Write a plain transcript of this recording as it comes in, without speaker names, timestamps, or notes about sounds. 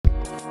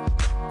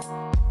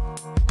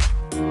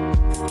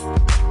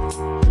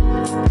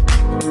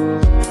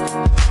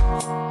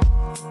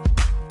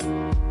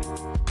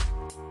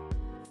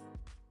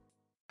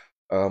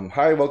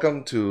Hi,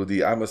 welcome to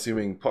the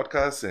ImAssuming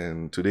podcast,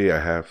 and today I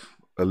have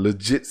a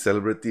legit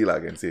celebrity,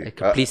 like I can say.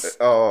 Please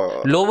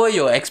lower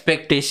your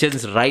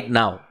expectations right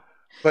now.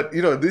 But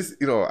you're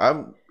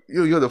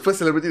the first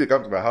celebrity to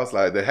come to my house.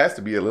 Like, there has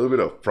to be a little bit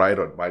of pride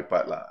on my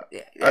part, lah.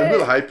 I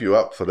will hype you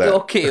up for that.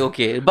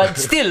 Okay, but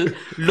still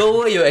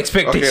lower your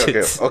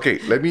expectations. Okay.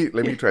 Let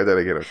me try that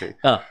again. Okay,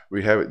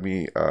 we have with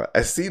me,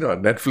 as seen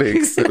on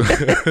Netflix,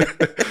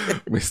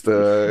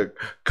 Mr.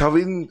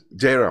 Kavin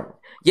Jay.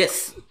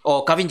 Yes,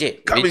 or Kavin Jay,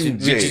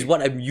 which is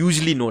what I'm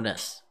usually known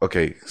as.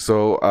 Okay,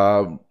 so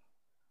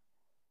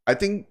I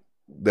think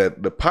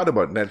that the part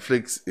about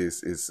Netflix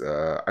is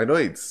I know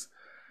it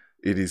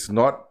is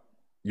not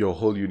your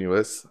whole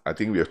universe. I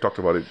think we have talked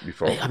about it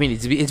before. I mean,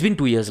 it's been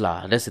 2 years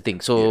lah. That's the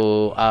thing.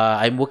 So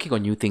I'm working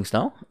on new things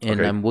now,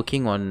 and I'm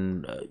working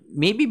on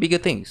maybe bigger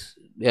things.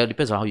 Yeah, it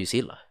depends on how you see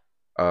it lah.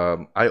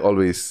 I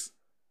always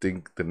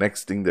think the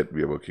next thing that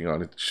we are working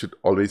on, it should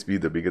always be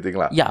the bigger thing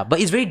lah. Yeah, but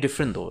it's very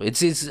different though.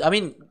 It's I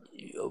mean,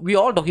 we're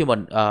all talking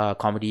about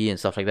comedy and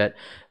stuff like that.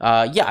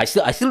 Yeah, I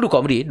still do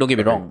comedy, don't get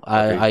me wrong.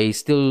 I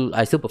still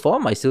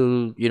perform, I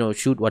still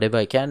shoot whatever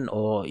I can,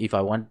 or if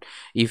I want,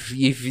 if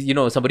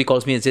somebody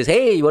calls me and says,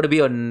 hey, you want to be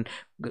on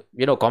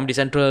Comedy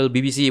Central,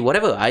 BBC,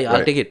 whatever,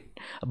 I'll take it.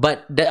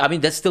 But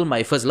that's still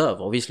my first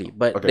love, obviously,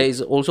 but there is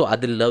also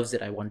other loves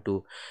that I want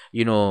to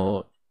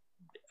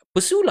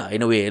pursue lah,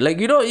 in a way.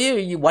 Like,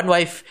 you one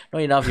wife,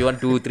 not enough, you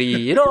want 2,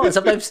 3,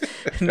 sometimes.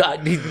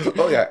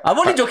 I'm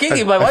only joking.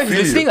 If my wife is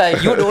listening,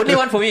 you're the only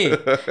one for me.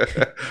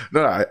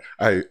 No,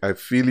 I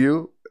feel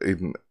you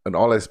in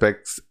all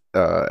aspects,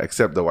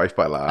 except the wife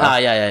part lah.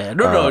 Yeah.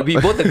 No, we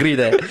both agree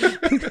there.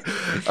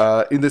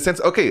 In the sense,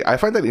 okay, I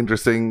find that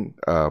interesting.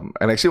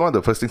 And actually, one of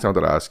the first things I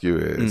wanted to ask you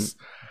is,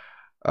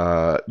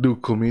 do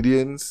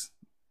comedians,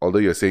 although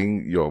you're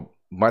saying you're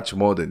much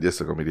more than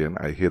just a comedian,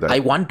 I hear that. I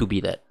want to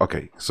be that.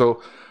 Okay,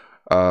 so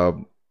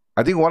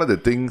I think one of the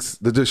things,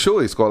 the show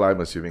is called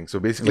ImAssuming. So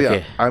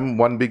basically, I'm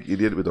one big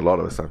idiot with a lot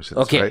of assumptions.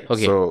 Okay.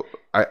 So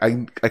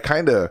I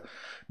kind of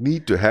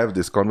need to have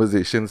these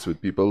conversations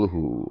with people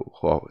who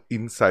are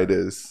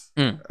insiders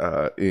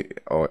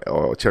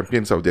or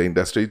champions of their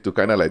industry to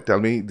kind of like tell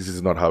me this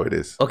is not how it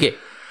is. Okay.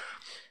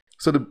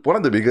 So one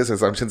of the biggest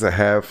assumptions I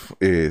have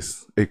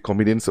is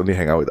comedians only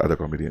hang out with other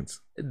comedians.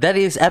 That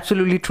is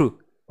absolutely true.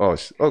 Oh,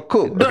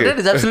 cool. No, that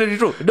is absolutely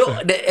true. No,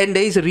 and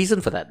there is a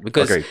reason for that.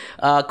 Because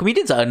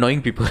comedians are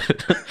annoying people.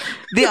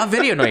 They are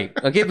very annoying.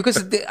 Okay, because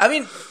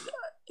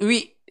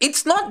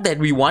it's not that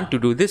we want to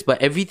do this,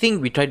 but everything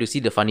we try to see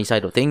the funny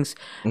side of things,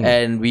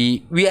 and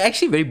we are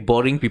actually very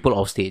boring people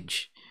off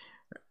stage,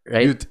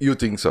 right? You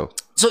think so?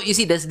 So you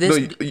see, there's no,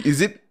 is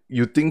it?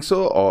 You think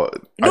so, or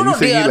I'm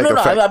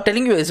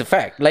telling you it's a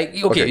fact. Like,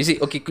 you see,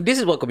 this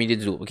is what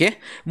comedians do. Okay,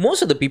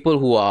 most of the people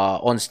who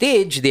are on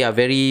stage, they are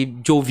very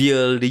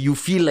jovial. You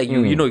feel like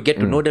you get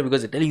to know them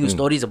because they're telling you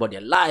stories about their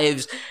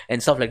lives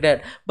and stuff like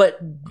that. But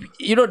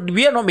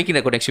we are not making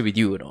a connection with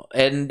you,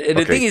 And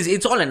the thing is,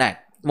 it's all an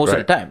act most of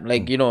the time.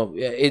 Like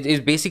it's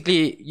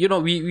basically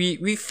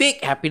we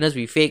fake happiness,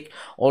 we fake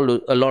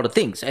a lot of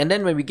things, and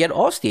then when we get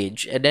off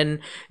stage, and then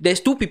there's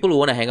two people who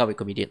want to hang out with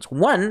comedians.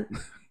 One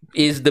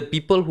is the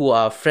people who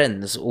are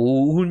friends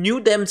who knew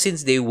them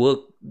since they were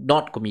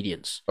not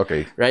comedians.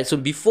 Okay. Right? So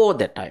before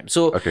that time.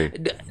 So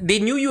they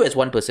knew you as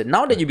one person.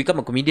 Now that you become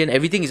a comedian,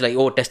 everything is like,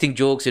 testing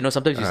jokes.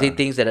 Sometimes you say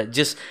things that are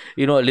just,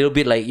 a little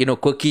bit like,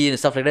 quirky and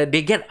stuff like that.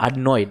 They get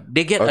annoyed.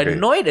 They get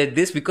annoyed at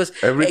this because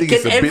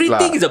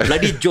everything is a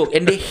bloody joke.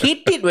 And they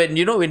hate it when,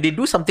 when they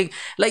do something.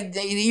 Like,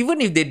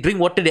 even if they drink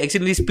water, they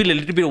accidentally spill a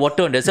little bit of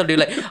water on themselves. They're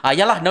like,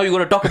 now you're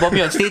going to talk about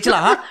me on stage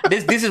lah, huh?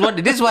 This is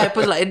what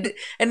happens lah.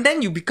 And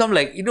then you become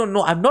like,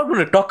 no, I'm not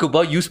going to talk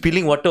about you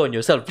spilling water on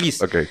yourself,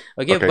 please. Okay.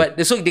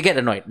 But so they get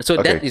annoyed. So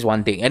that is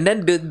one thing. And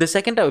then the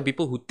second type of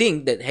people who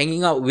think that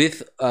hanging out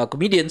with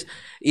comedians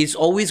is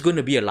always going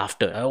to be a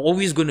laughter,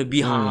 always going to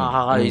be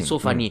it's so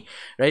funny,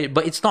 right?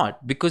 But it's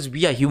not, because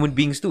we are human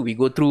beings too. We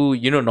go through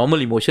normal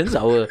emotions.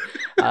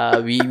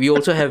 We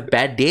also have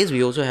bad days.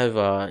 We also have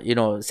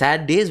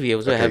sad days. We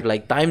also have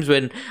like times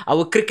when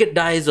our cricket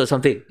dies or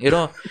something.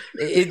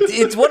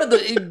 It's one of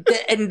the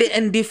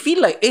and they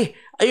feel like, hey,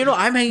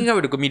 I'm hanging out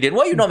with a comedian.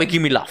 Why are you not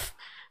making me laugh?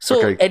 So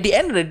at the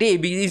end of the day,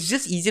 it's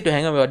just easier to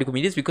hang out with other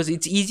comedians because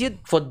it's easier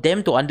for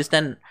them to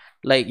understand,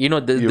 like, the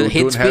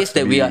headspace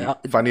that we are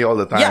funny all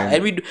the time. Yeah,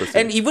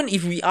 and even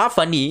if we are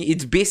funny,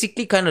 it's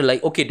basically kind of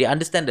like, they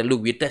understand that, look,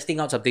 we're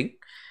testing out something.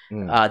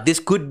 This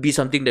could be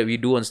something that we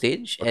do on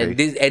stage, and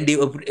they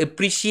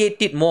appreciate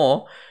it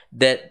more.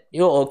 That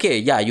you're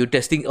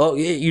testing. Oh,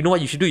 you know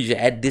what you should do? You should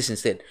add this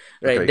instead,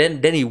 right?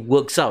 Then it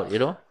works out.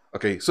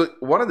 Okay, so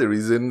one of the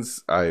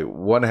reasons I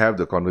want to have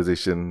the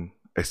conversation,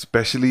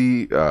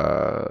 especially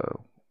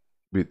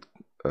with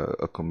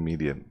a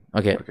comedian,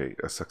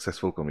 a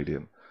successful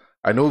comedian.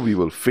 I know we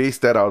will phase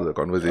that out of the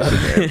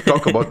conversation and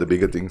talk about the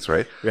bigger things,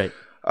 right? Right.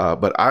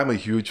 But I'm a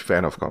huge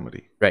fan of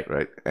comedy,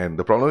 right? And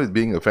the problem with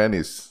being a fan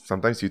is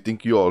sometimes you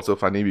think you're also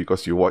funny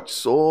because you watch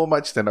so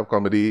much stand-up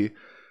comedy.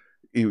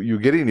 You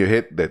get it in your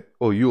head that,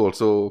 you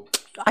also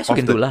I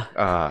can do lah.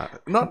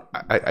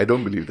 I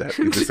don't believe that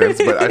in the sense,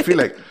 but I feel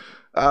like,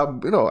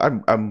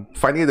 I'm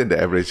funnier than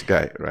the average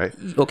guy, right?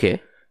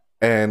 Okay.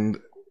 And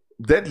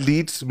that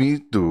leads me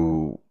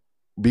to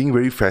being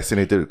very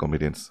fascinated with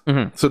comedians.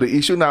 So the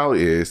issue now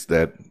is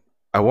that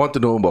I want to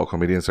know about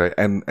comedians, right?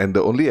 And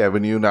the only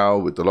avenue now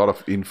with a lot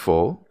of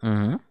info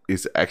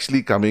is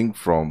actually coming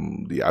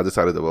from the other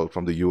side of the world,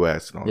 from the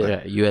US and all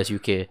that. Yeah, US,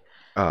 UK.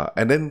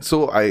 And then,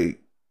 so I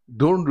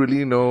don't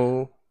really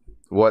know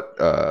what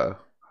are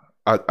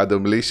the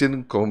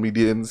Malaysian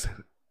comedians,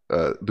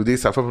 do they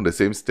suffer from the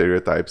same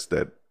stereotypes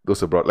that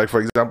those abroad? Like,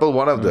 for example,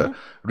 one of the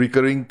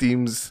recurring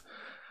themes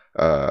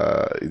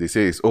they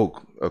say is,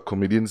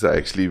 comedians are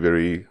actually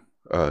very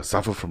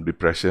suffer from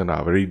depression,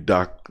 are very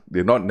dark.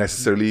 They're not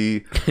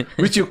necessarily,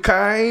 which you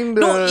kind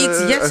of... No,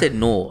 it's yes and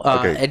no.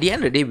 Okay. At the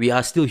end of the day, we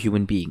are still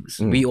human beings.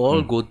 We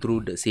all go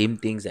through the same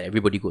things that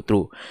everybody go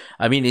through.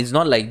 I mean, it's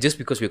not like just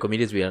because we're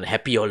comedians, we are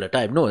happy all the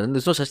time. No,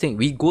 there's no such thing.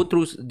 We go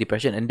through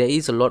depression, and there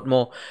is a lot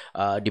more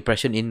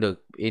depression in the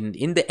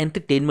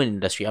entertainment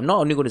industry. I'm not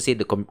only going to say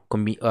the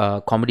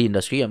comedy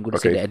industry. I'm going to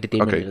say the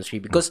entertainment industry,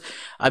 because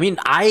I mean,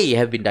 I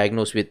have been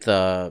diagnosed with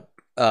the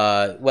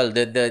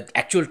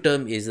actual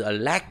term is a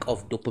lack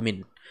of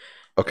dopamine.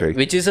 Okay.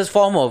 Which is a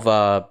form of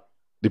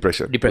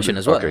depression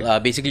as well. Okay.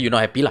 Basically, you're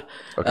not happy lah.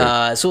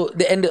 Okay. So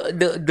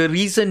the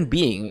reason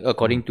being,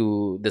 according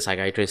to the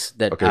psychiatrist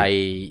that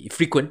I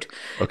frequent,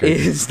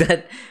 is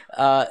that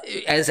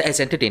as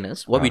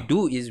entertainers, what we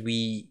do is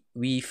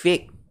we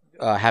fake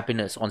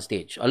happiness on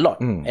stage a lot,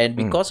 and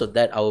because of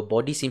that, our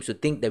body seems to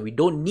think that we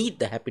don't need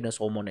the happiness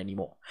hormone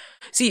anymore.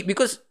 See,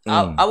 because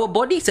our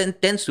body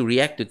tends to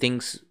react to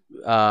things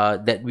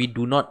that we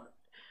do not.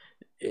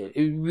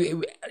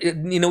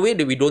 In a way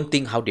that we don't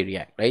think how they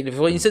react, right?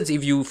 For instance,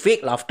 if you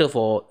fake laughter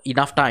for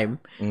enough time,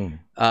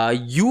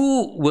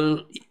 you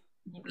will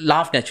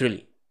laugh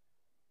naturally.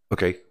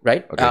 Okay.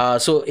 Right?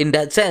 So in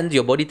that sense,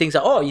 your body thinks,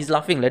 he's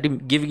laughing, let him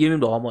give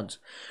him the hormones.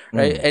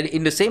 Right? And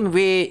in the same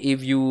way,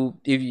 if you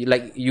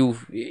inject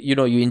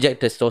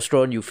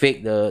testosterone, you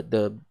fake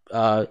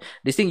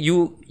this thing,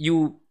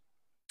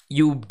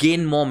 you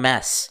gain more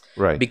mass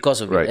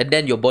because of it. And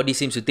then your body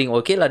seems to think,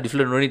 okay, if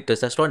you don't need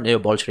testosterone, then your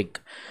balls shrink.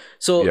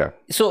 So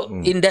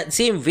in that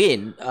same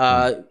vein,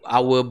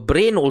 our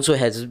brain also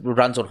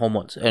runs on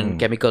hormones and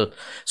chemical.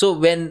 So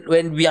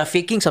when we are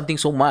faking something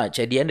so much,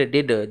 at the end of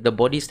the day, the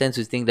body tends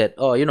to think that,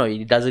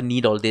 it doesn't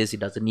need all this, it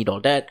doesn't need all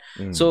that.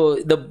 So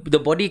the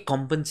body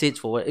compensates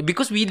for it,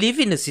 because we live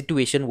in a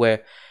situation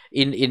where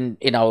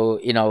in our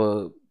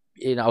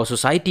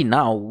society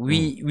now,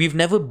 we've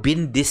never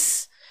been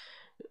this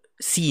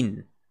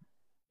seen.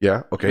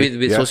 Yeah, okay.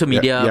 With social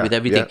media, with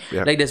everything.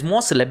 Yeah. Like, there's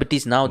more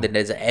celebrities now than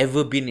there's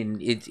ever been in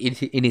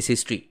its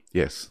history.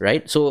 Yes.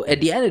 Right? So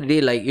at the end of the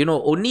day,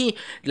 only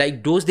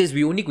like those days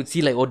we only could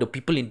see like, the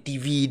people in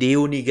TV, they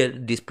only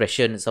get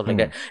depression and stuff like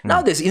that.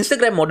 Now there's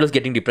Instagram models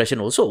getting depression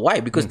also. Why?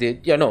 Because they,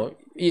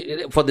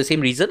 for the same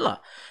reason lah.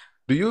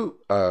 Do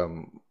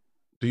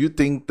you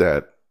think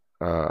that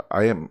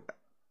I am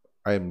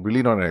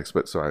really not an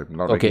expert, so I'm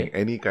not making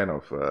any kind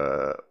of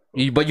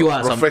but you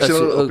are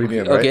professional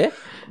opinion, right? Okay.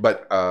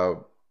 But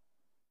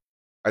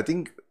I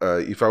think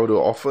if I were to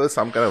offer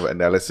some kind of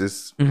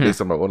analysis based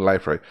on my own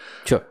life, right?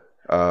 Sure.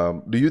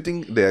 Do you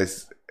think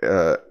there's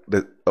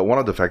one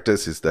of the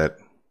factors is that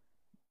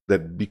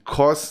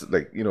because,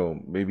 like,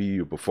 maybe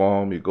you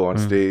perform, you go on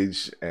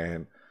stage,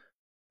 and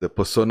the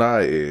persona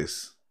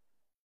is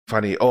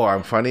funny. Oh,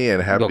 I'm funny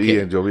and happy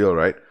and jovial,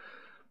 right?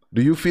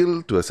 Do you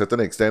feel to a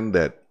certain extent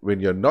that when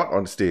you're not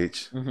on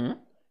stage,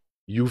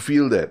 you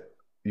feel that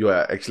you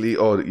are actually,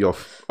 or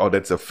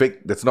that's a fake,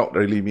 that's not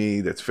really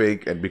me, that's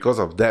fake, and because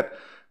of that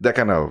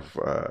kind of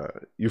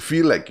you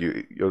feel like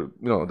you're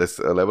there's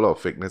a level of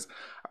fakeness?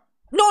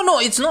 No,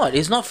 it's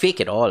not fake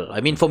at all.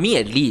 I mean, for me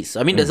at least,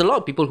 I mean, there's a lot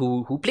of people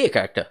who play a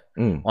character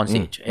on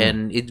stage,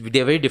 and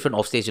they're very different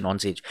off stage and on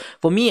stage.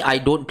 For me, I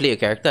don't play a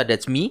character,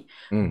 that's me.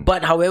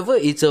 But however,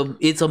 it's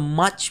a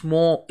much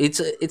more, it's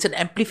an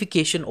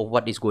amplification of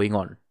what is going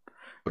on,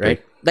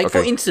 right? Like,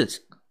 for instance,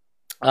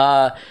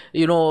 like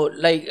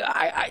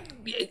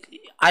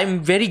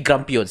I'm very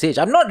grumpy on stage.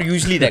 I'm not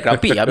usually that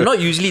grumpy. I'm not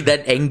usually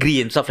that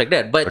angry and stuff like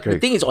that. But the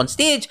thing is, on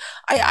stage,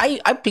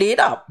 I play it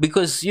up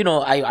because,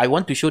 I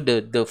want to show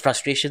the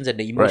frustrations and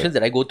the emotions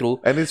that I go through.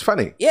 And it's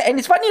funny. Yeah, and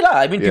it's funny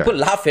lah. I mean, people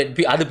laugh at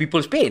other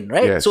people's pain,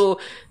 right? Yes. So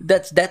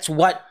that's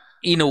what,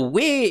 in a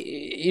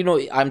way,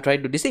 I'm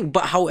trying to do this thing.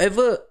 But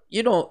however,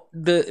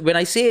 when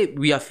I say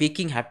we are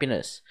faking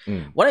happiness,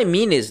 what I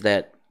mean is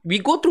that we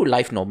go through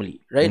life normally,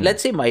 right?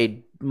 Let's say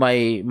my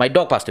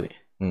dog passed away.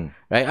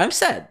 Right? I'm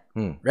sad,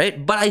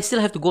 right? But I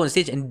still have to go on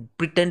stage and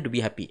pretend to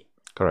be happy.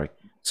 Correct.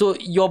 So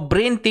your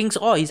brain thinks,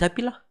 he's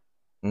happy lah.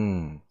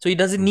 So he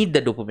doesn't need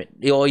the dopamine,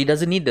 or he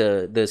doesn't need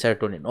the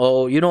serotonin,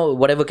 or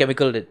whatever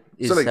chemical that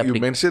is so, like, happening.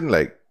 you mentioned,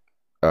 like,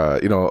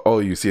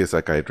 you see a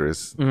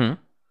psychiatrist. Do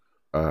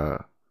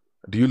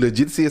you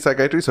legit see a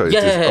psychiatrist, or is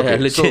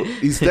legit. So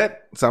is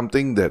that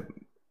something that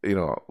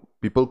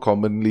people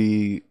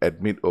commonly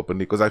admit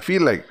openly? Because I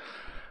feel like,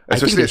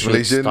 especially as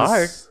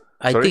Malaysians,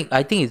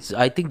 I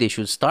think they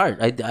should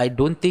start. I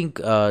don't think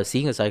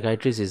seeing a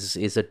psychiatrist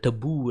is a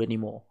taboo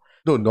anymore.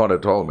 No, not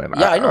at all, man.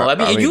 Yeah, I know. I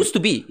mean, it used to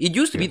be. It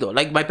used to be though.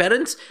 Like for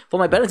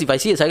my parents, if I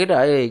see a psychiatrist,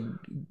 I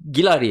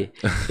gila re.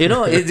 You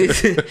know,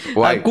 it's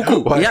Why? I'm cuckoo.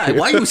 Why? Yeah,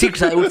 why you seek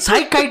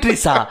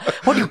psychiatrist?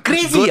 What you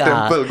crazy? Go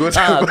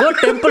temple. Go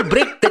temple,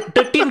 break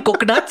 13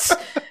 coconuts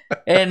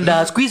and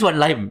squeeze one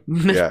lime.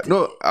 Yeah.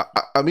 No,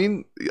 I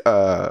mean,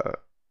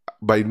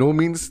 by no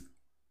means.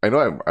 I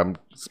know I'm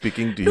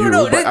speaking to you,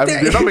 but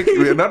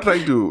we're not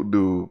trying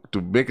to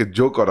make a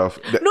joke out of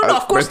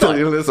of course mental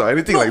illness or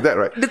anything like that,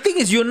 right? The thing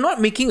is, you're not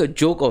making a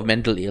joke of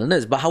mental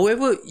illness, but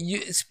however,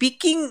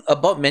 speaking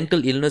about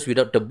mental illness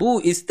without taboo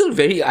is still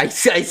very. I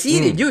see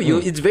it in you.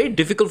 It's very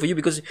difficult for you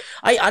because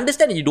I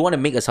understand that you don't want to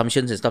make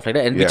assumptions and stuff like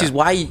that, and which is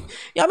why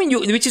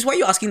which is why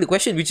you're asking the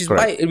question, which is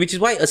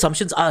why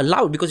assumptions are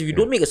allowed, because if you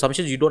don't make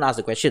assumptions, you don't ask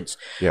the questions.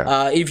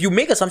 If you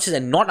make assumptions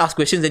and not ask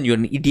questions, then you're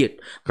an idiot.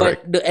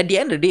 Correct. But at the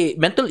end of the day,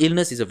 mental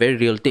illness is a very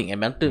real thing, and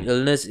mental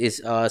illness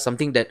is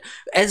something that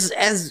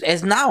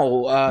as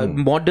now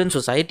modern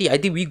society, I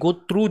think we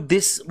go through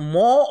this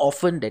more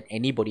often than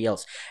anybody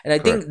else, and I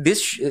think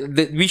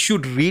we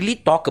should really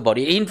talk about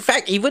it. In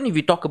fact, even if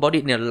we talk about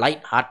it in a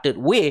light-hearted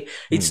way,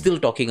 it's still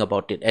talking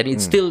about it, and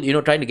it's still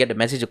trying to get the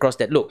message across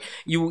that look,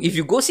 if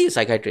you go see a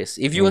psychiatrist,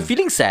 if you are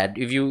feeling sad,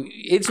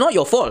 it's not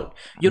your fault.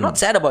 You're not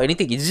sad about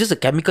anything. It's just a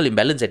chemical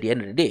imbalance at the end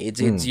of the day.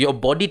 It's your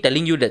body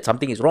telling you that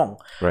something is wrong,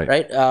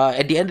 right?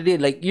 At the end of the day,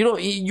 like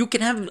you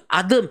can have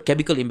other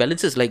chemical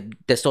imbalances like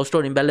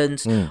testosterone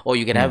imbalance, or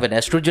you can have an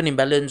estrogen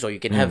imbalance, or you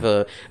can have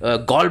a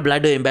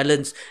gallbladder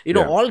imbalance.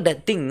 All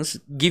that things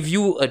give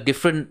you a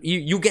different.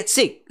 You get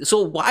sick.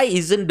 So why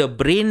isn't the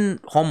brain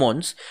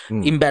hormones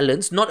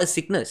imbalance not a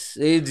sickness?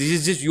 It's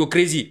just you're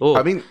crazy.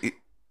 I mean,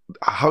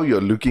 how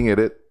you're looking at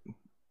it,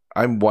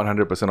 I'm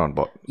 100% on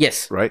board.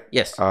 Yes. Right.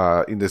 Yes.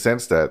 In the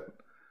sense that,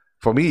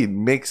 for me, it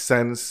makes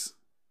sense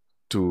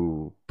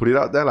to put it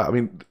out there. I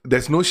mean,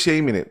 there's no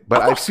shame in it,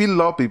 but I feel a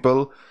lot of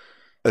people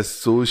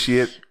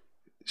associate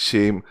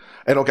shame.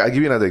 And okay, I'll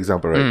give you another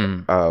example,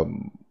 right?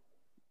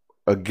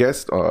 A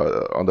guest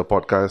on the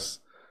podcast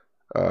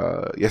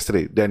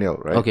yesterday, Daniel,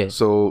 right? Okay.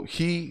 So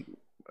he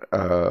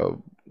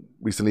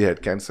recently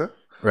had cancer,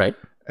 right?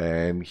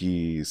 And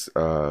he's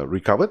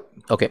recovered,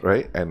 okay,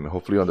 right? And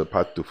hopefully on the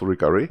path to full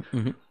recovery.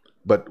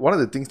 But one of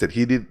the things that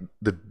he did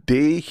the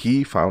day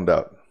he found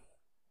out,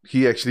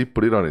 he actually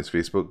put it on his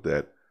Facebook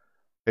that,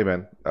 hey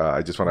man,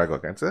 I just found out I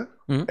got cancer.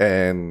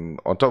 And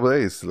on top of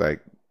that, it's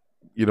like,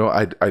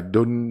 I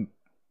don't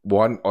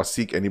want or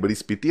seek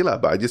anybody's pity,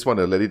 but I just want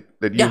to let you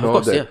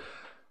know that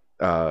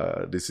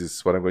this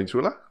is what I'm going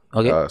through.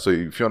 Okay. So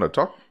if you want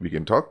to talk, we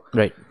can talk.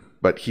 Right.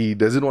 But he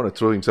doesn't want to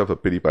throw himself a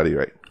pity party,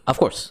 right? Of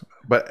course.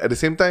 But at the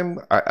same time,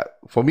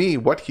 for me,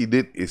 what he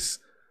did is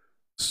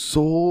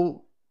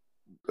so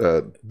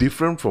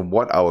different from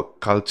what our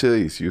culture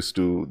is used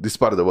to. This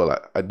part of the world,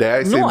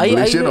 dare I say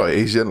Malaysian or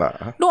Asian,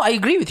 No, I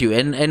agree with you.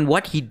 And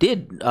what he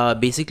did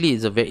basically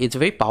is it's a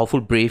very powerful,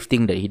 brave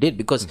thing that he did,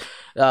 because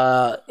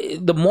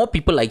the more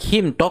people like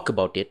him talk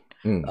about it,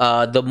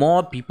 the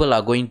more people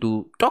are going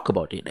to talk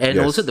about it. And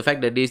also the fact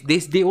that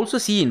they also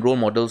see in role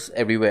models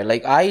everywhere.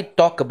 Like I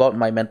talk about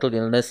my mental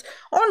illness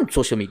on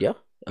social media.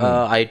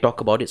 I talk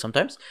about it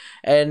sometimes.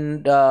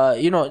 And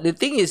the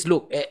thing is,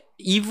 look,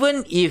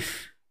 even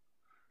if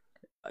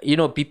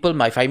people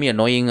might find me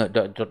annoying or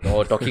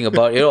talking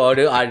about, or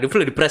I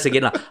feel depressed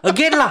again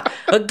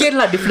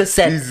different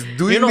sad. He's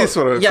doing this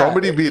for a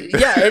comedy beat.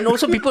 Yeah, and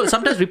also people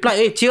sometimes reply,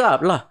 hey, cheer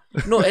up lah.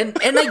 No, and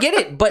I get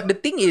it. But the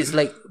thing is,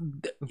 like,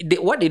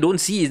 what they don't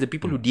see is the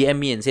people who DM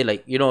me and say,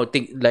 like,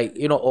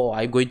 oh,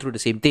 I'm going through the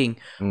same thing.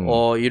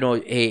 Or,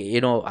 hey,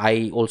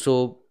 I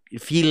also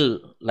feel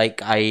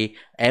like I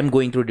am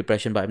going through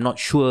depression, but I'm not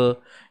sure.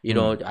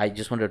 I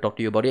just wanted to talk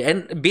to you about it.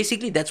 And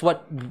basically that's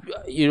what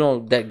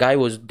that guy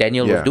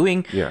Daniel was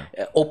doing,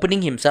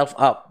 opening himself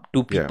up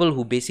to people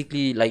who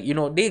basically, like,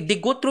 they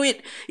go through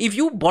it. If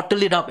you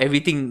bottle it up,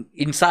 everything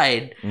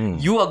inside,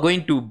 you are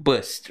going to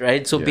burst,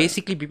 right? So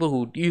basically people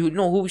who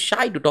who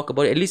shy to talk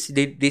about it, at least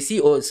they see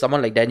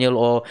someone like Daniel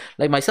or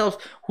like myself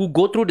who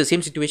go through the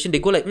same situation, they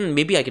go like,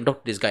 maybe I can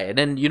talk to this guy. And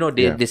then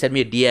they send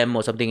me a DM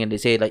or something, and they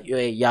say like,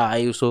 yeah,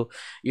 I also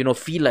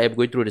feel like I'm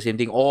going through the same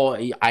thing, or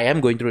I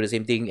am going through the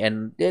same thing,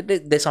 and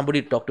there's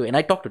somebody to talk to, and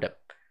I talk to them.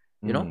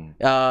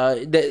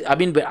 I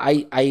mean,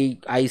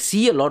 I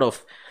see a lot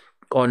of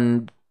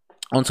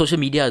on social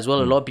media as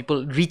well, a lot of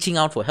people reaching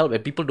out for help,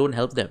 and people don't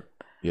help them.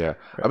 Yeah.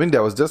 Right. I mean,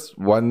 there was just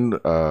one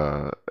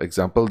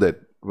example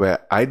where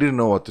I didn't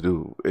know what to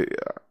do.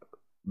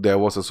 There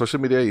was a social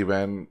media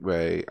event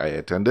where I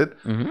attended.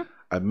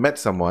 I met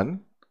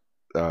someone.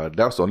 That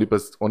was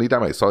the only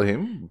time I saw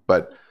him.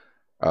 But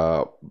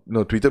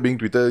Twitter being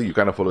Twitter, you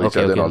kind of follow each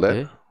other and all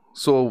that.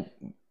 So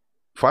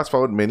fast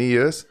forward many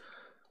years,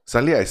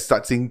 suddenly I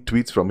start seeing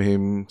tweets from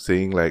him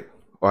saying like,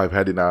 oh, I've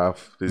had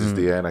enough. This is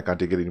the end. I can't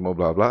take it anymore,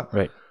 blah, blah.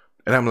 Right.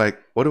 And I'm like,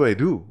 what do I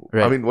do?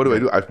 Right. I mean, what do I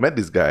do? I've met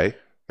this guy.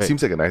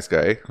 Seems like a nice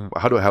guy.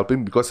 How do I help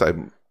him? Because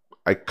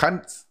I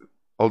can't,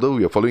 although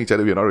we are following each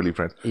other, we are not really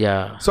friends.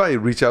 Yeah. So I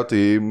reach out to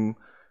him.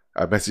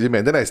 I message him,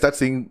 and then I start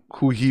seeing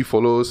who he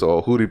follows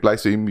or who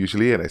replies to him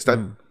usually, and I start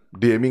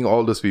DMing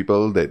all those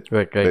people that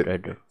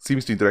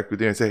seems to interact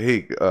with him and say,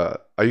 hey,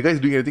 are you guys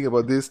doing anything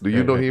about this? Do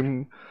you know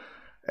him?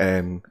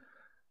 And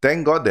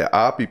thank God there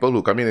are people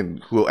who come in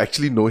and who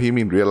actually know him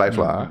in real life,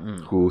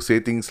 who say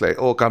things like,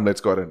 oh, come,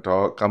 let's go out and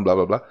talk, come, blah,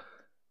 blah,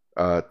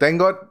 blah. Thank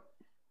God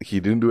he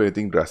didn't do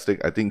anything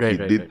drastic. I think he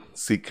did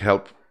seek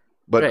help.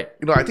 But,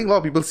 I think a lot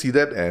of people see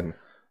that and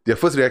their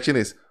first reaction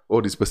is,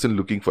 oh, this person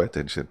looking for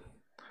attention.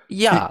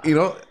 Yeah.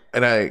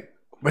 And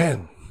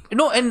man.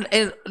 And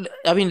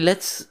I mean,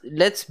 let's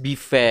be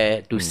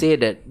fair to say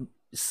that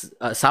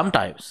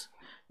sometimes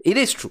it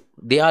is true.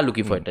 They are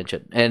looking for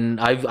attention. And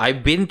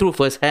I've been through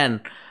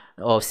firsthand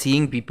of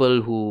seeing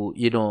people who,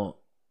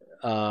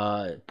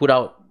 put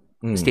out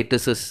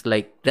statuses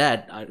like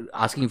that,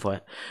 asking for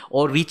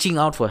or reaching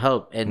out for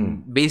help,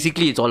 and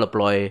basically it's all a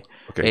ploy.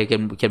 Hey,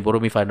 can borrow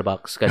me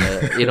 $500 kind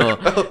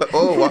of,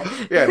 Oh wow.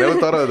 Yeah, I never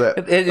thought of that.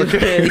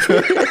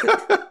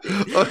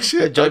 Oh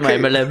shit. Join my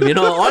MLM,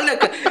 all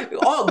that.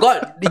 Oh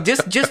God,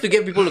 just to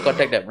get people to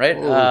contact them, right?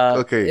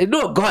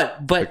 No,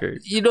 God, but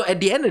at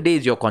the end of the day,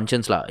 it's your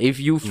conscience, lah. If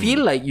you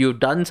feel like you've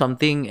done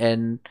something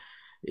and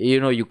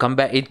you come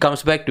back, it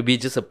comes back to be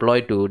just a ploy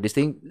to this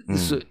thing.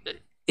 So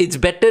it's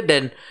better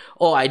than,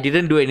 oh, I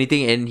didn't do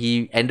anything and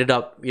he ended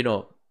up,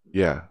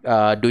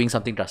 doing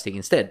something drastic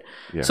instead.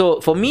 Yeah.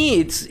 So for me,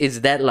 it's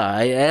that lah.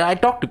 I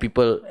talk to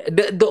people.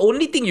 The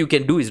only thing you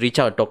can do is reach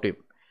out and talk to him.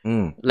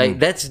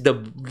 That's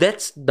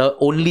the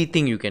only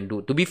thing you can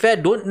do. To be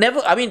fair,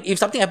 if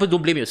something happens,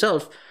 don't blame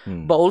yourself.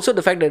 But also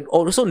the fact that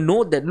also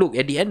know that, look,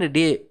 at the end of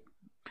the day,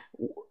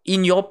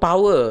 in your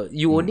power,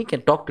 you only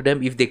can talk to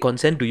them if they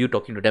consent to you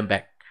talking to them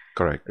back.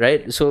 Correct.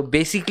 Right. So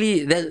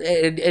basically,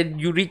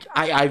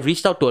 I've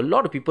reached out to a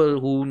lot of people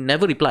who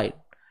never replied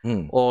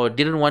or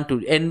didn't want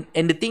to. And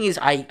the thing is,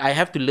 I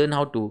have to learn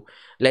how to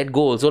let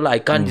go. So I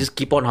can't just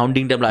keep on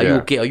hounding them like, are you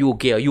okay? Are you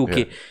okay? Are you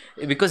okay?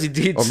 Because it's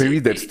or maybe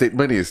that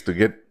statement is to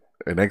get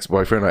an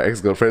ex-boyfriend or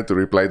ex-girlfriend to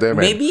reply them.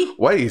 Maybe. And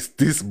why is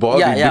this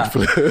ball in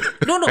mid-flare?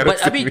 No,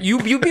 but I mean, you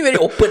be very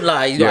open lah.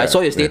 I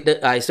saw your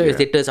status. I saw your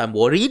status. I'm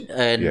worried,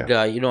 and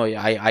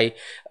I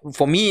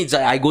for me, it's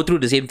I go through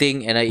the same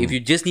thing. And if you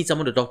just need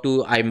someone to talk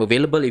to, I'm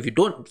available. If you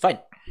don't, fine.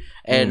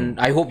 And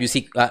I hope you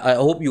seek. I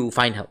hope you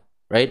find help.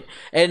 Right.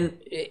 And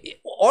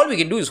all we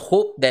can do is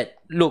hope that,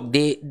 look,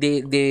 they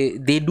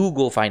do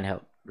go find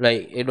help.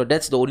 Like,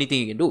 that's the only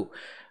thing you can do.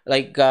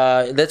 Like,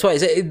 that's why I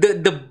say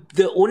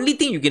the only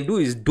thing you can do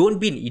is don't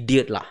be an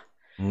idiot lah.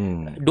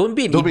 Don't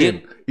be an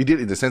idiot.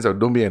 Idiot in the sense of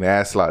don't be an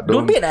ass lah.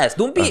 Don't be an ass.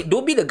 Don't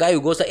be the guy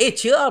who goes like, hey,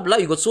 cheer up lah.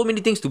 You got so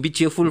many things to be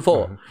cheerful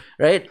for,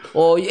 right?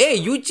 Or hey,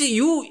 you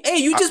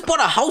just bought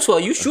a house, or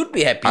you should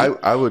be happy.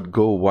 I would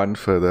go one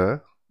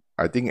further.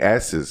 I think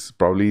ass is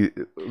probably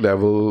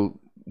level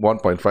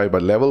 1.5,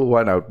 but level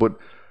 1 I would put.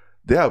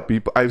 There are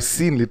people I've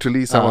seen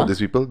literally some of these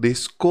people, they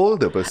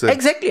scold the person.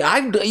 Exactly.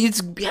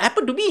 It's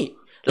happened to me.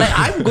 Like,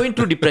 I'm going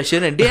through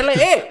depression and they're like,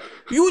 hey,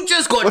 you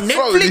just got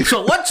Netflix,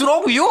 or what's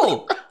wrong with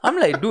you? I'm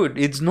like, dude,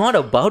 it's not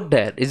about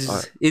that.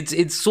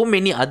 It's so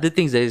many other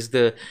things. There is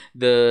the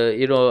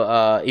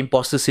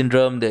imposter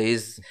syndrome. There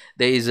is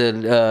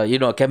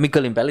a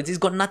chemical imbalance. It's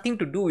got nothing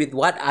to do with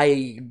what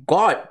I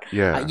got.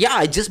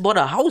 I just bought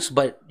a house,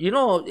 but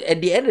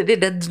at the end of the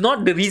day, that's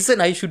not the reason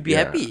I should be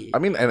happy. I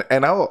mean,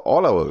 and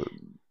all our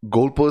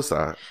goalposts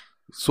are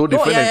so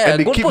different, and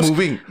they keep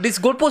moving. This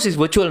goalpost is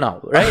virtual now,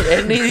 right?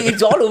 And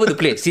it's all over the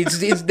place.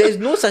 There's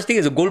no such thing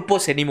as a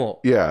goalpost anymore.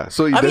 Yeah,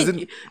 so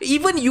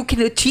even you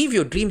can achieve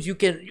your dreams. You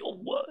can,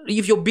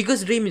 if your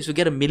biggest dream is to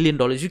get $1 million,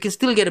 you can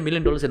still get $1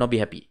 million and not be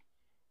happy.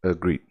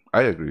 Agreed.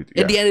 I agree.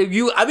 At the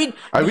end,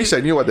 I wish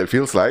I knew what that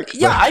feels like.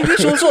 Yeah, I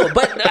wish also.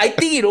 But I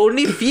think it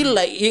only feel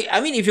like,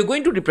 if you're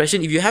going through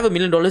depression, if you have $1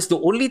 million,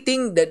 the only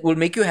thing that will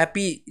make you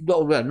happy,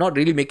 well, not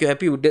really make you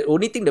happy, the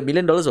only thing the $1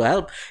 million will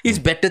help is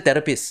better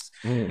therapists.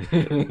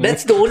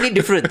 That's the only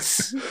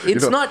difference.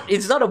 It's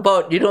not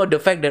about, the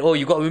fact that,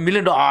 you got $1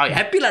 million,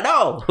 happy lah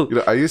now.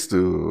 I used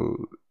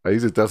to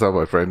tell some of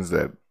my friends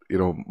that,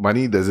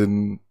 money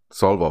doesn't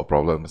solve our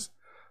problems.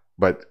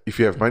 But if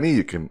you have money,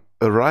 you can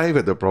arrive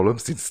at the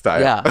problems in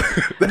style. Yeah.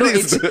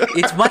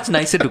 It's much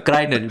nicer to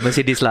cry in a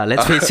Mercedes lah.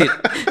 Let's face it.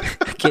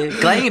 Okay,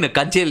 crying in a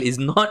kanchil is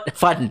not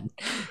fun.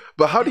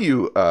 But how do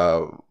you...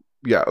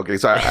 okay.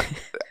 So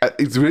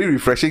it's really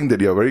refreshing that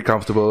you're very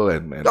comfortable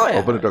and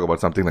open to talk about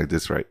something like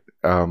this, right?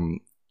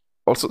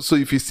 Also, so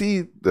if you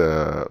see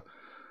the...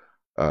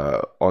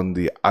 on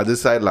the other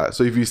side,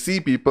 so if you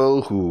see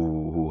people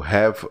who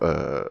have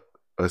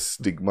a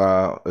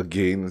stigma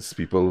against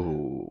people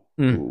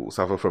who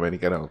suffer from any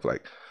kind of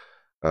like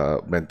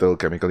mental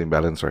chemical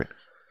imbalance, right?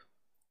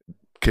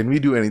 Can we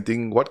do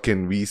anything? What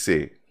can we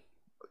say?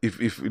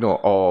 If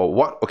or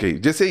what? Okay,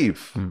 just say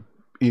if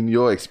in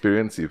your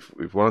experience, if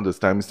one of those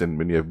times then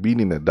when you have been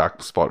in a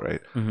dark spot,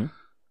 right?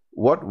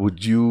 What would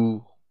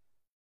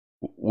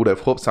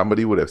have hoped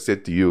somebody would have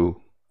said to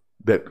you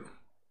that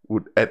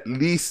would at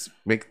least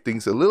make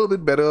things a little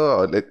bit better,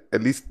 or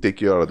at least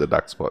take you out of the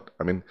dark spot?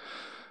 I mean,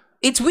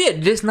 it's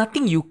weird. There's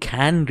nothing you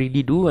can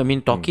really do. I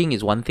mean, talking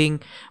is one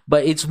thing,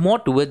 but it's more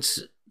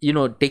towards,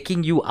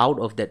 taking you out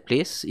of that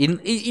place.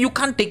 You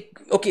can't take,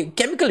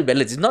 chemical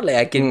imbalance. It's not like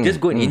I can just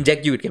go and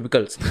inject you with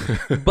chemicals.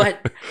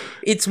 But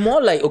it's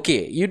more like,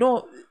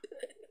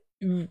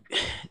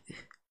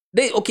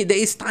 there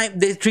is time,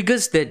 there's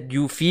triggers that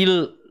you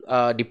feel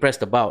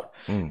depressed about.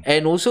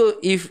 And also,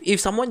 if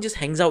someone just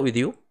hangs out with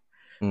you,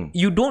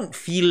 you don't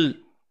feel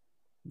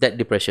that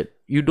depression.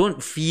 You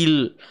don't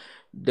feel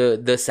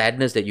the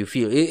sadness that you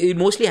feel. It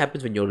mostly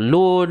happens when you're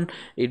alone.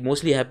 It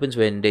mostly happens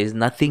when there's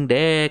nothing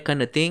there,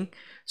 kind of thing.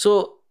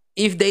 So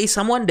if there is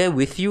someone there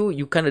with you,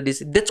 you kind of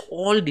that's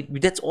all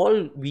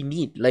we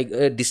need, like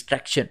a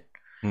distraction.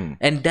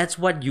 And that's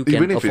what you can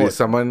even if afford. it is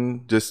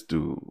someone just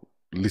to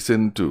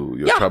listen to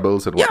your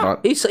troubles and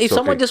whatnot. If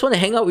someone just want to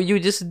hang out with you,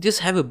 just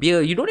have a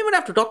beer. You don't even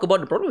have to talk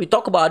about the problem. We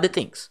talk about other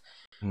things.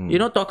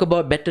 Talk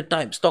about better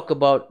times. Talk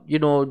about,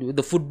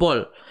 the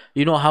football.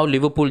 How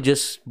Liverpool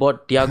just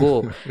bought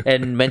Thiago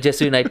and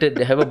Manchester United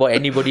haven't bought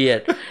anybody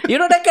yet.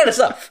 That kind of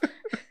stuff.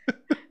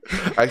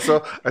 I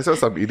saw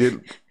some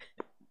idiot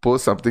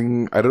post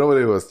something. I don't know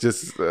whether it was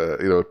just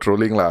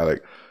trolling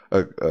like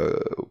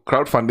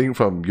crowdfunding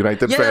from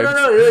United fans.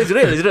 No, it's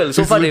real.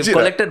 So far they've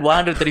collected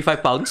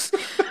 £135.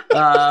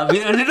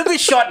 We're a little bit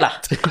short lah.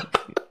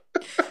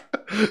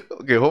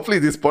 Okay, hopefully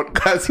this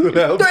podcast will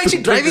help. No,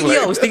 actually driving here,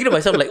 I was thinking to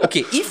myself like,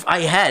 okay, if I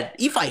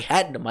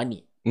had the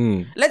money,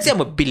 let's say I'm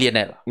a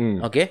billionaire,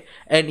 okay,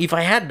 and if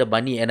I had the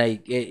money and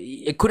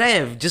could I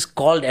have just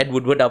called Ed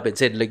Woodward up and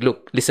said like,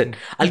 look, listen,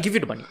 I'll give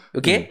you the money,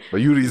 okay? But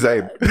you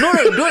resign. No,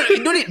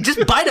 don't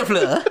just buy the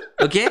fleur,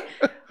 okay?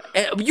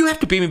 You have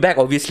to pay me back,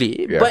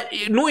 obviously, but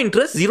no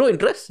interest, zero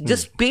interest.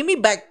 Just pay me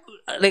back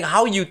like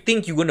how you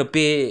think you're gonna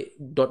pay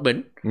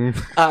Dortmund.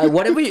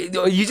 Whatever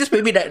you just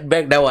pay me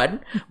back that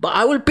one, but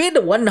I will pay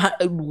the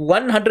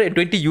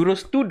 120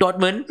 euros to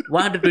Dortmund,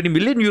 120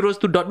 million euros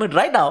to Dortmund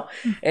right now,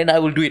 and I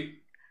will do it.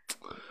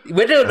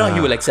 Whether or not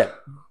he will accept.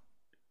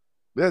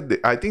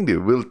 I think they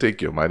will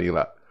take your money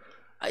lah.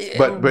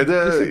 But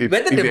whether in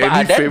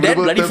any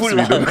favorable terms, we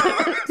don't know.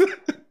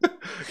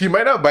 He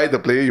might not buy the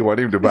player you want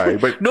him to buy,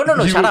 but no,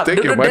 he shut will up.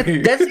 take your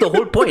money. That's the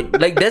whole point.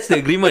 Like, that's the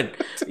agreement.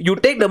 You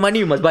take the money,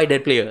 you must buy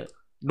that player.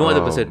 No other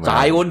person. Man. So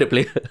I own the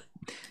player.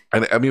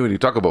 And I mean, when you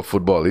talk about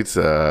football, it's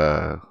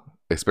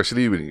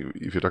especially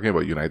if you're talking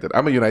about United.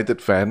 I'm a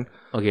United fan.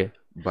 Okay.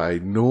 By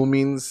no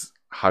means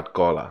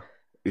hardcore lah.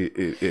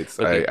 It's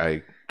okay.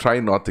 I try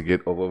not to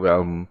get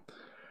overwhelmed.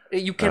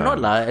 You cannot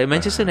lah. At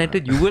Manchester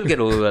United, you will get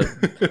overwhelmed.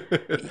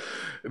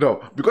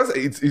 No, because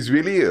it's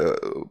really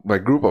my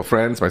group of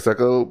friends, my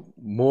circle.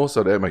 Most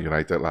of them are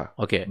United lah.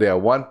 Okay. There are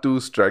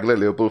 1-2 straggler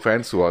Liverpool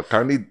fans who are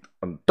currently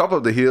on top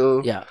of the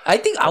hill. Yeah, I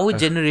think our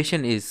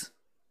generation is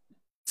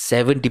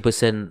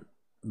 70%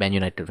 Man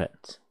United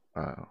fans.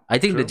 I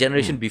think the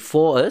generation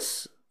before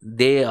us,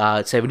 they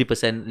are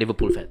 70%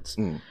 Liverpool fans.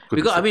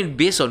 Because, I mean,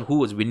 based on who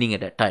was winning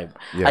at that time.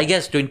 Yeah. I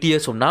guess 20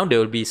 years from now, there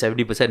will be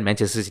 70%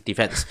 Manchester City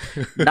fans.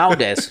 Now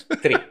there's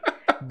 3.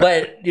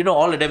 But,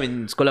 all of them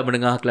in Sekolah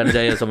Menengah, Kelana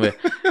Jaya somewhere.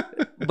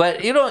 But,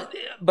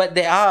 but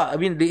they are, I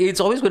mean, it's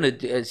always going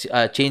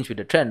to change with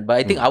the trend. But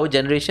I think our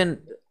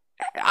generation,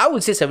 I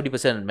would say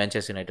 70%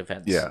 Manchester United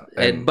fans. Yeah.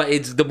 But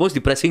it's the most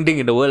depressing thing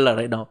in the world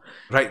right now.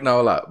 Right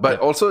now. But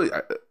also,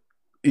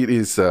 it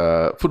is,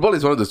 football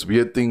is one of those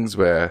weird things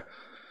where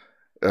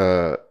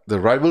the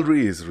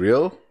rivalry is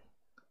real,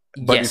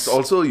 but it's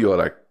also you're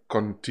like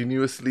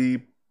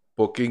continuously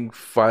poking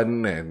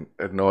fun and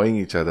annoying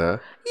each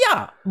other.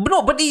 Yeah,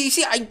 no, but you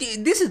see,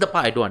 this is the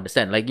part I don't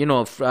understand. Like,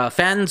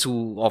 fans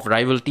of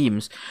rival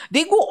teams,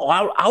 they go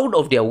out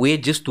of their way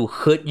just to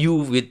hurt you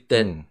with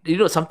the,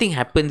 something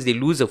happens, they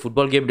lose a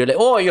football game, they're like,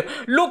 oh,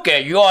 look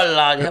at you all.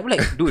 I'm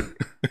like, dude,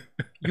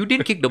 you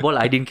didn't kick the ball,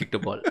 I didn't kick the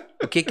ball.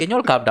 Okay, can you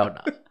all calm down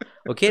now?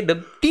 Okay,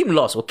 the team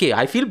lost. Okay,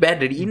 I feel bad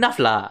already. Enough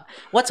lah.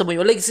 What's about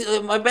you? Like,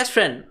 my best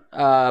friend,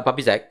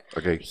 Papi Zach.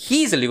 Okay.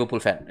 He's a Liverpool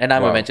fan, and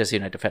I'm a Manchester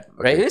United fan.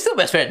 Right? We're still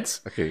best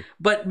friends. Okay.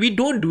 But we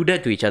don't do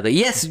that to each other.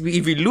 Yes,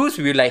 if we lose,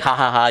 we're like, ha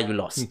ha ha, you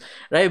lost.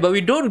 Right? But we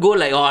don't go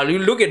like, oh, you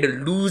look at the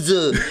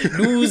loser,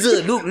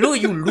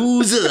 look, you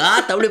loser.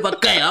 Tak boleh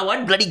pakai.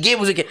 One bloody game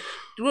was okay.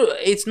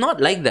 It's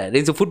not like that.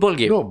 It's a football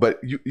game. No,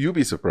 but you'll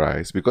be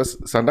surprised because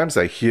sometimes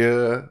I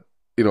hear.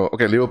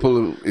 Okay,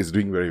 Liverpool is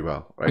doing very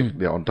well, right?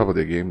 They're on top of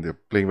their game. They're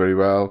playing very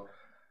well.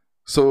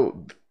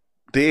 So,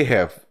 they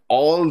have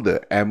all the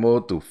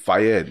ammo to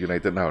fire at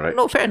United now, right?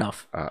 No, fair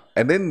enough.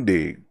 And then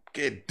they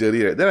get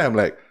dirty. Right? Then I'm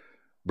like,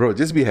 bro,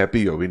 just be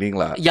happy you're winning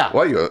lah. Yeah.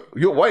 Why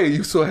are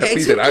you so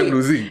happy that I'm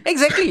losing?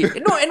 Exactly.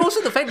 No, and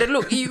also the fact that,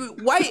 look,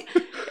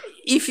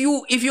 if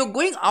you're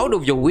going out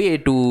of your way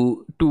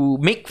to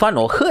make fun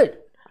or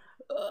hurt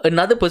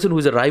another person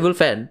who's a rival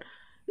fan,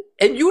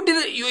 And you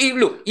didn't.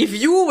 Look, if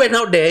you went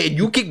out there and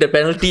you kicked the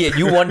penalty and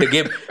you won the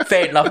game,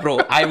 fair enough, bro.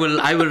 I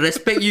will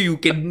respect you. You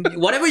can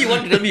whatever you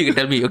want to tell me, you can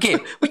tell me, okay?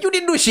 But you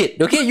didn't do shit,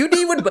 okay? You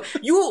didn't even.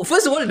 You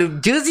first of all, the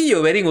jersey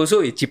you're wearing also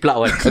is chipla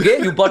one,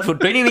 okay? You bought for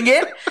 20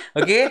 ringgit,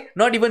 okay?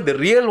 Not even the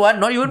real one,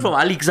 not even from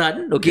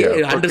Aliksan,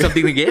 okay? 100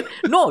 something ringgit.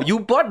 No, you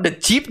bought the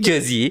cheap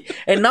jersey,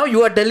 and now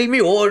you are telling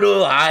me, oh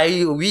no,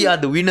 we are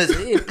the winners.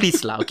 Hey,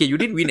 please lah, okay? You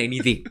didn't win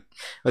anything,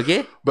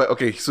 okay? But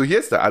okay, so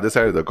here's the other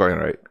side of the coin,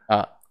 right?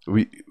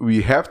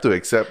 We have to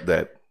accept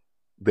that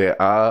there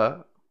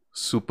are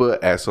super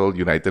asshole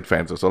United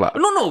fans also lah.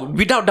 No,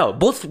 without doubt,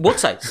 both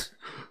sides.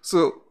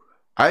 So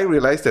I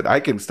realized that I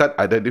can start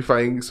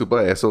identifying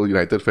super asshole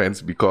United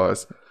fans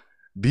because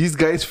these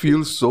guys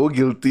feel so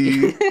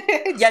guilty.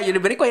 Yeah, you're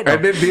very quiet now.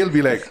 And then they'll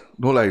be like,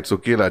 no lah, it's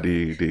okay lah.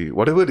 They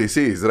whatever they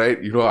say is right.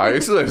 You know, I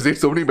also have said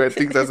so many bad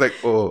things. I was like,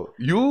 oh,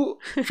 you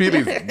feel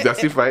it's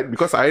justified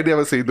because I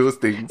never say those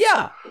things.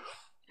 Yeah.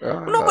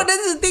 No, but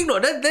that's the thing, no.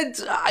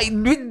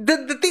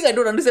 The thing I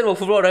don't understand about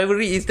football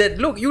rivalry is that,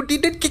 look, you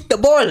didn't kick the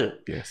ball.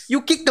 Yes.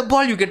 You kick the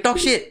ball, you can talk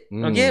shit.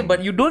 Okay,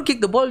 but you don't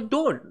kick the ball,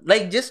 don't.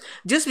 Like, just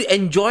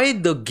enjoy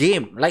the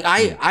game. Like,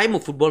 I'm a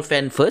football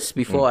fan first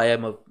before I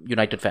am a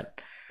United fan.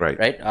 Right.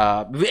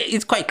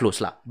 It's quite close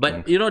lah.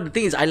 But you know, the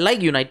thing is, I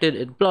like United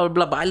and blah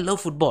blah blah. But I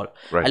love football.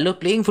 Right. I love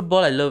playing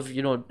football. I love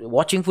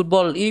watching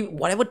football.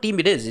 Whatever team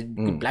it is,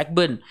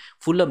 Blackburn,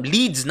 Fulham,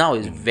 Leeds now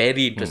is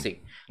very interesting.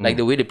 Like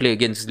the way they play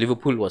against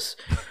Liverpool was,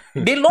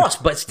 they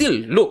lost, but still,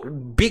 look,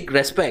 big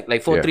respect.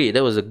 Like 4-3,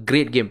 that was a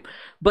great game.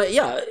 But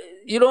yeah,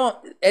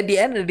 at the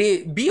end of the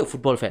day, be a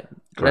football fan.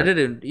 Rather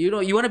than, you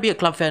want to be a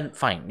club fan,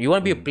 fine. You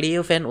want to be a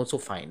player fan, also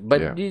fine.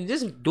 But you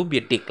just don't be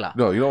a dick lah.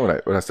 No, when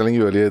I was telling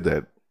you earlier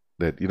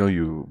that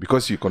you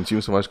because you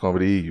consume so much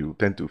comedy, you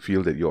tend to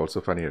feel that you're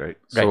also funny, right?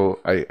 So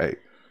I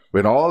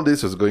when all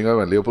this was going on,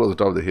 when Liverpool was on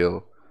top of the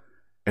hill,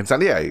 and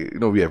suddenly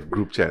we have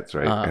group chats,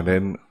 right? And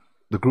then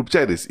the group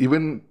chat is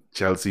even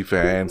Chelsea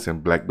fans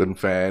and Blackburn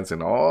fans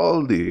and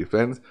all the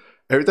fans.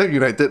 Every time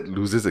United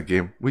loses a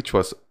game, which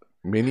was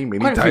many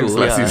times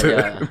last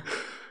season,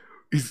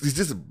 it's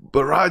just a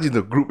barrage in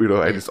the group,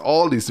 and it's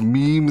all these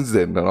memes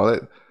and all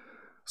that.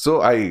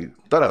 So I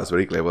thought I was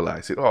very clever.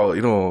 I said,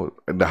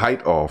 in the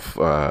height of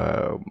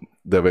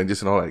the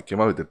Avengers and all, I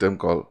came up with the term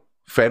called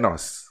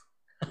Fanos.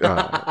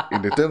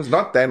 In the terms,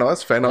 not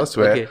Thanos, Fanos,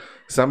 where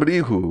somebody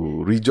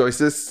who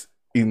rejoices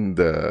in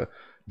the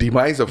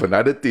demise of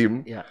another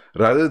team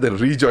rather than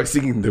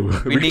rejoicing in the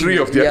victory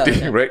of their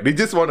team, right? They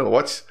just want to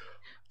watch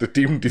the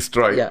team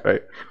destroyed,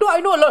 right? No, I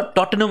know a lot of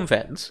Tottenham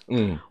fans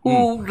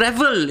who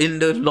revel in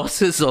the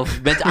losses of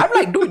Manchester. I'm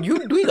like, dude,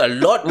 you're doing a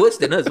lot worse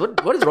than us.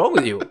 What is wrong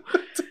with you?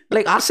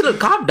 Like, Arsenal,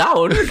 calm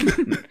down.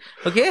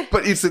 Okay?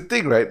 But it's a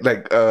thing, right?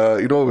 Like,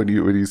 when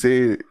you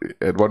say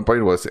at one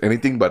point was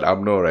anything but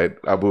Amno, right?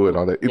 Abu and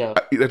all that.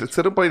 At a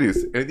certain point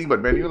is anything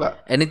but Manu lah.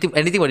 Anything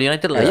but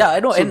United lah. Yeah, I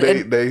know. So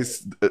there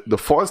is the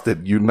force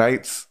that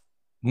unites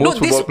most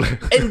football players.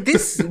 And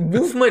this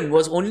movement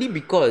was only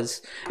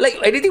because, like,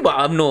 anything but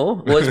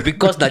Amno was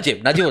because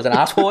Najib. Najib was an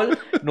asshole.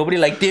 Nobody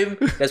liked him.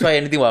 That's why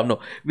anything but Amno.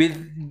 With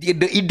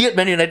the idiot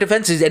Man United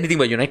fans is anything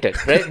but United,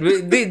 right?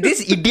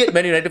 This idiot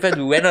Man United fans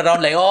who went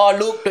around like, oh,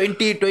 look,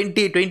 20,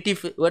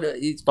 what,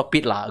 stop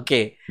it lah,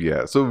 okay.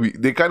 Yeah, so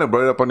they kind of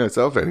brought it upon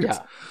yourself. And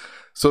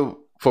so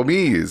for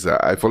me, is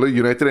I follow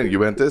United and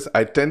Juventus.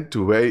 I tend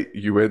to wear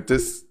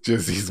Juventus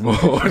jerseys more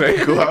when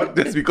I go out.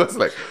 Just because,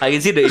 like, I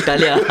can see the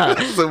Italia.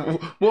 So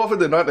more often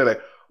than not, they're like,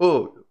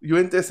 oh,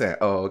 Juventus,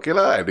 oh, okay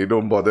lah, and they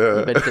don't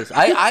bother. Juventus.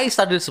 I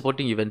started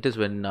supporting Juventus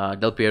when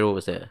Del Piero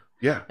was there.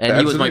 Yeah, and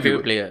he was my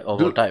favorite player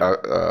of all time.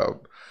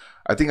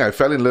 I think I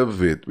fell in love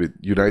with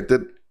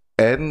United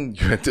and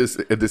Juventus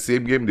at the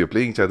same game. They're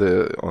playing each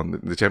other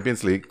on the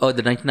Champions League. Oh,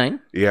 the 99?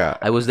 Yeah,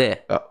 I was there.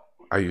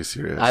 Are you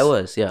serious? I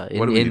was,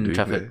 in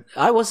Trafford.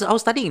 I was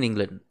studying in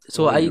England.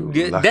 So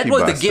that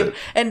was the game.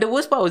 And the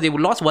worst part was they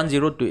lost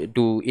 1-0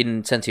 to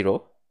in San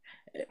Siro.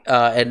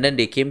 And then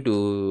they came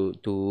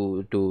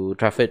to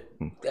Trafford.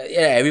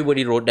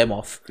 Everybody wrote them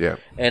off. Yeah.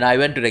 And I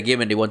went to the game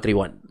and they won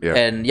 3-1. Yeah.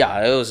 And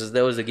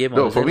that was the game.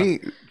 No, for me,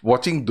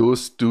 watching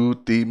those two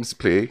teams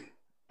play,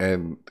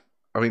 and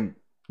I mean,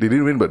 they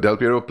didn't win, but Del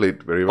Piero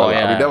played very well.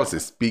 I mean, that was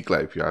his peak,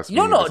 like, if you ask me.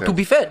 No, to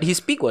be fair, his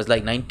peak was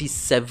like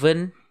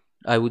 97.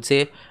 I would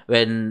say,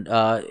 when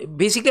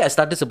basically I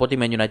started supporting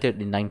Man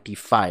United in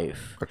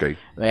 95. Okay.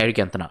 Eric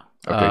Cantona.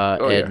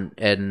 Okay.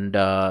 And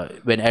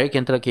when Eric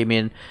Cantona came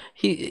in,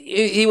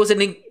 he was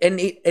an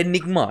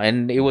enigma,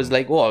 and it was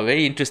like, oh,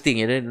 very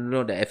interesting. And then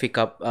the FA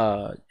Cup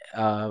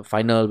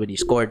final when he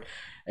scored.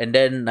 And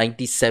then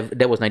 97,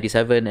 that was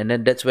 97, and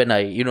then that's when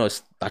I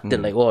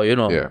started like, oh,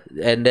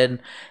 and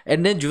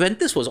then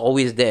Juventus was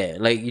always there.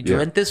 Like,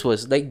 Juventus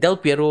was like Del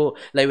Piero.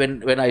 Like,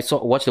 when I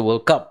watched the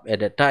World Cup at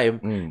that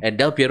time, and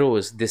Del Piero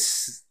was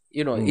this,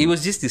 he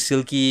was just this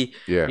silky,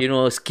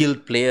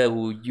 skilled player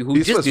who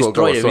just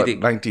destroyed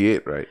everything.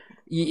 98, right?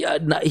 Yeah,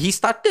 he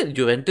started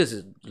Juventus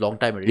a long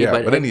time already. Yeah,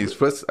 but then his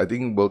first, I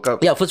think, World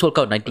Cup. Yeah, first World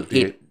Cup,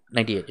 98.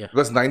 98, yeah.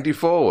 Because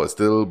 94 was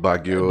still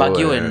Baggio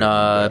and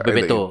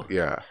Bebeto.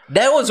 Yeah.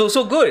 That was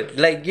also good.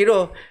 Like,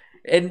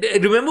 And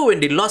remember when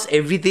they lost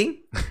everything,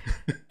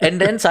 and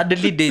then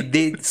suddenly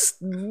they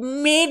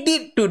made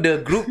it to the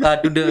group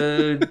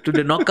to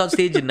the knockout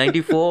stage in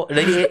 94,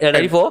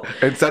 94.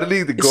 And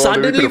suddenly they go all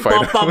the way to the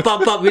final.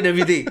 Pop with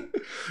everything.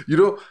 You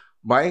know,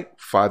 my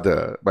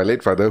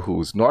late father,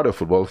 who's not a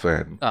football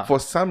fan, for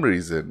some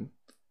reason,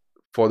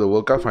 for the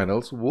World Cup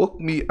finals, woke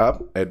me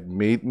up and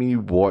made me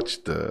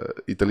watch the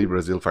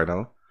Italy-Brazil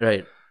final.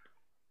 Right.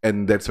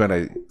 And that's when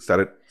I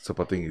started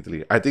supporting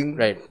Italy. I think,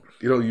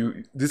 you know,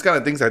 these kind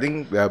of things, I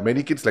think there are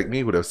many kids like me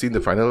who would have seen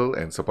the final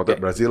and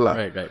supported Brazil.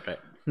 Right.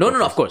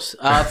 No, of course.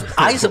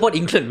 I support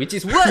England, which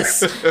is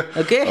worse.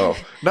 Okay? Oh,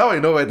 now I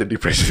know where the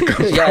depression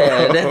comes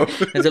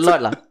from. There's a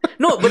lot.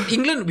 No, but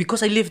England,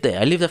 because I lived there.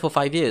 I lived there for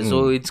 5 years.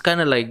 So it's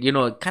kind of like, you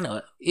know,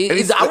 I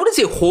wouldn't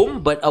say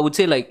home, but I would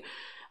say like,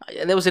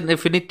 there was an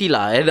affinity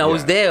and I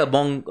was there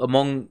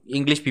among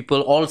English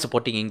people, all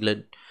supporting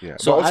England. Yeah.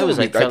 So I was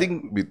like, I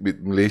think with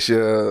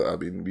Malaysia, I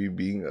mean, we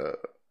being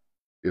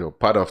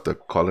part of the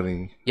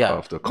colony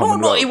of the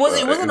Commonwealth. No, it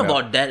wasn't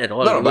about that at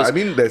all. No, but I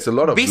mean, there's a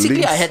lot of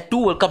basically links. I had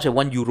 2 World Cups and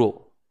 1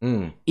 Euro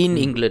in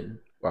England.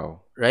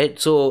 Wow. Right?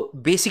 So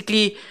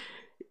basically,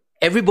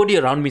 everybody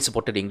around me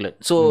supported England.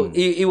 So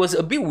it was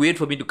a bit weird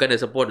for me to kind of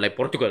support like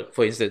Portugal,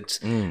 for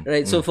instance.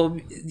 Right? So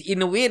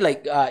in a way,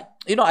 like, I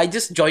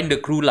just joined the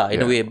crew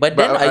in a way. But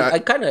then I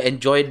kind of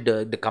enjoyed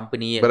the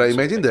company. But I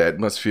imagine the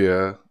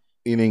atmosphere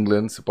in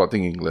England,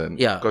 supporting England.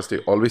 Yeah. Because they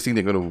always think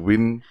they're going to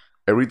win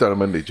every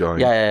tournament they join.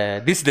 Yeah.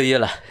 This is the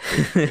year.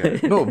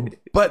 No,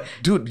 but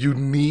dude, you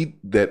need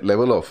that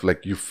level of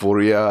like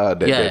euphoria,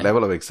 that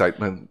level of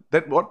excitement.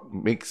 That what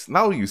makes...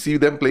 Now you see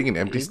them playing in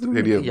empty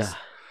stadiums. Yeah.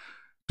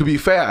 To be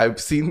fair, I've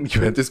seen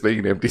Juventus playing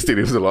in empty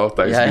stadiums a lot of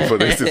times before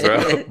this as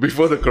well,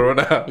 before the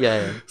corona.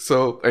 Yeah.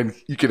 So, and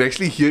you can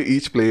actually hear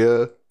each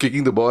player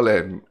kicking the ball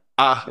and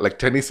like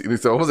tennis.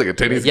 It's almost like a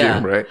tennis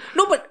game, right?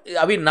 No, but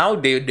I mean now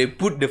they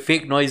put the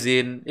fake noise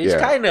in. It's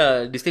kind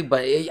of distinct,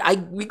 but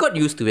we got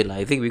used to it.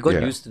 I think we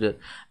got used to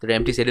the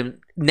empty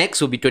stadium. Next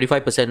will be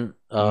 25%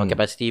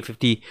 capacity,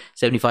 50,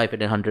 75,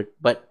 and then 100.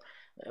 But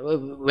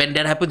when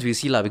that happens, we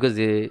see because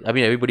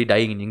everybody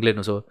dying in England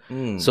also.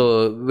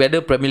 So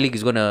whether Premier League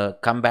is gonna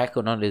come back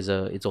or not it's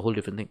a whole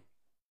different thing.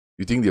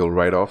 You think they'll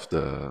write off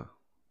the?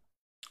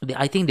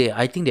 I think they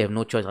have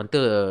no choice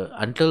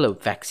until a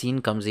vaccine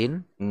comes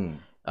in.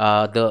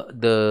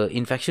 The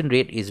infection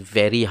rate is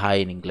very high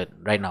in England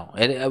right now.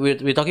 And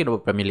we're talking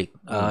about Premier League.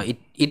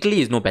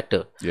 Italy is no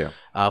better.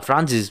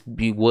 France is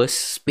worse.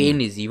 Spain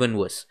is even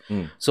worse.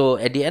 So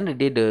at the end of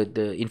the day,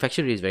 the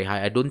infection rate is very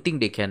high. I don't think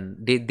they can.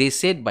 They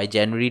said by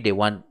January they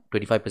want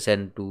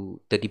 25%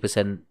 to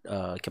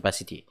 30%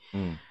 capacity,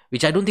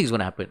 which I don't think is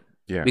going to happen.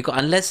 Yeah. Because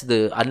unless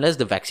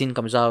the vaccine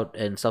comes out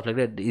and stuff like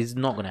that, it's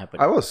not going to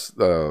happen. I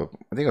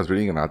think I was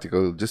reading an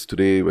article just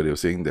today where they were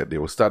saying that they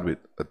will start with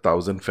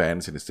 1,000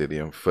 fans in the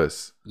stadium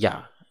first.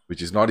 Yeah.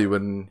 Which is not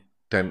even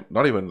 10%.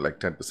 Right?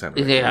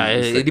 Yeah,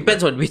 it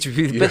depends on which.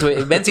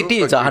 Man City,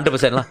 it's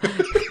 100%.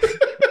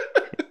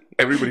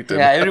 Everybody turns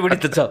everybody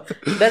turns up.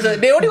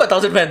 They only got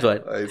 1,000 fans,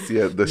 right? I see.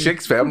 The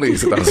Sheikh's family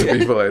is 1,000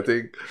 people, I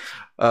think.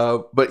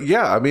 But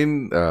yeah, I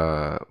mean...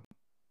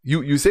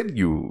 You said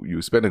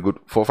you spent a good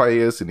 4-5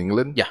 years in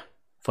England? Yeah,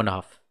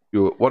 4.5.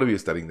 What are you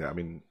studying there? I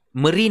mean...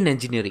 Marine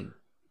engineering.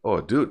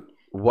 Oh, dude.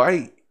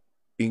 Why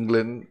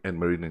England and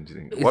marine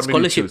engineering? It's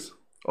scholarship.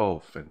 Oh,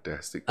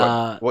 fantastic.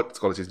 What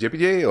scholarships?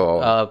 JPJ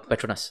or?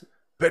 Petronas.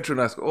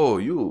 Petronas. Oh,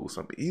 you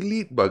some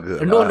elite bugger.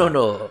 No.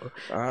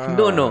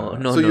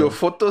 So your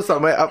photo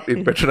somewhere up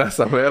in Petronas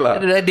somewhere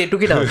They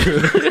took it out.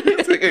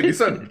 Hey,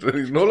 this one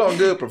is no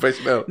longer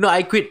professional. No,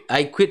 I quit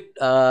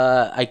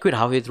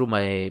halfway through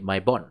my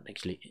bond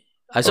actually.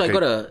 So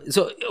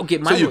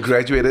you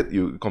graduated,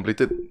 you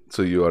completed,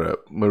 so you are a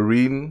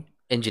marine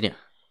engineer.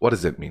 What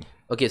does that mean?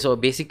 Okay, so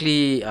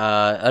basically,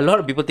 a lot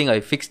of people think I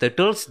fix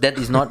turtles. That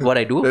is not what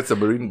I do. That's a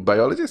marine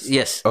biologist?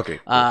 Yes. Okay.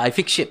 I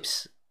fix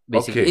ships.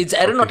 Basically, it's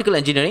aeronautical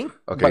engineering,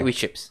 but with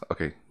ships.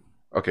 Okay.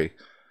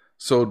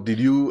 So did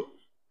you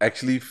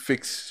actually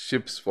fix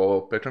ships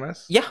for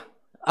Petronas? Yeah,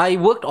 I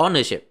worked on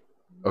a ship.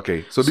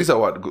 Okay, so these are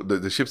what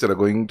the ships that are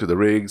going to the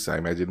rigs. I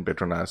imagine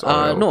Petronas.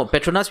 No,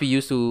 Petronas. We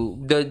used to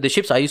the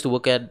ships I used to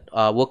work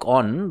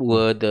on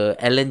were the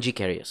LNG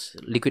carriers,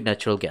 liquid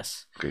natural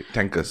gas. Okay,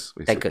 tankers.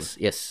 Basically. Tankers,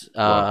 yes,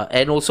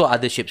 and also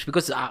other ships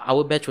because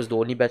our batch was the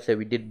only batch that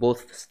we did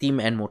both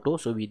steam and motor.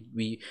 So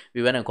we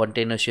went on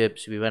container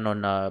ships, we went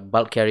on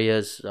bulk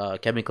carriers,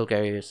 chemical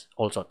carriers,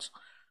 all sorts.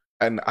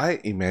 And I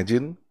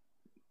imagine,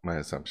 my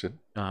assumption,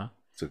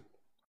 it's a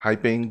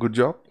high-paying good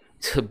job.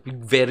 It's a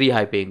very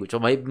high paying. So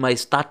my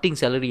starting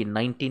salary in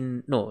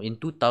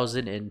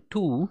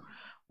 2002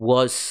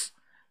 was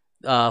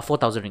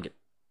 4,000 ringgit.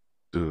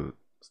 Dude,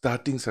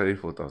 starting salary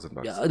 4,000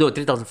 bucks. Yeah, no,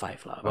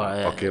 3,500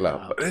 lah. Okay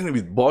lah. But then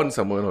with bond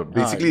somewhere,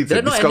 basically it's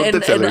a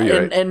discounted salary,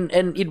 right?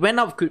 And it went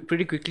up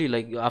pretty quickly.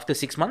 Like after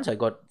 6 months, I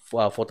got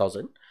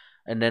 4,000.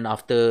 And then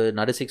after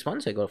another 6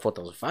 months, I got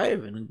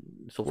 4,500 and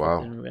so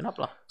forth. And it went up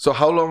lah. So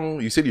how long,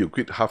 you said you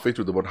quit halfway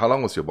through the bond. How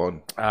long was your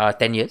bond?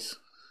 10 years.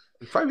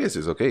 5 years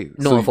is okay.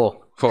 No, 4.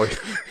 4.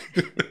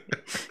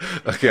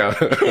 Okay,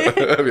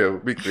 we are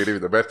big creative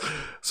with the best.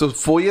 So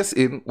 4 years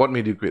in, what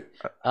made you quit?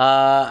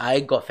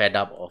 I got fed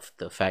up of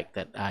the fact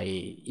that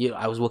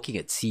I was working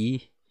at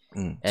sea.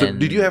 So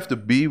did you have to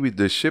be with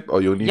the ship,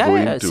 or you only go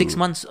into 6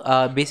 months?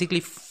 Basically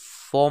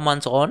 4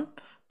 months on,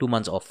 2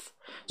 months off.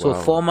 So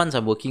 4 months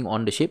I'm working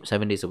on the ship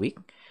 7 days a week.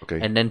 Okay.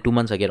 And then 2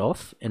 months I get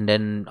off, and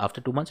then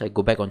after 2 months I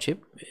go back on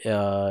ship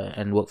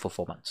and work for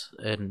 4 months,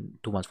 and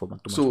 2 months, 4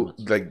 months, 2 months. 4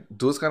 months. Like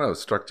those kind of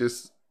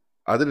structures,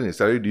 other than your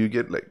salary, do you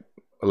get like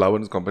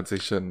allowance,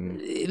 compensation?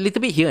 A little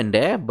bit here and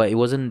there, but it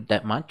wasn't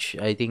that much.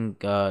 I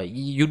think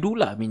you do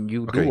lah. I mean,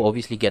 you do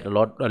obviously get a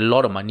lot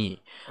of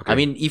money. I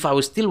mean, if I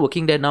was still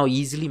working there now,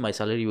 easily my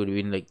salary would have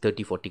been like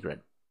 30-40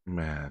 grand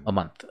a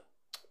month,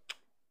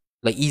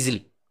 like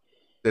easily.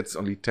 That's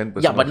only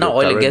 10%. Yeah, but now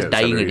oil and gas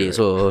dying already, right?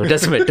 So it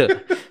doesn't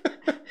matter.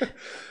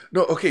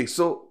 No, okay.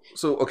 So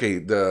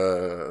okay.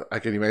 I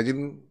can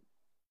imagine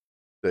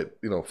that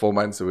 4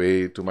 months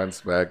away, 2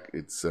 months back.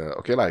 It's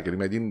okay lah. I can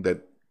imagine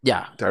that.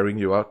 Yeah, tiring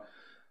you out.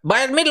 But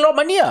I made a lot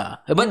of money.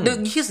 But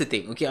here's the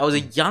thing. Okay, I was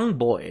a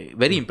young boy,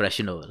 very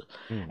impressionable,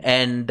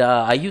 and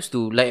I used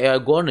to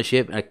go on a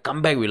ship and I come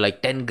back with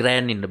like 10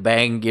 grand in the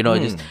bank,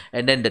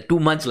 and then the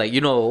 2 months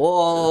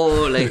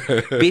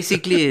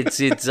basically it's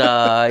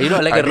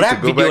like a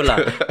rap video lah.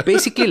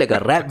 Basically like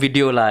a rap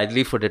video lah. At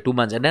least for the 2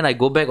 months, and then I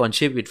go back on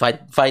ship with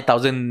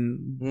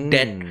 5,000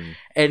 debt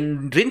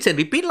and rinse and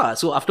repeat lah.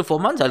 So after 4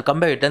 months, I'll come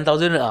back with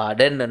 10,000.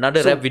 Then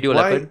another rap video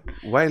happened.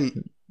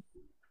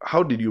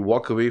 How did you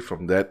walk away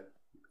from that?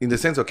 In the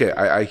sense, okay,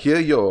 I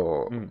hear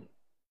you're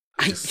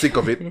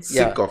sick of it,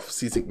 sick of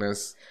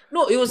seasickness.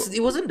 No, it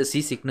wasn't the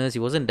seasickness.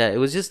 It wasn't that.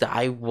 It was just that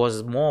I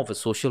was more of a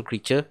social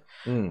creature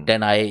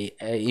than I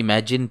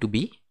imagined to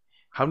be.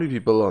 How many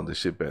people on the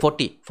ship?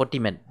 40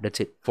 men.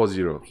 That's it.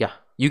 40. Yeah,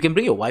 you can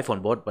bring your wife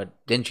on board,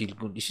 but then she's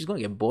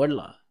gonna get bored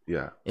lah.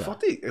 Yeah.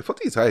 40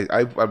 is high.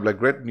 I've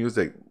like read news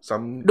like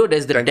some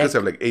there's the tankers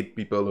have like 8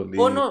 people only.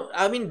 Oh no,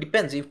 I mean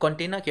depends. If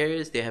container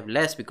carriers, they have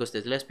less because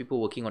there's less people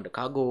working on the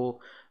cargo.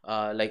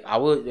 Like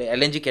our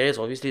LNG carriers,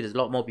 obviously there's a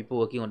lot more people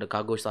working on the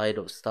cargo side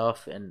of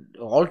stuff, and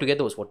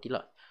altogether was 40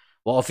 lah.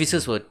 Well,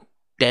 officers were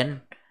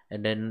 10,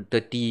 and then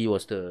 30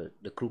 was the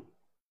crew.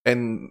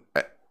 And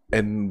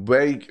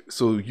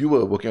so you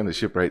were working on the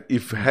ship, right?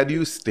 Had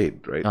you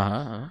stayed, right?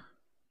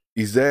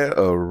 Is there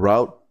a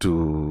route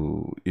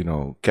to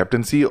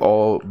captaincy,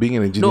 or being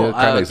an engineer?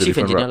 No, chief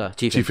engineer lah.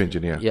 Chief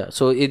engineer. Yeah,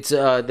 so it's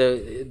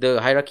the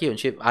hierarchy on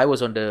ship. I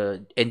was on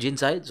the engine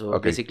side, so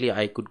basically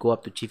I could go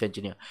up to chief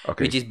engineer,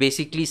 which is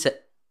basically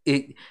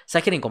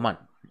second in command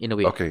in a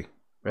way. Okay,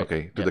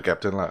 to the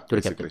captain lah.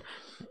 To basically. The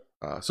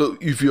captain. So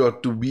if you are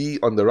to be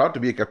on the route to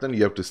be a captain,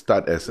 you have to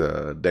start as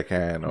a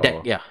deckhand.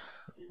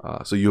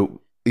 So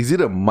is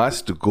it a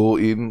must to go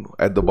in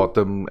at the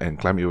bottom and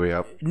climb your way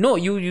up? No,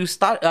 you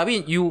start. I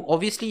mean, you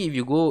obviously if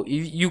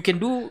you can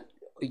do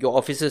your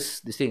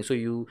officers this thing. So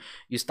you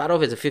start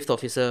off as a 5th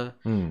officer,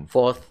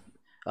 4th,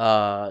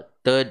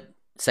 3rd,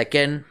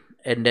 2nd,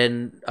 and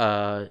then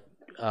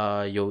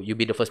you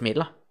be the first mate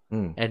lah,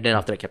 and then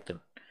after that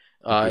captain.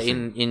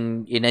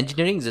 In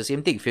engineering it's the same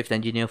thing: 5th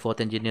engineer,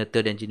 4th engineer,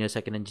 3rd engineer,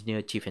 2nd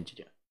engineer, chief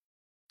engineer.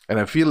 And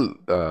I feel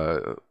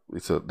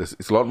it's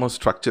a lot more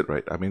structured,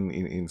 right? I mean,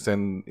 in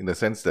the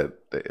sense that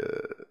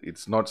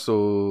it's not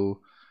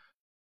so.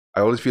 I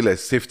always feel like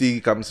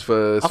safety comes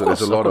first. So there's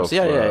a lot of what do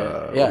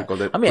you call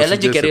that? I mean,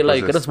 LNG carrier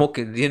like you cannot smoke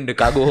in the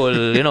cargo hold.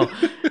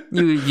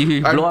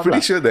 You blow I'm pretty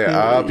sure there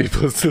are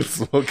people still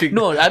smoking.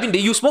 No, I mean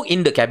you smoke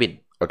in the cabin.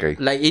 Okay.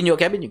 Like in your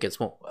cabin you can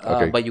smoke,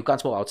 but you can't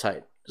smoke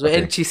outside. So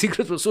and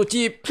cigarettes were so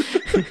cheap.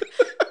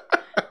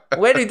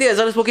 Where do you think I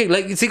started smoking?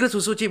 Like cigarettes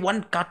were so cheap.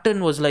 One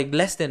carton was like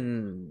less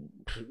than,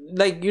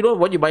 like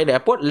what you buy in the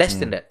airport, less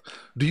than that.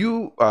 Do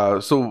you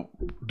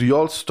do you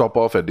all stop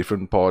off at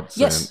different ports?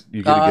 Yes. And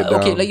you get down?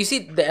 Okay, like you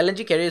see the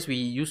LNG carriers we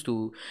used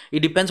to. It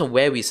depends on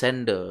where we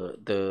send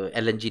the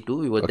LNG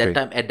to.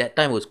 At that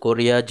time it was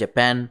Korea,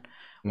 Japan,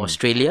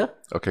 Australia.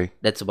 Okay.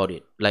 That's about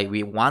it. Like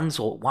we once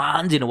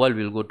in a while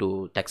we'll go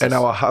to Texas. And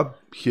our hub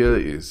here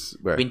is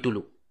where?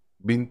 Bintulu.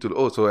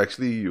 So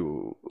actually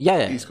you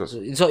East Coast.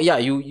 So yeah,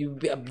 you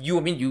I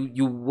mean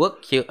you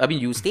work here. I mean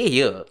you stay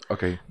here.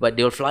 Okay. But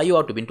they'll fly you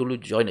out to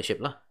Bintulu to join the ship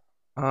lah.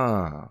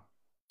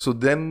 So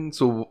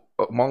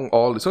among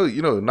all,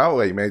 now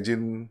I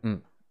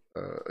imagine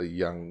a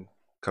young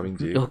Kavin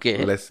Jay.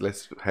 Okay. Less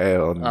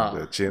hair on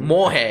the chin.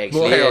 More hair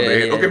actually. More hair on the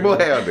head. Okay, more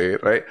hair on the head,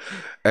 right?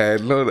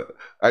 And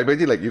I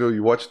imagine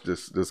you watch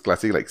those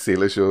classic like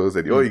sailor shows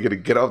and you get to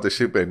get off the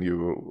ship and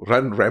you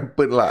run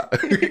rampant lah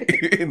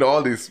in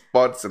all these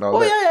spots and all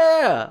that.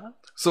 Yeah.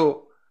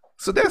 So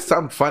there's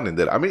some fun in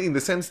that. I mean, in the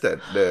sense that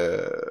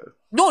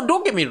No,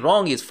 don't get me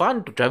wrong. It's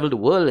fun to travel the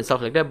world and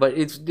stuff like that, but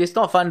it's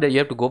not fun that you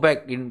have to go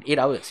back in 8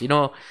 hours. It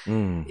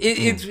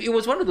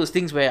was one of those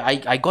things where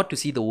I got to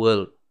see the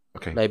world.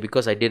 Okay. Like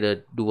because I did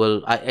a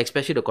dual,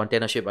 especially the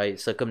container ship, I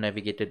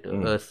circumnavigated the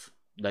Earth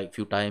like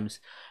few times,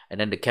 and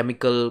then the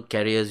chemical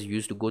carriers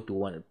used to go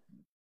to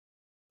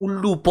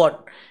Ullu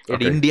Port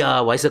in India,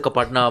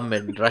 Visakhapatnam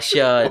and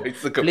Russia,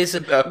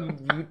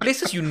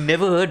 places you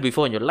never heard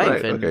before in your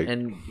life.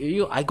 And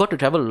I got to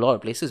travel a lot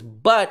of places.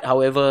 But,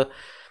 however,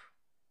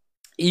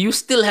 you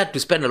still had to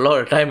spend a lot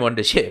of time on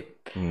the ship.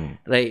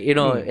 Right,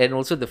 and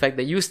also the fact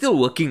that you're still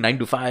working 9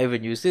 to 5,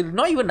 and you still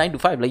not even 9 to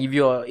 5. Like if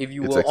you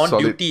were on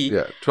solid, duty,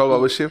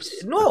 12-hour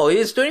shifts. No,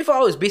 it's 24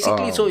 hours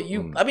basically. So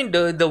I mean,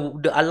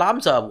 the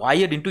alarms are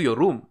wired into your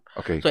room.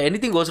 Okay. So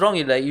anything goes wrong,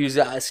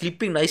 you're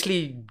sleeping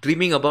nicely,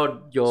 dreaming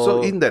about your.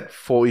 So in that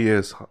 4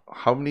 years,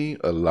 how many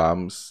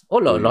alarms? A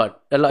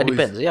lot. It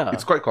depends.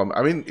 It's quite common.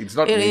 I mean, it's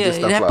not major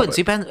stuff. It happens.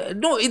 Depends.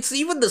 No, it's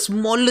even the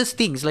smallest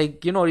things,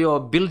 like your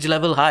bilge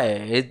level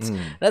high.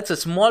 That's a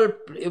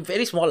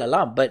very small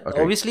alarm, but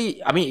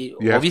obviously, I mean,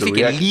 obviously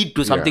can lead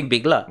to something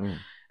big, lah.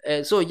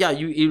 So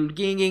you'll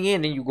ging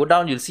in, and you go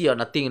down, you'll see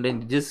nothing, and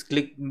then you just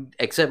click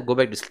accept,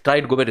 try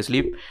to go back to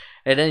sleep,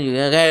 and then you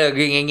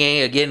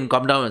again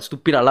come down, and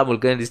stupid alarm will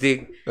come, this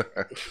thing.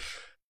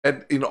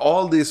 And in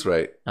all this,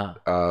 right?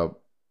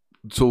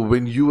 So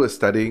when you were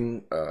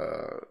studying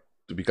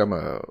to become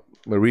a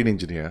marine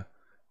engineer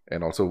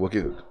and also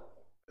working,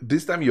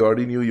 this time you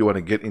already knew you want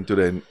to get into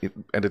the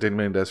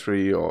entertainment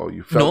industry, or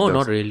you felt? No,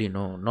 not really.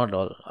 No, not at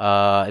all.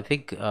 I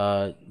think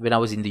when I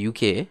was in the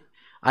UK,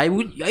 I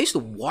used to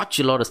watch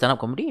a lot of stand-up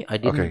comedy. I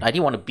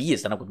didn't want to be a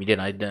stand-up comedian.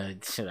 I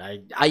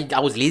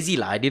was lazy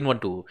lah. I didn't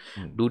want to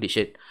do this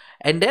shit.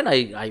 And then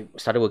I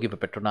started working for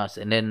Petronas,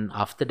 and then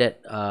after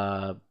that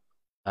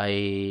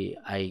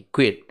I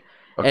quit.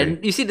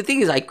 And you see, the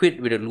thing is, I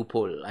quit with a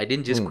loophole. I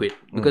didn't just quit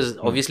because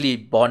obviously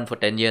born for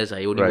 10 years,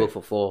 I only worked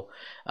for 4.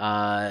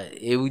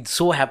 It would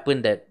so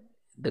happen that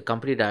the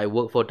company that I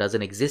work for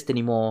doesn't exist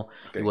anymore.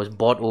 It was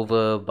bought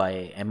over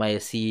by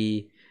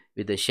MISC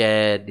with the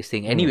share, this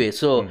thing. Anyway,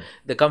 so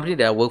the company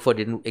that I work for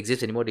didn't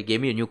exist anymore. They gave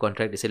me a new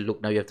contract. They said,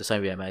 look, now you have to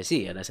sign with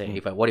MISC. And I said,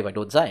 what if I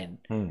don't sign?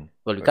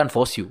 Well, we can't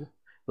force you,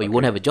 but you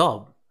won't have a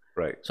job.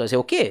 Right. So I said,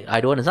 okay,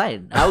 I don't want to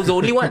sign. I was the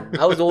only one.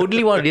 I was the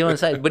only one who didn't want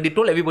to sign. But they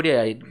told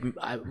everybody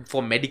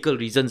for medical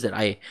reasons that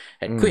I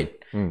had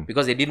quit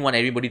because they didn't want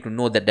everybody to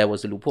know that there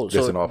was a loophole.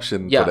 There's an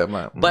option for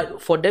them.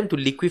 But for them to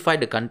liquefy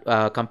the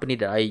company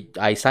that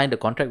I signed the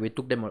contract with,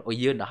 took them a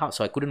year and a half.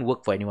 So I couldn't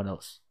work for anyone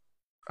else.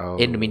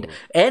 In the meantime,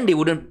 and they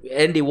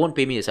won't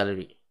pay me a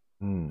salary.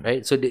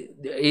 Right. So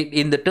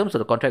in the terms of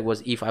the contract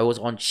was, if I was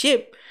on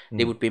ship,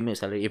 they would pay me a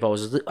salary. If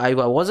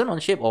I wasn't on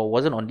ship or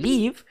wasn't on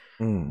leave,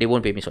 they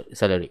won't pay me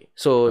salary.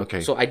 So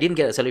I didn't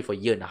get a salary for a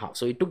year and a half.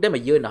 So it took them a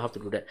year and a half to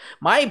do that.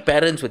 My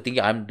parents were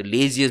thinking I'm the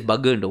laziest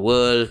bugger in the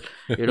world.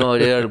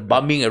 They're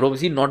bumming at home.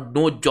 See,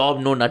 no job,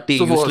 no nothing.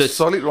 So useless.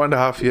 For a solid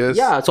 1.5 years.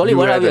 Yeah, solid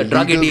 1.5 years.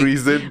 Drug addict.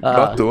 Reason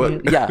not to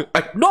work. Yeah.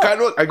 I can't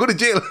work. I go to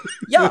jail.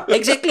 Yeah,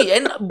 exactly.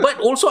 But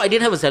also I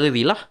didn't have a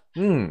salary lah.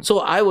 So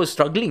I was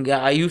struggling.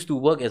 I used to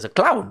work as a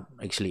clown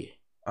actually.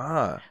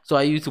 So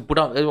I used to put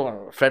on,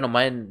 a friend of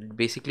mine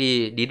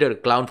basically needed a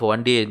clown for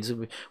one day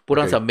and put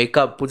on some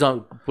makeup, put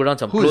on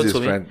some clothes for me. Who is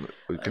this friend?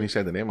 Can you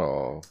share the name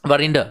or?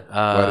 Varinder.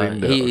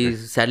 He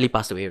is sadly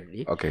passed away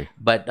already. Okay.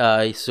 But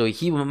so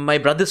he, my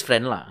brother's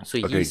friend lah.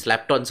 So he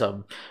slapped on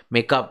some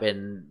makeup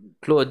and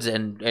clothes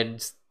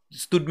and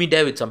stood me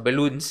there with some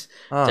balloons.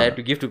 So I had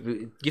to give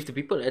to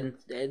people, and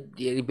at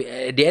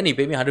the end he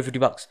paid me $150.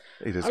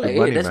 Hey, that's like,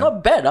 money, that's man.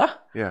 not bad,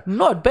 Yeah.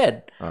 Not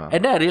bad.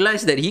 And then I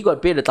realized that he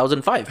got paid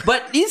 $1,500.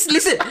 But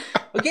listen,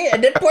 okay,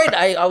 at that point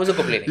I wasn't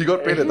complaining. He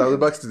got paid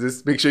 $1,000 to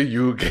just make sure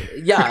you get.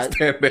 Yeah,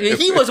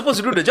 he was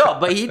supposed to do the job,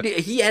 but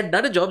he had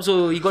another job,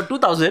 so he got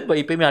 $2,000, but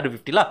he paid me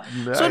 $150 lah.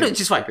 Nice. So which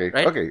is fine,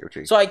 right?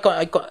 Okay. So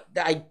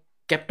I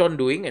kept on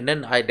doing, and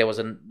then there was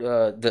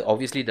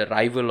obviously the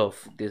rival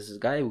of this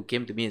guy who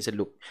came to me and said,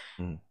 look,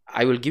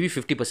 I will give you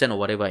 50% of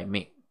whatever I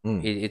make.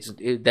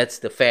 That's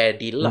the fair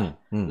deal lah.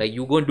 Like,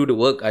 you go and do the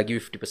work, I give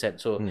you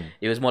 50%. So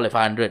it was more like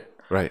 500.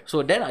 Right.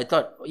 So then I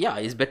thought, yeah,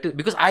 it's better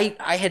because I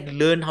had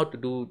learned how to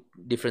do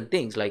different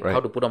things, like how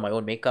to put on my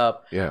own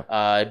makeup,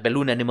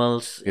 balloon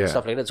animals, and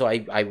stuff like that. So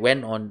I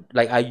went on,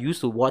 like, I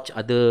used to watch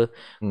other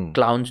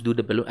clowns do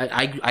the balloon.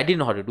 I didn't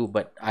know how to do,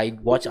 but I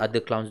watched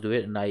other clowns do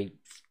it, and I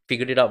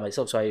figured it out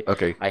myself. So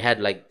I had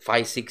like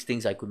 5-6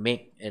 things I could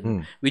make,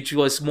 and which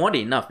was more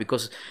than enough,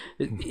 because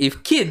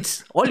if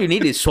kids, all you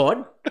need is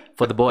sword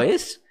for the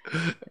boys,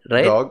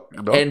 right? Dog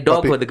and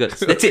dog for the girls.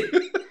 That's it.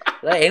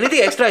 Right? Anything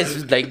extra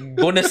is like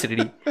bonus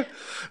already.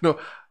 No,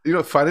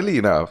 funnily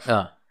enough,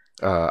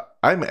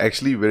 I'm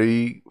actually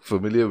very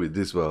familiar with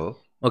this world.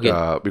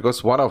 Okay.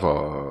 Because one of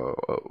our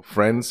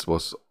friends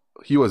was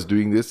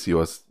doing this. He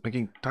was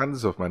making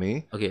tons of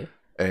money. Okay.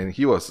 And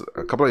he was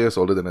a couple of years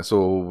older than us.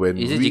 So when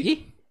is it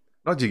Jiggy?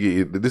 Not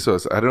Jiggy. This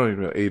was, I don't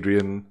know,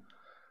 Adrian.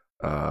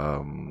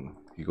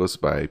 He goes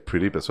by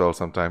Pradeep as well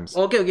sometimes.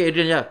 Okay,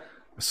 Adrian, yeah.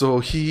 So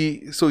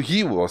he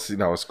was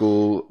in our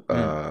school,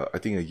 I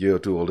think a year or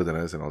two older than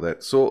us and all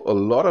that. So a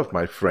lot of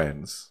my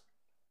friends,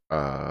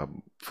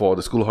 for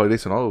the school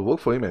holidays and all, work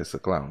for him as a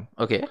clown.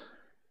 Okay.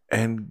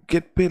 And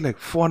get paid like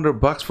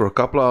 $400 for a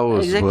couple of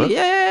hours. Exactly. Work.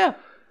 Yeah.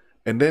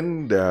 And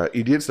then the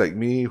idiots like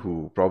me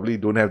who probably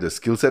don't have the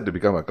skill set to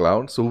become a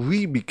clown, so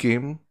we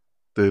became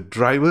the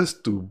drivers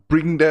to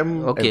bring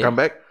them and come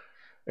back.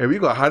 And we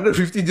got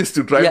 150 just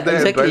to drive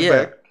there and drive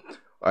back.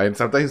 And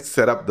sometimes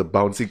set up the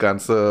bouncy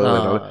cancel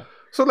and all.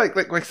 So like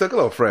my circle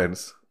of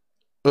friends,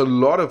 a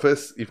lot of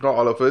us, if not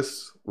all of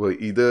us, were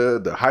either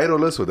the high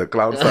rollers or the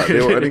clowns.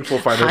 They were earning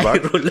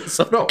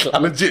 $400. No,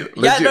 legit,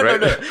 right?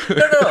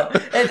 No.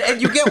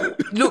 And you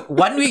get, look,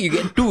 1 week you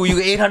get two,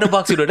 you get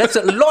 $800. You know, that's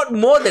a lot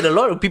more than a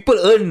lot of people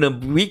earn a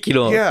week. You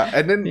know. Yeah,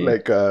 and then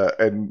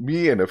and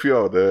me and a few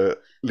of the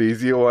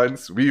lazier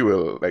ones, we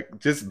will like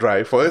just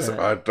drive first.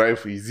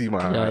 Drive easy,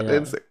 man.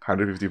 Then it's like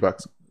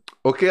 $150.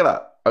 Okay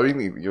lah. I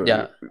mean, you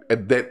know,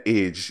 at that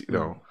age, you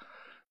know.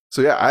 So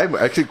yeah, I'm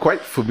actually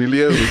quite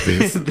familiar with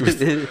this,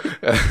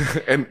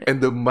 and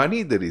the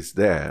money that is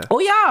there. Oh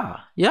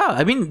yeah.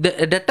 I mean,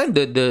 at that time,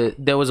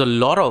 there was a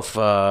lot of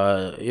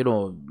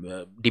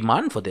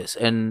demand for this,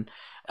 and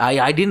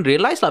I didn't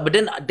realize that. But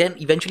then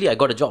eventually I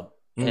got a job,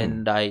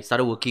 and I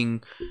started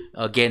working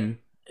again.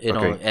 You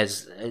know,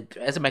 as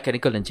a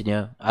mechanical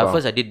engineer.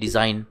 First, I did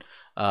design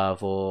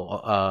for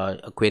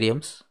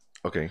aquariums.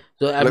 Okay.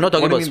 So I'm not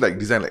talking about like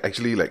design, like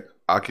actually like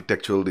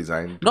architectural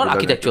design. Not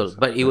architectural,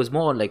 but it was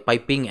more like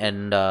piping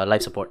and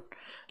life support.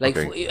 Like,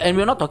 and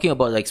we're not talking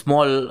about like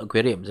small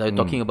aquariums. I'm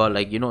talking about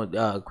like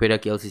Aquaria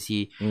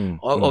KLCC.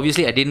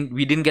 Obviously,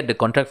 we didn't get the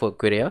contract for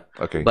Aquaria.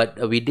 Okay. But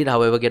we did,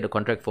 however, get the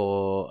contract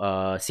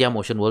for Siam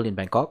Ocean World in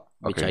Bangkok,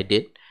 which I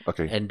did.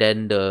 Okay. And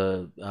then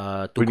the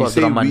when you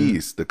say we,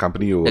 is the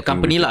company you're the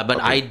company with? lah, but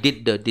I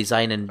did the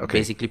design and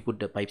basically put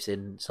the pipes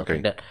in, stuff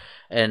like that.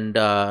 And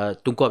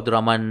Tunku Abdul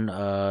Rahman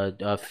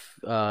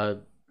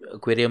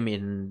aquarium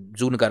in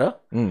Zoo Negara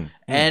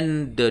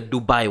and the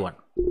Dubai one.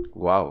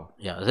 Wow.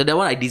 Yeah, so that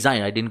one I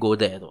designed. I didn't go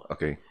there though.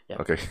 Okay.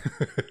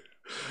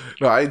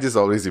 No, I just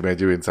always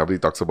imagine when somebody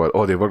talks about,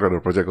 they worked on a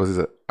project.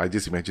 I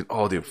just imagine,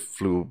 they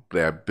flew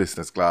their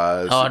business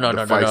class. Oh, no.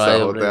 Five-star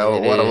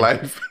hotel. What a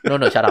life. No,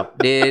 shut up.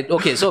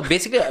 So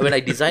basically, when I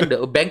designed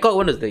the Bangkok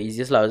one was the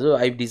easiest lah. So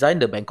I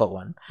designed the Bangkok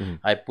one.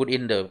 I put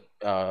in the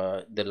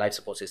life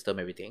support system,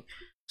 everything.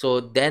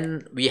 So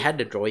then we had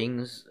the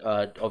drawings.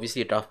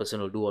 Obviously, a draft person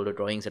will do all the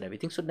drawings and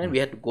everything. So then we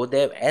had to go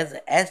there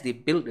as they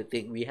built the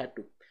thing. We had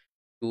to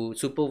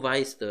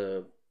supervise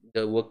the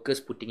workers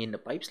putting in the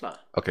pipes lah.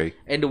 Okay.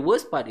 And the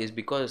worst part is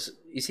because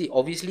you see,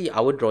 obviously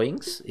our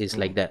drawings is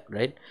like that,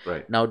 right?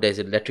 Right. Now there's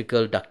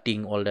electrical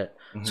ducting, all that.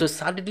 So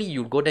suddenly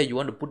you go there, you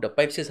want to put the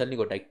pipes here, suddenly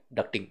got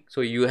ducting.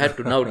 So you have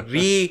to now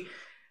reroute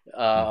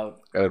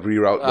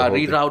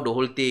the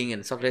whole thing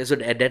and stuff like that. So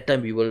at that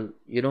time we will,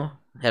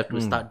 have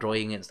to start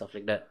drawing and stuff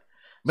like that.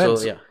 Man,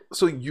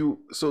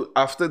 so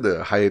after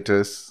the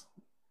hiatus,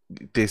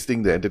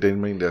 tasting the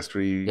entertainment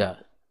industry,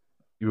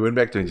 you went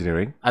back to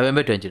engineering? I went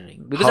back to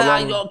engineering. Because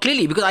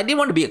because I didn't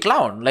want to be a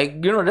clown.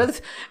 Like,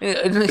 that's...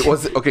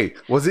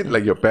 Was it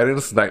like your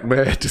parents'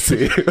 nightmare to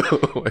say?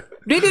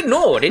 They didn't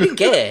know. They didn't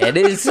care.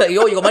 They just like,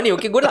 you got money,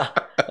 okay, good lah.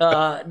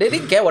 They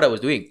didn't care what I was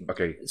doing.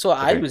 Okay. So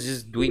I was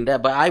just doing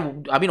that. But I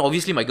mean,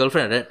 obviously my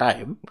girlfriend at that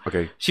time,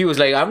 she was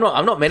like, I'm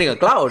not marrying a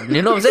clown.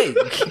 You know what I'm saying?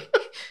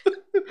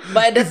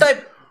 But at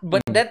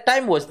that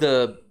time was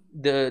the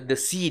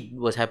seed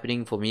was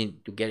happening for me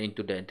to get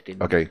into the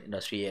entertainment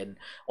industry, and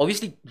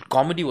obviously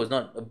comedy was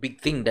not a big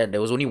thing then.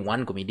 There was only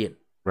one comedian,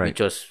 which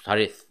was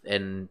Harith,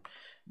 and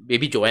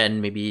maybe Joanne,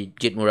 maybe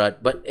Jit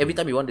Murad. But every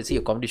time you want to see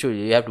a comedy show,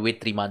 you have to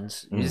wait 3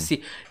 months. You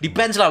see,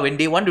 depends lah. When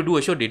they want to do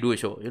a show, they do a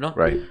show.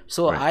 Right.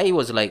 So I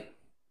was like,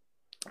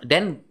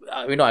 then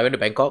I went to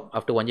Bangkok.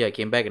 After 1 year, I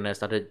came back and I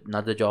started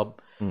another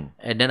job,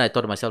 and then I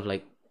thought to myself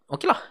like,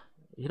 okay lah,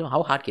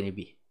 how hard can it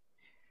be?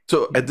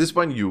 So at this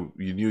point, you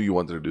knew you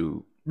wanted to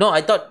do. No,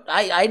 I thought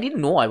I didn't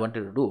know I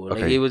wanted to do.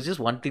 Like it was just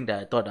one thing that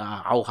I thought,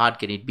 how hard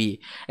can it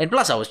be? And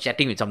plus, I was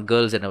chatting with some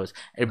girls, and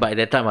by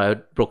that time I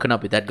had broken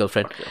up with that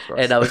girlfriend,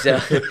 and I was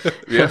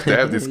we have to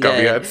have these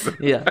caveats.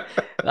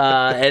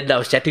 And I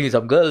was chatting with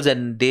some girls,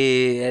 and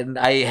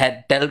I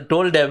had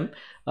told them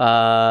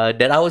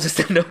that I was a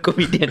stand-up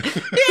comedian.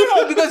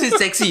 Because it's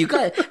sexy. You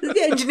can't.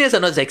 The engineers are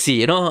not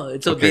sexy,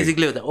 So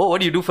basically, I was like, what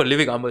do you do for a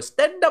living? I'm a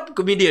stand-up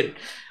comedian.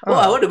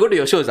 I want to go to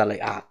your shows. I'm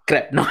like,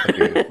 crap, no.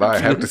 Now I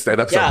have to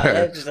stand up somewhere. I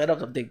have to stand up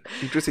something.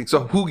 Interesting.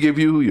 So who gave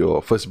you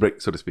your first break,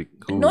 so to speak?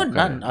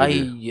 None.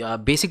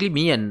 Basically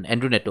me and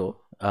Andrew Neto.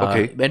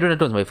 Andrew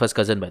Neto was my first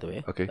cousin, by the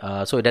way.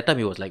 So at that time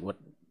he was like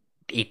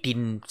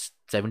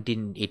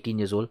 17, 18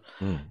 years old.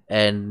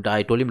 And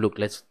I told him, look,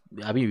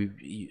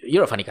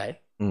 you're a funny guy.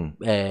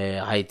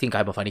 I think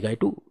I'm a funny guy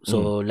too.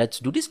 So let's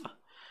do this.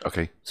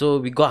 Okay. So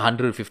we got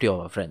 150 of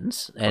our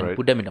friends and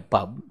put them in a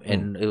pub,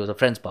 and it was a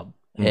friend's pub.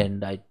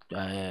 And I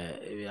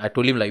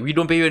told him like, we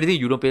don't pay you anything,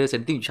 you don't pay us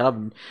anything, shut up,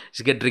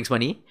 just get drinks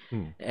money,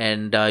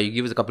 and you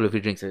give us a couple of free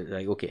drinks.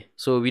 Like, okay.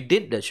 So we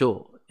did the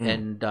show,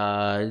 and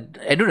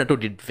Andrew Neto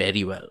did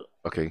very well.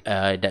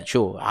 That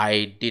show,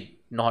 I did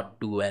not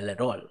do well at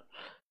all.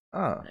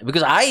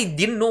 Because I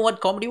didn't know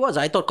what comedy was.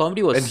 I thought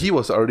comedy was. And he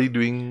was already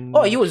doing.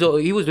 Oh, he was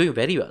doing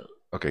very well.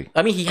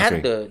 I mean, he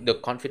had the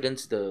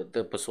confidence,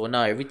 the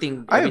persona,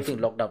 everything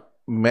locked up.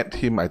 Met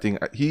him, I think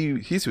he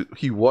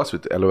was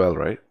with LOL,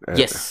 right?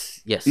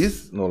 Yes.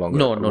 He's no longer.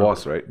 No.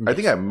 Was, right? Yes. I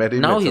think I met him.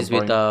 Now he's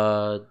with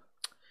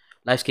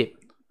Livescape.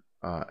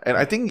 And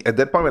I think at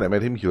that point when I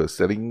met him, he was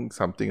telling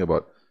something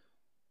about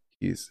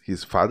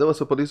his father was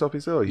a police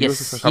officer, or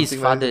his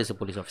father is a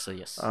police officer.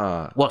 Yes,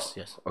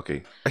 yes.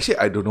 Okay, actually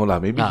I don't know lah.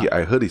 Maybe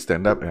I heard his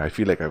stand up, and I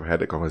feel like I've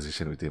had a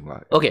conversation with him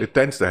lah. Okay, it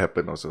tends to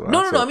happen also.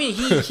 No. I mean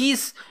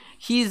he's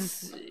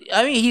he's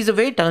a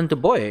very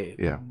talented boy.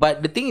 Yeah.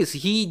 But the thing is,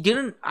 he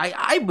didn't.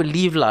 I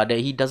believe lah that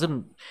he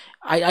doesn't.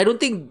 I don't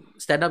think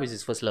stand up is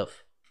his first love.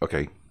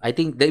 Okay. I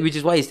think that, which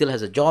is why he still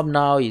has a job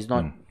now. He's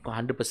not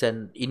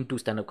 100% into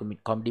stand-up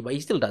comedy, but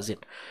he still does it.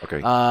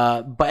 Okay.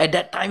 But at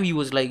that time, he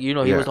was like, he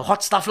was the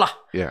hot stuff lah.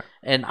 Yeah.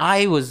 And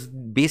I was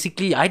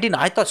basically,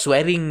 I thought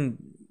swearing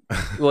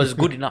was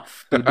good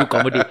enough to do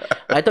comedy.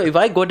 I thought if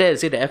I go there and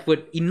say the F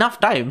word enough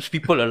times,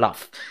 people will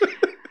laugh.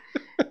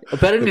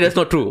 Apparently, that's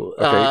not true.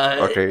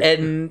 Okay.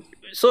 And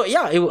so,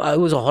 yeah, it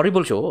was a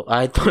horrible show.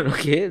 I thought,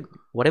 okay,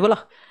 whatever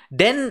lah.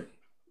 Then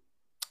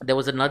there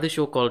was another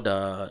show called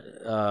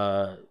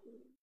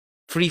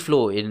Free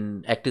Flow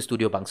in Actors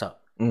Studio Bangsa.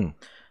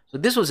 So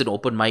this was an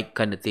open mic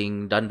kind of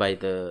thing done by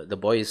the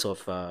boys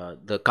of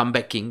the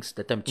Comeback Kings.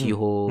 That time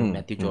Chiho,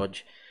 Matthew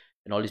George,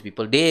 and all these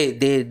people.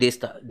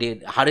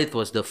 Harith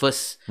was the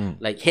first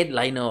like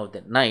headliner of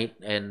that night,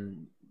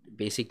 and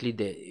basically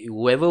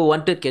whoever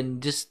wanted can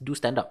just do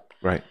stand up.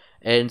 Right.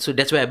 And so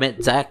that's where I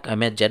met Zach, I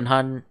met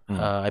Jenhan,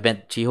 I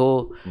met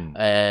Chiho,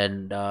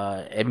 and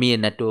Emmy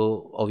and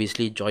Neto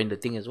obviously joined the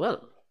thing as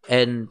well.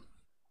 And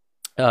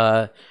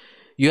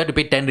you had to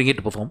pay 10 ringgit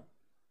to perform.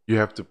 You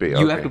have to pay.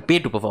 You have to pay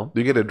to perform.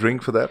 Do you get a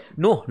drink for that?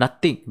 No,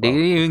 nothing. They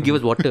didn't even give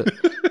us water.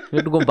 We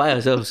had to go buy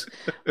ourselves.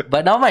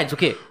 But now it's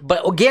okay.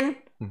 But again,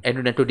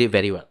 Andrew Neto did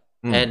very well.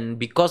 And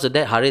because of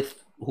that,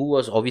 Harith, who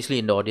was obviously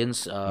in the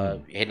audience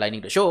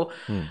headlining the show,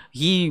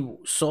 he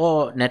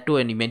saw Neto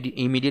and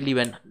immediately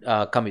went,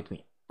 come with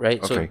me.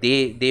 Right? Okay. So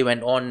they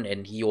went on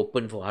and he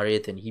opened for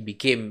Harith and he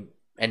became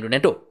Andrew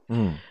Neto.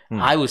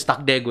 I was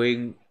stuck there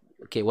going,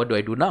 okay, what do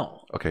I do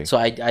now? Okay. So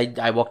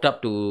I walked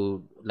up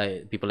to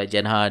like people like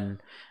Jenhan,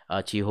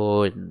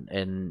 Chiho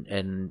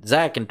and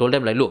Zach and told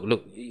them like, look,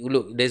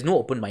 there's no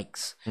open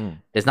mics.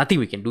 There's nothing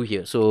we can do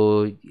here.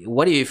 So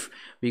what if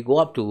we go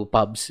up to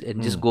pubs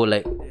and just go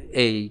like,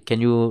 hey, can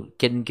you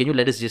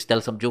let us just tell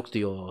some jokes to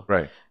your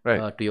to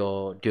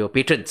your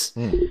patrons?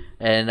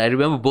 And I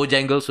remember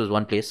Bojangles was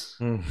one place.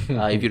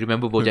 If you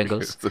remember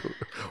Bojangles.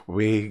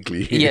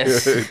 Vaguely.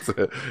 Yes.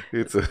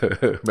 it's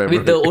a memory.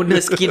 With the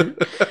owner's skin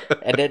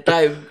at that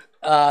time.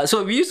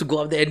 So we used to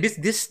go up there, and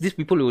these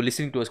people who were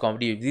listening to us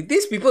comedy,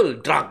 these people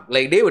drunk,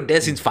 like they were there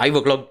since 5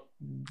 o'clock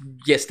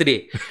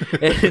yesterday,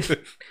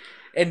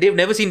 and they've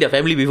never seen their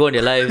family before in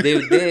their life.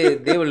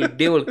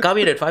 They will come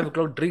in at 5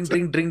 o'clock, drink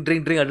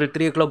until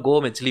 3 o'clock, go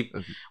home and sleep,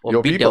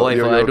 or beat their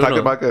wife. I don't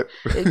know. Market.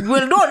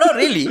 Well, no, not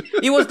really.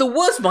 It was the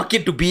worst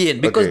market to be in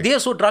because they are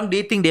so drunk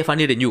they think they're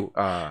funnier than you.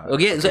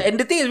 Okay, so and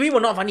the thing is, we were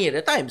not funny at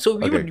the time, so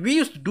we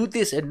used to do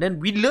this, and then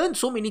we learned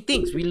so many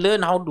things. We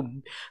learned how to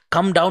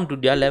come down to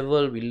their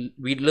level.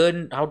 We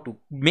learn how to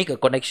make a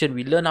connection.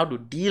 We learn how to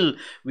deal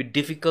with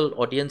difficult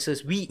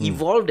audiences. We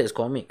evolved as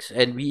comics,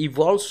 and we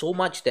evolved so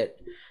much that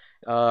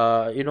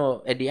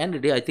at the end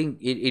of the day, I think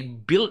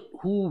it built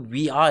who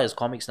we are as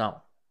comics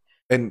now.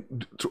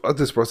 And throughout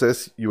this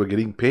process, you were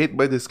getting paid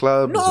by this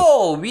club?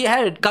 No, we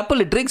had a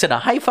couple of drinks and a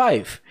high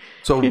five.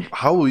 So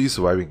how were you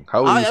surviving?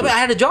 I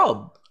had a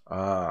job.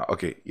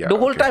 Okay. Yeah. The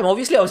whole time,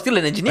 obviously, I was still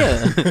an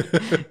engineer.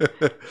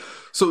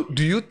 So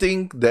do you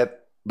think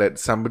that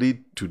somebody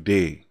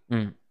today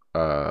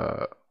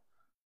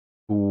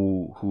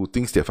who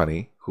thinks they're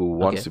funny, who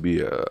wants to be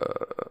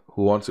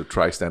who wants to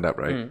try stand up,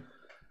 right?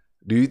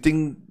 Do you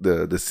think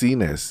the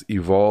scene has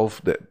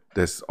evolved, that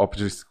there's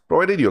opportunities,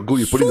 provided you're good,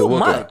 you're putting the work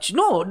much?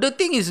 No, the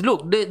thing is,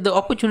 look, the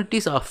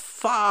opportunities are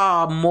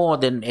far more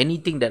than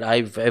anything that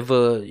I've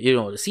ever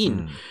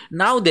seen.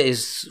 Now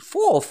there's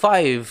 4 or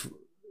 5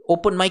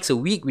 open mics a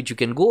week which you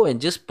can go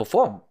and just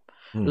perform.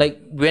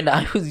 Like when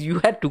you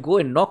had to go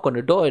and knock on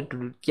the door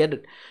to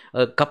get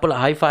a couple of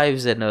high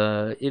fives and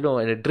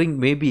and a drink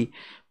maybe.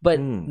 But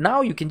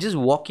now you can just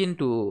walk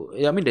into,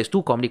 there's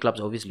 2 comedy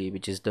clubs obviously,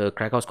 which is the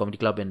Crack House Comedy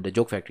Club and the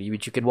Joke Factory,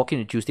 which you can walk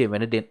in on Tuesday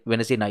and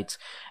Wednesday nights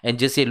and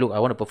just say, look, I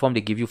want to perform.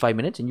 They give you 5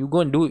 minutes and you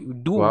go and do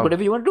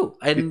whatever you want to do.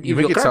 And if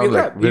you're crap, you're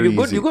crap. If you're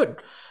good, you're good.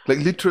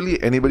 Like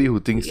literally anybody who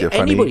thinks they're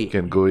funny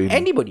can go in.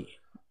 Anybody.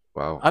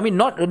 Wow.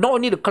 Not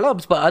only the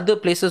clubs, but other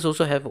places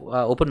also have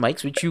open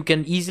mics which you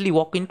can easily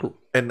walk into.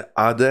 And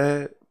are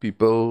there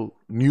people,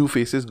 new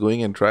faces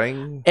going and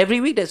trying?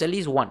 Every week there's at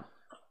least one.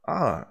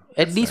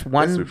 At least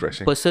one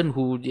person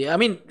who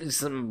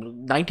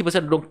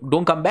 90%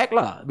 don't come back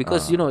lah,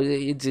 because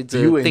it's do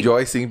you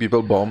enjoy seeing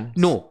people bomb?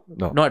 No,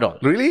 not at all.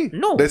 Really?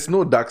 No, there's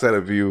no dark side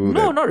of you.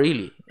 No, not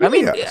really.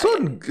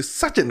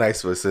 Such a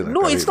nice person.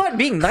 No, it's not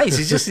being nice.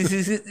 It's just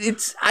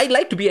it's I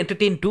like to be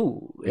entertained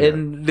too,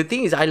 and the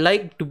thing is, I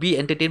like to be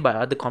entertained by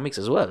other comics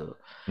as well.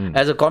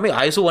 As a comic,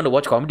 I also want to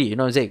watch comedy. You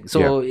know what I'm saying?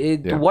 So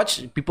to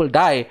watch people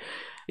die,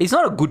 it's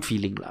not a good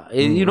feeling lah.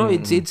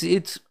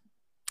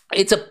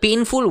 It's a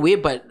painful way,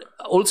 but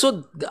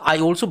also I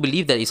also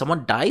believe that if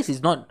someone dies, it's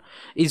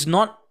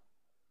not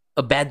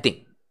a bad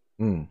thing.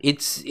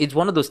 It's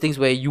one of those things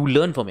where you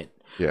learn from it.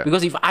 Yeah.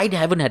 Because if I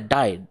haven't had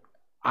died,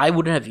 I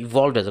wouldn't have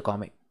evolved as a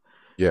comic.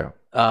 Yeah.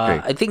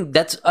 I think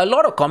that's a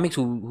lot of comics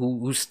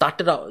who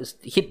started out,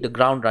 hit the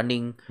ground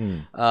running.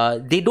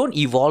 They don't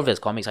evolve as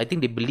comics. I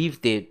think they believe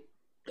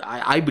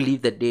I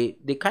believe that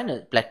they kind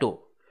of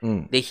plateau.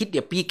 They hit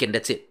their peak and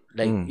that's it.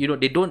 Like, you know,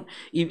 they don't,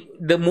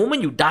 the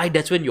moment you die,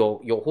 that's when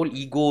your whole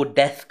ego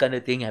death kind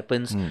of thing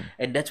happens.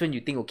 And that's when you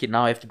think, okay,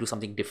 now I have to do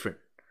something different.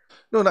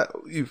 No,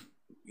 if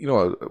you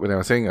know, when I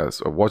was saying I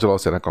watch a lot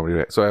of stand-up comedy,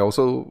 right? So I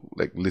also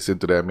like listen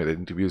to them in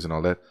interviews and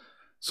all that.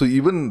 So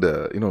even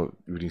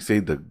when you say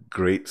the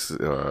greats,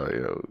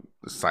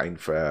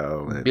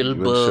 Seinfeld and Bill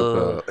even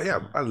Burr. Chappelle, yeah,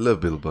 I love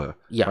Bill Burr.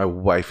 Yeah. My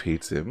wife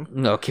hates him.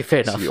 Okay,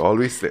 fair enough. She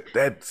always said,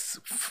 that's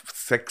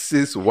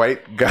sexist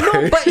white guy.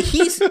 No, but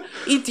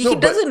he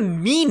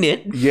doesn't mean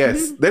it.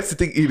 Yes, that's the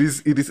thing. It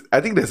is.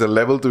 I think there's a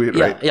level to it,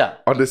 right? Yeah.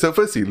 On the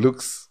surface, he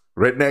looks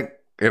redneck.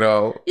 You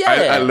know,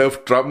 I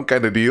love Trump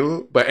kind of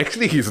deal, but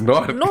actually he's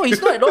not. No,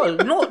 he's not at all.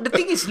 No, the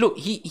thing is, look,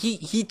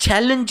 he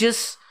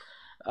challenges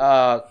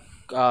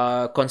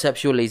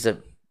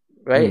conceptualism,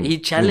 right? He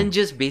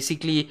challenges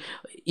basically,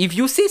 if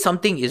you say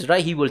something is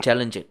right, he will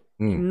challenge it.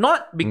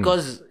 Not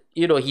because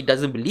you know he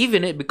doesn't believe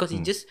in it, because he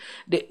just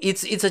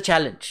it's a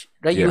challenge,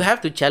 right? You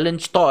have to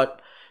challenge thought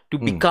to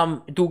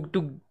become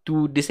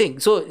to this thing.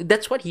 So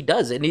that's what he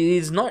does, and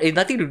it's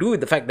nothing to do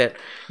with the fact that,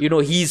 you know,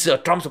 he's a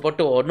Trump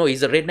supporter or no,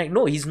 he's a redneck.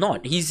 No, he's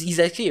not. He's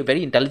actually a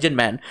very intelligent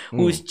man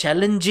who is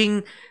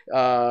challenging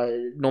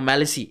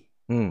normalcy.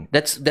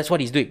 That's what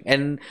he's doing.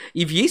 And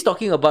if he's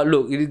talking about,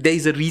 look, there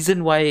is a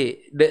reason why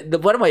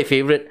one of my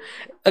favorite,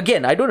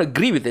 again, I don't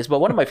agree with this, but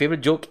one of my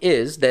favorite joke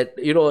is that,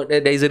 you know,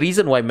 there is a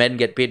reason why men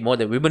get paid more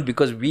than women,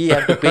 because we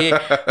have to pay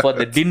for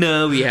the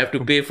dinner, we have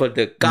to pay for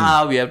the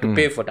car, we have to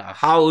pay for the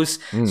house.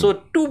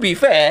 So to be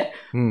fair,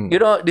 you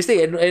know, this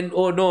thing, and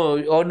oh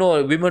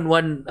no, women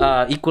want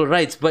equal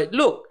rights. But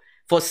look,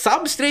 for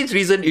some strange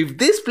reason, if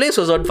this place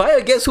was on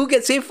fire, guess who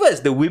gets saved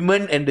first? The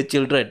women and the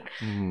children.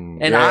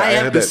 And I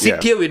have to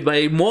sit here with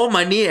my more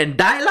money and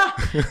die lah.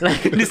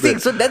 Like this thing.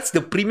 So that's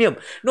the premium.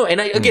 No, and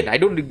I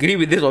don't agree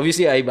with this.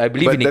 Obviously, I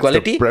believe in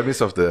equality. That's the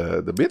premise of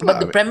the bit. But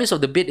the premise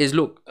of the bit is,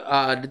 look,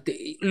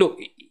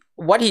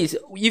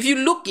 if you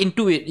look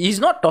into it, he's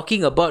not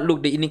talking about,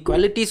 look, the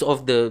inequalities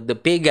of the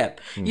pay gap.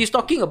 He's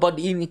talking about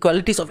the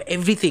inequalities of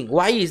everything.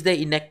 Why is there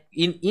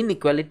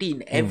inequality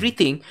in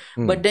everything?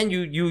 But then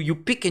you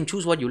pick and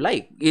choose what you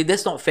like.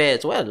 That's not fair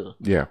as well.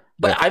 Yeah.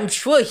 But I'm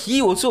sure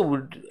he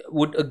also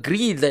would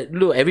agree that,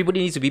 look, everybody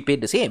needs to be paid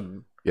the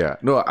same. Yeah.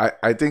 No,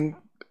 I think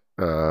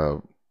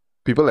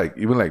people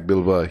even like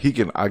Bill Burr, he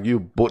can argue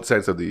both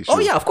sides of the issue. Oh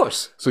yeah, of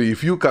course. So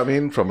if you come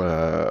in from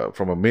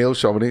a male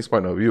chauvinist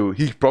point of view,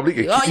 he probably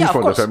can kick you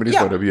from the feminist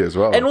point of view as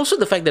well. And also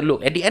the fact that,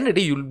 look, at the end of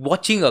the day, you're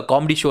watching a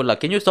comedy show.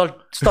 Like, can you stop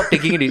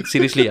taking it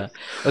seriously?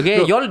 Okay,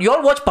 no.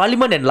 Y'all watch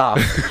Parliament and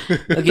laugh.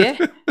 Okay.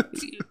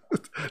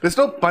 There's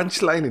no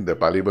punchline in the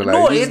Parliament.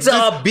 No, it's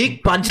a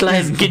big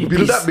punchline.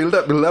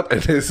 Build up,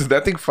 and there's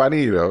nothing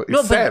funny, you know.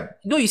 It's sad.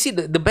 No, you see,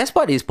 the best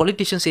part is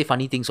politicians say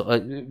funny things, or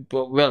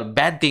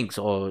bad things,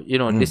 or, you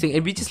know, this thing,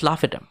 and we just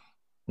laugh at them.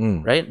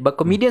 Right? But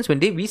comedians, when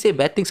we say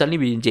bad things, suddenly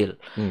we're in jail.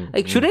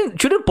 Like,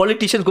 shouldn't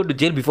politicians go to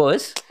jail before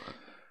us?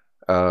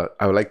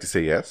 I would like to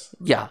say yes.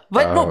 Yeah,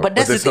 but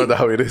that's the thing. Not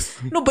how it is.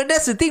 No, but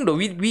that's the thing, though.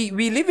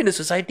 We live in a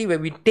society where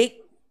we take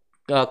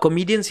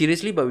comedians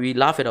seriously, but we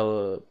laugh at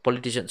our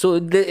politicians. So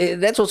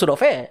that's also not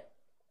fair.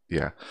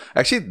 Yeah,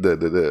 actually,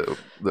 the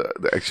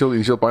actual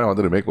initial point I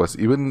wanted to make was,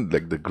 even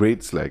like the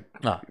greats, like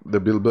the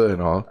Bill Burr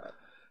and all,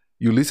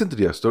 you listen to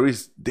their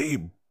stories, they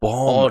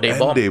bomb.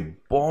 They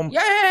bomb.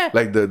 Yeah.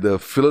 Like the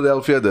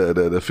Philadelphia,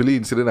 the Philly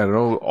incident, I don't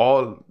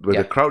know, where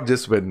the crowd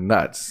just went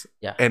nuts.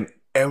 Yeah. And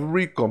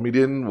every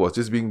comedian was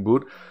just being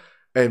booed.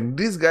 And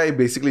this guy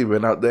basically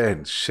went out there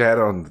and shared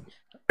on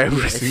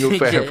every single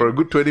fan for a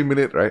good 20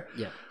 minutes, right?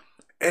 Yeah.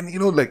 And, you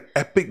know, like,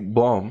 epic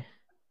bomb.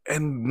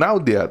 And now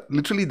they are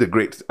literally the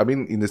greats. I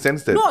mean, in the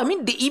sense that... No, I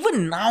mean,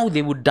 even now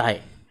they would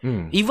die.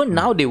 Even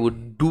now they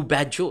would do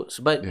bad shows.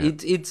 But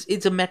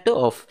it's a matter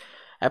of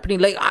happening.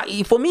 Like,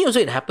 for me also,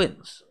 it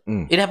happens.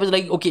 It happens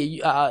like, okay,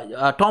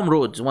 Tom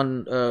Rhodes,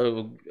 one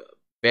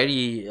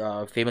very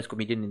famous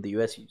comedian in the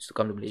US, he used to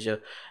come to Malaysia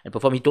and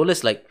perform. He told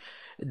us, like,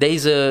 there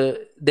is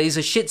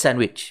a shit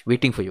sandwich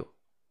waiting for you.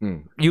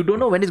 You don't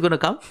know when it's going to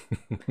come.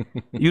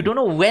 You don't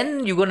know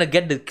when you're going to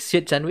get the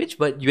shit sandwich,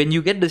 but when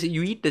you get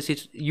you eat the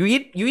shit, you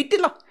eat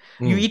it lah.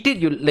 You eat it,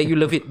 you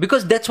love it,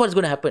 because that's what's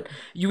going to happen.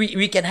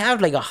 We can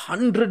have like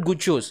 100 good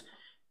shows,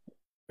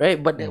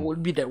 right? But there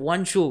would be that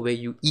one show where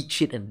you eat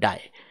shit and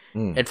die.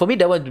 And for me,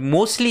 that was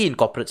mostly in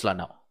corporates lah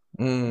now,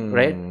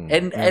 right?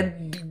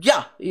 And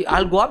yeah,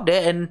 I'll go up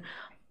there and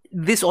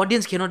this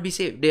audience cannot be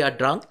saved. They are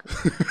drunk.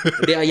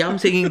 They are yam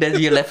singing. There's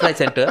your left, right,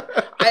 center.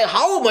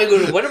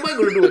 What am I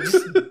going to do?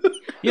 Just,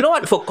 you know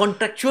what? For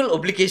contractual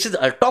obligations,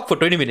 I'll talk for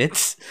 20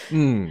 minutes.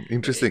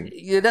 Interesting.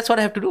 Yeah, that's what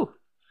I have to do.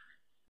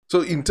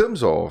 So in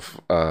terms of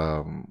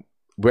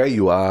where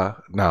you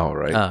are now,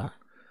 right?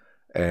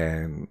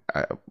 And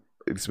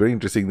it's very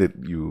interesting that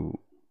you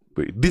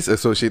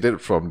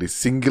disassociated from the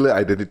singular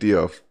identity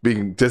of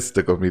being just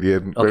a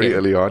comedian very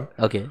early on.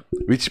 Okay.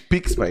 Which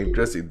piques my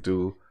interest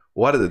into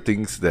what are the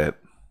things that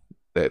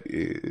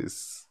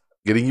is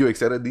getting you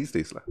excited these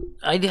days, lah.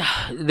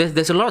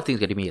 There's a lot of things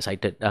getting me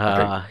excited.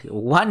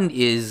 One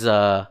is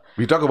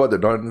we talk about the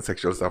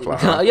non-sexual stuff,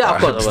 lah. Yeah,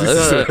 of course.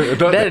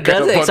 That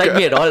doesn't excite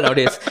me at all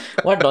nowadays.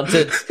 What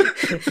nonsense!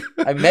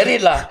 I'm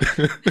married, lah.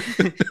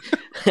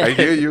 I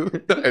hear you.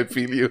 I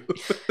feel you.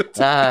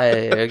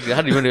 I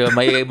can't even.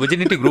 My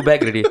virginity grew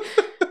back already.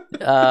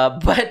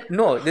 But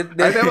no, I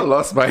never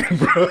lost mine,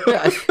 bro.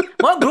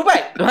 One grew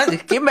back. One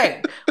came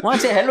back. One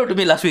said hello to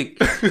me last week.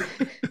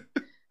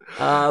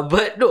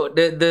 But no,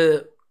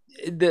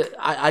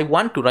 I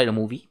want to write a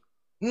movie.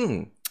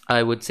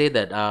 I would say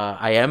that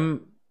I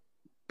am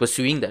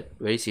pursuing that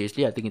very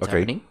seriously. I think it's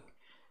happening.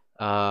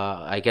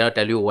 I cannot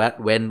tell you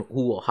what, when,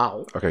 who, or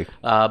how. Okay.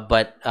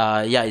 But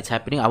yeah, it's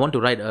happening. I want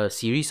to write a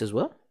series as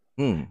well,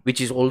 which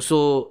is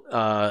also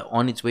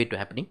on its way to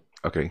happening.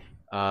 Okay.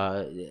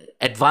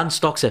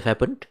 Advanced talks have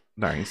happened.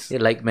 Nice.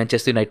 Like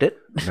Manchester United.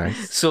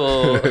 Nice.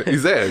 So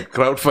is there a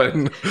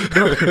crowdfund?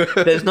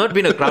 No, there's not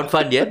been a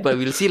crowdfund yet, but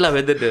we'll see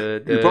whether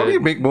the you probably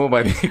make more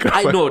money.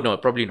 No,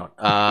 probably not.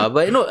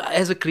 But you know,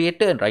 as a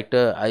creator and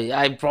writer,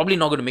 I'm probably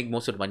not going to make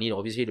most of the money.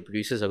 Obviously, the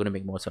producers are going to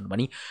make most of the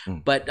money.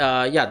 But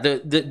yeah,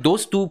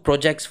 those two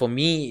projects for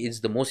me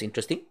is the most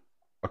interesting.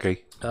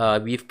 Okay.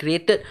 We've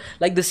created,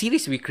 like the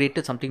series, we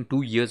created something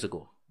 2 years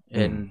ago.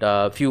 And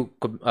a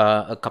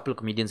couple of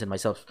comedians and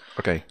myself.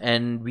 Okay.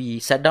 And we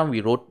sat down.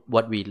 We wrote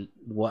what we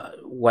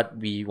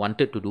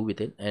wanted to do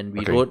with it, and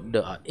we wrote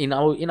in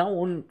our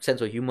own sense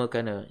of humor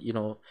kind of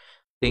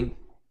thing.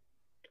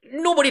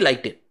 Nobody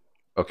liked it.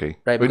 Okay.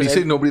 Right. When you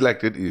say nobody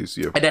liked it, is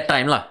at that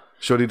time lah.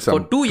 Showed it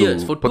some for 2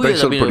 years. For 2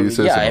 years,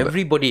 producers. Yeah,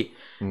 everybody.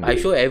 I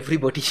show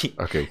everybody.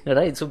 Okay.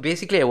 Right. So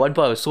basically, at one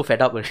point, I was so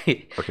fed up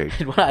already. Okay.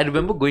 I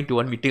remember going to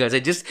one meeting. I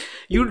said, "Just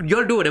you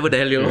all do whatever the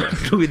hell you want to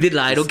do with it,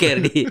 lah. I don't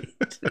care already."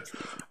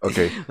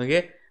 Okay.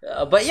 Okay.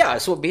 But yeah,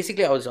 so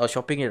basically, I was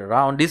shopping it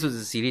around. This was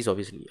a series,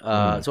 obviously.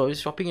 So I was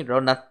shopping it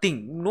around.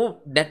 Nothing.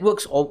 No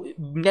networks.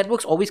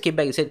 Networks always came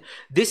back and said,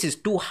 "This is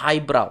too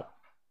highbrow."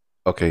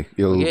 Okay.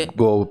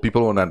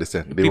 People won't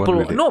understand.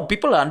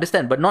 People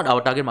understand, but not our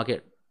target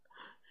market.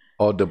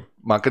 Or the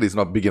market is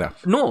not big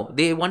enough. No,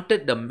 they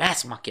wanted the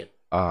mass market.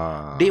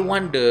 They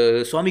want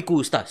the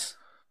Swamiku stars.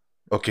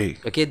 Okay.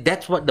 Okay,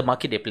 that's what the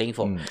market they're playing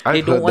for.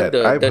 They don't want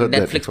the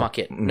Netflix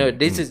market. No,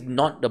 this is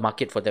not the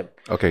market for them.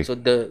 Okay. So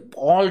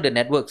all the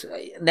networks,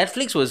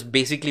 Netflix was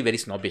basically very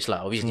snobbish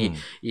lah. Obviously,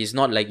 it's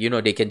not like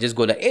they can just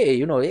go like, hey,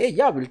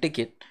 yeah, we'll take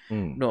it.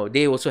 No,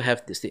 they also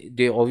have this.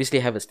 They obviously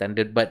have a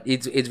standard, but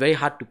it's very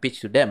hard to pitch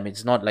to them.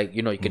 It's not like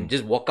you can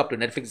just walk up to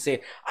Netflix and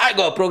say, I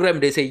got a program.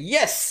 They say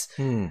yes,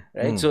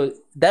 right? So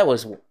that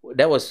was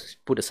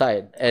put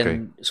aside,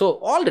 and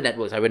so all the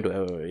networks I went to,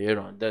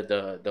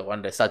 the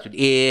one that starts with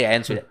A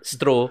and with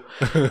Stro,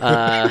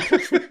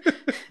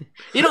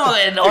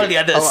 and all the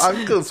others. Our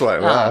uncle's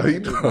one. Wow.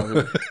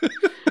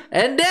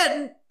 And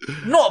then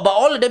but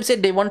all of them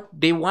said they want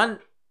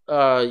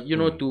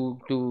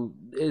to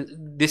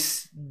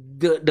this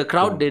the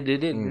crowd they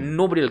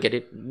nobody will get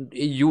it.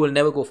 You will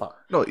never go far.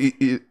 No,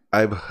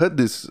 I've heard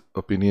this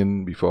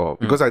opinion before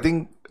because I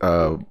think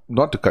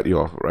not to cut you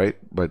off, right?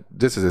 But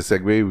just as a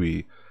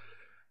segue,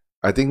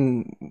 I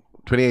think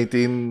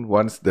 2018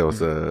 once there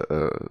was a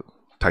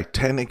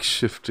titanic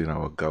shift in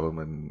our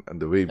government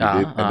and the way we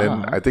did, and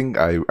then I think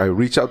I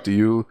reached out to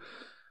you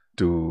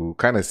to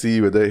kind of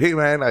see whether, hey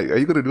man, are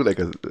you going to do like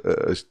a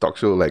talk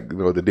show like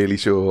the Daily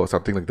Show or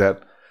something like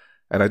that?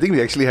 And I think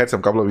we actually had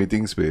some couple of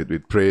meetings with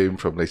Prem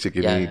from Malaysia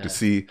to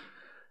see,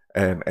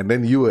 and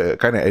then you were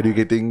kind of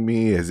educating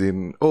me as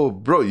in, oh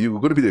bro, you're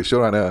going to be the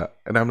showrunner,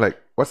 and I'm like,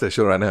 what's the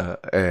showrunner?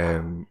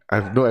 And I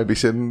have no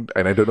ambition,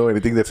 and I don't know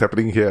anything that's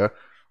happening here.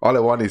 All I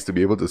want is to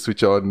be able to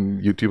switch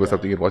on YouTube or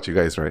something and watch you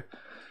guys, right?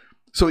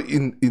 So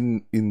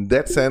in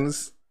that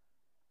sense,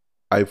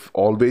 I've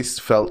always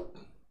felt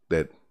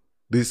that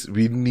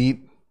we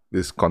need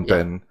this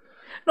content.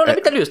 No, let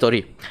me tell you a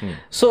story.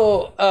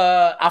 So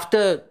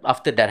after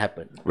that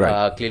happened,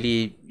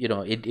 clearly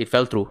it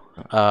fell through.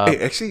 Hey,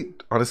 actually,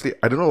 honestly,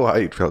 I don't know why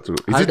it fell through.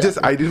 Is it just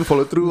I didn't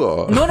follow through,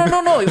 or no?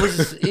 It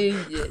was they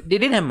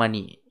didn't have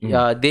money.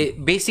 They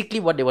basically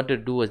what they wanted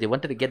to do was they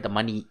wanted to get the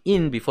money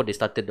in before they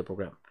started the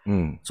program.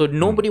 So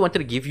nobody wanted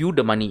to give you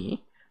the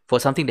money for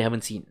something they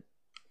haven't seen.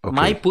 Okay.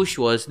 My push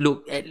was,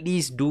 look, at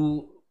least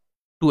do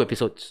 2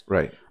 episodes.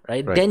 Right.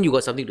 Then you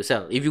got something to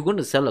sell. If you're going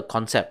to sell a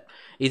concept,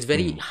 it's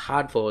very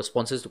hard for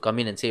sponsors to come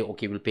in and say,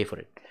 okay, we'll pay for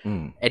it.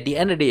 At the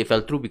end of the day, it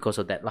fell through because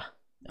of that.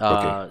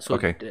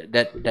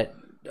 That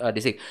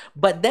they say.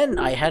 But then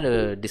I had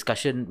a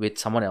discussion with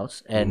someone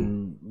else,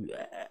 and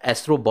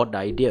Astro bought the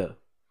idea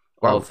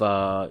of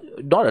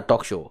not a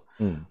talk show,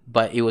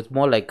 but it was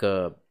more like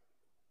a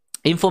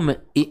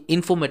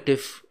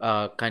informative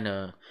kind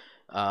of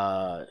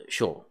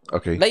show.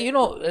 Okay. Like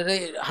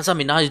Hassan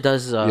Minaj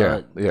does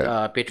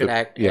Patriot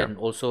Act, and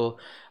also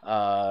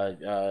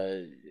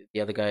the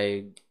other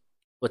guy,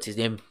 what's his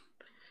name?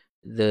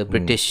 The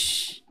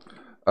British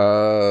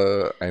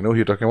I know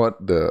you're talking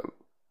about the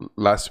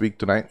last week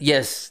tonight.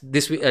 Yes,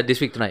 this week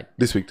tonight.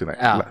 This week tonight.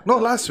 No,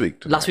 last week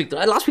tonight. Last week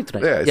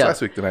tonight. Yeah, it's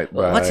last week tonight.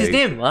 What's his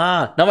name?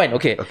 No mind.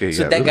 Okay.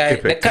 So that guy,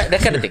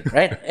 that kind of thing,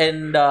 right?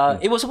 And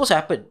it was supposed to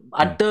happen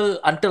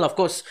until of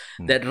course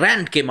that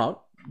rant came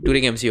out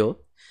during MCO,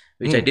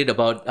 which I did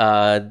about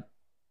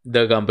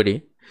the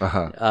company.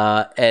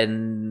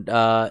 And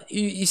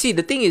you see,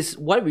 the thing is,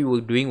 what we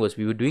were doing was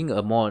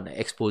a more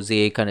expose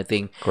kind of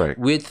thing. Correct.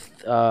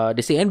 With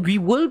they say, and we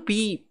will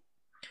be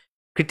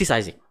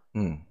criticizing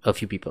a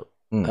few people,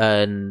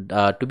 and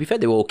to be fair,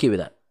 they were okay with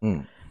that.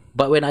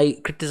 But when I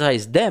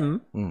criticized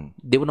them,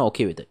 they were not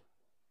okay with it.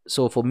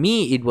 So for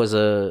me, it was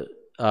a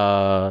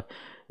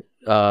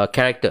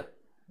character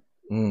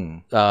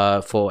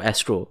for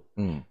Astro,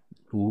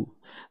 who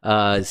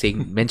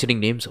mentioning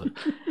names.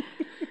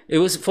 It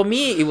was, for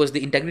me, it was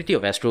the integrity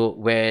of Astro,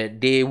 where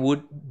they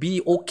would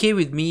be okay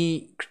with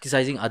me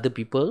criticizing other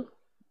people,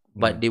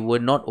 but they were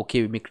not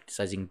okay with me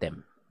criticizing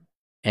them.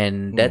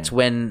 And that's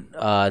when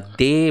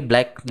they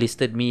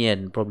blacklisted me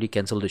and probably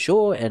cancelled the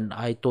show. And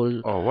I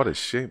told, oh, what a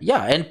shame.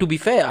 Yeah, and to be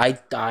fair,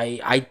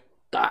 I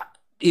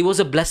it was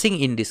a blessing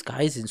in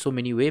disguise in so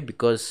many ways,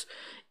 because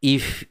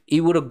if it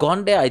would have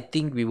gone there, I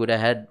think we would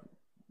have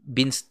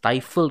been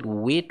stifled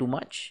way too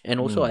much. And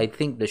also, I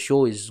think the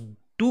show is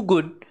too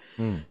good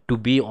to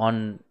be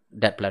on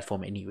that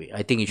platform anyway.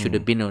 I think it should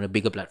have been on a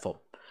bigger platform.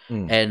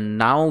 And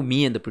now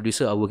me and the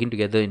producer are working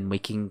together in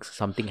making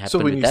something happen. So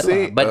when with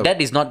that, but that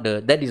is not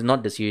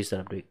the series that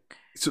I'm doing.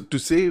 So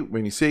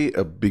when you say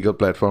a bigger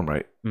platform,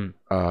 right?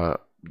 Are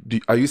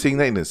you saying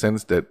that in the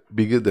sense that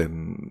bigger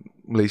than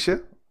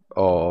Malaysia,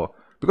 or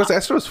because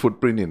Astro's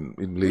footprint in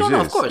Malaysia?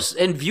 No, of course,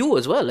 and View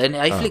as well, and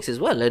iFlix as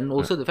well, and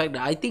also the fact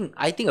that I think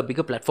a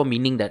bigger platform,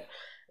 meaning that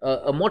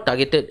a more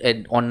targeted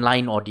and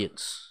online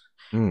audience,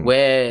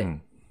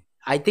 where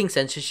I think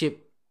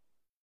censorship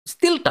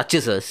still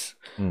touches us,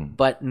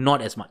 but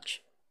not as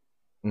much.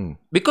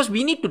 Because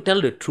we need to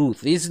tell the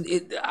truth. It's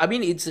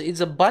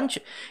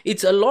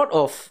a lot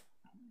of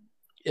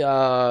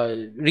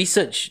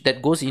research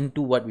that goes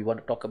into what we want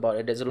to talk about,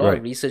 and there's a lot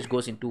of research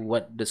goes into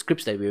what the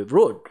scripts that we have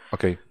wrote.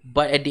 Okay.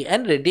 But at the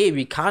end of the day,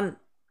 we can't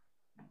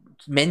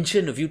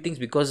mention a few things,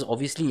 because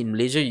obviously in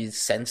Malaysia it's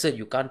censored.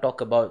 You can't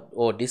talk about,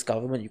 this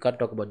government, you can't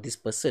talk about this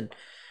person,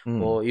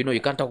 or you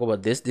can't talk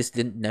about this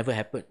didn't never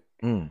happen.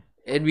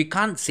 And we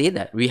can't say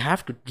that. We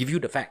have to give you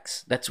the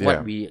facts. That's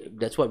what we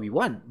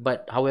want.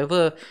 But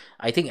however,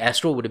 I think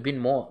Astro would have been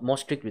more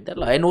strict with that.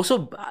 And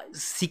also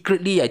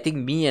secretly, I think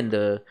me and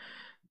the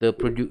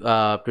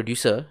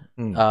producer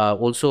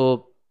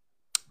also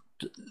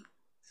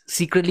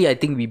secretly, I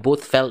think we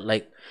both felt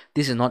like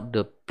this is not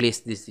the place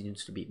this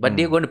needs to be. But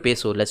they're going to pay,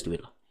 so let's do it.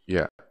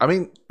 Yeah. I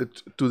mean,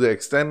 to the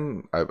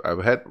extent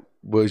I've had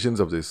versions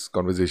of these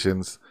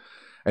conversations.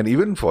 And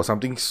even for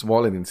something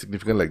small and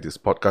insignificant like this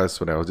podcast,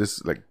 when I was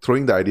just like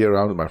throwing the idea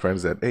around with my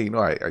friends that, hey,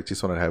 I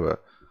just want to have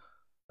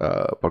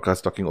a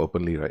podcast talking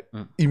openly, right?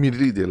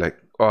 Immediately they're like,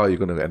 oh, you're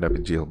going to end up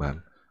in jail,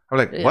 man. I'm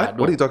like, what?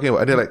 What are you talking about?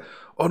 And they're like,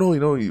 oh, no,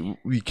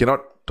 we cannot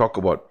talk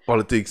about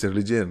politics and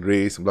religion and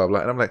race and blah, blah.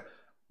 And I'm like,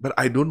 but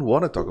I don't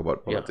want to talk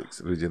about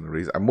politics, religion and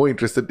race. I'm more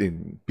interested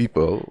in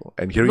people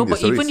and hearing their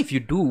stories. No, but even if you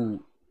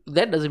do,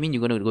 that doesn't mean you're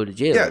going to go to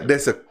jail. Yeah,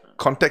 there's a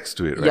context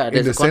to it, right? Yeah,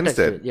 in the sense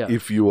that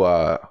if you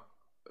are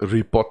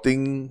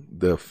reporting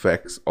the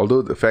facts,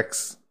 although the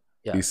facts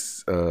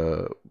is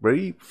a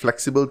very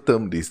flexible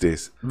term these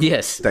days.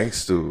 Yes.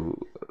 Thanks to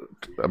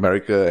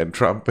America and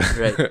Trump.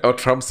 Right. Or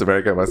Trump's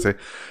America, I must say.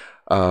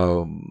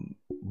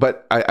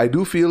 But I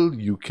do feel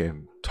you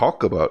can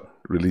talk about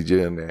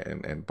religion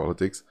and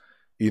politics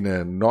in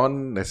a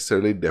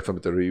non-necessarily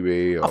defamatory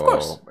way. Of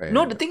course.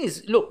 No, the thing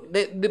is, look,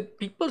 the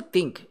people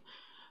think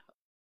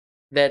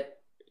that,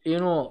 you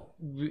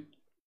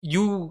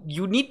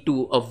need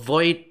to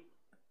avoid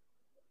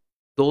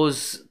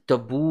those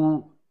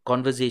taboo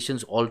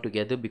conversations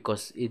altogether,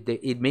 because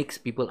it makes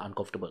people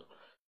uncomfortable.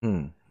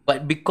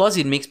 But because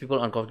it makes people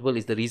uncomfortable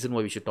is the reason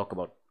why we should talk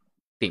about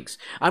things.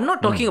 I'm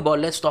not talking about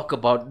let's talk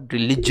about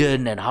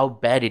religion and how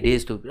bad it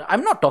is to.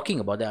 I'm not talking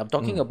about that. I'm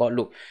talking about,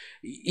 look,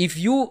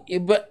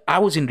 but I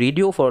was in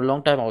radio for a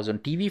long time. I was on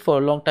TV for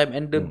a long time,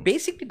 and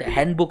basically the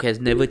handbook has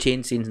never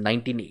changed since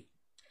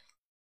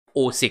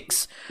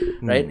 1906,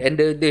 right? And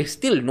there's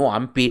still no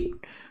unpaid,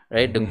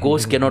 right? The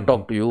ghost cannot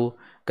talk to you.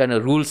 Kind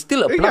of rules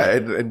still apply. Yeah,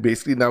 and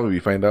basically now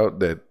we find out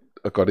that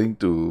according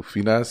to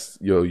Finas,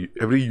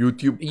 every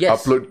YouTube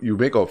upload you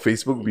make or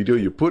Facebook video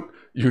you put,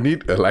 you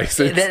need a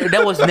license.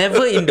 That was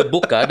never in the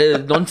book.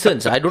 The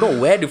nonsense. I don't know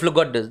where the flow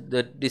got this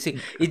thing.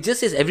 It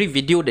just says every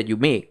video that you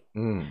make,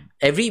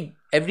 every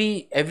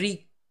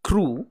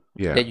crew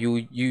that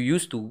you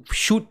use to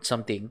shoot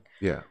something,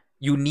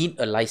 you need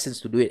a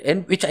license to do it,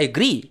 and which I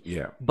agree.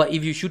 Yeah. But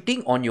if you're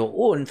shooting on your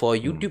own for a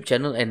YouTube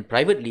channel and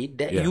privately,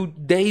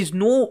 there is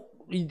no.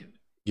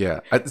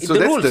 Yeah, so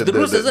the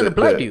rules doesn't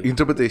apply to you.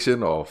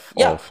 Interpretation of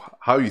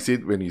how you see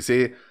it when you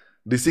say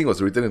this thing was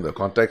written in the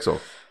context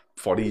of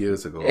 40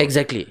 years ago.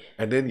 Exactly.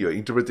 And then you're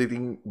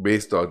interpreting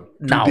based on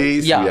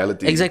today's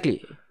reality.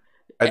 Exactly.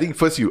 I think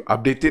first you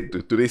update it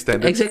to today's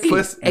standards. Exactly.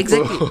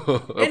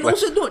 And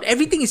also, no,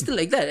 everything is still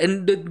like that.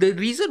 And the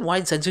reason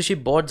why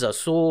censorship boards are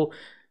so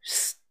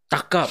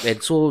stuck up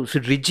and so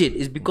rigid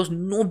is because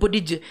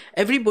everybody,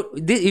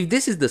 if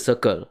this is the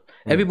circle,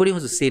 everybody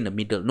wants to stay in the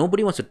middle.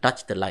 Nobody wants to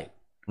touch the line.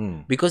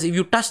 Because if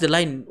you touch the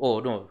line, oh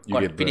no,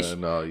 finish.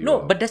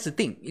 No, but that's the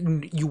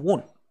thing. You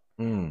won't.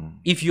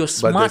 If you're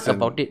smart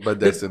about it. But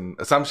there's an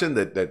assumption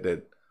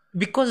that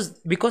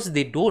because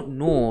they don't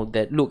know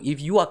that, look, if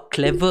you are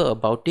clever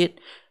about it,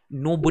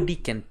 nobody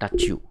can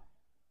touch you.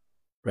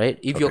 Right?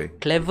 If you're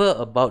clever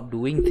about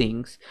doing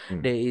things,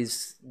 there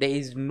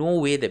is no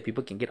way that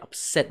people can get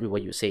upset with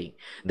what you're saying.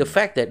 The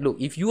fact that, look,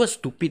 if you are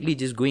stupidly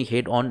just going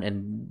head on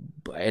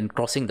and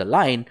crossing the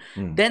line,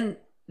 then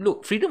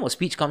look, freedom of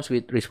speech comes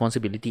with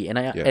responsibility, and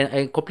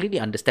I completely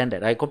understand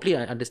that. I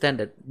completely understand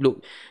that.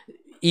 Look,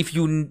 if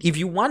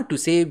you want to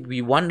say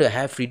we want to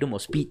have freedom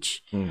of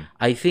speech,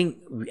 I think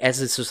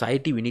as a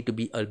society we need to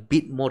be a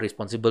bit more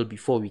responsible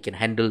before we can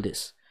handle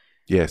this.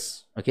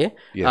 Yes. Okay.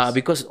 Yes.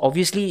 Because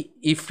obviously,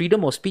 if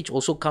freedom of speech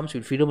also comes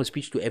with freedom of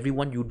speech to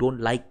everyone you don't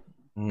like,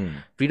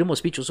 freedom of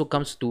speech also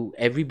comes to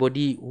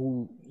everybody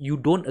who you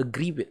don't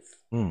agree with.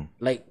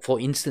 Like, for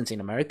instance,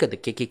 in America, the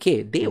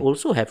KKK, they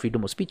also have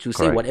freedom of speech to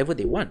say whatever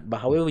they want. But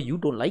however, you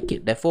don't like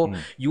it. Therefore,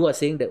 you are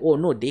saying that, oh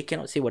no, they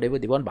cannot say whatever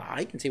they want, but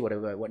I can say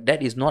whatever I want.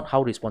 That is not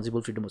how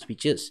responsible freedom of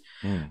speech is.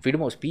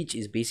 Freedom of speech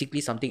is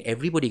basically something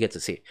everybody gets to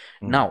say.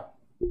 Now,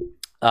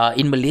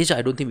 in Malaysia,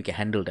 I don't think we can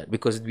handle that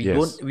because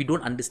we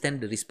don't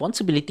understand the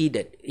responsibility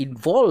that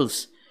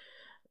involves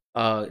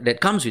that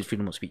comes with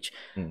freedom of speech.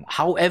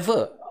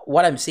 However,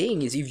 what I'm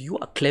saying is, if you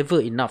are clever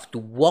enough to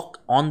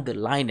walk on the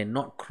line and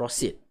not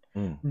cross it,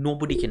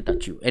 nobody can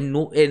touch you. And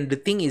the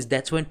thing is,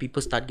 that's when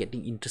people start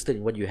getting interested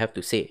in what you have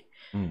to say.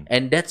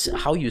 And that's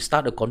how you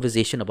start a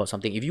conversation about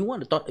something. If you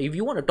want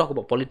to talk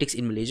about politics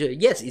in Malaysia,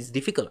 yes, it's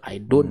difficult. I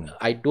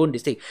don't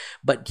this thing.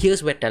 But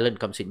here's where talent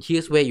comes in.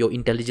 Here's where your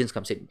intelligence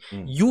comes in.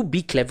 You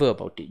be clever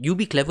about it. You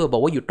be clever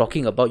about what you're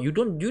talking about. You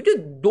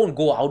just don't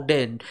go out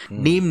there and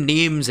name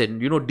names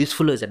and, this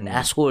fellow is an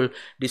asshole,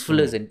 this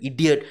fellow is an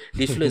idiot,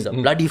 this fellow is a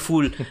bloody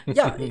fool.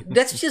 Yeah,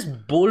 that's just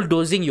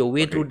bulldozing your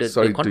way through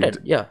the content.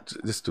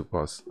 Just to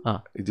pause.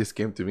 It just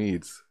came to me.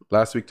 It's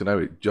last week tonight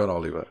with John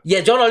Oliver.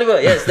 Yeah, John Oliver.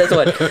 Yes, that's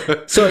what.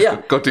 So yeah,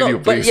 continue,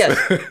 please.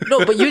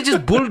 But you're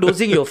just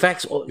bulldozing your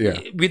facts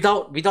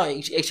without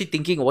actually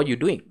thinking of what you're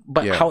doing.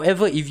 But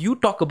however, if you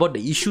talk about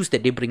the issues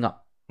that they bring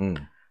up,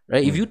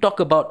 right? If you talk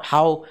about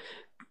how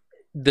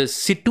the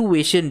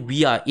situation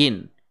we are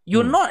in,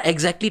 you're not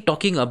exactly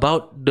talking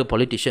about the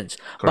politicians.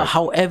 Correct. But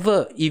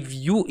however,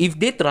 if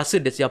they trust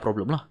it, that's their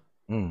problem lah.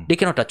 They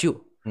cannot touch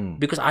you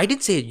because I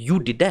didn't say you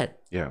did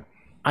that. Yeah,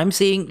 I'm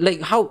saying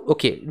like how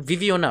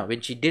Viviana, when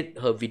she did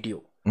her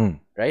video,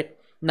 right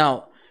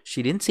now.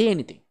 She didn't say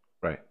anything.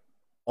 Right.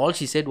 All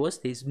she said was,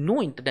 there's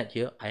no internet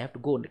here. I have to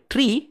go on the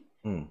tree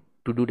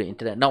to do the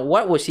internet. Now,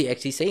 what was she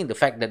actually saying? The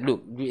fact that,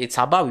 look, it's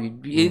Sabah.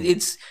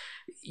 It's,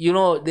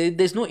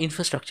 there's no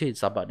infrastructure in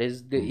Sabah.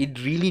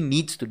 It really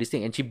needs to this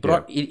thing. And she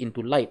brought it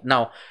into light.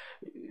 Now,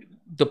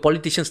 the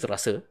politicians,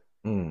 Rasa,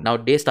 now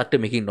they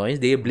started making noise.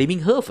 They are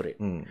blaming her for it.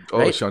 Oh,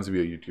 right? She wants to be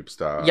a YouTube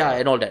star. Yeah,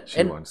 and all that.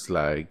 She wants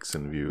likes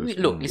and views.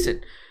 Look,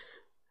 listen.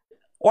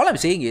 All I'm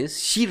saying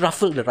is, she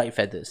ruffled the right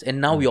feathers.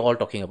 And now we're all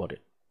talking about it.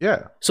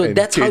 Yeah. So and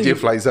that's KJ how you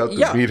flies out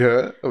to meet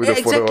her with a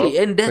photo. Exactly.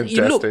 And then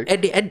you look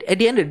at the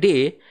end of the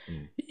day,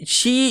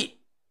 she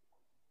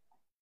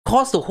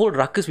caused the whole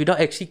ruckus without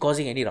actually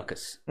causing any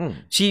ruckus.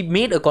 She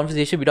made a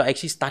conversation without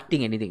actually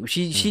starting anything.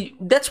 She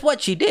that's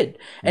what she did.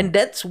 And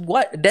that's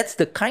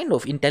the kind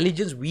of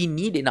intelligence we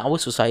need in our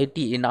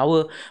society, in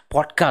our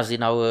podcasts,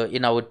 in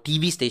our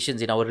TV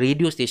stations, in our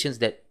radio stations,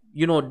 that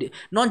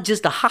not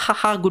just the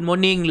ha good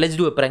morning, let's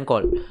do a prank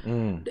call.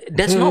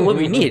 That's not what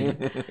we need.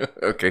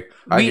 Okay,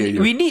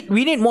 we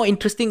need more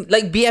interesting,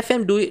 like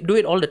BFM do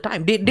it all the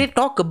time. They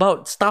talk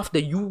about stuff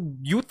that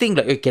you think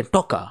like you can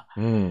talk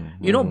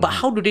but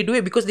how do they do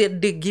it? Because they're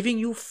giving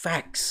you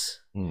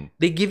facts.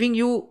 They're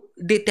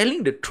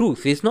telling the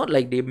truth. It's not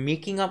like they're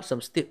making up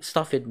some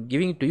stuff and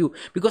giving it to you.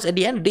 Because at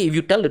the end of the day, if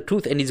you tell the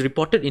truth and it's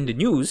reported in the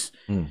news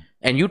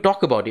and you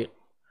talk about it,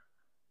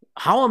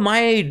 how am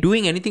I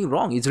doing anything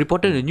wrong? It's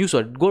reported in the news,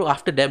 so go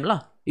after them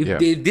lah.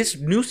 If this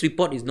news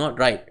report is not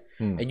right,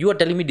 and you are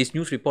telling me this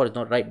news report is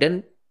not right,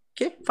 then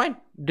okay, fine.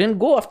 Then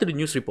go after the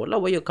news report lah.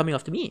 Why you're coming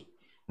after me?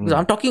 Because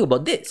I'm talking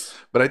about this.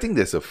 But I think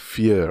there's a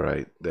fear,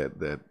 right?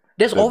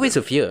 There's always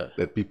a fear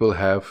that people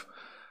have.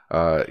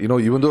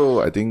 Even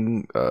though I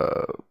think,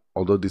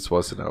 although this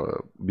was in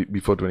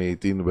before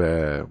 2018,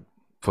 where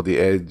for The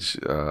Edge,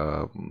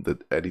 the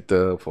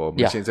editor for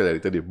Malaysia Inside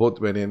editor, they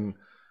both went in.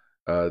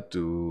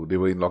 They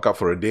were in lockup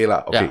for a day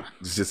lah. Okay,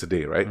 it's just a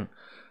day, right?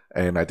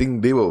 And I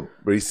think they were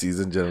very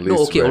seasoned journalists.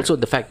 No, okay. Also,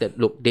 the fact that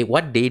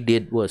what they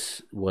did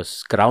was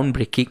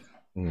groundbreaking,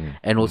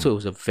 and also it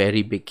was a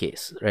very big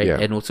case, right? Yeah.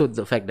 And also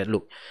the fact that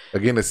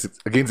against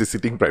the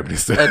sitting prime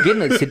minister,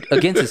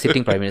 against the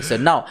sitting prime minister.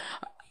 Now,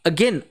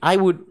 again, I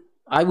would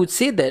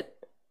say that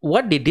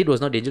what they did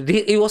was not dangerous.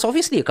 It was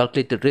obviously a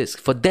calculated risk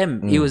for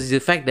them. It was the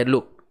fact that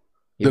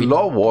The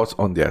law was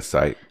on their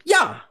side.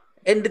 Yeah.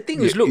 And the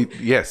thing is, look.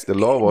 Yes, the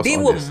law was they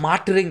on were their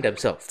martyring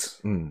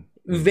themselves.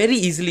 Very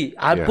easily.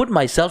 I put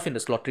myself in the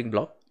slaughtering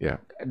block. Yeah.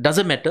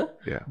 Doesn't matter.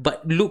 Yeah.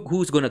 But look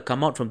who's going to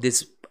come out from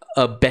this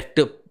a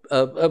better,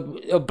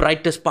 a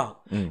brighter spark.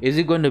 Is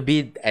it going to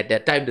be at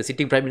that time the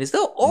sitting prime minister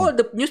or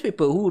the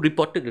newspaper who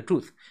reported the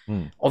truth?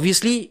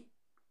 Obviously,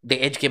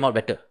 the Edge came out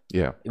better.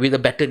 Yeah. With a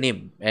better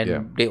name.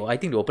 And I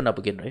think they opened up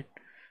again, right?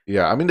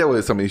 Yeah, I mean, there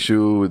was some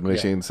issue with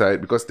Malaysia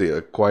Inside because they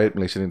acquired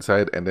Malaysian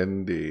Inside and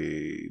then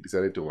they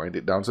decided to wind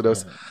it down. So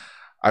there's,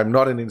 I'm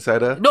not an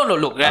insider. No,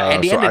 look.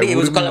 At the end of the day, it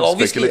was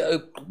obviously...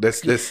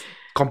 there's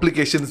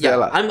complications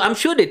there. I'm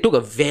sure they took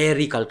a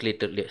very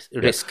calculated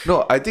risk.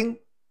 No, I think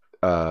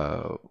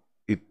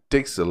it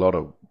takes a lot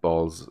of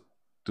balls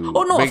to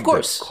make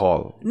that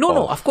call.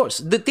 No, of course.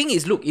 The thing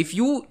is, look, if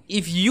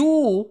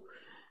you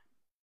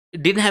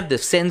didn't have the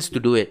sense to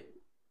do it,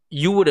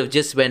 you would have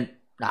just went,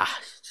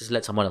 just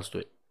let someone else do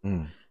it.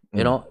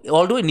 You know,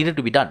 although it needed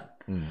to be done.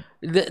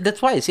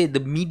 That's why I say the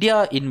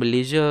media in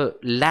Malaysia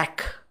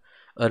lack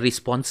a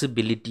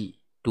responsibility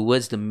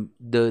towards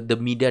the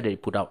media that they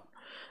put out.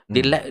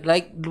 They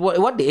like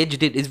what the Edge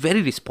did is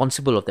very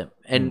responsible of them,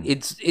 and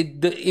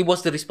it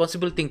was the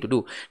responsible thing to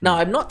do. Now,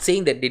 I'm not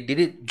saying that they did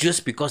it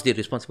just because they're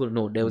responsible.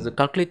 No, there was a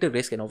calculated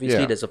risk, and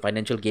obviously there's a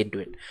financial gain to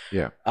it.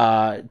 Yeah.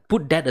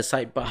 Put that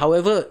aside, but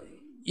however,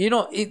 you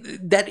know,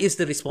 that is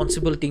the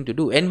responsible thing to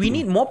do, and we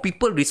need more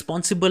people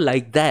responsible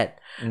like that,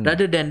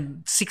 rather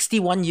than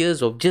 61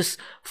 years of just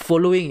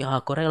following.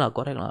 Correct.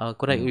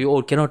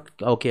 Oh, cannot.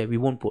 Okay, we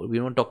won't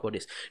talk about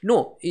this.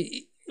 No.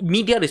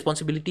 Media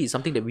responsibility is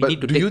something that we need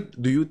to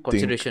take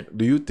consideration.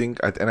 Do you think,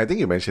 and I think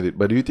you mentioned it,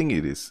 but do you think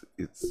there's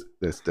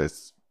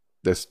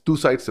two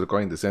sides to the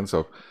coin in the sense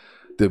of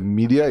the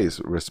media is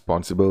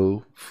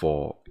responsible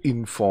for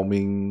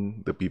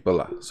informing the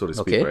people, so to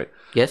speak, right?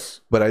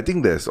 Yes. But I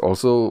think there's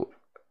also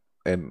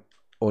an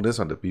onus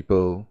on the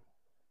people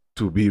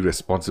to be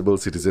responsible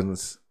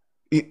citizens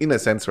in a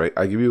sense, right?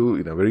 I give you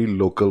in a very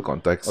local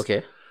context.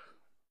 Okay.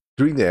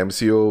 During the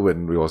MCO,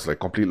 when it was like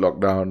complete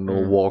lockdown,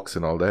 no walks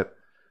and all that,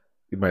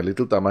 in my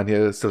little taman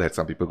here, still had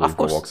some people going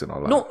for walks and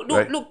all that. No,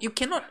 right? Look, you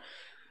cannot.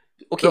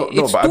 Okay,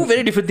 it's two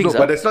very different things. No,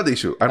 but that's not the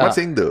issue. I'm not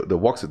saying the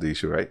walks are the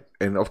issue, right?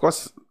 And of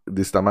course,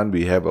 this taman,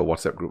 we have a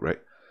WhatsApp group, right?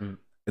 And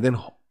then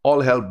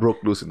all hell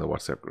broke loose in the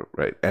WhatsApp group,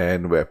 right?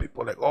 And where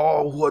people are like,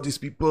 oh, who are these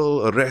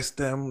people? Arrest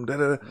them. Da,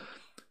 da, da.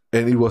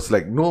 And it was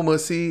like, no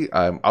mercy.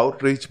 I'm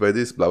outraged by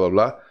this, blah, blah,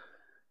 blah.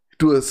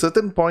 To a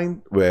certain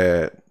point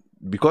where,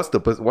 because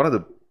one of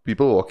the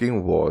people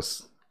walking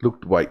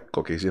looked white,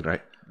 Caucasian,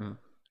 right?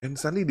 And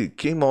suddenly they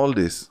came all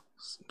this,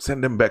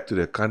 send them back to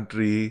their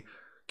country,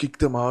 kick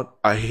them out.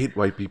 I hate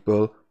white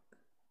people.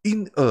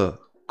 In a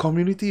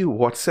community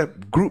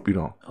WhatsApp group, you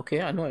know.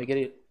 Okay, I know, I get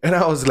it. And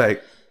I was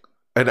like,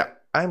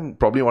 I'm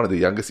probably one of the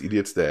youngest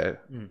idiots there.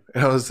 And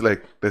I was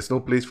like, there's no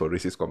place for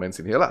racist comments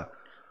in here, lah.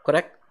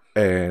 Correct.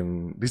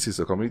 And this is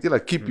a community,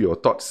 like, keep your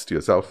thoughts to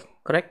yourself.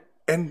 Correct.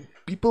 And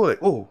people were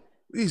like, oh,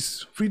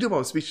 this freedom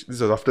of speech.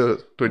 This was after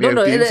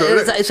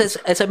 2018.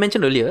 As I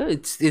mentioned earlier,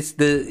 it's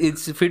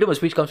freedom of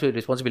speech comes with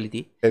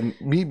responsibility. And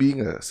me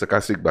being a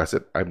sarcastic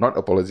bastard, I'm not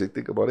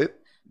apologetic about it.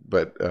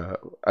 But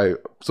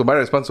so my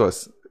response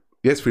was,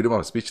 yes, freedom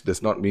of speech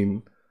does not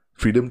mean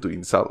freedom to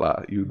insult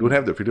lah. You don't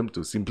have the freedom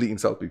to simply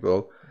insult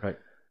people. Right.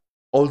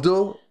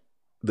 Although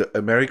the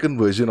American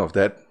version of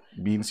that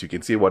means you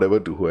can say whatever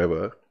to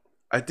whoever,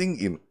 I think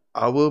in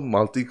our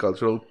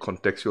multicultural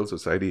contextual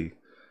society,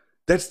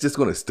 that's just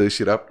going to stir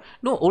shit up.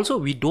 No, also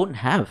we don't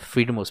have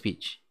freedom of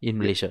speech in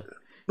Malaysia.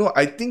 No,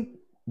 I think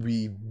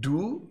we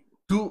do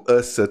to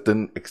a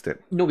certain extent.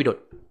 No, we don't.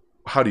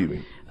 How do you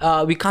mean?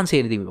 We can't say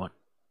anything we want.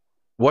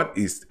 What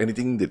is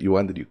anything that you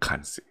want that you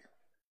can't say?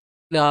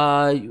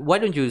 Why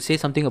don't you say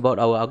something about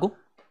our Ago?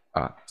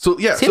 So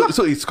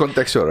it's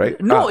contextual,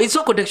 right? No, it's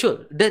not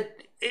contextual.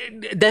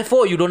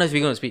 Therefore, you don't have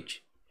freedom of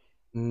speech.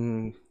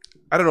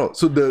 I don't know.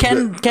 So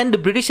can the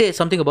British say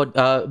something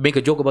about make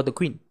a joke about the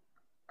Queen?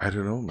 I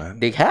don't know,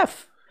 man. They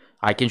have.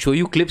 I can show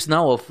you clips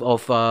now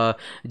of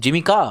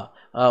Jimmy Carr,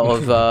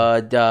 of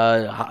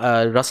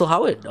Russell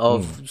Howard,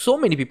 of so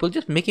many people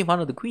just making fun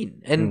of the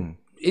Queen, and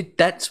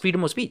that's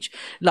freedom of speech.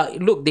 Like,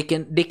 look, they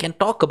can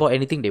talk about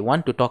anything they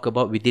want to talk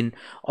about within,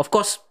 of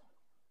course,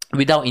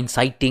 without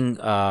inciting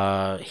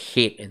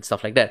hate and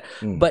stuff like that.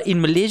 But in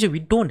Malaysia, we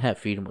don't have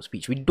freedom of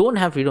speech. We don't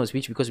have freedom of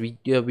speech because we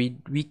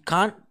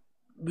can't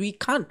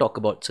talk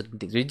about certain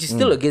things. It's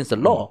still against the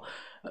law.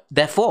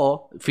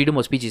 Therefore, freedom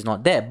of speech is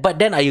not there. But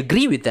then I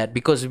agree with that,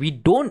 because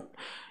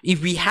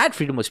if we had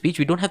freedom of speech,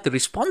 we don't have the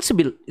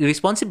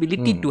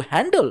responsibility to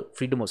handle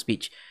freedom of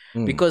speech.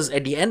 Because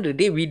at the end of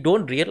the day, we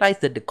don't realize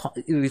that the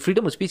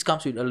freedom of speech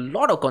comes with a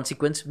lot of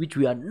consequence which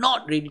we are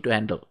not ready to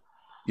handle.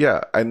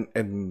 Yeah,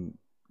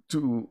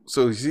 so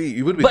you see,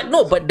 even with,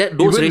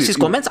 those racist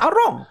comments are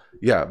wrong.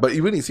 Yeah, but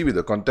even you see with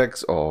the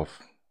context of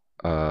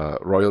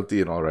royalty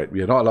and all, right,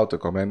 we are not allowed to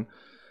comment.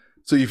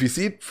 So if you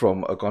see it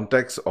from a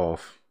context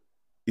of,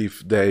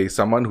 if there is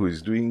someone who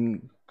is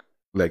doing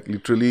like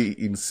literally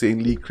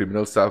insanely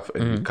criminal stuff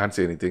and you can't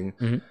say anything,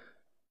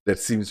 that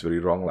seems very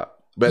wrong lah.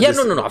 But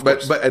of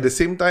course. But at the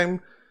same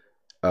time,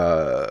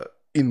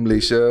 in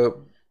Malaysia,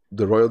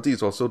 the royalty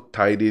is also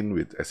tied in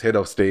with as head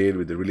of state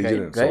with the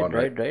religion and so on,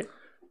 right?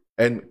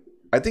 And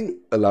I think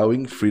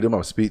allowing freedom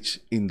of speech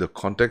in the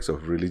context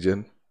of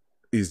religion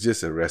is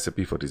just a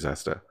recipe for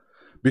disaster,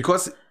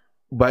 because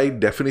by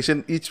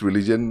definition, each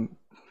religion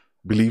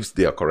believes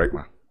they are correct,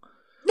 ma.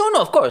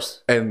 No, of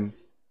course. And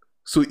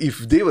so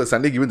if they were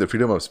suddenly given the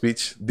freedom of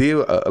speech, they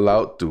are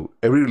allowed to.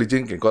 Every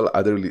religion can call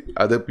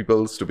other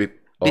people stupid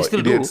or they still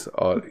idiots, do.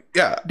 or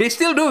yeah, they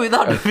still do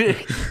without.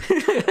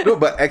 No,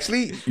 but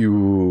actually,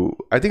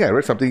 I think I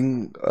read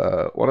something,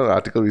 one of the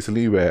article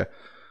recently where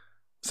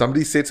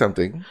somebody said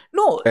something.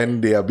 No,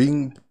 and they are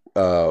being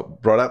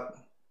brought up.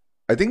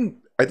 I think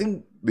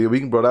they're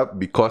being brought up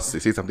because they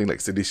say something like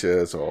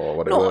seditious or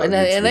whatever. No, and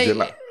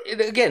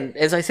again,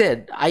 as I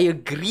said, I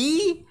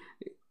agree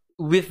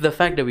with the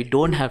fact that we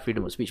don't have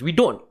freedom of speech. We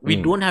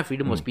don't have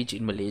freedom of speech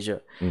in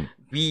Malaysia.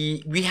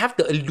 We have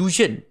the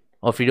illusion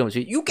of freedom of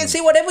speech. You can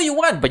say whatever you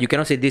want, but you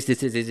cannot say this.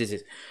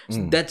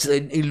 So that's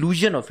an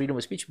illusion of freedom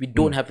of speech. We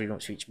don't have freedom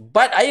of speech.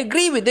 But I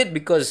agree with it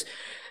because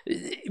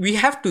we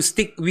have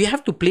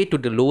to play to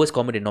the lowest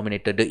common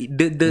denominator,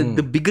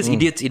 the biggest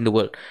idiots in the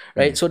world,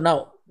 right? So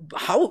now,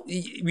 how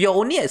we are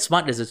only as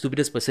smart as the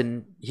stupidest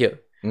person here.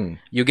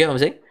 You get what I'm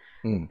saying?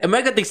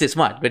 America thinks they're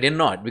smart, but they're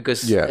not,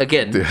 because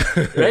again,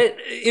 right?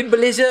 In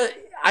Malaysia,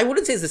 I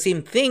wouldn't say it's the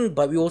same thing,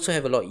 but we also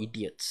have a lot of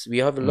idiots. We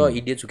have a lot of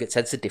idiots who get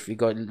sensitive. We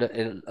got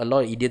a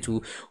lot of idiots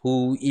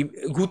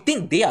who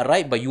think they are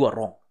right, but you are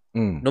wrong.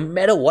 No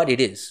matter what it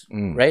is,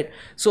 right?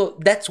 So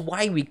that's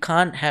why we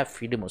can't have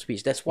freedom of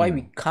speech. That's why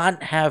we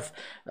can't have,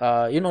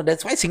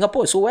 that's why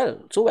Singapore is so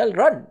well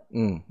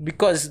run,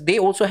 because they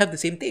also have the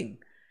same thing,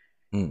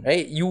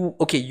 right? You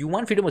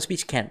want freedom of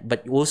speech,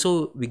 but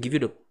also we give you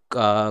the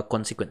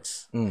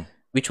consequence.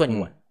 Which one you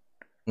want?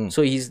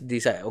 So he's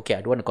decided, okay,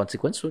 I don't want a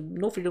consequence, so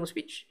no freedom of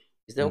speech.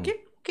 Is that okay?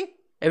 Okay,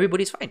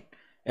 everybody's fine.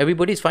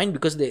 Everybody's fine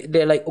because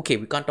they're like, okay,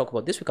 we can't talk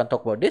about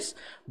this,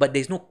 but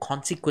there's no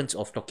consequence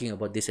of talking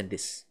about this and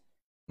this.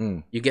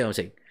 You get what I'm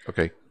saying?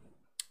 Okay.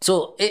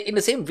 So in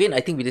the same vein, I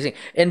think we're saying,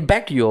 and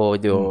back to your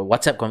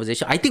WhatsApp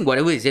conversation, I think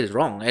whatever he said is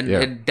wrong,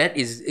 and that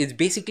is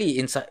basically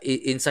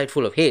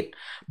insightful of hate.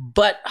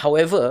 But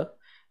however,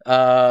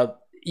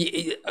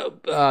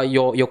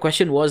 your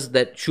question was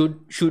that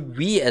should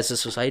we as a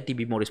society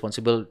be more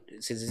responsible?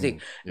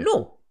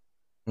 No.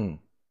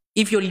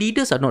 If your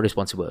leaders are not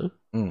responsible,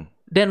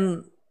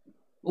 then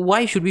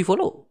why should we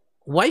follow?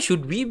 Why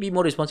should we be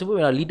more responsible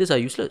when our leaders are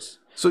useless?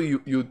 So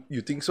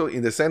you think so,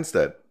 in the sense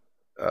that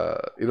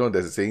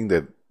there's a saying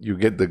that you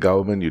get the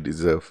government you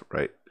deserve,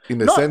 right?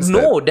 That's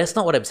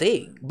not what I'm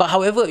saying. But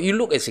however, you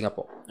look at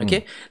Singapore,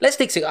 okay? Let's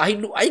take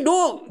Singapore. I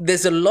know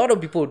there's a lot of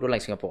people who don't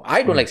like Singapore.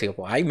 I don't like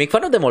Singapore. I make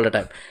fun of them all the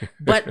time.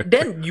 But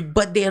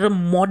but they are a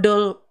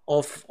model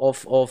of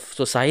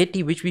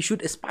society which we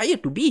should aspire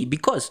to be,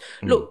 because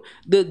look,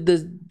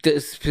 the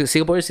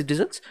Singaporean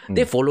citizens,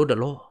 they follow the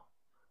law.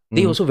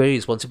 They're also very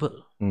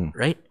responsible,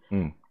 right?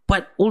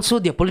 But also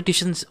their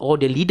politicians or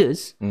their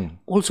leaders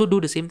also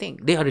do the same thing.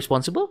 They are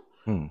responsible.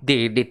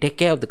 They take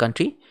care of the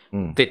country.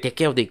 They take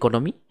care of the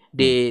economy.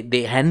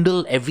 They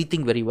handle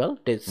everything very well.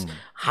 There's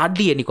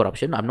hardly any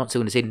corruption. I'm not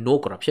going to say no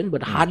corruption,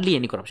 but hardly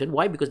any corruption.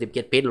 Why? Because they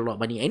get paid a lot of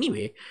money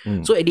anyway.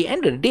 So at the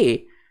end of the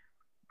day,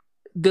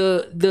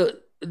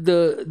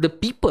 the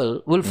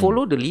people will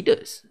follow the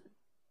leaders.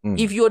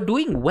 If you are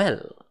doing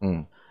well,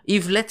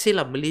 if let's say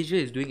Malaysia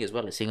is doing as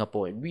well as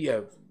Singapore, and we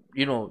have,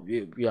 we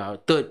are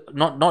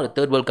not a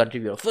third world country,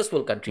 we are a first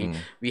world country.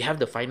 We have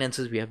the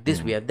finances, we have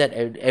this, we have that.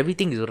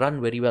 Everything is run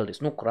very well.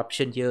 There's no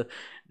corruption here.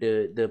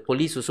 The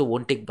police also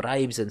won't take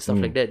bribes and stuff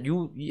like that.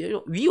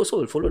 We also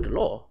will follow the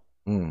law,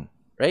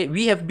 right?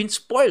 We have been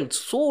spoiled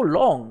so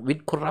long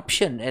with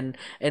corruption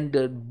and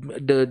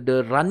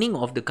the running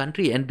of the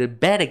country, and the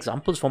bad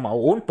examples from our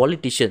own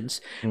politicians,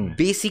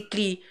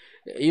 basically,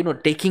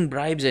 taking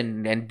bribes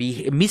and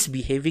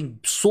misbehaving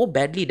so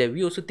badly that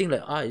we also think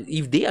like,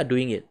 if they are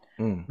doing it,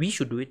 we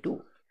should do it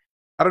too.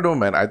 I don't know,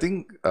 man. I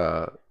think...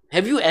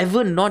 have you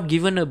ever not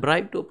given a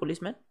bribe to a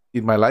policeman?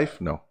 In my life,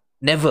 no.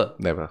 Never?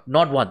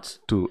 Not once?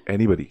 To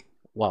anybody.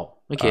 Wow.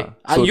 Okay.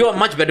 So you're a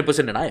much better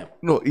person than I am.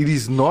 No, it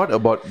is not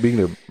about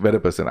being a better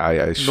person. I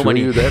assure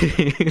you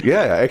that.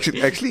 Yeah,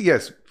 actually,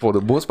 yes. For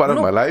the most part of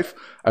my life,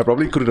 I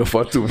probably couldn't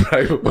afford to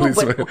bribe a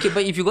policeman.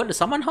 But if you got the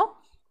summon, how?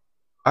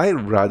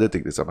 I'd rather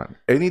take the summon.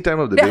 Any time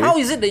of the day. How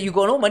is it that you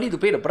got no money to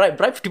pay the bribe?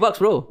 Bribe $50,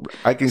 bro.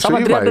 I can show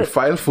you my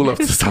file full of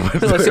the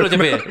summons.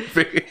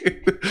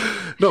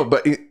 No,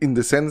 but in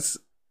the sense,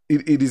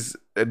 it is...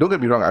 Don't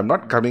get me wrong. I'm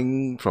not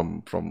coming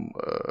from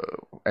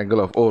angle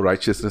of,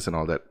 righteousness and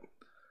all that.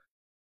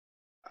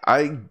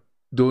 I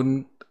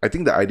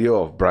think the idea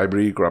of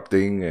bribery,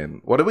 corrupting, and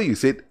whatever you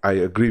said, I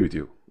agree with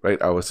you,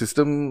 right? Our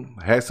system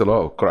has a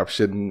lot of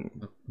corruption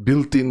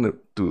built in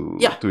to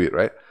it,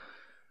 right?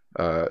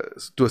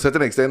 To a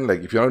certain extent,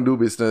 like if you want to do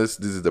business,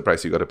 this is the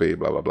price you got to pay,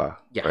 blah, blah, blah,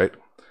 right?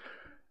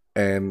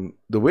 And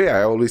the way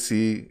I always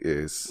see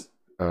is,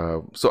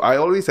 so I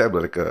always have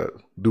like a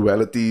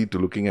duality to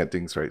looking at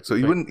things, right? So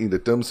even in the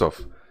terms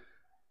of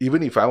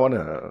even if I want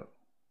to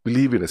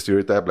believe in a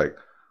stereotype like,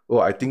 oh,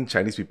 I think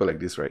Chinese people like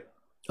this, right?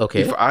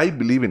 Okay. If I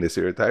believe in the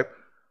stereotype,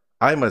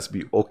 I must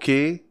be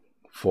okay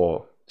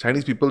for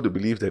Chinese people to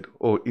believe that,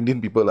 oh,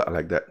 Indian people are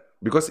like that.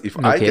 Because if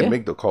I can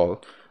make the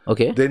call,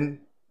 then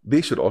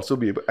they should also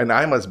be able, and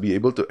I must be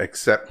able to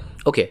accept.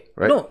 Okay.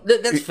 Right? No,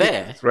 that's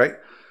fair. Right?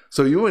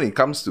 So even when it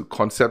comes to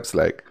concepts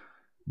like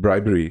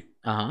bribery,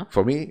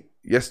 for me,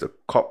 yes, the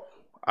cop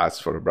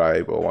asks for a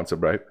bribe or wants a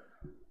bribe,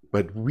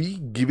 but we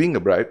giving a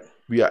bribe,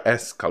 we are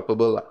as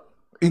culpable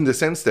in the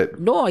sense that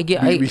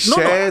we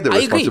share the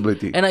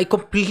responsibility. Agree. And I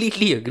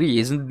completely agree.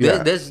 Isn't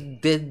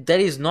that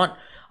is not.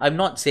 I'm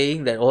not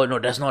saying that. Oh no,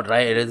 that's not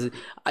right.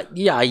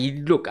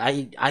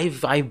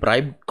 I've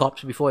bribed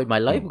cops before in my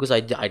life because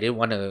I didn't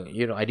want to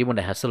I didn't want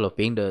the hassle of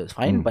paying the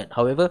fine. But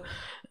however,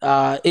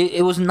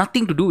 it was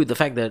nothing to do with the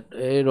fact that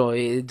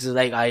it's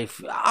like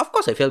of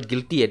course I felt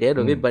guilty at the end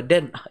of it. But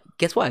then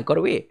guess what? I got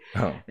away.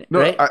 Oh. No,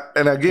 right?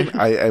 And again,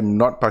 I am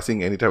not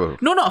passing any type of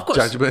of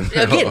course judgment.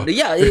 Again,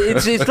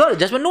 it's not a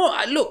judgment. No,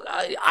 look,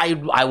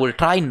 I will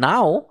try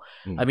now.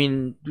 I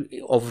mean,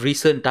 of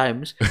recent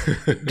times.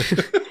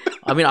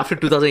 I mean, after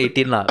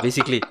 2018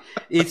 basically,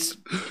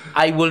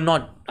 I will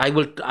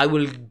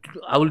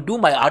do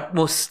my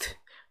utmost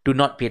to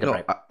not pay the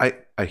bribe.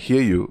 I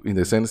hear you in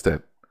the sense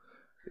that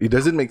it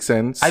doesn't make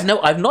sense.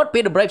 I've not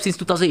paid a bribe since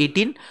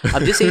 2018.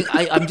 I'm just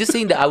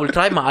saying that I will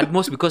try my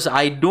utmost because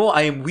I know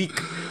I am weak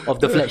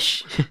of the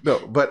flesh. No,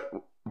 but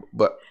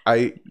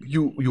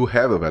you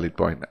have a valid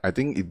point. I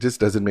think it just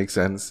doesn't make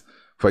sense.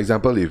 For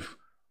example, if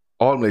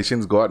all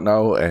Malaysians go out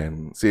now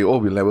and say, oh,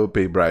 we'll never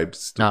pay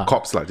bribes to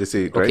cops, just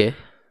say it, right? Okay.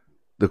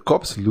 The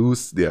cops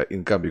lose their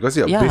income because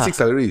their basic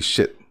salary is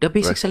shit. The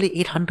basic salary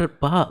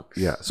 $800.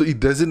 Yeah. So it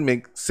doesn't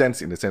make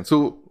sense in a sense.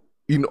 So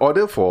in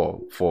order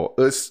for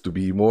us to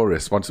be more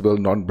responsible,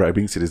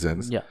 non-bribing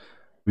citizens,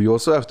 we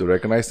also have to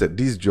recognize that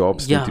these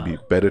jobs need to be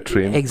better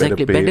trained,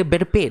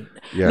 better paid.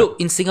 Yeah.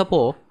 Look, in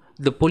Singapore,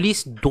 the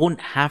police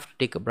don't have to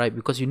take a bribe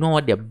because you know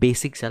what, their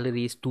basic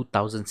salary is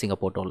 2,000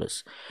 Singapore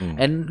dollars.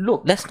 And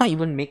look, let's not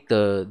even make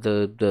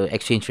the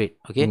exchange rate.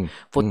 Okay,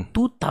 for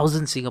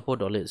 2,000 Singapore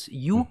dollars,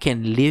 you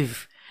can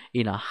live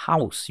in a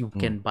house, you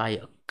can buy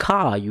a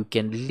car, you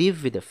can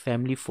live with a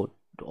family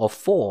of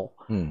four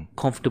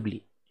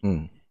comfortably.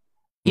 In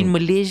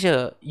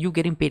Malaysia, you're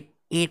getting paid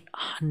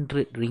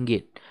 800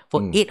 ringgit.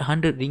 For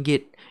 800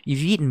 ringgit, if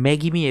you eat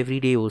Maggi mee every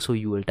day also,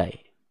 you will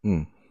die.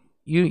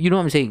 You know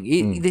what I'm saying?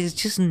 It's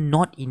just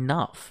not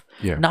enough.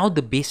 Yeah. Now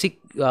the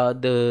basic,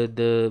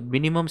 the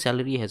minimum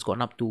salary has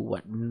gone up to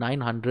what,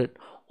 900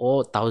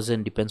 or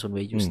 1,000, depends on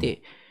where you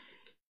stay.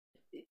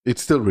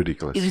 It's still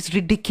ridiculous. It's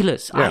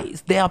ridiculous.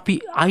 Yeah.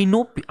 I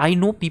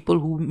know people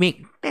who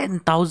make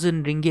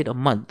 10,000 ringgit a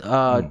month,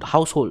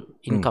 household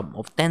income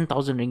of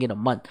 10,000 ringgit a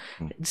month.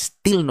 It's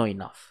still not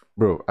enough.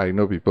 Bro, I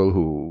know people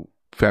who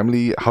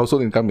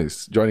household income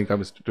is, joint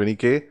income is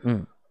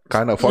 20k.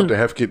 Can't afford to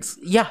have kids.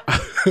 Yeah.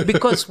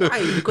 Because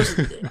why? Because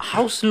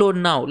house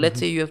loan now, let's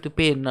say you have to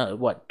pay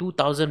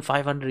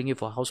 2,500 ringgit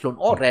for house loan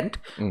or rent.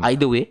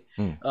 Either way,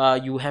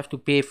 you have to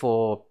pay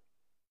for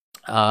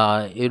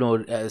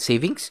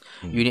savings.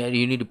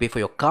 You need to pay for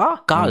your car.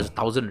 Car is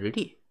 1,000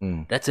 already.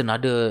 That's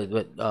another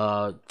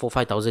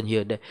 4,000-5,000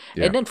 here there.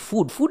 Yeah. And then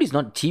food is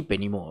not cheap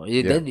anymore.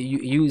 Then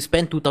you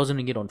spend 2,000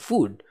 ringgit on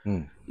food.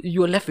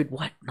 You are left with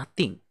what?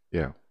 Nothing.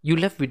 Yeah. You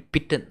left with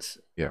pittance.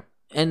 Yeah.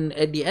 And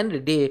at the end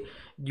of the day,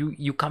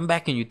 you come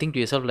back and you think to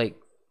yourself, like,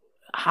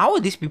 how are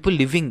these people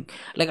living?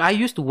 Like, I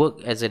used to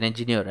work as an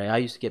engineer, right? I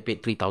used to get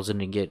paid 3,000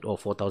 ringgit or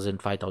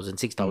 4,000, 5,000,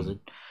 6,000.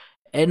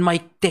 And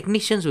my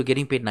technicians were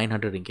getting paid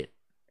 900 ringgit.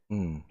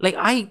 Like,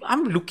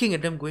 I'm looking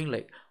at them going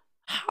like,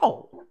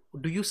 how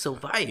do you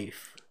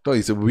survive? No,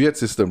 it's a weird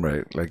system,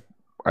 right? Like,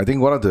 I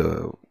think one of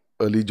the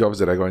early jobs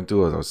that I got into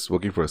was I was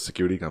working for a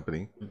security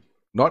company.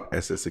 Not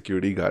as a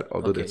security guard,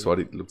 although that's what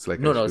it looks like.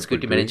 No,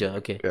 security manager.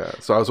 Okay. Yeah.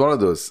 So I was one of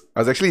those. I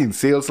was actually in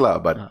sales,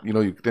 but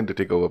you tend to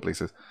take over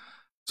places.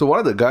 So one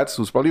of the guards,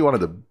 who's probably one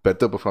of the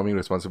better performing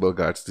responsible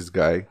guards, this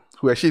guy,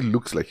 who actually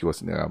looks like he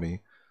was in the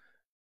army,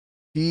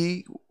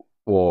 he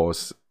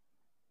was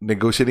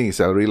negotiating his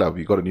salary.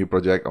 We got a new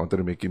project. I wanted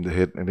to make him the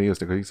head, and then he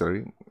was negotiating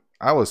salary.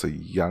 I was a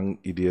young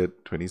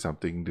idiot,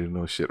 20-something, didn't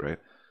know shit, right?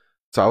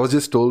 So I was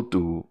just told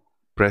to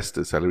press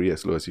the salary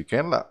as low as you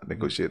can,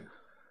 negotiate.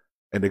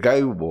 And the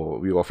guy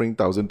we were offering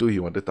 1,002, he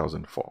wanted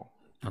 1,004.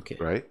 Okay.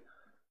 Right?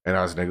 And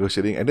I was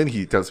negotiating. And then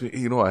he tells me,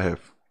 hey, I have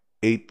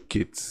 8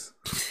 kids.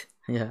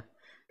 Yeah.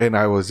 And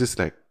I was just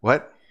like,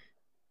 what?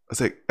 I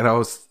was like,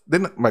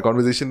 then my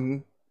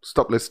conversation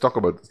stopped. Let's talk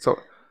about it. So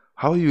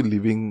how are you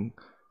living,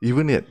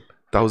 even at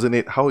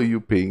 1,008, how are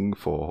you paying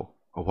for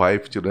a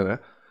wife, children?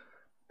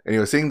 And he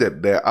was saying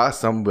that there are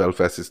some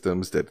welfare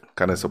systems that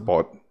kind of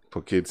support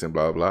for kids and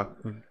blah, blah,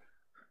 blah.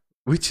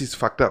 Which is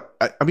fucked up.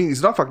 I mean,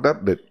 it's not fucked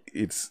up that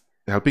it's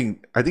helping.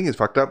 I think it's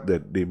fucked up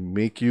that they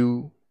make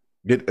you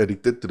get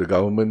addicted to the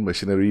government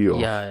machinery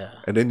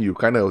and then you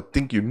kind of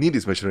think you need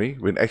this machinery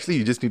when actually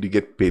you just need to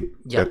get paid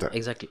better.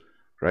 Exactly.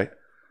 Right?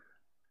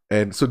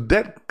 And so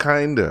that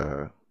kind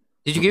of...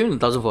 Did you give him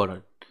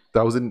 1,400?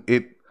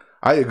 1,008.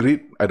 I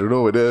agreed. I don't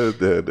know whether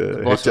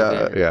the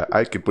HR,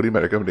 I could put in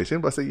my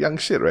recommendation, but it's a young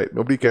shit, right?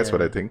 Nobody cares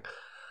what I think.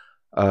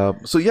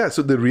 So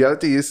the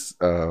reality is,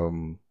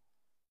 some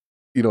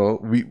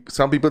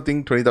people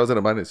think 20,000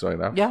 a month is not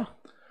enough. Yeah.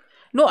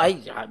 No,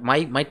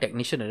 my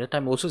technician at that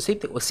time also same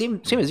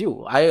as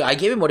you. I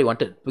gave him what he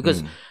wanted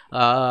because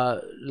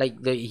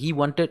he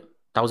wanted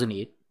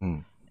 1,008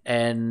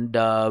 and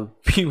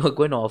we were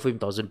going to offer him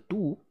 1,002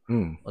 or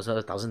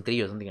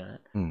 1,003 or something like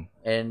that.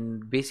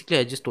 And basically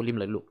I just told him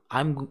like, look,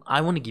 I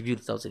want to give you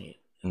 1,008.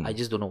 I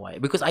just don't know why,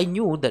 because I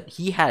knew that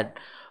he had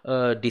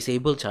a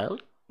disabled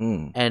child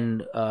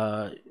and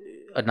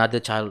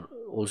another child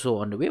also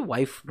on the way,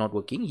 wife not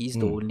working. He's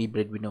the only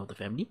breadwinner of the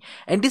family,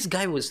 and this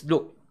guy was the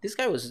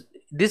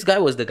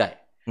guy.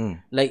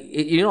 Like,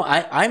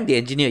 I'm the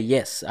engineer.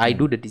 Yes, I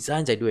do the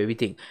designs, I do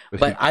everything,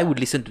 but I would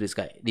listen to this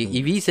guy.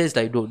 If he says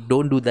like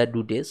don't do that,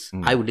 do this,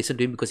 I would listen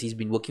to him because he's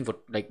been working for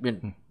like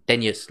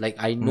 10 years. Like,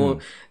 I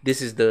know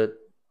this is the,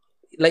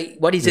 like,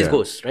 what he says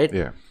goes, right?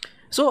 Yeah.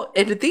 So,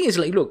 and the thing is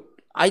like, look,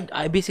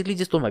 I basically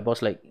just told my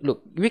boss like,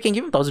 look, we can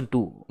give him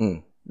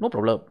 1,002, no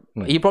problem.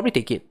 He'll probably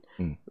take it,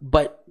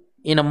 but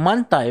in a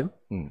month time,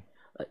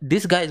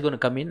 this guy is going to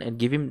come in and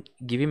give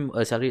him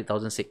a salary of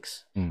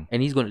 1,006,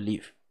 and he's going to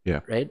leave. Yeah.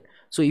 Right.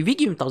 So if we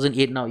give him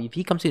 1,008 now, if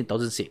he comes in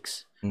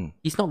 1,006,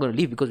 he's not going to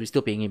leave because we're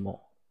still paying him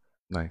more.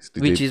 Nice.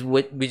 Which is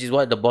what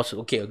the boss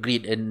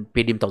agreed and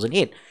paid him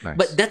 1,008. Nice.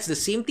 But that's the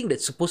same thing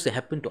that's supposed to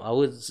happen to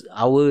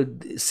our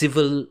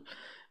civil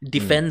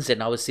defense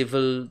and our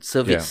civil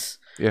service.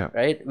 Yeah.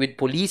 Right, with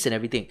police and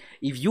everything.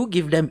 If you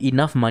give them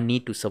enough money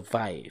to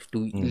survive,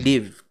 to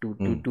live, to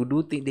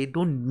do things, they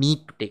don't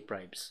need to take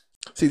bribes.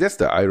 See, that's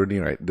the irony,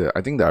 right?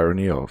 I think the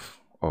irony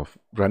of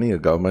running a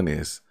government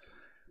is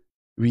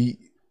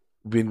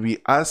when we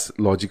ask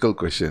logical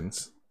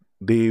questions,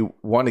 they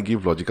want to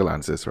give logical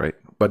answers, right?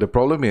 But the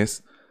problem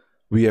is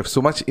we have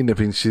so much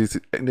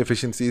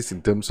inefficiencies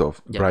in terms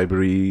of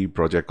bribery,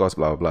 project cost,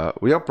 blah, blah.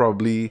 We are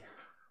probably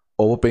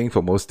overpaying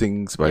for most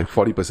things by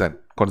 40%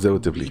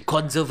 conservatively.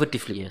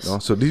 Conservatively,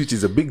 yes. So this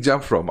is a big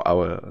jump from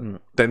our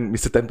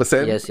Mr.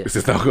 10%. Yes. This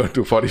is now going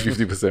to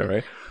 40-50%,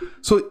 right?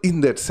 So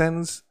in that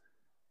sense,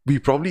 we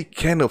probably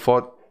can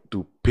afford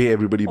to pay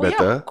everybody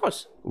better. Yeah, of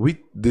course. With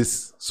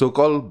this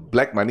so-called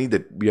black money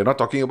that we are not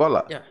talking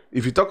about. Yeah.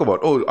 If you talk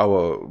about,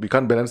 we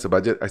can't balance the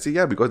budget, I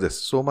say, because there's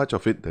so much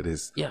of it that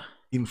is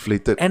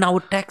inflated. And our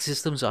tax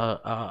systems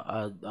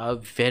are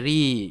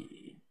very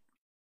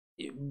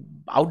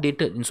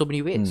outdated in so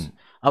many ways.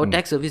 Our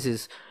tax service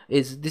is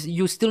this.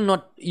 You're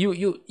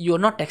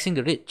not taxing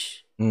the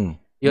rich.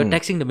 You're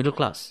taxing the middle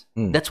class.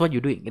 That's what you're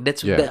doing.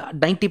 That's the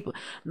 90.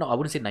 No, I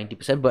wouldn't say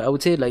 90%, but I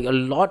would say like a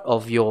lot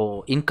of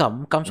your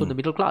income comes from the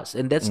middle class,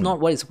 and that's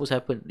not what is supposed to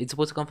happen. It's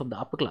supposed to come from the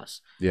upper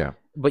class. Yeah.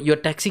 But you're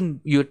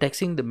taxing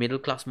the middle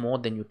class more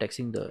than you're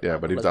taxing the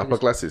but if the upper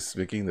class is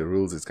making the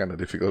rules, it's kind of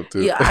difficult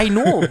to. Yeah, I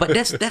know, but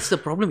that's the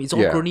problem. It's all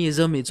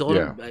cronyism. It's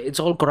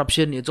all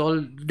corruption. It's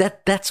all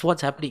that's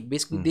what's happening.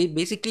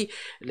 Basically,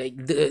 like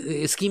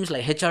the schemes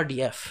like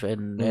HRDF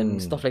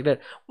and stuff like that.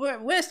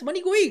 Where's the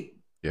money going?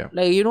 Yeah.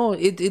 Like,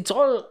 it's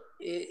all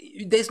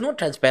there's no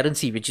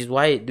transparency, which is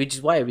why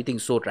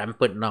everything's so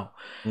rampant now.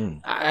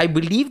 I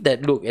believe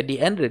that, look, at the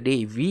end of the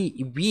day, if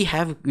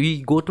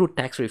we go through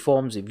tax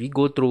reforms, if we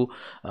go through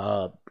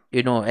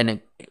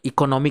an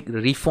economic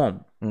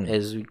reform,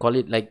 as we call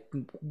it, like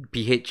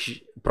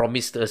PH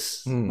promised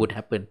us would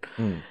happen,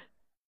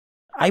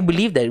 I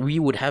believe that we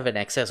would have an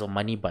excess of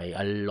money by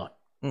a lot.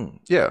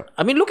 Yeah.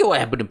 I mean, look at what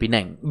happened in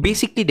Penang.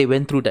 Basically, they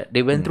went through that.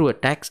 They went through a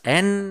tax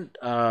and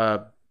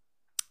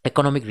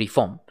economic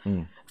reform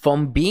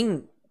from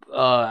being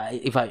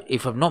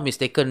if I'm not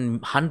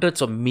mistaken,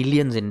 hundreds of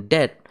millions in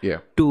debt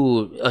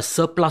to a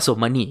surplus of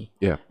money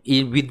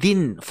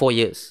within 4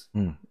 years.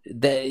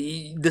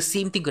 The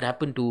same thing could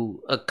happen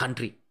to a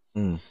country.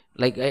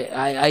 Like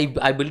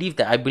I believe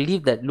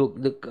that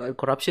look, the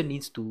corruption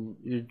needs to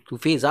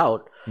phase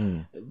out.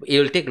 It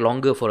will take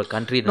longer for a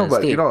country than a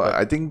state.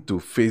 I think to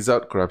phase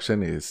out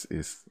corruption is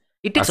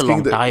it takes a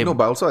long time.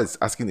 But also it's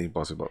asking the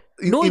impossible.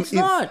 It's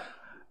not.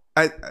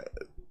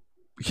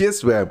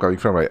 Here's where I'm coming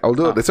from, right?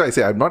 Although that's why I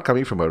say I'm not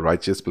coming from a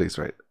righteous place,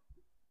 right?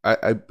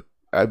 I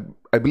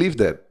believe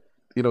that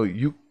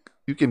you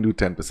can do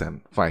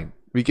 10%, fine.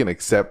 We can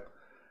accept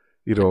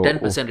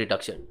 10%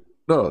 reduction.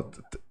 No,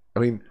 I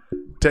mean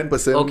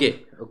 10%.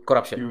 Okay,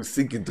 corruption. You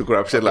sink into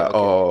corruption,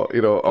 or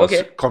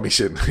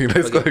commission.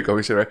 Let's call it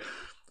commission, right?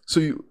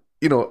 So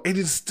it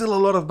is still a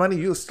lot of money.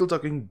 You're still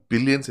talking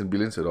billions and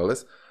billions of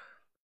dollars.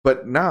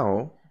 But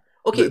now,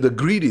 the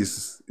greed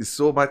is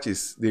so much.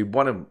 Is they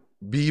want to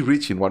be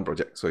rich in one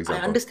project, for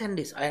example. I understand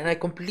this, and I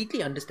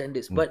completely understand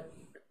this. But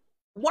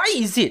why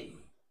is it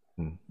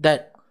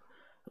that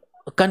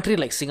a country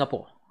like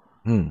Singapore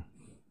can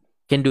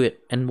do it,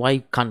 and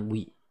why can't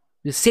we?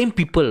 The same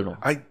people, no?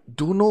 I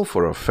don't know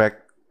for a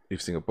fact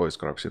if Singapore is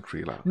corruption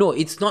free, lah. No,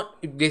 it's not.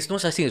 There's no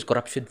such thing as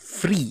corruption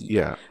free.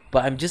 Yeah.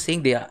 But I'm just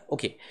saying they are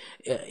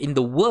in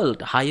the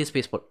world, highest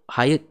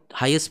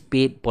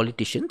paid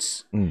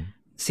politicians.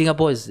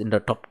 Singapore is in the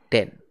top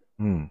 10.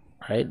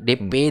 right? They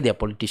pay their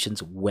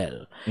politicians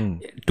well.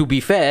 To be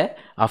fair,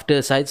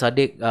 after Syed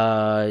Saddiq,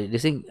 they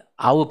think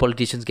our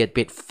politicians get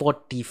paid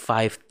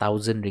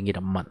 45,000 ringgit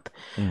a month.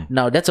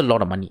 Now that's a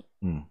lot of money.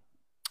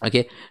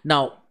 Okay.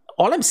 Now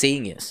all I'm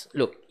saying is,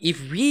 look,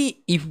 if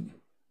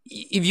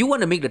you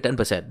want to make the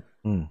 10%,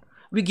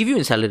 we give you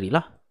in salary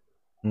lah.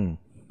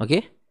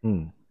 Okay.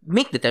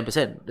 Make the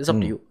 10%. That's up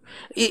to you.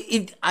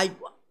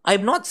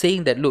 I'm not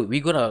saying that, look,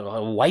 we're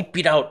gonna wipe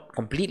it out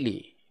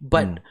completely,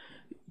 but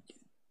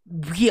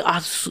we are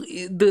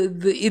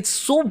it's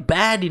so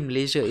bad in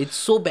Malaysia. It's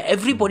so bad.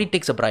 Everybody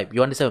takes a bribe.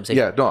 You understand what I'm saying?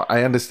 Yeah, no,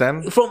 I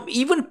understand. From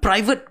even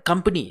private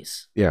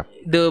companies. Yeah.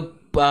 The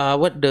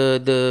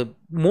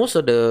most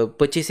of the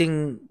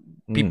purchasing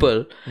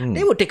people,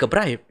 they would take a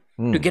bribe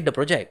to get the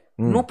project.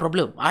 No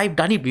problem. I've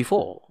done it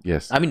before.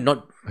 Yes. I mean,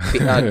 not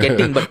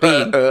getting but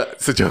paying.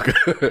 It's a joke.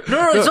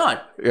 No, it's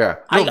not. Yeah.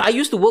 No. I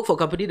used to work for a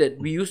company that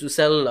we used to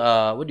sell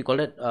what do you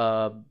call it?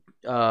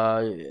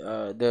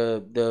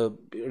 The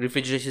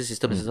refrigeration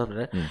systems and stuff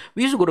like that.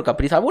 We used to go to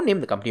companies. I won't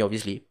name the company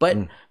obviously, but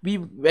we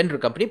went to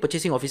the company.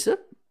 Purchasing officer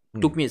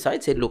took me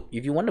aside, said, "Look,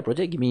 if you want the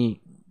project,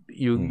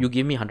 you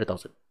give me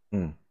 100,000.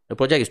 The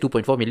project is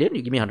 2.4 million.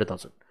 You give me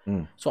 100,000.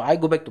 So I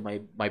go back to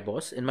my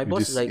boss, and my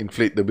boss is like,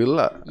 inflate the bill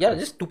lah. Yeah,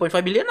 just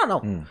 2.5 million now.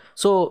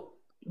 So,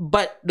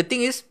 but the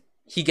thing is,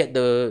 we get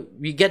the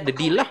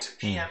deal lah.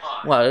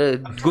 Well,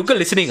 Google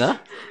listening, huh?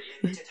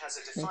 It has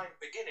a defined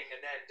beginning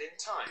and end in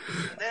time,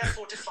 and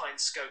therefore defined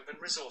scope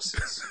and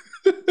resources.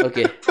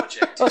 Okay.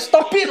 Project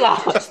Stop it lah.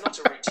 It's not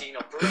a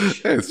routine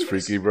operation. It's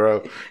freaky,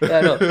 bro.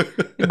 Yeah, no.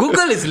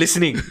 Google is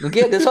listening.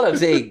 Okay, that's all I'm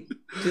saying.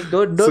 Just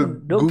don't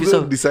Google piss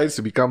off. decides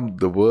to become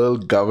the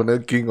world governor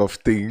king of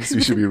things.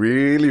 We should be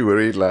really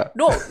worried lah.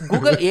 No,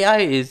 Google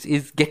AI is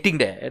getting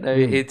there, and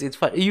it's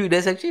fun.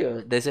 There's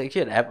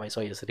actually an app I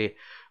saw yesterday,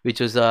 which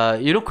was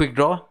Quick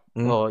Draw,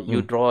 or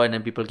you draw and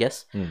then people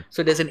guess. So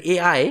there's an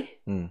AI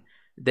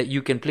that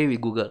you can play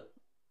with Google.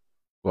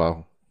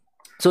 Wow.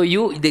 So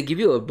they give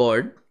you a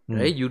board,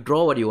 right? You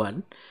draw what you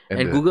want,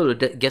 and Google will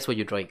guess what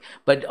you're drawing.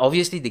 But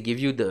obviously they give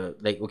you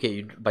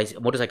you buy a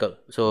motorcycle.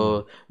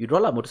 So you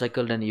draw a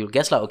motorcycle, then you'll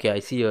guess okay, I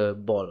see a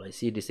ball, I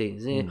see this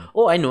thing.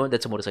 Oh, I know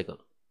that's a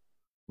motorcycle.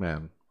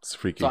 Man, it's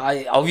freaky. So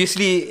I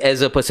obviously,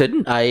 as a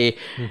person, I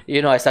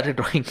started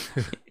drawing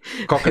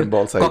cock and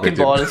balls. And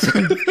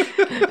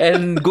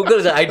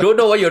Google said, I don't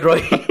know what you're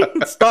drawing.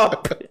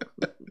 Stop.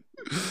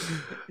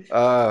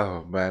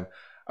 Oh man,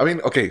 I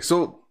mean, okay,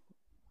 so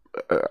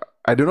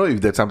I don't know if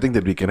that's something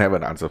that we can have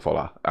an answer for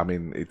lah. I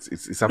mean, it's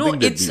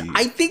something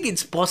I think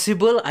it's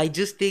possible. I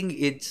just think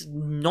it's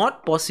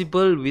not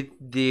possible with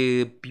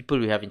the people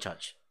we have in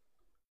charge.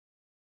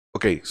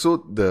 Okay,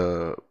 so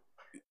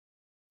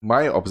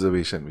my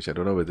observation, which I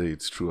don't know whether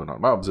it's true or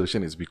not, my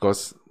observation is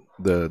because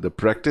the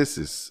practice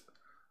is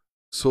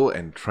so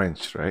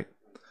entrenched, right?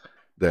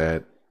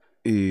 That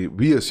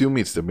we assume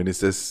it's the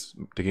ministers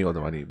taking all the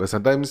money, but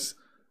sometimes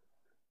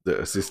the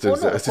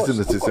assistants,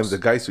 the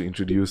guys who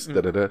introduce,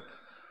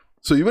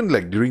 So even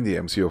like during the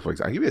MCO, for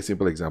example, I'll give you a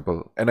simple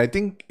example, and I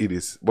think it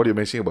is what you're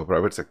mentioning about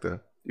private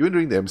sector. Even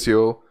during the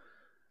MCO,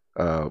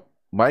 I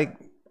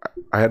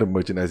had a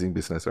merchandising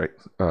business, right?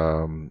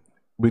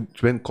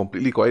 Which went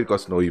completely quiet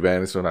because no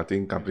events, no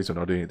nothing, companies were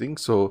not doing anything,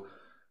 so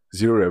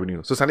zero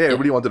revenue. So suddenly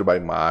everybody wanted to buy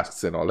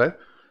masks and all that.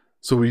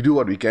 So we do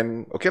what we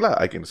can. Okay lah,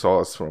 I can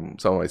source from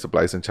some of my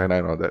suppliers in China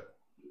and all that.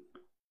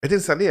 And then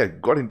suddenly I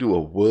got into a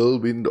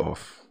whirlwind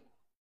of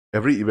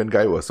every event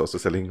guy was also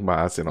selling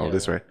masks and all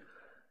this, right?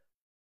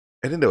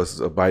 And then there was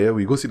a buyer.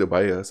 We go see the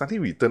buyer. Suddenly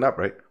we turn up,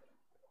 right?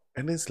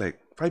 And then it's like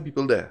 5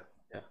 people there.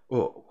 Yeah.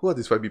 Oh, who are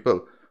these 5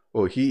 people?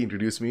 Oh, he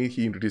introduced me,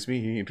 he introduced me,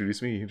 he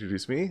introduced me, he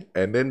introduced me.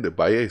 And then the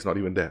buyer is not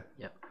even there.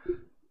 Yeah.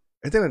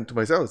 And then to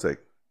myself, it's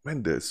like,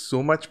 man, there's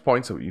so much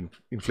points of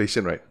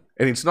inflation, right?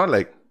 And it's not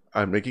like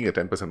I'm making a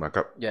 10%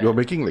 markup. Yeah. You're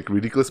making like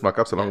ridiculous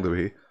markups along the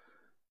way.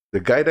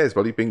 The guy there is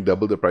probably paying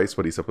double the price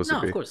what he's supposed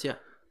to pay. Of course, yeah.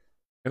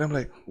 And I'm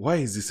like, why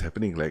is this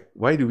happening? Like,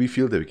 why do we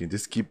feel that we can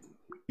just keep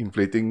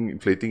inflating?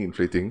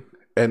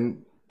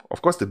 And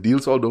of course, the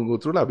deals all don't go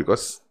through lah,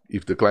 because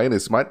if the client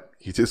is smart,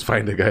 he just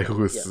find the guy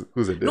who's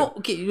a deal. No,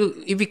 okay.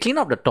 If we clean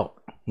up the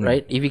top,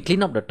 right? If we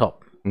clean up the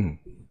top,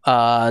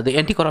 the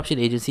anti-corruption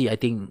agency, I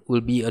think,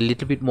 will be a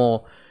little bit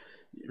more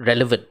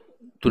relevant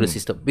to the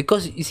system,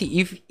 because you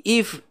see,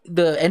 if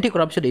the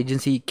anti-corruption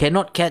agency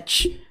cannot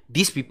catch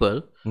these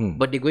people,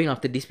 but they're going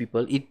after these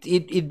people,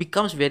 it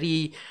becomes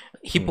very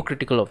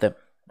hypocritical of them,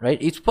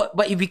 right?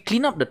 But if we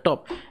clean up the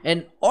top,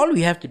 and all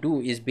we have to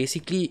do is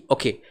basically,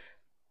 okay,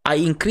 I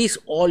increase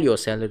all your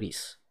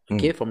salaries,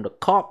 okay, from the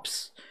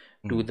cops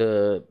to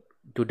the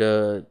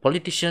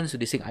politicians to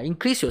this thing. I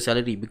increase your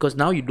salary because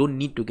now you don't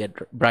need to get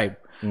bribed,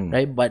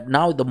 right? But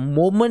now the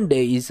moment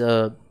there is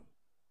a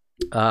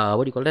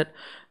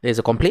there's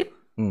a complaint,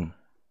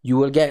 you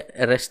will get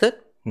arrested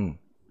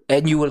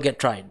and you will get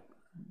tried,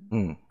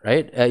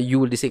 right? You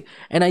will decide.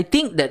 And I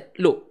think that,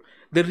 look,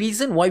 the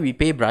reason why we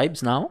pay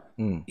bribes now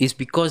is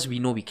because we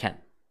know we can,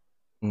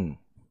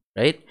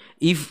 right?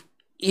 If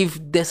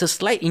there's a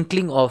slight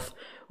inkling of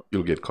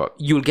you'll get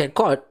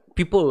caught,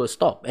 people will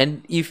stop.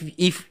 And if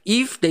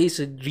there is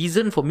a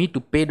reason for me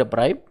to pay the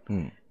bribe,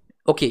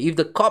 okay, if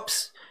the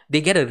cops, they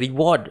get a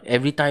reward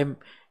every time.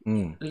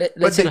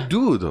 But they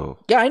do though.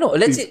 Yeah, I know.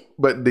 Let's say,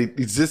 but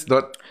it's just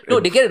not. No,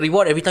 they get a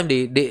reward every time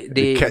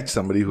they catch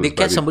somebody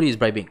who's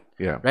bribing.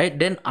 Yeah. Right.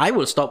 Then I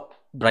will stop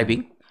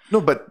bribing. No,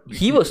 but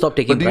he will stop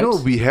taking bribes.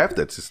 But we have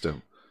that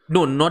system.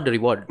 No, not the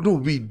reward. No,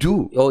 we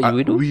do. Oh,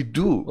 we do? We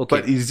do. Okay.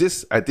 But it's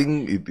just, I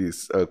think it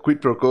is a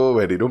quid pro quo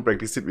where they don't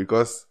practice it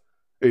because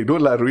they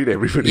don't ruin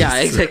everybody. Yeah,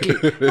 exactly.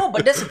 No,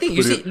 but that's the thing.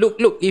 You see, look.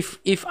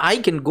 If I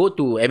can go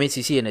to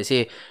MHCC and I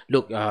say,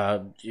 look,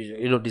 I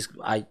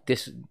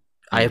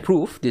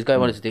approve. This guy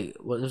wants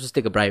to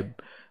take a bribe,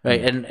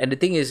 right? And the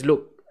thing is,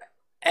 look,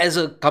 as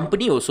a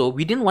company also,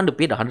 we didn't want to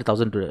pay the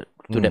 100,000 to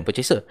that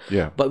purchaser.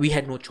 Yeah. But we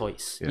had no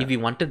choice. Yeah. If we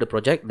wanted the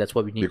project, that's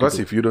what we need because to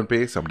do. If you don't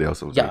pay, somebody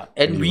else will. Yeah,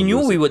 and we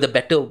knew we were the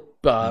better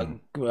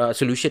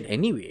solution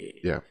anyway.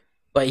 Yeah.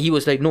 But he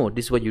was like, no,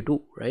 this is what you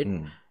do, right?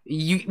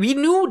 We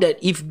knew that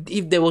if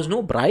there was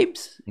no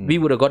bribes, we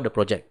would have got the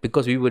project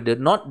because we were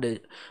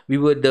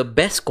the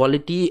best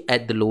quality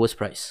at the lowest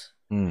price.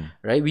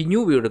 Right? We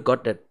knew we would have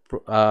got that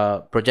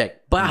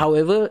project. But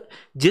however,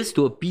 just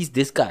to appease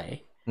this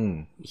guy,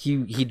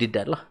 he did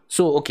that lah.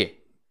 So okay,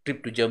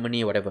 trip to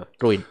Germany, whatever,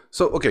 throw in.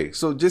 So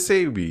just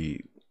say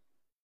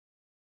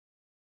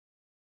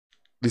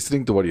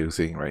listening to what you're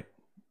saying, right?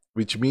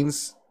 Which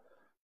means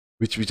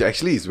which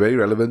actually is very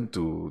relevant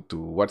to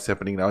what's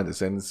happening now in the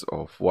sense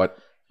of what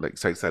like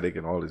Syed Saddiq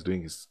and all is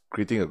doing is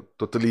creating a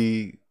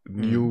totally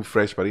new,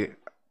 fresh party.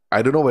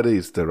 I don't know whether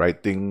it's the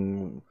right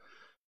thing.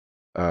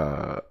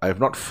 I have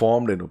not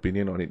formed an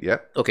opinion on it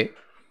yet. Okay.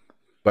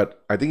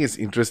 But I think it's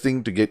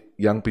interesting to get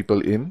young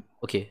people in.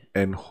 Okay.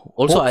 And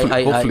also,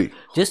 hopefully,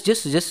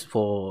 just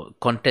for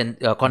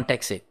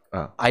context sake,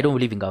 I don't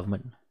believe in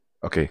government.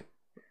 Okay.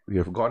 You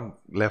have gone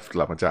left,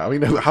 lah, macam. I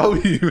mean, how are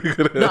you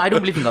gonna... No, I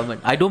don't believe in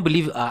government. I don't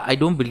believe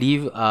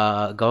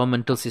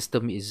governmental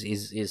system is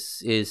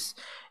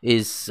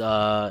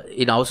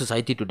in our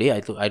society today.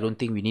 I don't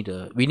think we need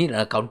an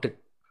accountant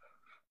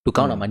to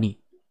count our money.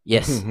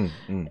 Yes.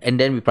 And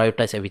then we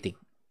prioritize everything.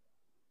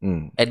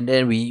 And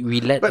then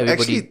we let everybody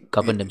actually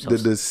govern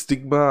themselves. The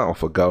stigma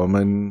of a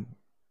government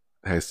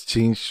has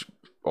changed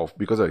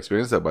because of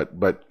experience,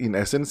 but in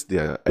essence, they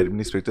are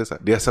administrators.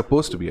 They are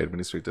supposed to be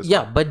administrators.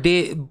 Yeah, but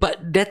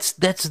that's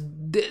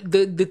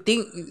the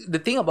thing. The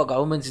thing about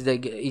governments is that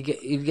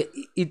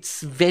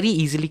it's very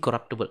easily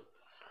corruptible.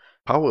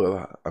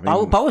 Power, I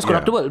mean, power is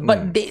corruptible,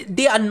 but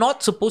they are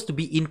not supposed to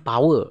be in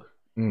power.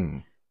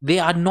 They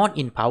are not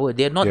in power.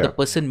 They are not the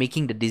person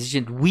making the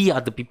decisions. We are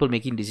the people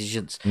making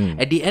decisions.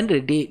 At the end of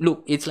the day,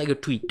 look, it's like a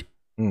tweet.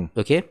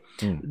 Okay,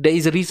 there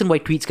is a reason why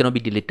tweets cannot be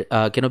deleted,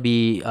 cannot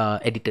be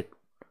edited.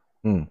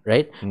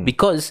 Right?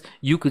 Because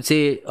you could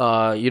say,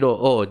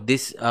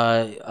 this.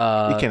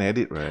 You can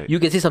edit, right? You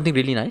can say something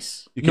really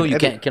nice. You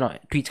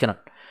cannot. Tweets cannot.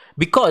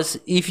 Because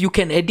if you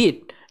can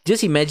edit,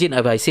 just imagine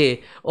if I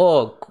say,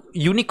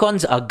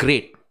 unicorns are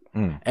great,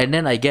 and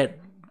then I get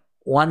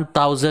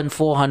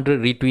 1,400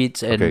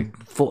 retweets and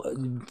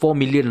 4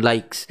 million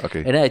likes. Okay.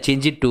 And then I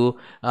change it to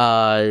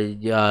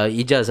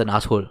Ija is an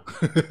asshole.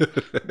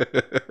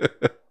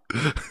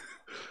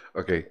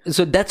 Okay.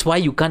 So that's why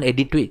you can't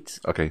edit tweets.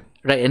 Okay.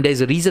 Right, and there's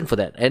a reason for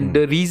that. And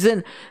the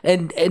reason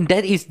and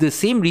that is the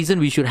same reason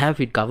we should have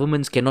it.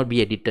 Governments cannot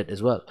be edited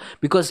as well.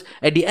 Because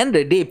at the end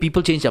of the day,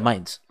 people change their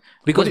minds.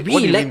 Because what do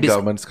you mean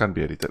governments can't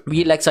be edited?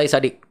 We elect Syed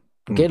Saddiq.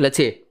 Okay, let's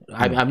say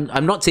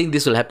I'm not saying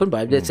this will happen,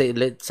 but let's say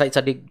Syed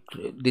Saddiq,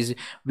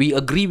 we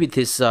agree with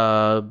his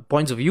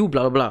points of view,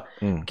 blah blah blah.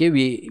 Okay,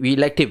 we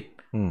elect him.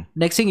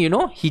 Next thing you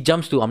know, he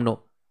jumps to UMNO.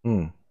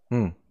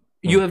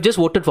 You have just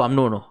voted for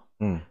UMNO, no?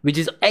 Which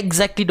is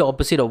exactly the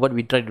opposite of what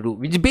we tried to do,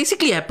 which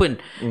basically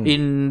happened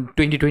in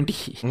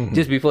 2020,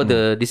 just before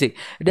this thing.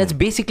 That's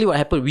basically what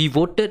happened. We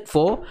voted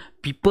for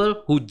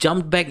people who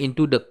jumped back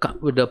into the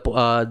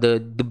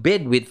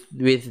bed with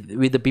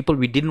the people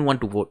we didn't want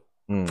to vote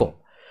for.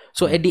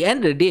 So at the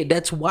end of the day,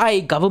 that's why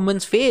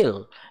governments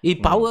fail.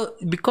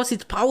 Because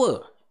it's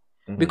power.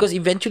 Because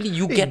eventually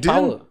you get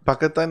power.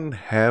 Pakistan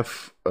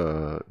have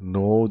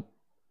no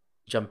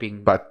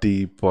jumping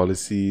party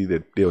policy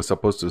that they were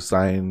supposed to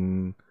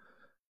sign,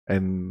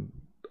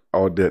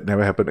 or that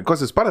never happened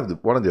because it's part of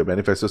one of their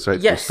manifestos, right?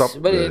 Yes, to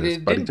stop but they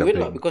didn't do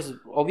it because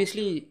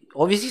obviously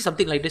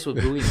something like this was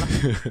brewing.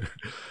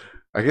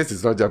 I guess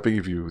it's not jumping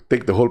if you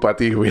take the whole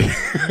party away.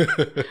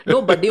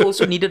 No, but they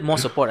also needed more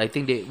support. I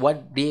think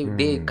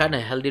they kind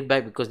of held it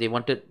back because they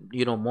wanted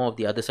more of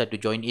the other side to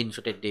join in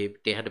so that they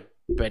had a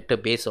better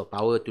base of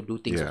power to do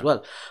things as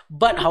well.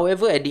 But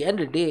however, at the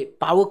end of the day,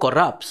 power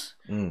corrupts,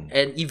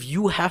 and if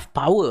you have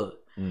power,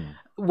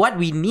 what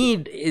we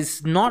need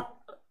is not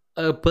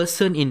a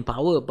person in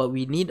power, but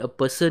we need a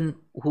person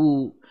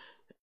who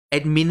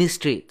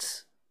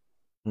administrates.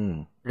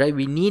 Right?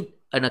 We need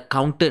an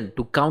accountant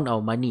to count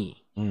our money.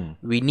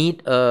 We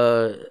need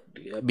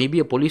maybe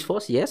a police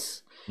force.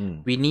 Yes.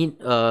 We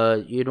need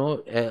a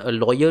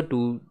lawyer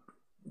to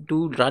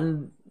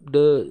run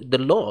the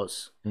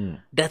laws.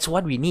 That's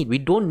what we need. We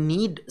don't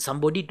need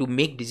somebody to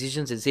make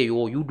decisions and say,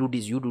 oh, you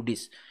do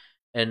this,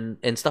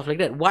 and stuff like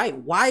that.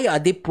 Why are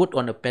they put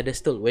on a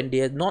pedestal when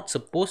they are not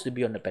supposed to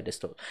be on a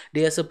pedestal?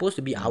 They are supposed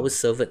to be our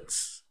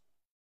servants.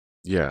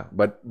 Yeah,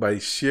 but by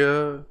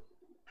sheer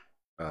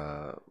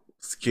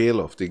scale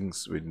of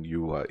things, when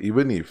you are,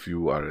 even if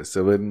you are a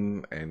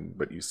servant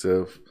but you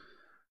serve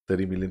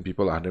 30 million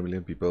people, 100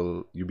 million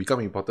people, you become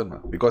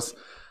important, because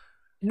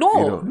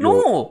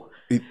look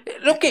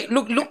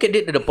at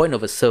it at the point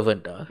of a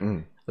servant.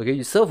 Okay,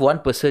 you serve one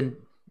person,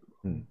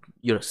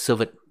 you're a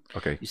servant.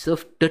 Okay, you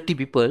serve 30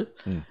 people,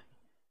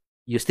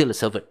 you're still a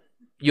servant.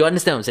 You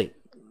understand what I'm saying?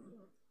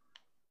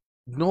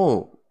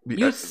 No,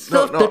 you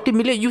serve 30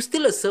 million, you're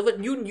still a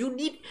servant. You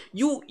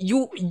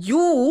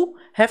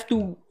have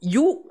to,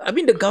 I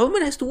mean, the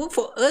government has to work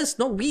for us,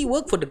 not we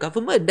work for the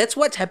government. That's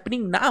what's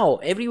happening now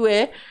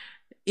everywhere.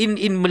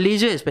 In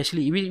Malaysia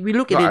especially, we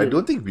look at it. I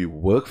don't think we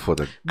work for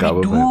the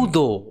government. We do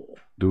though.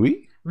 Do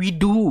we? We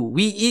do.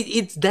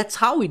 That's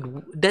how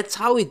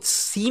it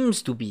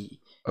seems to be.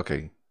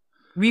 Okay.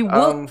 We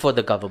work for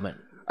the government.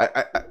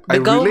 The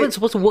government's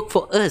supposed to work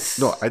for us.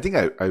 No, I think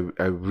I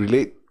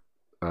relate.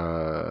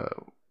 I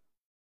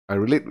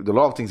relate with a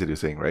lot of things that you're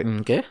saying, right?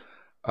 Okay.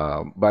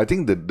 But I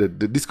think the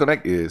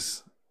disconnect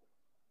is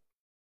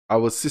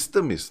our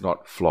system is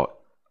not flawed.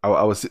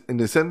 Our in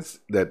the sense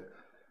that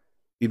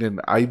in an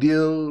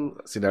ideal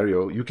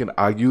scenario, you can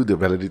argue the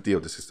validity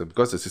of the system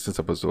because the system's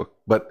supposed to work.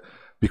 But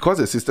because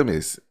the system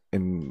there's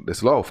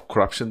a lot of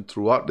corruption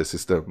throughout the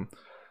system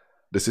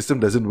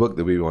doesn't work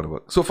the way we want to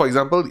work. So, for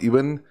example, we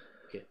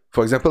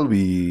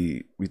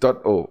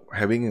thought,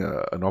 having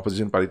an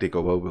opposition party take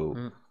over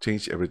will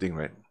change everything,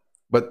 right?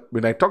 But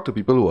when I talk to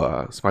people who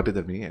are smarter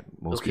than me, and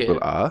most people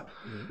are,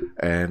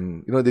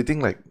 and they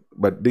think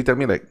but they tell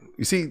me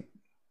you see,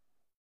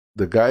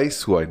 the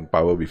guys who are in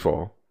power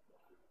before,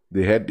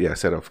 they had their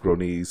set of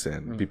cronies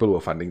and people who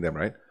are funding them,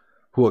 right?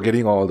 Who are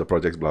getting all the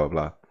projects, blah, blah,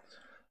 blah.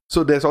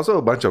 So there's also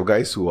a bunch of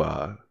guys who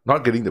are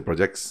not getting the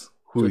projects,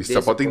 who is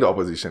supporting the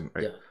opposition,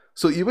 right? Yeah.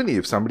 So even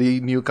if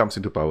somebody new comes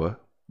into power,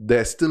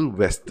 there's still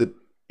vested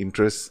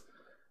interests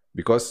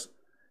because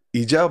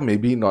Ija may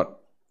be not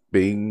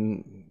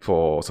paying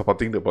for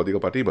supporting the political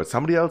party, but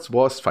somebody else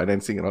was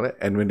financing and all that.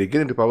 And when they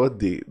get into power,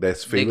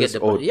 there's favors.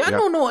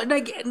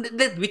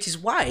 Which is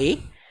why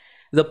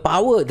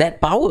that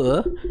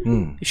power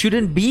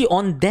shouldn't be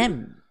on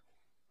them.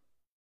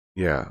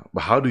 Yeah,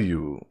 but how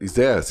do is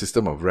there a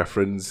system of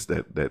reference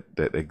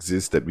that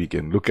exists that we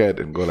can look at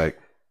and go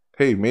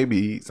hey,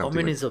 maybe something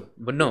communism,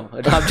 but no.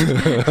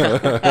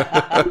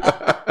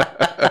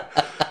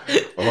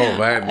 Oh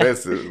man,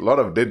 there's a lot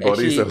of dead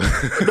bodies.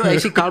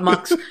 Actually, Karl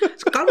Marx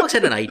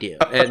had an idea,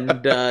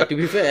 and to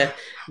be fair,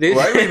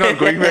 why are we not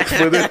going back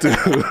further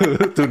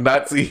to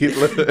Nazi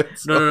Hitler?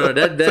 No,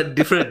 that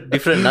different.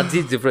 Nazi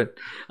is different.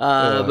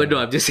 But no,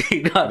 I'm just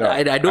saying.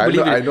 I don't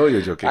believe it. I know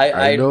you're joking.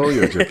 I know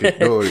you're joking.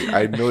 No worry,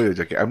 I know you're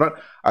joking. I'm not.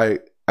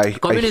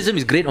 Communism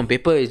is great on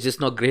paper. It's just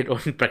not great on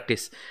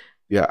practice.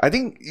 Yeah, I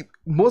think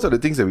most of the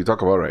things that we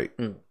talk about, right?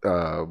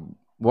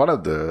 One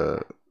of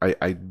the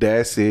I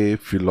dare say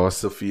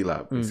philosophy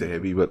it's a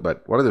heavy word,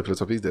 but one of the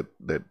philosophies that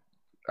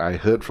I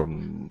heard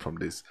from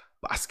this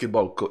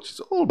basketball coach, it's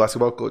an old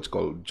basketball coach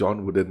called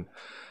John Wooden.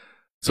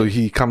 So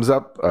he comes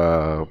up,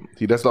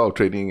 he does a lot of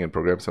training and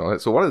programs and all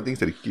that. So one of the things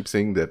that he keeps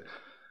saying that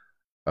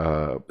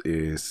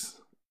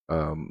is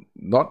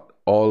not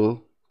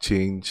all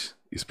change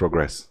is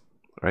progress,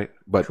 right?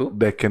 But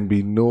there can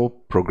be no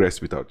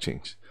progress without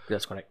change.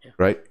 That's correct. Yeah.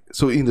 Right?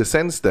 So in the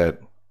sense that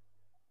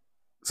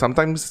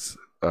sometimes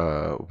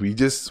we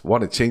just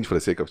want to change for the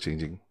sake of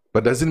changing.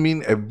 But doesn't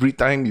mean every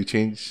time you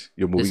change,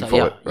 you're moving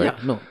forward, right? Yeah,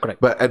 no,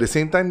 correct. But at the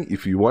same time,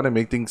 if you want to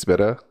make things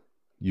better,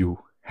 you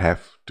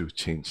have to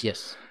change.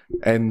 Yes.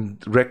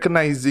 And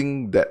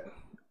recognizing that,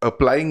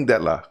 applying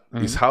that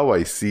is how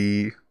I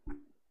see,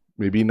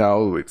 maybe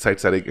now with side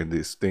static and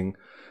this thing,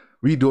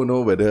 we don't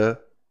know whether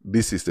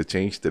this is the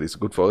change that is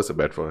good for us or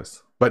bad for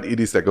us. But it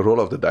is like a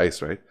roll of the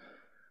dice, right?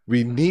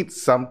 We need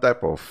some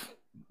type of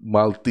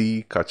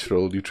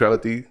multicultural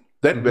neutrality.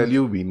 That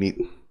value we need.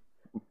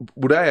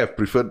 Would I have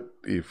preferred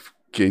if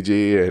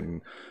KJ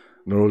and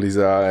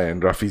Nurulisa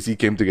and Rafizi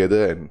came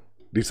together and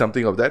did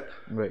something of that?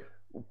 Right.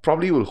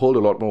 Probably will hold a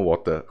lot more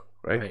water,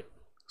 right?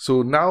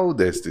 So now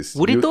there's this.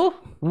 Would it though?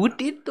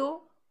 Would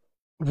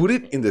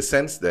it in the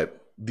sense that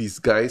these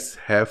guys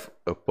have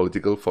a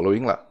political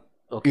following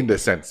in the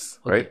sense,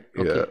 right?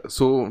 Okay. Yeah.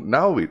 So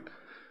now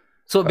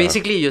So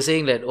basically, you're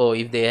saying that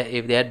if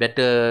they had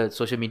better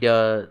social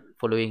media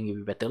following, it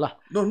would be better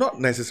No, not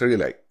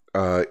necessarily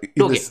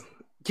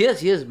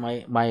Here's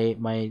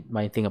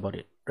my thing about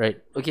it,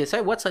 right? Okay,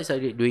 so what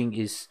Side doing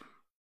is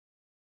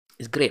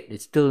great.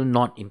 It's still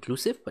not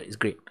inclusive, but it's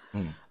great.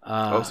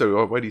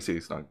 Sorry, why do you say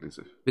it's not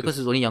inclusive? Because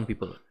it's only young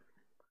people.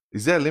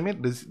 Is there a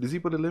limit? Does he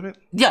put a limit?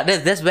 Yeah,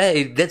 that's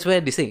where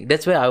this thing.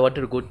 That's where I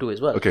wanted to go to as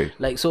well. Okay.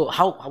 So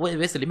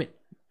where's the limit?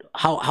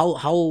 How?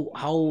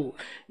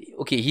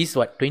 Okay, he's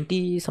what,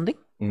 20 something?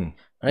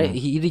 right?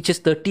 He reaches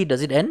 30,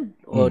 does it end?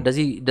 Or does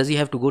he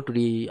have to go to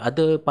the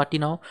other party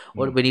now?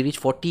 Or when he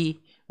reaches 40,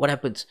 what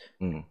happens?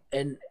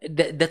 And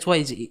that's why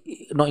it's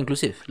not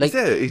inclusive. Like,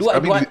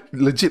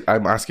 legit,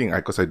 I'm asking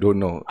because I don't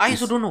know. I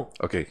also don't know.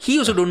 Okay. He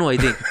also don't know, I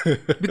think.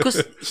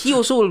 Because he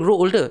also will grow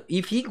older.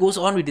 If he goes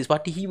on with his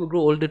party, he will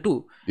grow older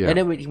too. Yeah. And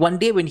then one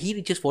day when he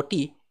reaches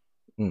 40,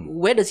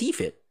 where does he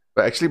fit?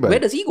 But actually, where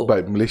does he go?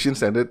 By Malaysian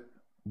standard,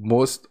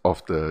 most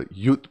of the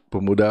youth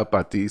Pemuda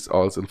parties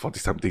are also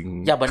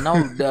 40-something. Yeah, but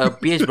now the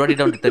PH brought it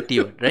down to 30,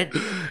 right?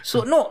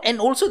 So, no, and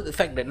also the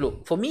fact that,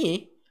 look, for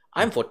me,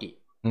 I'm 40,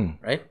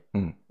 right?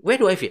 Where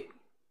do I fit?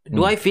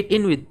 Do I fit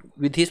in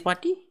with his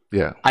party?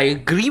 Yeah. I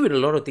agree with a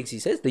lot of things he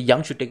says. The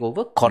young should take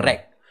over.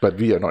 Correct. But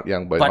we are not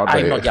young. But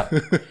I'm not young.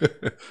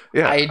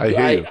 Yeah, I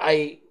hear you.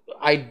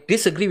 I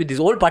disagree with this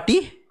old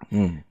party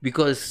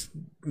because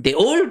they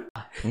old.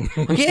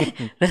 Okay?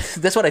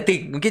 That's what I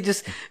think. Okay,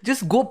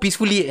 just go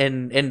peacefully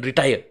and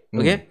retire.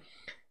 Okay?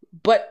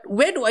 But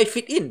where do I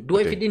fit in? Do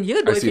I fit in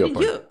here? Do I fit in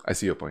here? I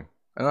see your point.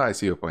 I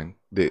see your point.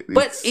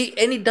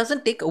 It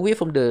doesn't take away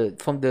from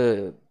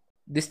the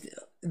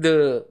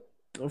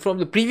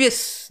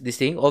previous this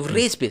thing of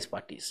race-based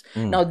parties.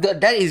 Now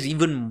that is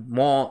even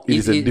more. It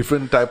is a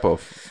different type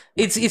of.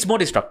 It's more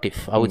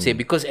destructive, I would say,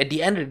 because at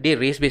the end of the day,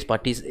 race-based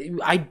parties.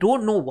 I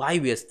don't know why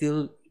we are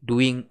still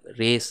doing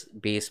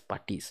race-based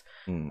parties.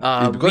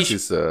 Because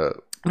it's a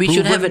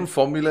should have a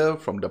formula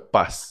from the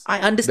past. I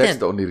understand. That's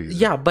the only reason.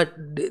 Yeah, but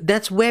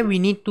that's where we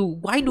need to.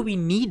 Why do we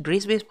need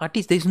race-based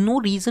parties? There's no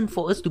reason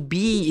for us to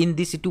be in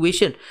this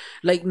situation.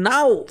 Like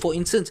now, for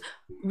instance,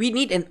 we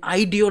need an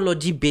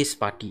ideology-based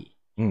party.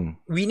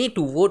 We need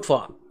to vote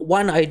for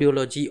one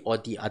ideology or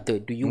the other.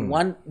 Do you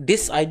want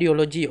this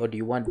ideology or do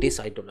you want this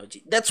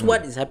ideology? That's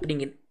what is happening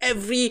in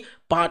every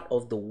part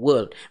of the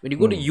world. When you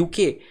go to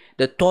UK,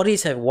 the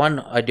Tories have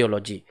one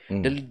ideology.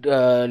 The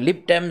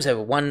Lib Dems have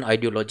one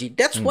ideology.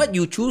 That's what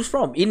you choose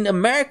from. In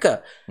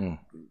America,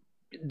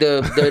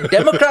 the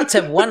Democrats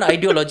have one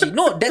ideology.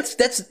 No, that's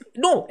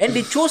no, and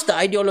they chose the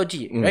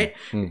ideology, right?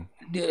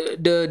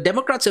 The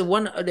Democrats have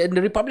one and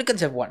the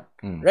Republicans have one,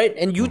 right?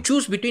 And you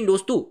choose between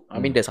those two. I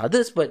mean, there's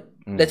others, but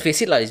let's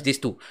face it, it's these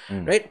two,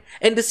 right?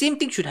 And the same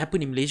thing should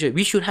happen in Malaysia.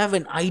 We should have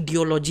an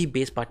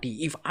ideology-based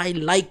party. If I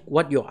like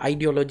what your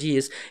ideology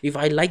is, if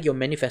I like your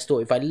manifesto,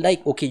 if I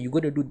like, okay, you're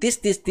going to do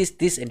this,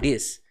 and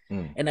this,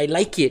 and I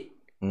like it,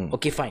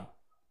 okay, fine,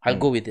 I'll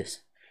go with this.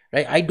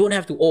 Right? I don't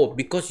have to,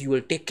 because you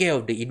will take care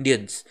of the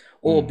Indians,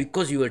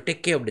 because you will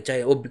take care of the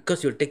China,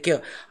 because you'll take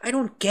care. I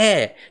don't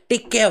care.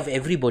 Take care of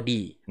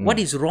everybody. What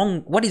is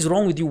wrong? What is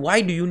wrong with you? Why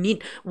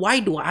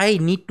do I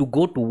need to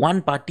go to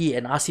one party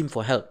and ask him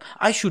for help?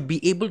 I should be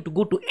able to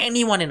go to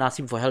anyone and ask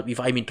him for help if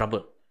I'm in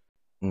trouble.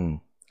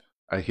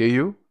 I hear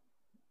you,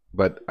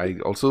 but I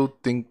also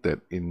think that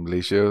in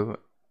Malaysia,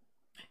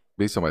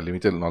 based on my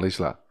limited knowledge,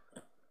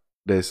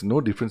 there's no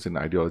difference in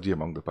ideology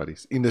among the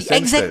parties. In the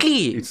sense that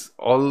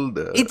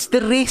it's the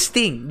race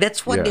thing.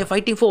 That's what they're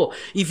fighting for.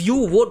 If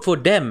you vote for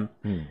them,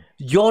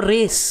 your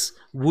race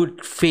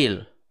would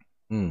fail.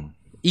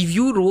 If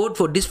you vote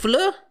for this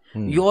fella,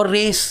 your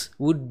race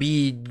would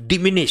be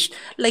diminished.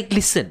 Like,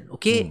 listen,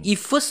 okay?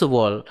 If first of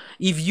all,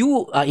 if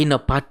you are in a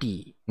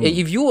party,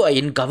 if you are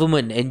in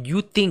government and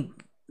you think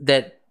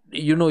that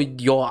the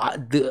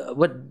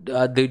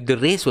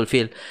race will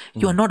fail,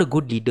 you are not a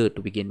good leader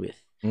to begin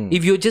with.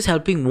 If you're just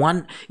helping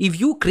if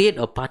you create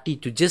a party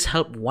to just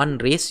help one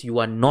race, you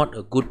are not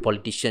a good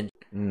politician.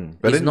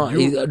 But it's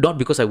not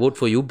because I vote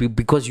for you,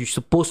 because you're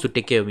supposed to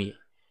take care of me.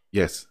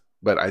 Yes,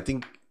 but I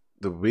think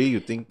the way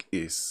you think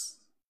is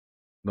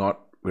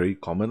not very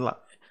common,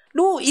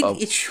 No,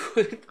 it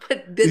should.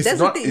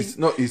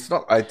 It's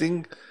not. I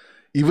think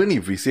even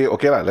if we say,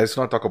 okay, let's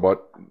not talk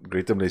about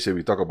Greater Malaysia,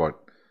 we talk about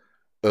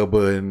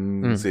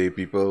urban, say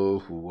people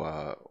who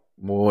are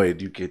more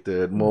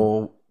educated,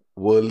 more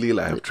worldly,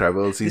 have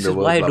traveled, seen the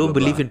world. This is why I don't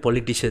believe in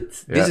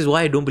politicians. This is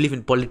why I don't believe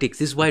in politics.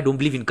 This is why I don't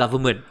believe in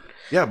government.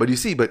 Yeah, but you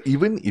see,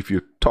 even if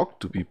you talk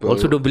to people...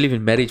 Also don't believe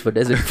in marriage, but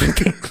that's a different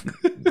thing.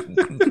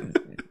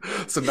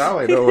 So now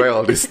I know where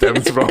all this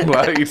stems from.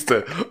 It's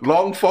the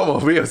long form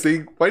of way of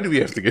saying, why do we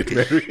have to get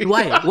married?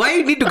 Why? Why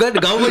you need to get the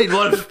government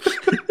involved?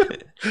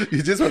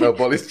 You just want to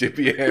abolish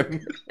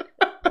JPM.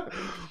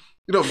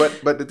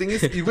 But the thing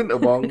is, even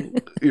among,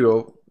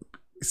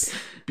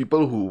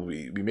 people who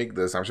we make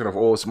the assumption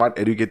of, smart,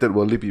 educated,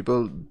 worldly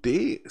people,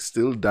 they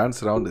still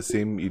dance around the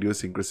same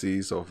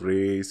idiosyncrasies of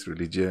race,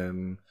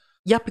 religion.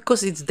 Yeah,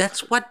 because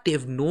that's what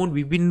they've known.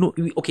 We've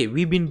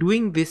been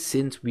doing this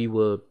since we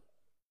were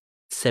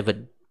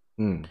 7.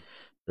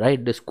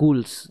 Right? The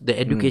schools, the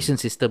education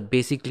system,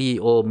 basically,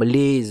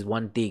 Malay is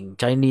one thing,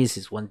 Chinese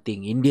is one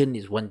thing, Indian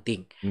is one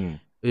thing.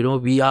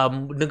 We are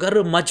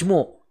negara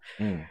majmuk.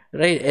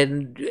 Right?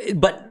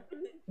 But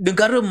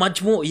negara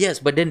majmuk, yes,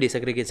 but then they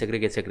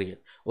segregate.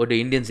 Or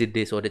the Indians did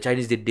this, or the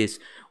Chinese did this,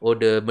 or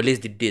the Malays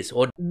did this.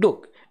 Or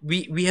look,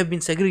 we have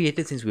been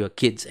segregated since we were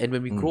kids, and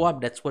when we grow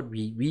up, that's what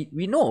we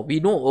know.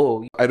 We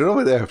know. I don't know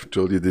whether I have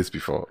told you this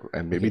before,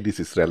 and maybe this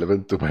is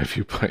relevant to my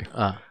viewpoint.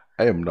 I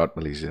am not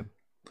Malaysian.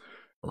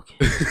 Okay.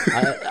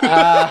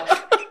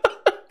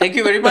 Thank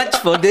you very much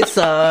for this.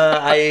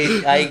 My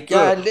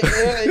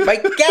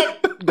cat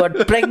got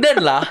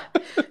pregnant lah.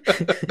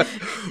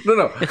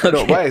 No.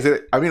 Why I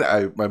said? I mean,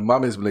 my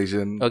mom is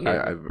Malaysian. Okay.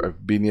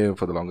 I've been here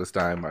for the longest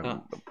time.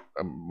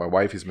 My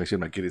wife is Malaysian.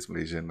 My kid is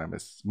Malaysian. I'm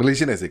as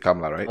Malaysian as they come,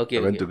 lah. Right? Okay,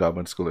 I went to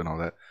government school and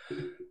all that.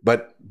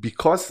 But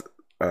because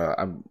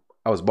I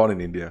was born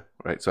in India,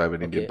 right? So I have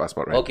an Indian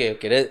passport, right? Okay.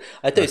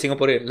 I thought you're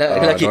Singaporean. No,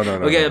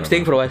 I'm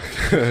staying for a while.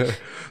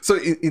 So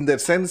in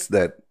that sense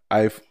that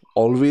I've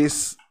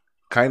always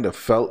kind of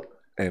felt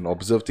and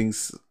observed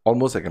things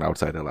almost like an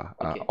outsider, lah.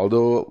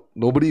 Although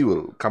nobody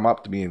will come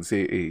up to me and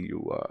say, "Hey,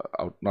 you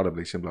are not a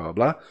Malaysian," blah blah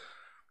blah.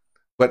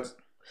 But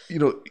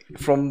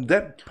from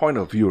that point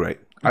of view, right?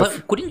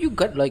 But couldn't you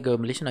get like a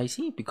Malaysian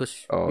IC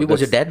because it was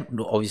your dad?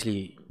 No,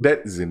 obviously.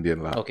 Dad is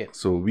Indian, lah. Okay.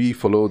 So we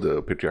follow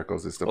the patriarchal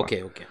system.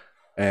 Okay.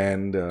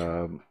 And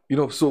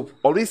so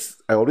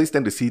I always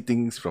tend to see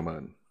things from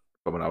an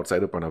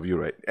outsider point of view,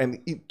 right?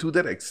 And to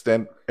that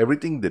extent,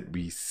 everything that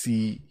we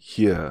see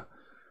here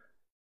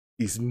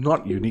is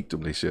not unique to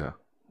Malaysia.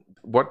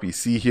 What we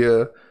see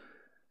here,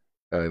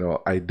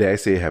 I dare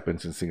say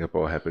happens in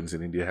Singapore, happens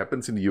in India,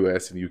 happens in the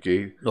US, in the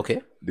UK.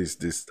 Okay. This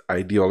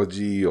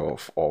ideology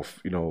of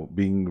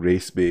being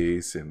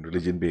race-based and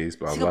religion-based,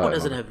 blah, Singapore blah.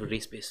 doesn't have a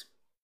race-based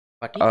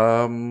party.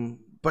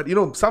 But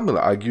some will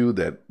argue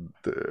that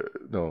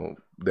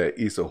there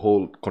is a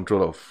whole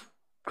control of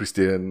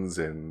Christians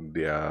and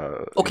they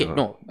are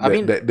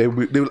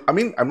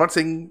I'm not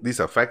saying these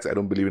are facts. I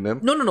don't believe in them.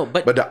 No.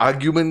 But the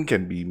argument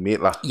can be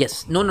made, lah.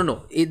 Yes. No.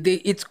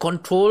 It's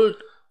controlled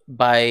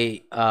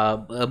by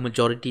a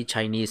majority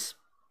Chinese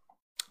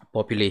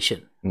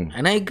population,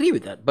 and I agree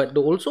with that. But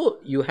also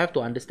you have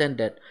to understand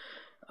that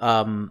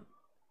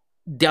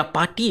their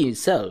party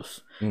itself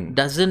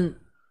doesn't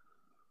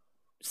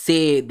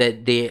say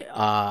that they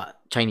are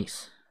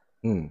Chinese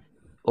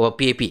or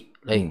PAP,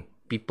 like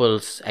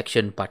People's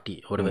Action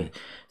Party or whatever.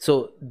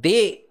 So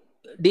they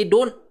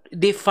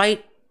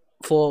fight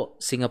for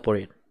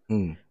Singaporean.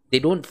 They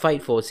don't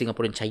fight for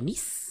Singaporean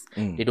Chinese.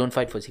 They don't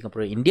fight for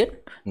Singaporean Indian.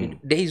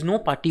 There is no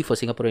party for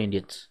Singaporean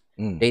Indians.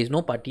 There is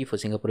no party for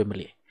Singaporean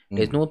Malay.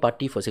 There is no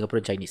party for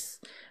Singaporean Chinese.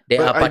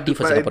 There are party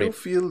for Singaporean. I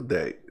do feel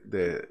that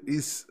there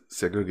is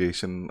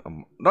segregation,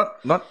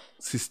 not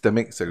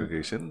systemic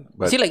segregation.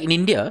 But see, like in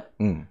India,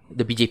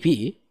 the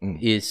BJP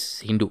is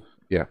Hindu.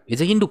 Yeah,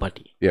 it's a Hindu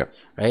party. Yeah,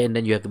 right. And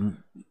then you have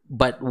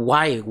but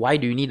why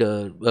do you need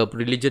a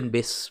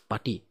religion-based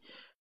party?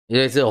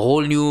 It's a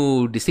whole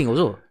new thing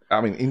also. I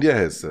mean, India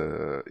has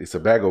it's a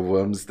bag of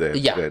worms that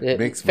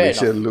makes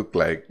Malaysia look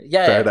like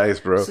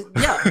paradise, bro. So,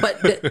 but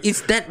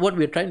is that what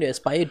we're trying to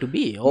aspire to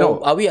be?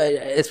 Or are we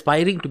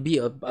aspiring to be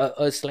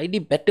a slightly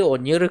better or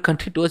nearer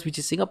country to us, which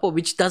is Singapore,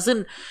 which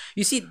doesn't,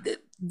 you see,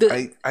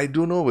 I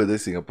don't know whether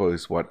Singapore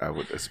is what I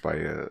would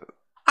aspire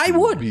I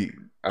would. Be.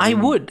 I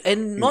would.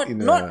 And not,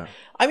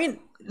 I mean,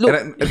 look.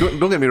 And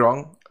don't get me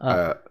wrong.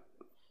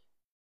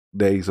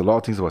 There is a lot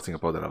of things about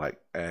Singapore that I like.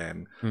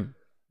 And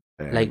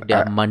like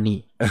their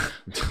money.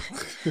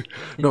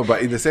 No,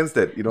 but in the sense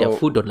that, their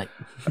food don't like.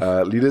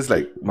 Leaders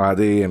like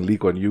Mahathir and Lee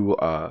Kuan Yew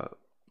are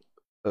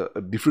a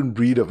different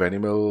breed of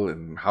animal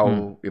and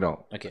how,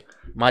 Okay.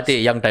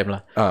 Mahathir, young time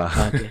lah.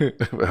 Okay.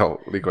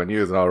 Well, Lee Kuan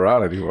Yew is not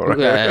around anymore,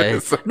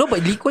 right? No,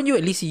 but Lee Kuan Yew,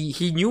 at least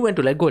he knew when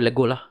to let go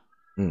lah.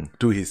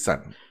 To his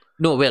son.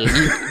 No, well,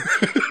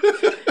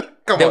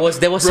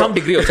 there was some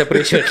degree of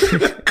separation.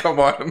 Come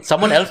on.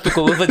 Someone else took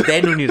over,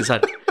 then only the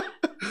son.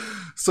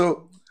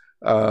 So,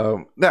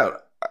 now,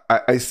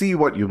 I see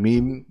what you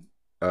mean,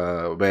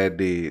 where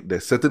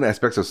there's certain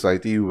aspects of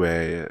society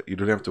where you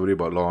don't have to worry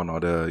about law and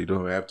order. You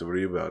don't have to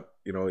worry about,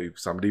 if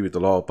somebody with a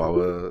lot of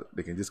power,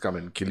 they can just come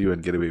and kill you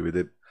and get away with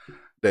it.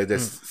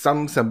 There's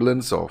some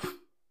semblance of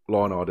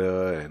law and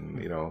order and,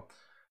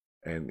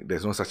 and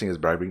there's no such thing as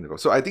bribing.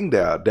 So I think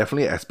there are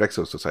definitely aspects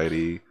of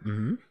society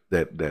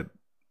that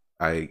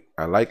I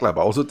like, but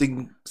I also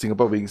think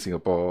Singapore being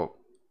Singapore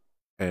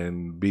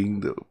and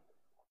being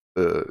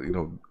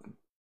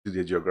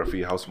their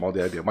geography, how small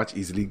they're much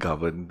easily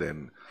governed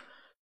than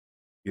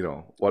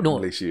what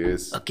Malaysia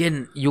is.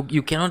 Again,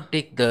 you cannot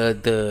take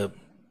the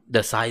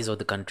size of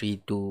the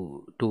country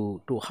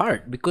to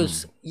heart,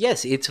 because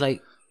yes, it's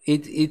like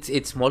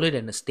it's smaller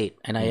than a state,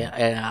 and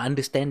I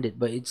understand it,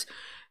 but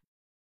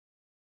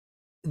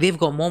they've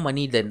got more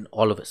money than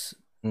all of us.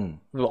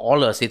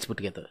 All our states put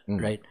together,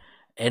 right?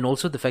 And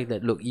also the fact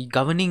that, look,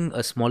 governing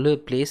a smaller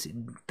place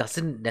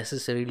doesn't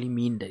necessarily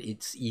mean that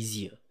it's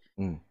easier.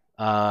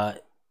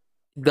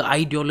 The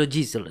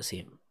ideology is still the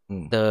same.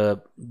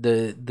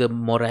 The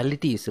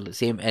morality is still the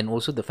same, and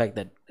also the fact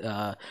that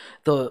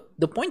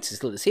the points is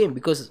still the same,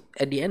 because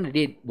at the end of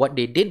the day, what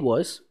they did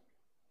was,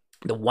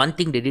 the one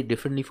thing they did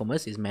differently from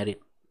us is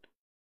merit.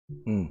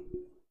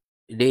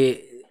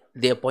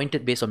 They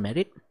appointed based on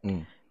merit.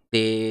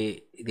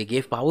 They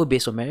gave power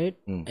based on merit,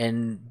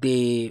 and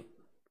they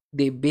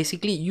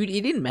basically,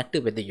 it didn't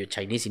matter whether you're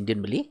Chinese,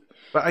 Indian, Malay.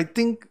 But I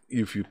think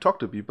if you talk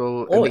to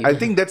people, I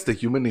think that's the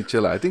human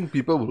nature. I think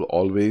people will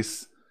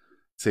always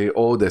say,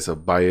 oh, there's a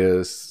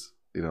bias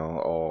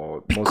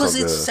or because most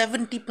of it's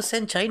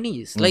 70%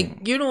 Chinese.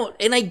 Like,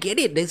 and I get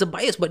it, there's a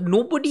bias, but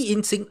nobody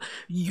in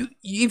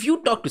if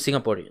you talk to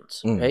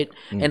Singaporeans, right,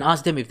 and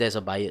ask them if there's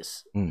a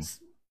bias,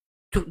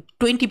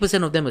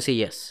 20% of them will say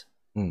yes.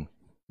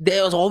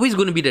 There's always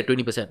going to be that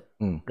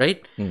 20%,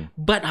 right?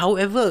 But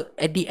however,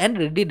 at the end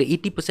of the day, the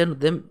 80% of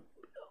them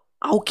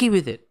are okay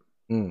with it.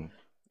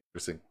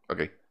 Interesting.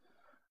 Okay.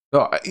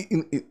 No,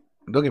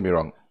 don't get me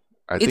wrong.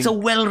 It's a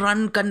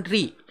well-run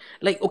country.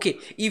 Like, okay,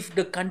 if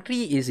the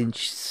country is in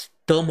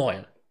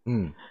turmoil,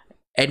 and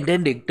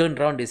then they turn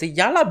around, they say,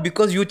 "Yala,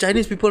 because you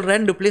Chinese people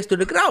ran the place to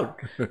the ground."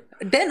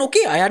 Then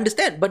okay, I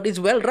understand, but it's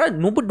well-run.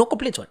 No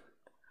complaints on.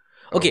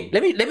 Okay,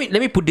 let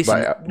me put this.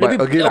 Let me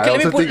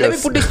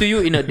put this to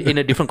you in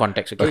a different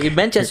context. Okay, if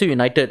Manchester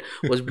United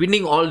was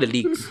winning all the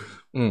leagues,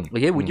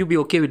 okay, would you be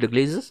okay with the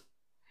Glazers?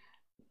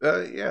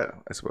 Yeah,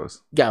 I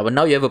suppose. Yeah, but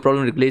now you have a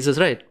problem with the Glazers,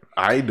 right?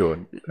 I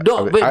don't.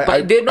 No,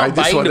 but they're not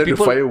buying the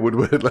people. To fire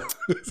Woodward.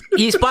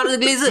 He's part of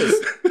the Glazers.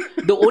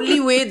 The only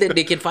way that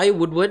they can fire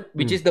Woodward,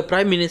 which is the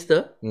Prime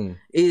Minister,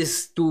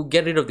 is to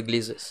get rid of the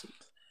Glazers.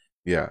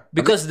 Yeah,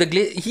 because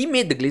he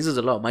made the Glazers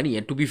a lot of money,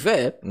 and to be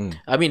fair,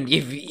 I mean,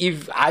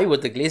 if I were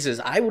the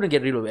Glazers, I wouldn't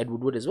get rid of Ed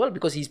Woodward as well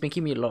because he's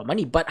making me a lot of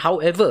money. But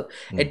however,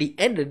 at the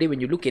end of the day,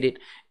 when you look at it,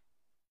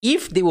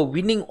 if they were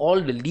winning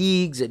all the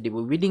leagues and they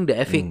were winning the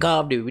FA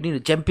Cup, they were winning the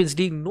Champions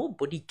League,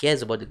 nobody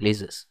cares about the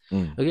Glazers.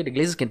 Okay, the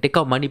Glazers can take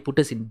out money, put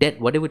us in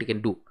debt, whatever they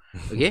can do.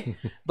 Okay,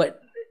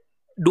 but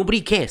nobody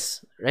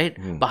cares, right?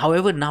 But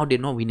however, now they're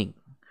not winning.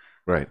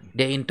 Right,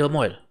 they're in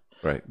turmoil.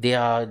 Right, they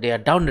are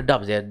down the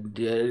dumps.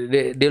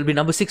 They'll be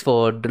number 6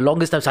 for the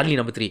longest time. Suddenly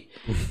number 3,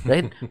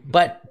 right?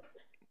 But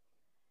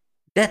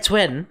that's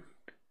when,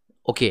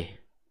 okay,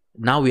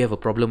 now we have a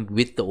problem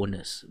with the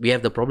owners. We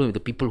have the problem with the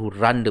people who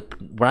run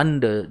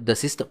the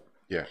system.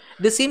 Yeah,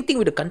 the same thing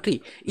with the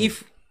country.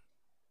 If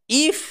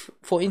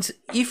for instance,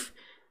 if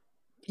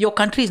your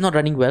country is not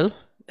running well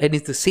and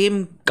it's the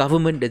same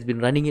government that's been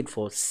running it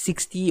for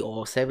 60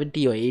 or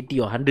 70 or 80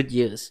 or 100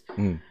 years,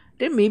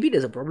 then maybe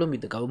there's a problem with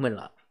the government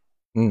lah.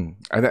 And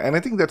I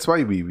think that's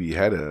why we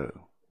had a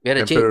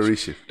temporary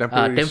shift.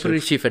 Temporary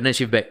shift and then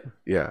shift back.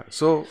 Yeah.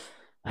 So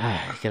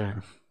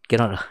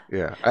cannot.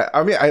 Yeah.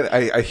 I mean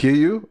I hear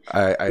you.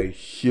 I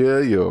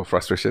hear your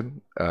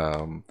frustration.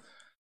 I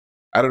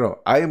don't know.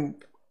 I'm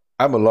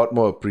a lot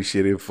more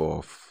appreciative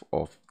of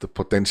the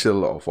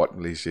potential of what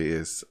Malaysia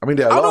is. I mean,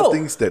 there are a lot of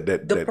things that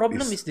the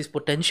problem is this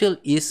potential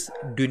is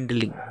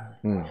dwindling.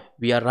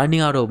 We are running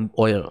out of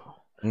oil.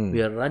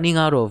 We are running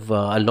out of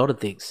a lot of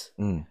things.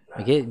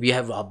 Okay, we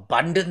have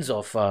abundance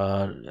of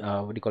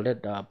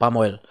palm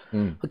oil.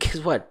 But guess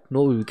what?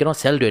 No, we cannot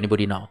sell to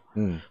anybody now.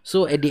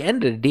 So at the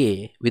end of the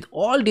day, with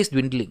all this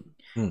dwindling,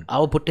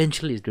 our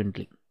potential is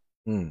dwindling.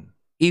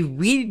 If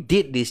we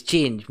did this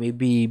change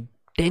maybe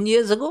 10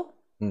 years ago,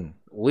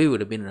 we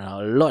would have been in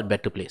a lot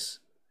better place.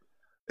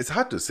 It's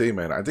hard to say,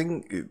 man. I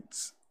think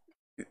it's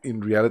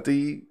in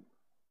reality,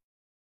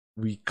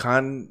 we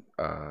can't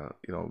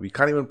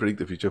even predict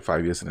the future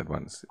 5 years in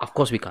advance. Of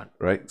course we can't.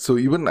 Right? So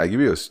even I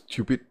give you a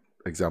stupid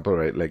example,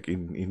 right? Like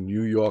in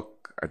New York,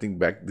 I think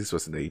this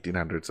was in the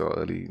 1800s or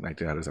early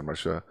 1900s, I'm not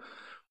sure,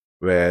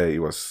 where it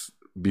was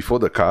before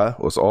the car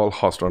was all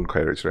horse-drawn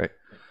carriage, right?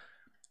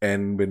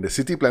 And when the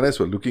city planners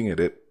were looking at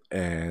it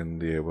and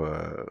they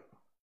were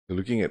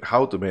looking at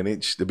how to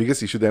manage, the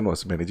biggest issue then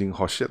was managing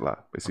horse shit lah,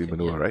 basically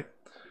manure, right?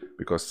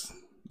 Because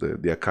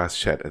their cars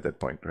shed at that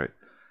point, right?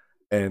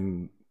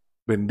 And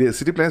when the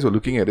city planners were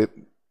looking at it,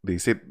 they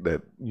said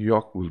that New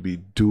York will be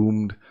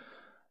doomed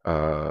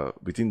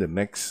within the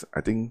next,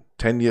 I think,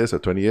 10 years or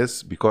 20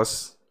 years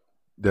because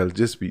there'll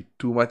just be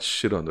too much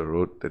shit on the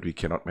road that we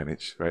cannot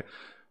manage, right?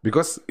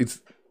 Because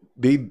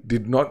they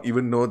did not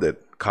even know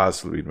that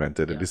cars will be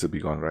invented and this will be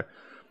gone, right?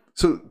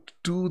 So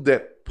to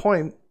that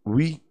point,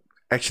 we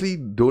actually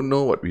don't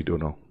know what we don't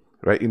know,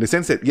 right? In the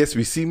sense that, yes,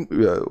 we seem,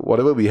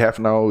 whatever we have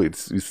now,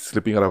 it's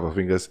slipping out of our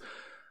fingers.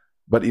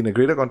 But in a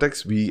greater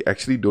context, we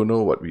actually don't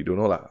know what we don't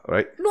know,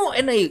 right? No,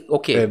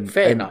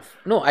 fair enough.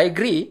 No, I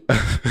agree.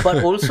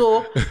 But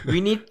also, we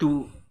need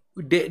to.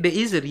 There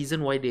is a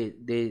reason why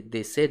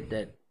they said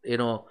that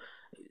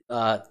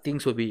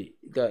things will be.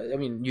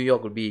 New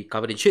York will be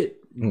covered in shit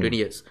in 20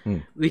 years,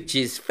 which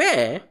is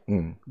fair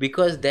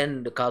because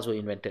then the cars were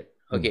invented.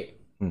 Okay,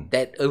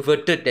 that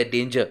averted that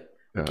danger.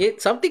 Yeah. Okay,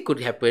 something could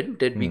happen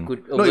that we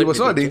could. No, it was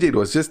not a danger. It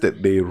was just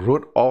that they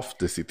wrote off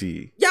the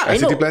city. Yeah, I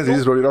know. City plans, they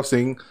just wrote it off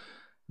saying,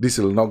 this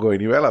will not go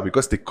anywhere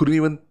because they couldn't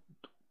even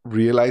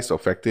realize or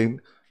factor in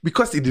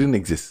because it didn't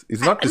exist.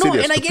 It's not to say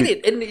they're stupid. I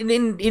get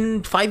it.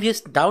 In 5 years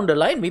down the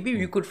line, maybe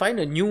you could find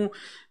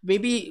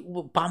maybe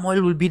palm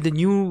oil will be the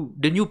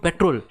new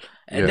petrol,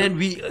 and then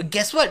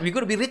guess what? We're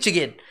going to be rich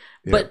again.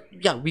 Yeah. But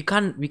we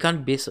can't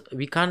plan based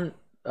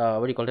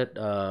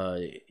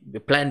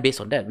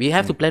on that. We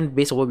have to plan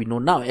based on what we know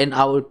now, and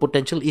our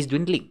potential is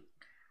dwindling.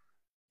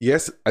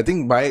 Yes, I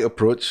think my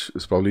approach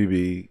is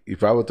probably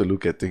if I were to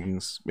look at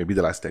things, maybe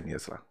the last 10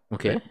 years lah.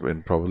 Okay.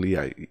 Right? When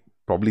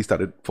I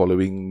started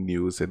following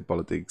news and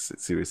politics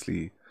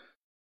seriously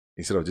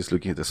instead of just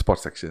looking at the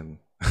sports section.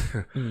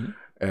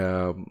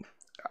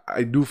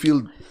 I do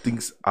feel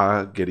things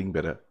are getting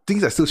better.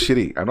 Things are still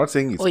shitty. I'm not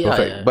saying it's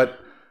perfect, but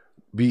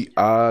we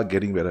are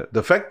getting better.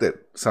 The fact that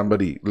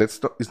somebody,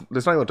 let's not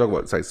even talk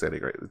about side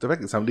setting, right? The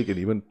fact that somebody can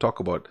even talk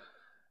about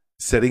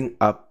setting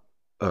up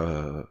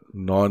a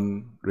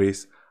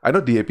non-race. I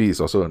know DAP is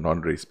also a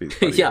non-race based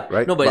party,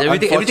 right? No, but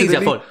everything is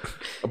their fault.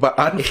 But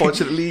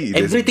unfortunately,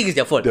 everything is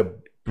their fault. The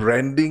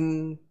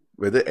branding,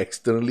 whether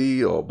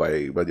externally or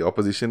by the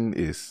opposition,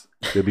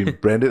 they've been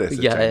branded as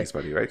a Chinese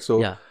party, right?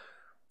 So,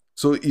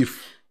 so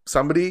if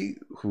somebody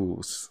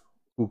who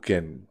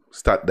can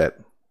start that,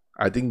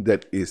 I think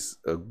that is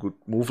a good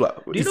move.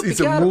 It's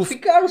a move.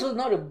 Picard was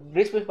not a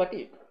race-based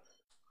party.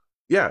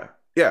 Yeah,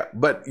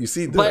 but you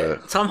see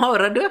but somehow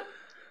or other.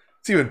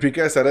 See, when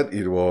Picard started,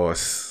 it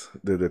was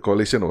the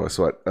coalition was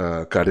what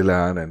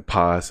Kadilan and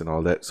PAS and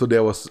all that. So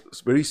there was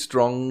very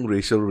strong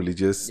racial,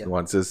 religious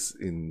nuances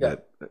in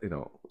that,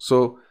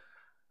 So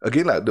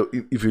again,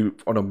 if you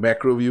on a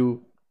macro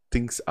view,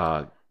 things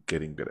are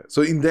getting better.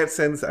 So in that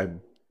sense,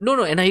 and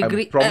I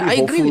agree. I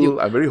agree with you.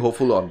 I'm very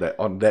hopeful on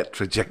that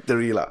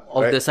trajectory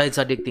of the Syed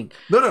Saddiq thing.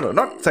 No,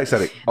 not Syed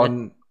Saddiq.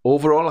 On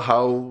overall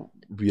how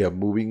we are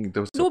moving in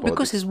terms of politics.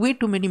 Because there's way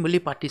too many Malay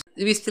parties.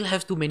 We still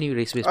have too many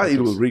race-based parties.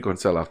 It will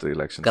reconcile after the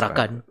elections.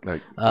 Gerakan.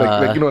 Like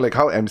like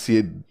how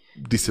MCA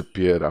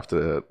disappeared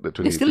after the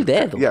 20. They're still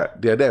there though. Yeah,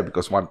 they're there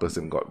because one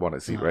person won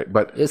a seat, right?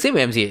 But same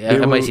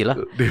MCA, MIC lah.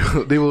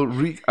 They will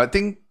I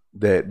think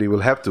that they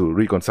will have to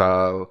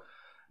reconcile.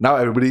 Now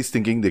everybody's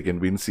thinking they can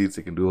win seats,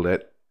 they can do all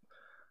that.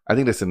 I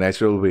think that's a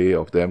natural way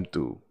of them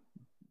to,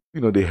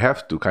 they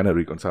have to kind of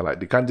reconcile.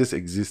 They can't just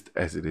exist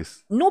as it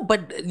is. No,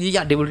 but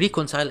they will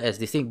reconcile as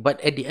they think. But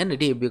at the end of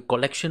the day, it'll be a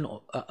collection,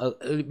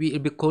 it'll be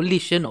a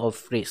coalition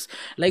of race.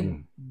 Like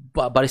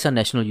Barisan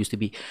Nasional used to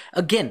be.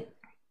 Again,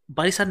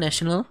 Barisan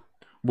Nasional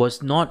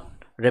was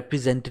not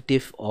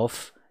representative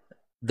of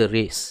the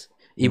race.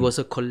 It was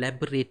a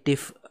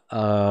collaborative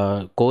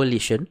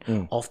coalition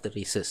of the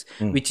races,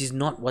 which is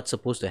not what's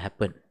supposed to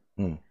happen.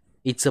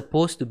 It's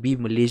supposed to be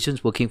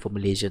Malaysians working for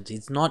Malaysians.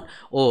 It's not,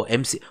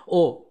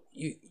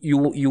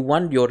 you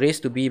want your race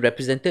to be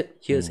represented,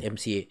 here's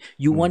MCA.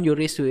 You want your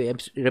race to be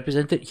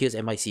represented, here's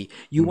MIC.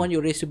 You want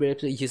your race to be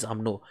represented, here's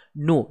UMNO.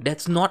 No,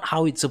 that's not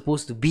how it's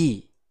supposed to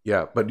be.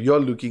 Yeah, but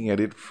you're looking at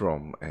it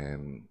from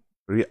an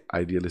very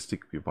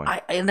idealistic viewpoint.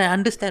 I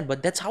understand,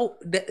 but that's how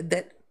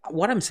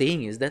what I'm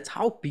saying is that's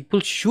how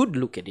people should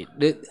look at it.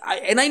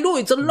 I know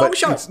it's a long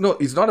shot.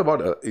 It's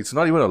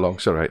not even a long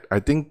shot, right? I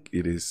think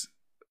it is.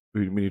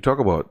 When you talk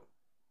about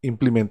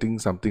implementing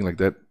something like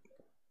that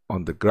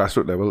on the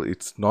grassroots level,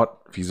 it's not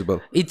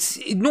feasible.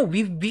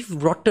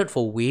 We've rotted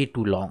for way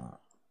too long.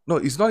 No,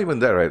 it's not even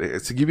that,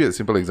 right? To give you a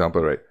simple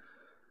example, right?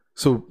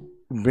 So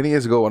many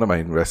years ago, one of my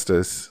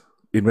investors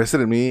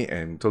invested in me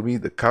and told me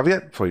the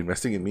caveat for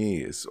investing in me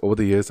is over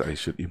the years I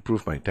should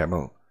improve my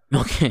Tamil.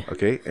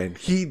 Okay, and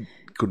he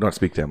could not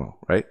speak Tamil,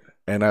 right?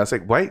 And I was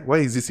like, why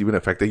is this even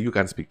a factor? You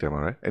can't speak Tamil,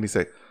 right? And he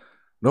said,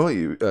 no,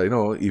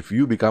 if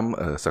you become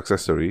a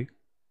success story,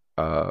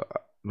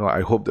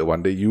 I hope that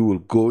one day you will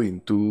go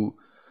into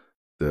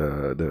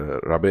the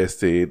rubber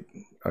estate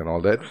and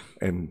all that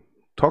and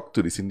talk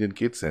to these Indian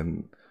kids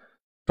and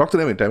talk to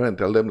them in Tamil and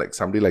tell them like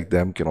somebody like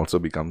them can also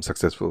become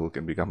successful,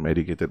 can become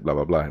educated, blah,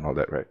 blah, blah, and all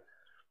that, right?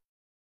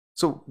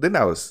 So then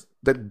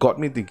that got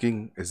me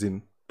thinking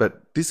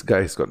but this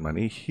guy's got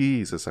money,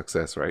 he is a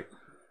success, right?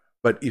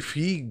 But if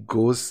he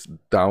goes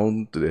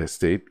down to the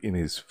estate in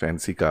his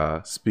fancy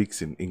car,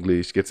 speaks in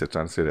English, gets a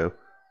translator,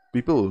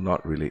 people will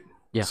not relate.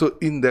 Yeah. So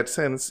in that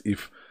sense,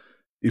 if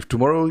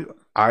tomorrow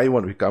I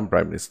want to become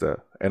Prime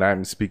Minister and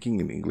I'm speaking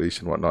in English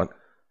and whatnot,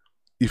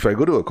 if I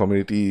go to a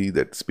community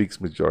that speaks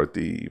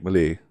majority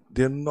Malay,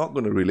 they're not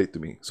going to relate to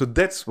me. So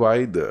that's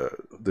why the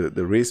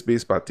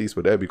race-based parties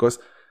were there, because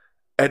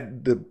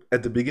at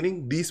the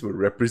beginning, these were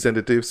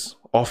representatives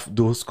of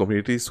those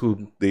communities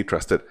whom they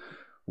trusted.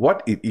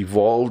 What it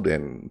evolved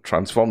and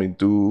transformed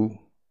into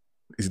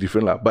is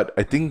different. But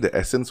I think the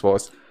essence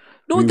was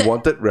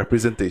wanted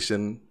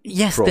representation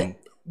from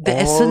the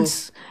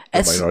essence,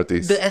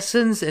 minorities. The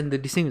essence and the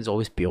distinction is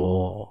always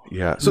pure.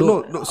 Yeah.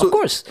 So so of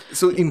course.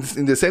 So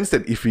in the sense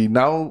that if we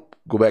now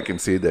go back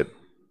and say that,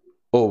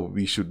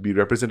 we should be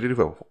representative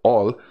of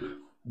all,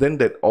 then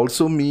that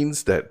also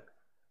means that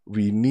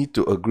we need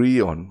to agree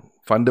on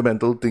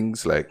fundamental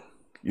things like,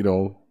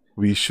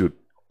 we should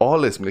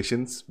all as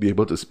Malaysians be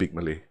able to speak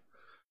Malay.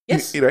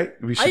 Yes. Right?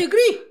 I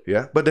agree.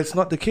 Yeah. But that's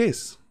not the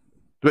case.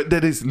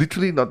 That is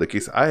literally not the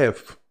case. I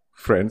have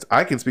friends,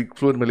 I can speak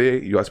fluent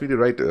Malay. You ask me to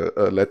write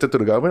a letter to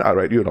the government, I'll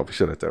write you an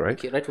official letter, right?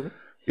 Okay, write for me.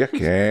 Yeah,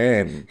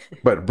 can.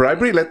 But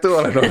bribery letter,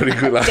 I'm not very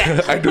good.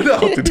 I don't know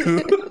how to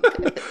do.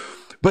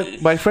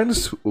 But my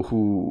friends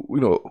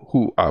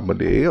who are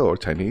Malay or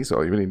Chinese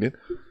or even Indian,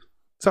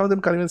 some of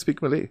them can't even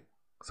speak Malay.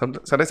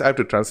 Sometimes I have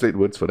to translate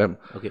words for them.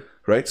 Okay.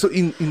 Right? So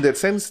in that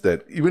sense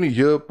that even you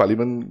hear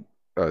parliament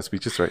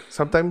speeches, right?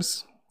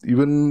 Sometimes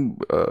even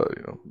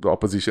the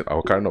opposition,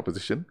 our current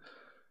opposition,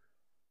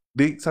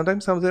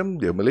 sometimes some of them,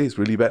 their Malay is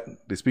really bad.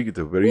 They speak with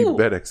a very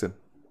bad accent.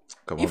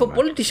 If a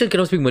politician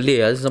cannot speak Malay,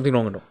 there's something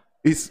wrong or not?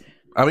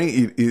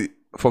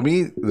 for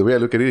me, the way I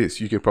look at it is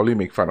you can probably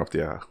make fun of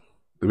the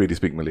way they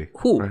speak Malay.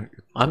 Who? Right?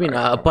 I mean,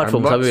 apart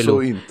from I'm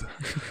Samuel.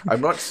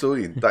 I'm not so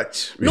in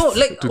touch with, No,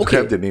 like, to okay,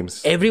 have their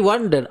names.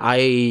 everyone that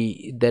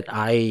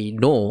I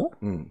know,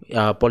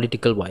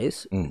 political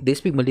wise, they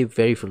speak Malay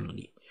very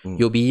fluently.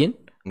 Yobiyin,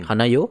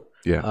 Hanayo,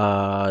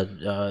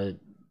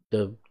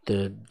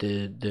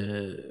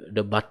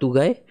 the Batu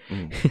guy.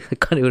 I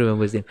can't even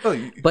remember his name. No,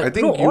 but I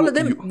think all of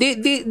them,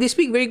 they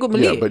speak very good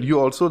Malay. Yeah, but you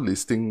also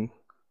listing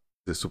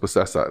the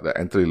superstars, the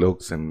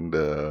anthropologues, and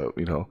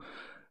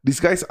these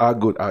guys are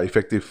good, are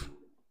effective,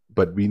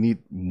 but we need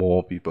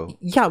more people.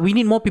 Yeah, we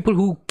need more people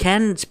who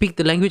can speak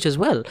the language as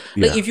well.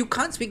 Yeah. Like, if you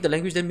can't speak the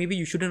language, then maybe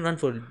you shouldn't run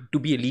to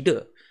be a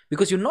leader,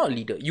 because you're not a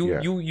leader.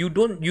 You're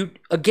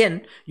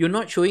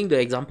not showing the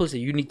examples that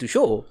you need to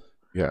show.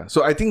 Yeah,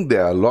 so I think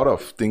there are a lot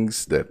of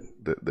things that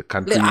the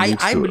country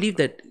needs I to believe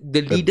that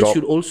the leader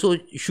should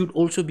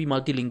also be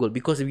multilingual,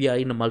 because we are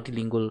in a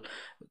multilingual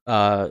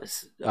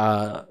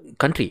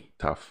country.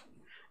 Tough.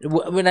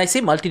 When I say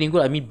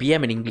multilingual, I mean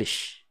BM and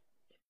English.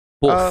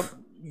 Both.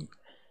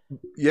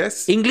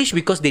 Yes. English,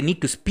 because they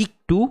need to speak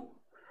to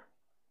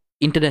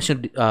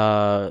international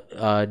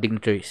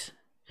dignitaries.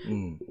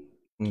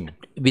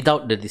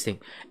 Without this thing.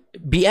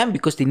 BM,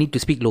 because they need to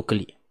speak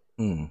locally.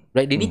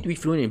 Right? They need to be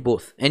fluent in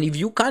both. And if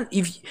you can't,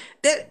 if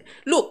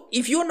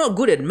you're not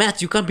good at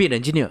maths, you can't be an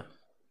engineer.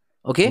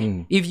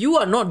 Okay? If you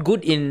are not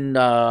good in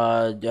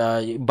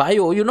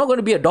bio, you're not going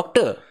to be a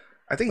doctor.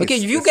 I think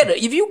if you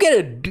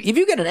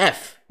get an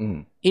F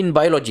in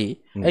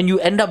biology and you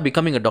end up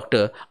becoming a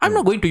doctor, I'm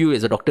not going to you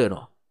as a doctor,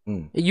 no.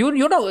 I'm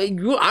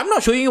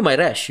not showing you my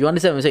rash. You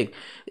understand what I'm saying?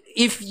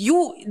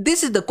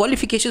 This is the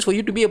qualifications for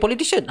you to be a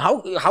politician.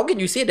 How can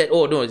you say that?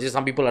 Oh no,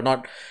 some people are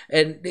not.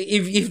 And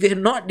if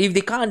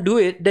they can't do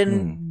it,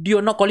 then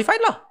you're not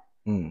qualified, lah.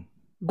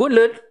 Go and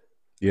learn.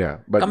 Yeah,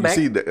 but you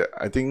see,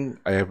 I think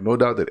I have no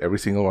doubt that every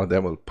single one of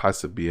them will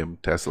pass a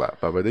BM test, lah.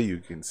 But whether you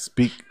can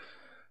speak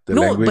the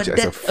language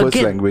as a first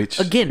language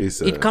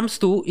is it comes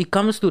to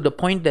the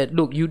point that,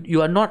 look, you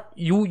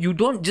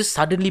don't just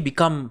suddenly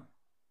become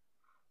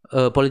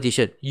a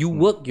politician. You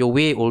work your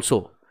way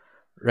also,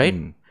 right?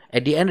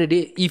 At the end of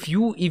the day, if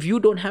you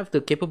don't have the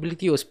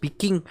capability of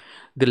speaking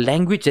the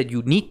language that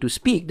you need to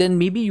speak, then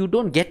maybe you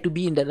don't get to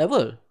be in that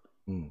level.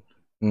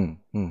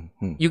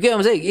 You get what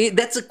I'm saying?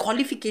 That's a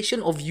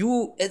qualification of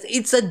you.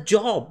 It's a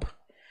job.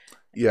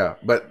 Yeah,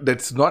 but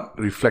that's not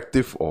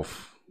reflective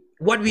of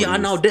what we are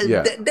now.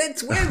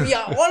 That's where we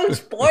are all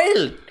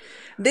spoiled.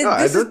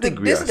 I don't think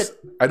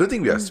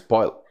we are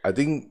spoiled. I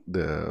think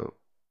the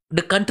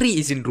country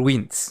is in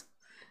ruins.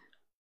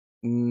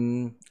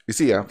 You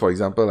see, for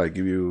example, I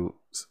give you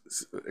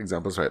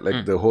examples, right?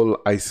 Like the whole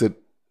ISIT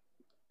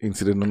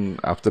incident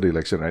after the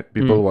election, right?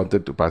 People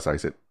wanted to pass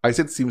ISIT.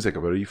 ISIT seems like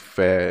a very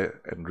fair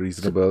and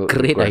reasonable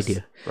great request,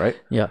 idea, right?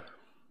 Yeah.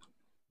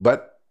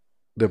 But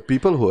the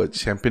people who are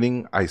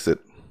championing ISIT,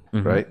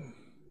 right,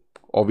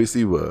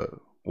 obviously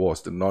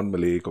was the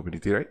non-Malay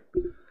community, right?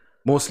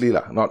 Mostly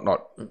lah, not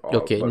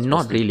okay, not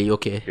mostly. Really,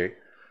 okay.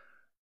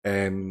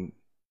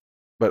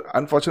 But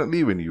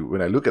unfortunately,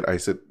 when I look at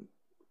ISIT,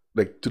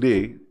 like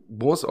today,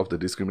 most of the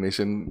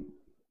discrimination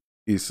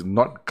is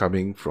not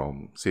coming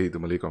from, say, the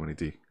Malay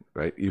community,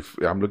 right? If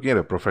I'm looking at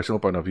a professional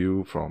point of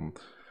view, from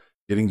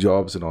getting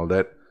jobs and all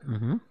that,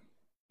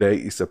 there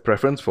is a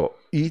preference for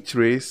each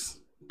race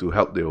to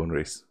help their own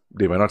race.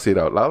 They might not say it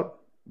out loud.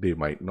 They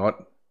might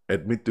not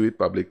admit to it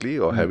publicly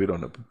or have it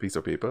on a piece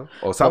of paper.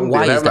 Or some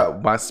they have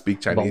like, must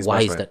speak Chinese. But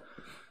why is that?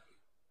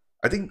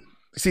 I think,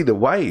 see, the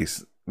why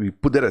is, we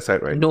put that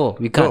aside, right? No,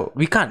 we can't. No.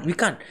 We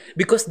can't.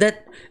 Because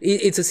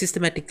it's a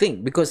systematic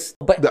thing. Because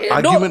the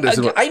argument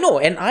doesn't work. I know,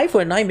 an eye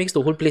for an eye makes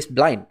the whole place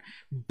blind.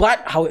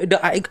 But the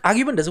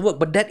argument doesn't work.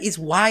 But that is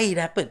why it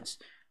happens.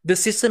 The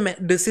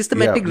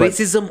systematic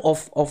racism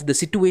of the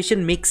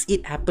situation makes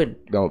it happen.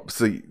 Now,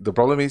 see, the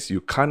problem is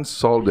you can't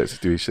solve that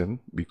situation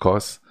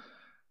because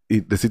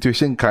the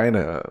situation kind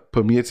of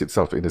permeates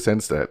itself in the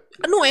sense that...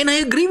 No, and I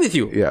agree with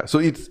you. Yeah, so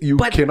you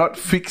cannot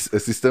fix a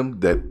system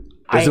that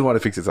doesn't want to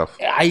fix itself.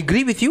 I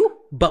agree with you,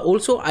 but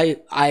also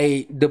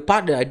the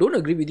part that I don't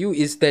agree with you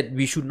is that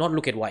we should not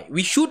look at why.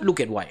 We should look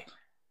at why.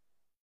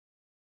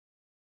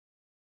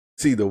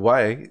 See, the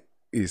why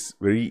is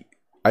very...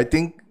 I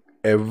think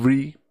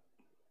every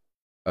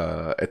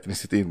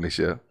ethnicity in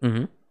Malaysia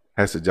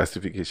has a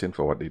justification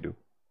for what they do.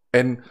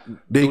 And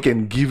they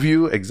can give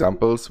you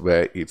examples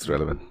where it's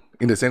relevant.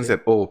 In the sense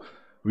that,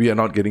 we are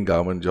not getting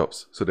government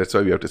jobs, so that's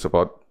why we have to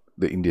support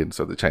the Indians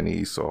or the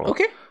Chinese or...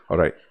 Okay. All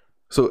right.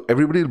 So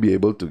everybody will be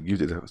able to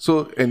give it.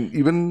 So, and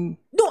even...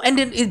 No, and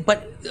then,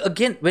 but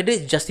again, whether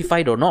it's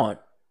justified or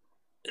not,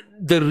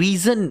 the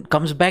reason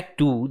comes back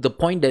to the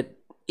point that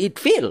it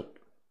failed.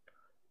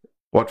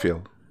 What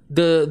failed?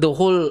 The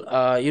whole,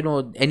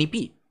 NEP.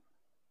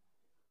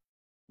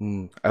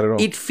 I don't know.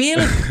 It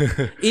failed.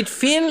 It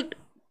failed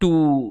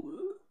to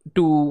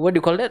what do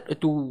you call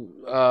that?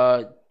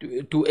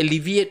 To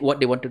alleviate what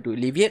they wanted to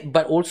alleviate,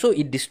 but also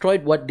it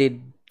destroyed what they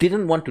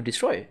didn't want to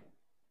destroy.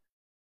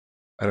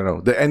 I don't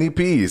know. The NEP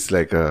is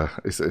like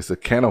it's a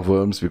can of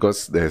worms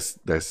because there's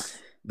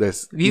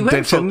we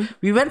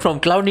went from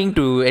clowning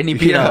to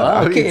NEP. Yeah, now.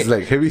 I mean, it's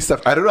like heavy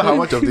stuff. I don't know how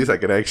much of this I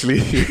can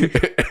actually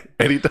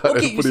edit out.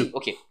 Okay, you see,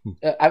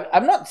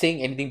 I'm not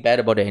saying anything bad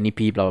about the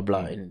NEP, blah,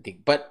 blah, blah,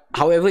 anything. But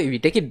however, if we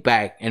take it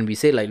back and we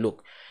say like,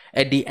 look,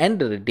 at the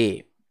end of the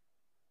day,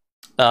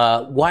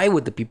 why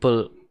would the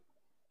people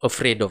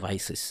afraid of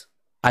ISIS?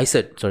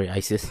 ISIS.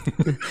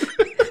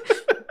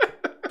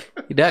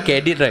 Okay, I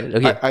did right.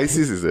 Okay.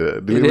 ISIS is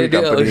a delivery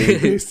company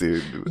based in...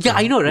 Yeah,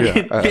 I know, right?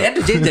 Yeah, they had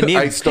to change the name.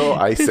 I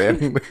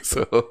send.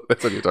 So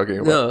that's what you're talking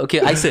about. No,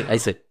 okay, I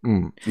said.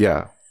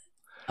 Yeah.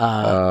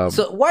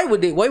 So why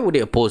would they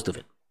oppose to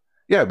it?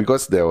 Yeah,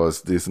 because there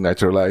was this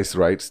naturalized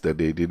rights that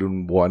they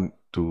didn't want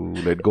to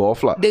let go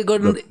of. They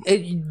got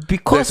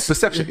because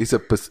perception. It's a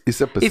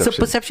perception. It's a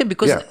perception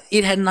because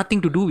it had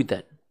nothing to do with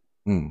that.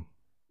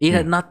 It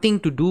had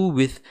nothing to do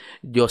with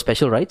your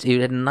special rights.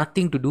 It had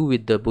nothing to do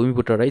with the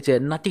Bumiputra rights. It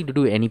had nothing to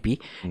do with NEP.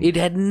 It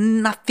had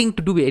nothing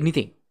to do with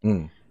anything.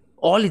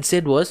 All it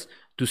said was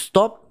to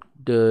stop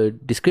the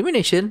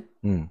discrimination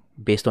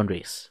based on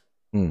race.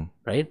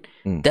 Right?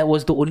 That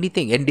was the only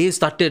thing. And they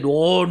started,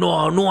 oh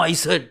no, I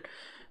said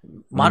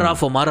Mara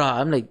for Mara.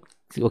 I'm like,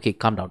 okay,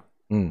 calm down.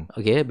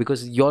 Okay,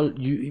 because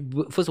you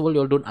first of all,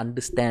 y'all don't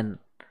understand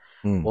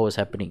what was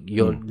happening.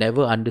 Y'all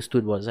never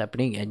understood what was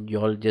happening, and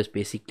y'all just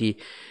basically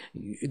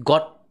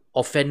got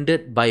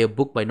offended by a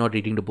book by not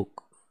reading the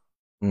book.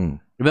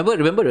 Remember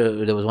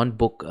there was one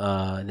book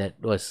that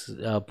was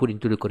put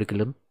into the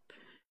curriculum.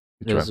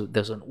 There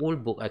was an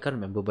old book, I can't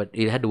remember, but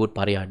it had the word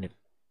Pariah in it.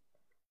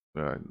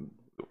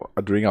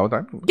 During our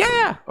time?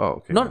 Yeah.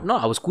 Oh, okay. Not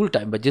our school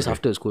time, but just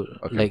after school.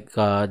 Okay. Like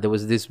there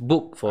was this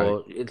book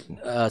for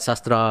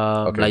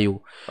Sastra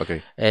Melayu.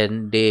 Okay.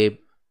 And they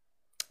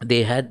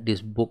had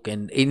this book,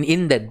 and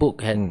in that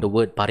book had the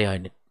word Pariah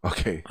in it.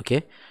 Okay.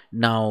 Okay.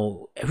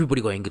 Now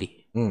everybody got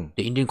angry.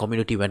 The Indian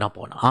community went up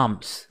on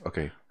arms.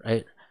 Okay.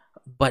 Right.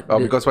 But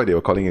because why they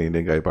were calling an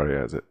Indian guy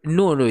Pariah, is it?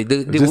 No.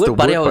 The word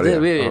Pariah was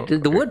there.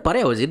 The word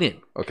Pariah was in it.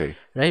 Okay.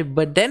 Right.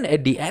 But then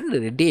at the end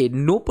of the day,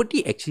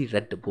 nobody actually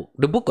read the book.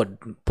 The book got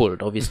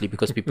pulled, obviously,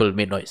 because people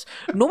made noise.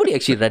 Nobody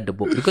actually read the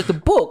book because the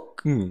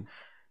book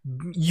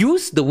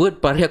used the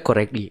word Pariah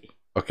correctly.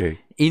 Okay.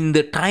 In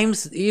the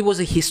times, it was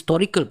a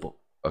historical book.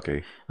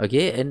 Okay.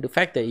 Okay. And the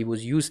fact that it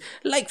was used,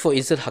 like for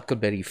instance,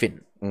 Huckleberry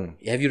Finn.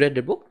 Have you read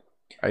the book?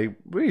 I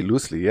very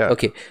loosely, yeah.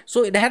 Okay,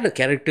 so it had a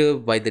character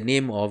by the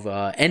name of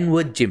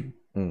N-word Jim.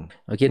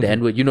 Okay, the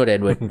N-word, you know the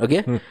N-word.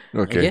 Okay?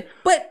 Okay.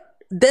 But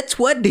that's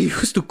what they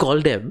used to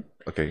call them.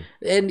 Okay.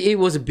 And it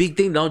was a big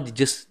thing. Now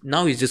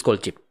he's just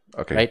called Chip.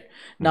 Okay. Right?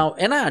 Now,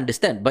 and I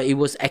understand, but it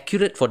was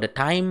accurate for the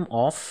time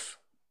of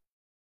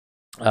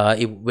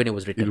when it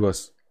was written. It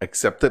was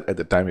accepted at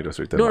the time it was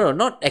written. No,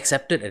 not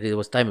accepted at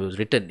the time it was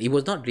written. It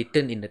was not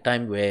written in the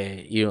time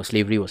where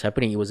slavery was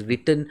happening. It was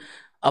written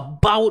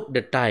about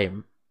the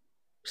time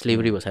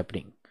slavery was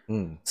happening.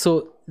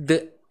 So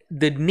the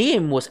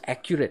name was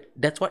accurate.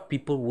 That's what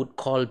people would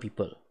call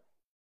people.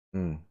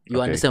 You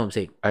understand what I'm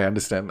saying? I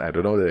understand. I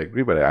don't know that I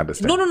agree, but I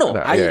understand. No.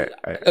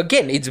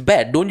 Again, it's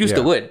bad. Don't use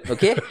the word.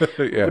 Okay.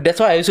 That's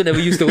why I also never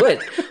use the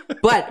word.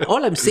 But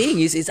all I'm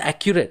saying is it's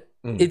accurate.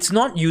 It's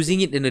not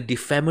using it in a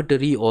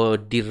defamatory or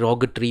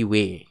derogatory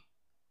way.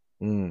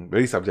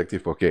 Very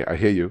subjective. Okay, I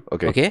hear you.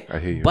 Okay. I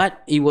hear you.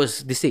 But it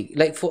was this thing.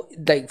 Like for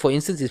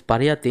instance, this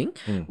Pariah thing.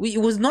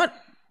 It was not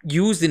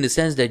used in the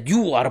sense that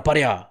you are a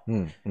Pariah.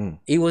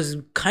 It was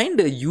kind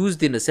of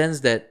used in the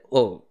sense that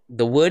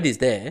the word is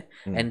there,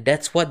 and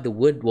that's what the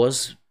word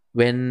was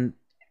when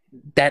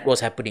that was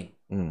happening.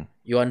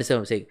 You understand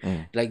what I'm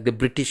saying? Like the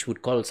British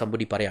would call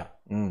somebody Pariah,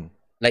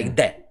 like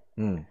that,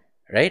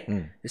 right?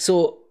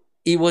 So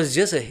it was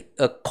just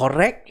a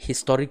correct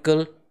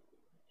historical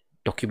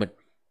document.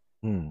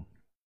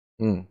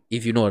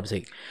 If you know what I'm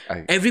saying.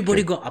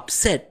 Everybody got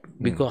upset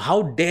because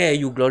how dare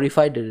you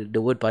glorify the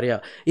word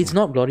Pariah. It's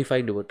not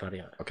glorifying the word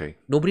Pariah. Okay.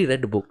 Nobody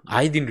read the book.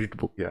 I didn't read the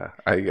book. Yeah.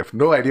 I have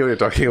no idea what you're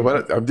talking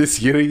about. I'm just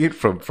hearing it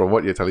from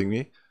what you're telling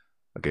me.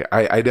 Okay.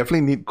 I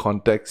definitely need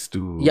context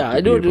to... Yeah,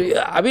 I don't...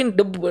 I mean,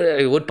 the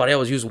word Pariah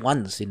was used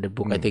once in the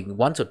book, I think.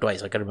 Once or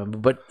twice, I can't remember.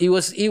 But it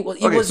was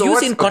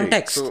used in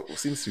context. So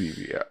since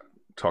we are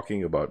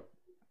talking about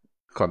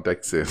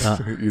context is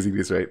using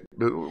this, right?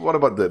 What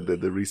about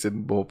the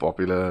recent more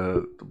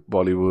popular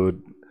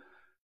Bollywood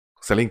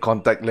selling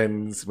contact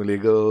lens, Malay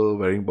girl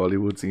wearing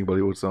Bollywood, singing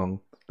Bollywood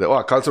song?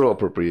 Cultural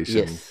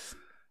appropriation. Yes.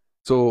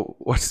 So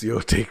what's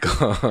your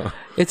take on?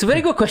 It's a very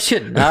good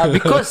question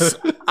because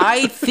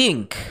I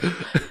think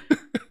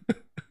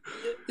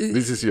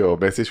this is your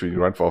message when you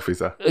run for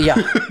office, Yeah.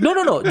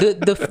 No.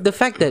 The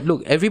fact that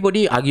look,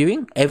 everybody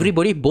arguing,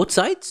 both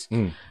sides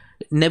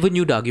never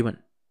knew the argument.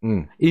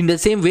 In the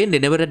same way, they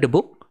never read the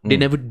book. They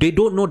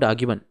don't know the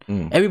argument.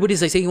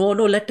 Everybody's like saying, oh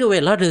no, let her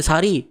wear the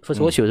sari. First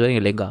of all, she was wearing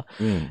a lenga.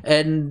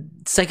 And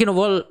second of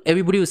all,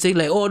 everybody was saying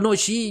like, oh no,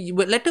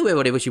 let her wear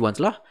whatever she wants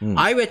lah.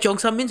 I wear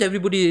cheongsam means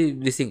everybody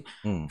listening.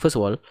 First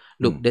of all,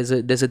 look, there's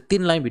a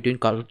thin line between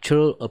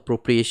cultural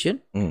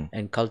appropriation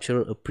and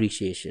cultural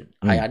appreciation.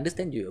 I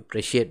understand you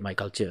appreciate my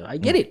culture. I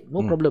get it,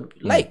 no problem.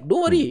 Like,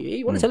 don't worry. Hey,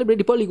 you want to celebrate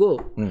Diwali,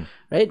 go.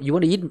 Right? You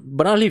want to eat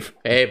banana leaf?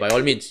 Hey, by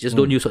all means, just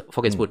don't use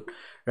fork and spoon.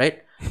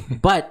 Right?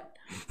 But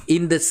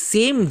in the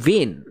same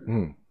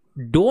vein,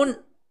 don't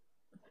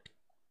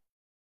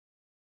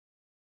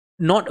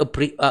not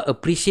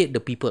appreciate the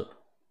people.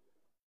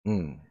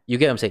 You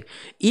get what I'm saying?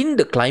 In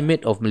the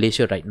climate of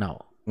Malaysia right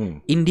now,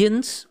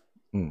 Indians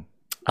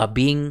are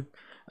being,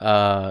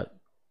 they,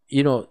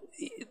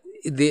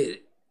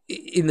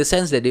 in the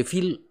sense that they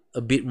feel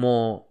a bit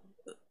more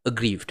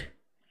aggrieved,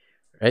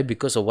 right?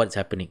 Because of what's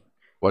happening.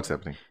 What's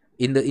happening?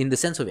 In the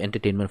sense of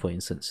entertainment, for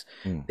instance,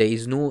 there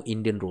is no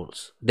Indian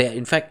roles. There,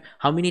 in fact,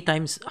 how many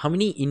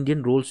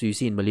Indian roles do you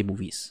see in Malay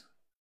movies?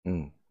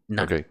 None.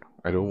 Okay,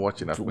 I don't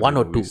watch enough. One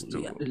or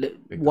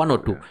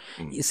two.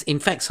 In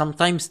fact,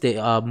 sometimes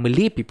there are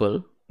Malay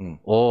people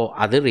or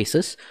other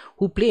races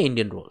who play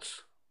Indian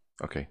roles.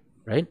 Okay.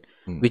 Right?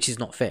 Which is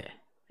not fair.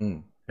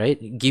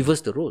 Right? Give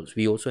us the roles.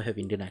 We also have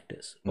Indian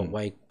actors. But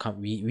why can't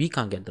we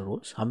can't get the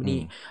roles? How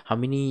many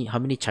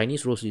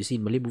Chinese roles do you see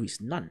in Malay movies?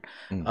 None.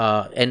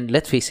 And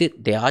let's face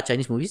it, there are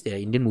Chinese movies, there are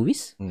Indian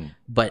movies,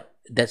 but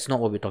that's not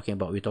what we're talking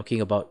about. We're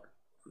talking about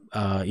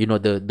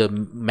the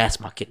mass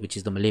market, which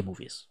is the Malay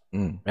movies.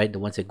 Right? The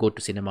ones that go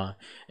to cinema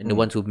and the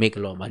ones who make a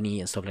lot of money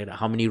and stuff like that.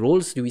 How many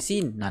roles do we see?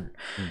 None.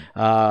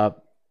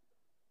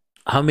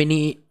 How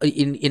many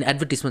in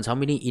advertisements? How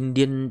many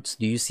Indians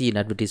do you see in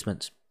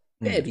advertisements?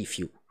 Very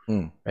few.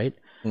 Right?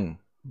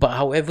 But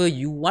however,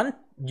 you want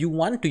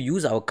to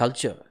use our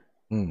culture,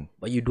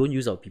 but you don't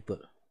use our people.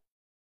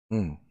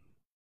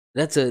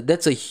 That's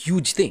a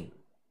huge thing.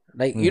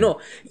 Like,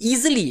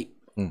 easily,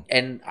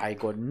 and I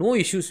got no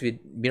issues with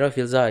Mira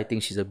Filza. I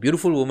think she's a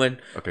beautiful woman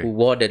who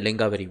wore that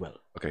lenga very well.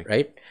 Okay.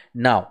 Right?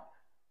 Now,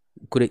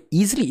 could it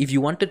easily, if you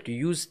wanted to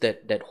use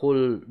that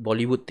whole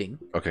Bollywood thing,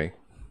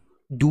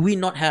 do we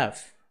not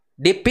have,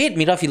 they paid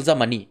Mira Filza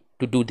money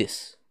to do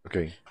this.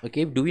 Okay.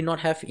 Do we not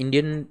have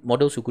Indian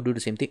models who could do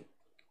the same thing?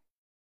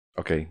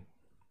 Okay.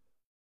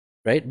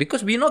 Right?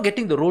 Because we're not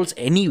getting the roles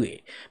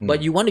anyway.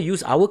 But you want to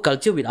use our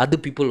culture with other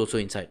people also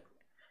inside.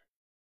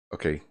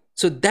 Okay.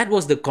 So that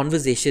was the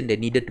conversation that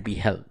needed to be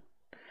held.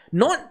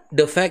 Not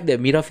the fact that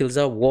Mira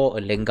Filza wore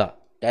a lenga.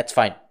 That's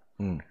fine.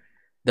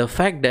 The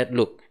fact that,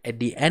 look, at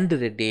the end of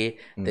the day,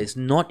 there's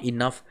not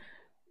enough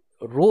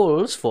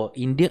roles for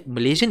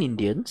Malaysian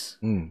Indians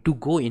to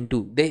go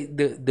into.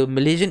 The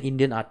Malaysian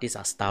Indian artists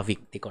are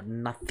starving. They got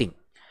nothing.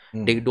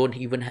 They don't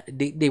even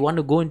they want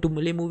to go into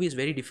Malay movies.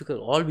 Very difficult.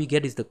 All we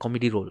get is the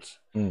comedy roles.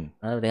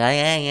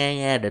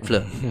 That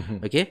flirt.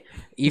 Okay,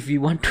 if we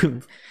want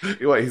to,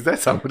 is that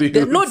somebody?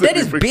 No, that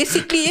is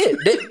basically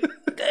it.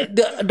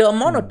 The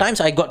amount of times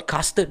I got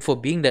casted for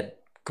being that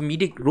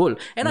comedic role,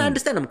 and I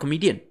understand I'm a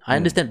comedian. I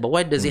understand, but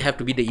why does it have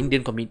to be the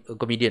Indian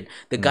comedian,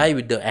 the guy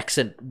with the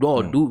accent?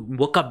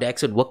 Work up the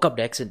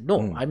accent.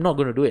 No, I'm not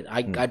going to do it.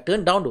 I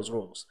turned down those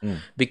roles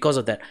because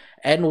of that,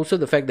 and also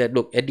the fact that,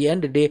 look, at the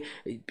end of the day,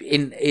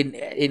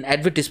 in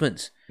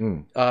advertisements,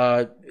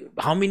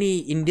 how many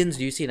Indians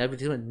do you see in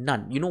advertisements?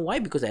 None. You know why?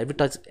 Because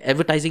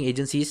advertising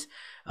agencies,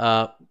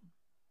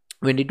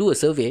 when they do a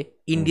survey,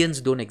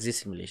 Indians don't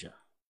exist in Malaysia.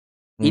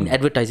 In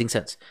advertising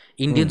sense,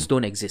 Indians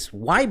don't exist.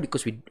 Why?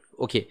 Because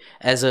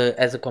as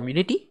a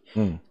community,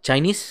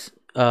 Chinese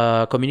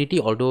community,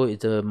 although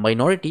it's a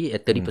minority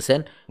at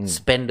 30%,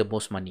 spend the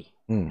most money.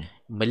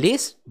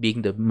 Malays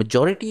being the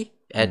majority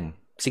at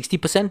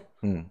 60%,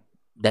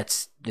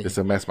 it's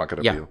a mass market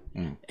appeal.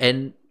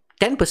 And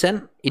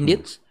 10%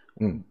 Indians,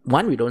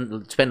 one, we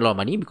don't spend a lot of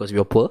money because we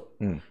are poor,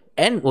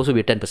 and also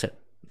we're 10%.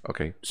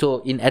 Okay.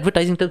 So in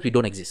advertising terms, we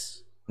don't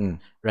exist.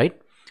 Right?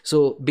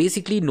 So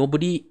basically,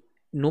 nobody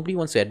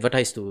wants to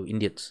advertise to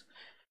Indians,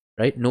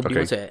 right?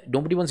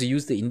 Nobody wants to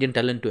use the Indian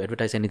talent to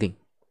advertise anything.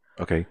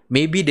 Okay.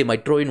 Maybe they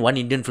might throw in one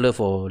Indian flair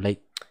for,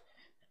 like,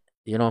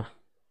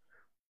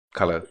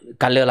 color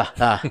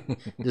lah.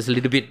 Just a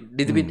little bit,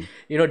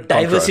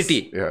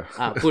 diversity.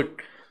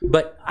 Put.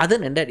 But other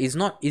than that,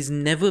 it's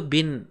never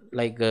been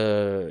like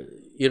a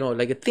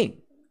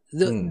thing.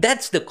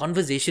 That's the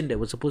conversation that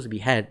was supposed to be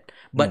had,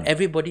 but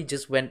everybody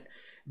just went.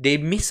 They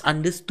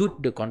misunderstood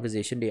the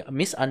conversation. They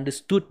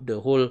misunderstood the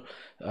whole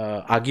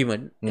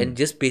argument and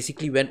just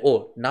basically went,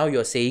 now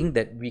you're saying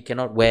that we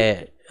cannot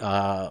wear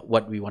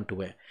what we want to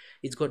wear.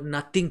 It's got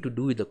nothing to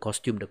do with the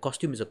costume. The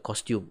costume is a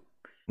costume.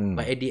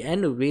 But at the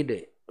end of the day,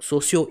 the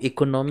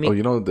socio-economic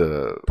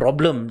the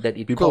problem that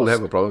it people caused,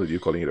 have a problem with you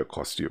calling it a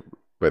costume,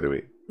 by the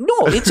way.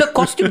 No, it's a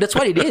costume. That's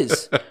what it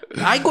is.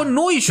 I got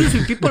no issues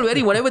with people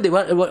wearing whatever they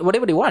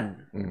want.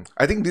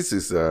 I think this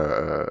is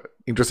an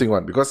interesting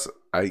one because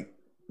I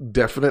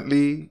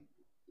definitely,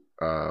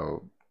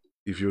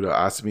 if you would have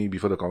asked me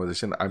before the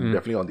conversation, I'm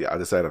definitely on the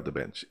other side of the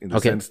bench in the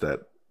sense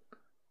that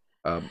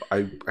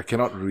I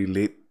cannot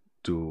relate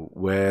to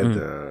where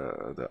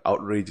the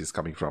outrage is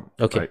coming from.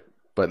 Okay. Right?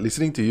 But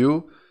listening to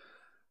you,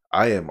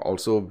 I am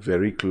also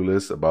very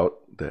clueless about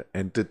the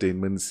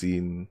entertainment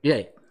scene.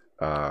 Yeah.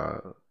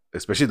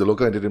 Especially the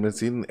local entertainment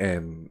scene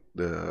and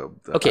the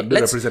Okay,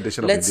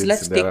 underrepresentation of Indians.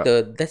 Let's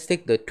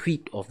take the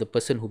tweet of the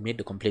person who made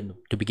the complaint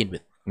to begin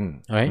with. All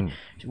right.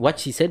 What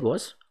she said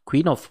was,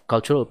 Queen of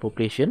Cultural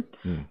Appropriation.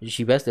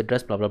 She wears the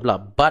dress, blah blah blah.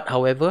 But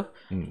however,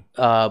 we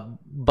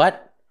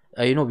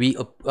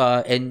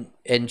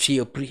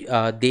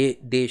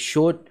they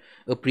showed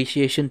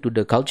appreciation to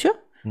the culture.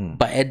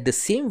 But at the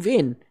same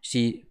vein,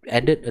 she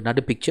added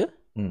another picture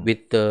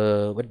with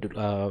the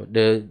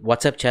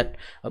WhatsApp chat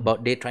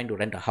about they trying to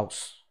rent a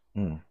house.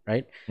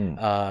 Right.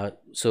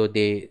 So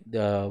they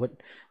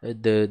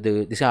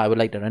this guy, I would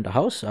like to rent a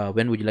house.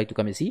 When would you like to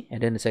come and see?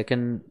 And then the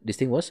second this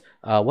thing was,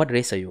 what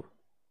race are you?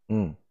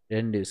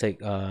 Then it's like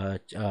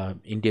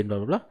Indian, blah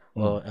blah blah.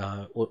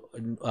 What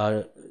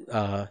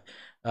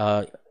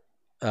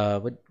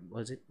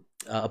was it?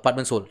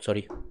 Apartment sold.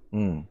 Sorry.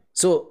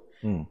 So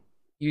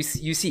you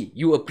see,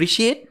 you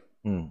appreciate,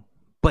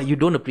 but you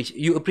don't appreciate.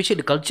 You appreciate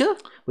the culture,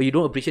 but you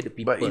don't appreciate the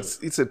people. But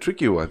it's a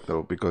tricky one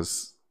though,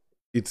 because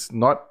it's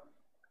not.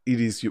 It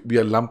is we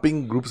are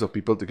lumping groups of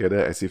people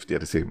together as if they are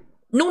the same.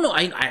 No,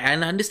 I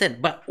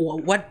understand. But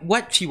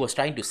what she was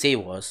trying to say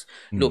was,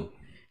 look,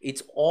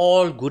 it's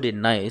all good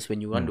and nice when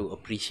you want to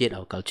appreciate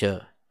our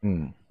culture,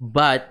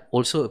 but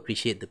also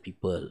appreciate the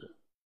people.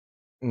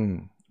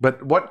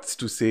 But what's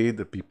to say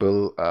the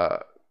people?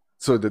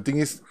 So the thing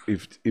is,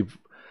 if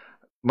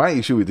my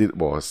issue with it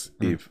was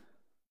if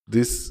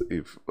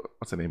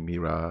what's her name,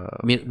 Mira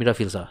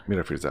Filzah,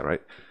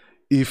 right?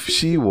 If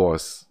she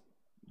was,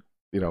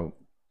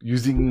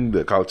 using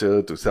the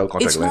culture to sell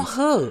contact lens. It's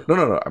not her.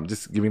 No. I'm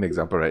just giving an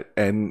example, right?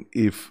 And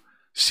if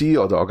she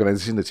or the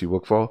organization that she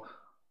worked for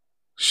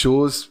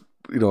shows,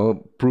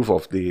 proof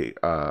of they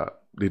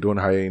don't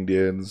hire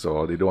Indians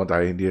or they don't want to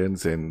hire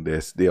Indians, and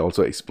they're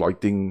also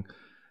exploiting.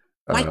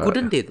 Why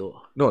couldn't they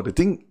though? No, the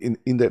thing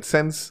in that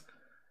sense,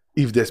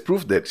 if there's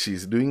proof that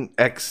she's doing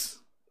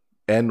X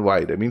and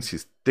Y, that means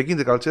she's taking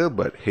the culture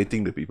but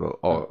hating the people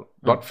or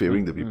not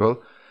favoring the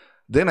people,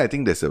 then I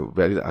think there's a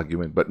valid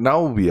argument. But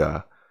now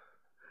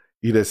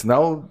it has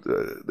now,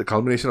 the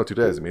culmination of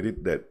Twitter has made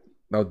it that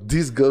now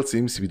this girl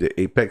seems to be the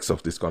apex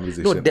of this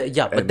conversation. No,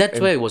 but that's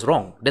where it was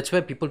wrong. That's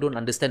why people don't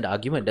understand the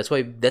argument. That's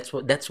why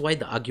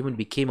the argument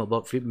became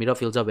about Mira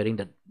Filzah wearing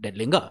that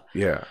lenga.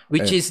 Yeah.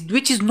 Which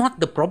is not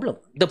the problem.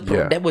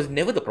 That was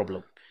never the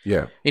problem.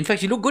 Yeah. In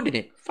fact, you look good in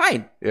it.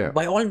 Fine. Yeah.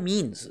 By all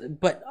means.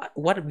 But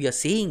what we are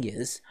saying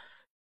is,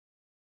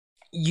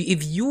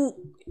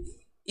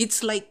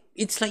 it's like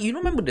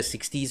remember the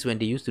 60s when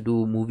they used to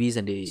do movies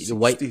and the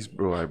white 60s,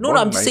 bro.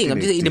 I'm just saying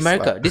in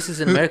America. This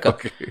is in America.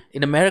 Okay.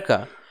 In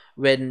America,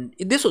 when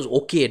this was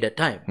okay at that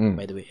time,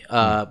 by the way,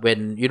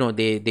 when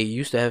they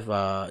used to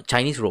have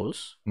Chinese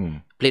roles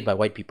played by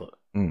white people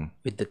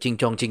with the ching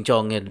chong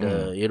and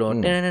it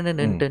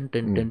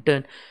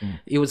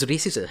was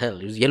racist as hell.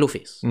 It was yellow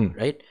face,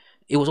 right?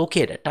 It was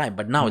okay at that time,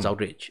 but now it's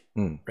outrage,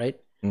 right?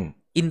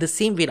 In the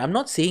same vein, I'm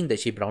not saying that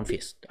she brown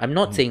faced. I'm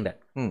not saying that.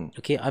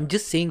 Okay, I'm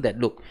just saying that,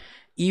 look,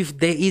 if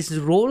there is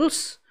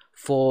roles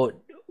for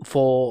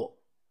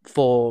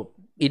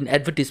in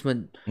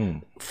advertisement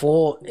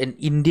for an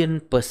Indian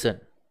person,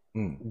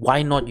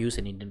 why not use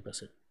an Indian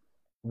person?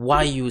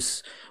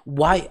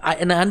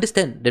 And I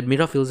understand that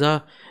Mira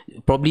Filzah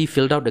probably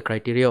filled out the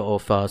criteria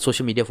of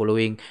social media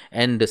following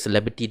and the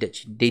celebrity that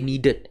they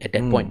needed at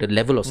that point, the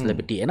level of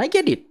celebrity, and I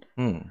get it.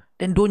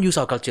 Then don't use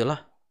our culture lah.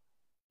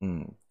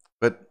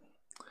 But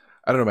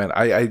I don't know, man.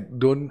 I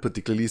don't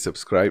particularly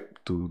subscribe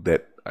to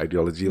that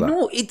ideology lah.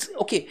 No, it's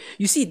okay.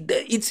 You see,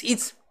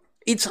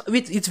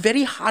 it's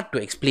very hard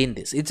to explain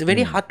this. It's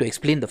very hard to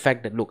explain the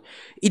fact that, look,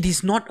 it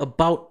is not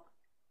about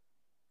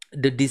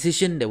the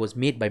decision that was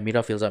made by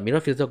Mira Filzah. Mira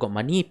Filzah got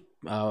money,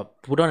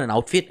 put on an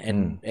outfit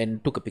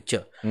and took a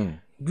picture.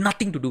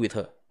 Nothing to do with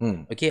her.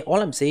 Okay, all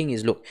I'm saying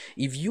is, look,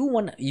 if you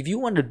want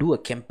to do a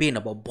campaign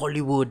about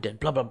Bollywood and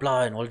blah blah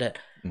blah and all that,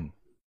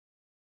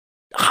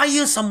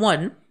 hire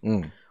someone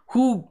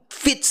who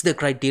fits the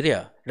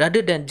criteria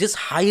rather than just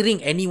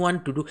hiring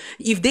anyone to do.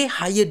 If they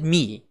hired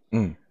me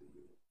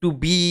to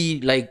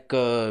be like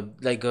a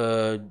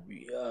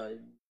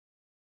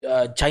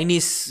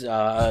Chinese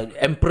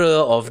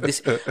emperor of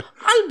this,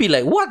 I'll be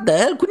like, what the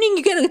hell? Couldn't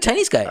you get a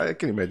Chinese guy? I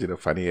can imagine a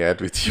funny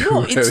ad with you.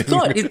 No, it's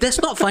not. That's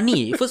not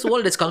funny. First of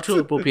all, that's cultural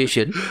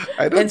appropriation.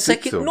 I don't and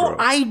think second, so, no, bro.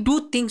 I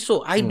do think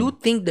so. I do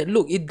think that,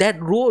 look, that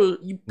role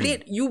you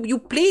played, you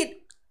played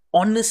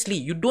honestly.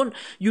 You don't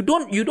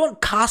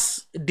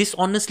cast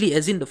dishonestly,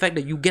 as in the fact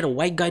that you get a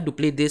white guy to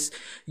play this.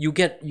 You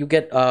get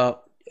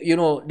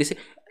they say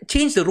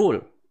change the role.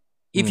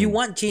 If you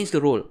want, change the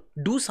role.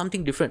 Do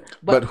something different.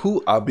 But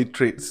who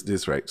arbitrates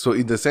this, right? So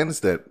in the sense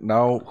that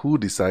now who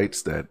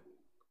decides that,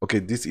 okay,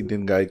 this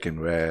Indian guy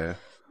can wear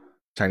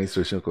Chinese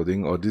traditional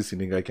clothing, or this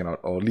Indian guy cannot,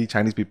 or only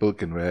Chinese people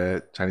can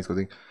wear Chinese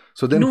clothing.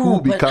 So then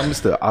who becomes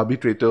the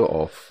arbitrator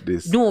of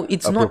this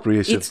appropriation?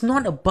 appropriation? It's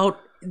not about,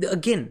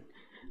 again.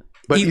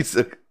 But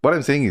what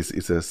I'm saying is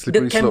it's a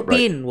slippery The slope, right?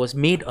 campaign was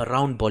made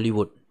around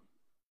Bollywood.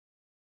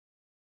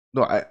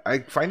 No, I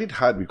find it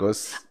hard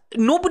because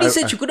Nobody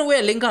said you couldn't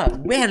wear a lehenga.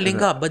 Wear a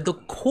lehenga, but the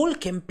whole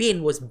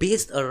campaign was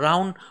based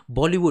around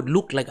Bollywood.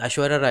 Look like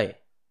Aishwarya Rai.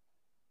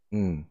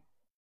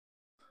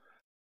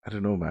 I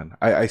don't know, man.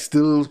 I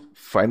still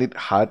find it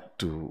hard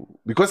to,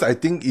 because I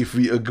think if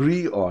we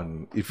agree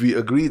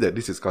that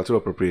this is cultural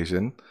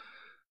appropriation,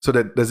 so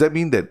does that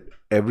mean that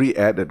every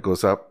ad that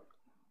goes up,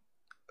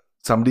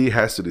 somebody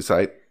has to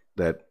decide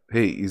that,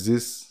 hey, is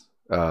this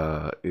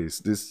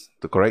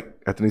the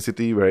correct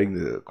ethnicity, wearing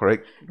the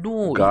correct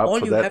garb all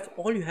for you that?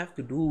 all you have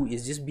to do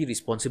is just be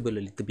responsible a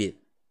little bit.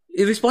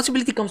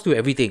 Responsibility comes to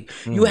everything.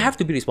 You have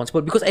to be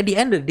responsible, because at the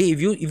end of the day,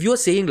 if you're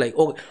saying like,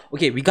 oh,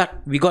 okay, we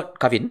got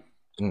Kavin,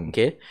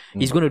 okay,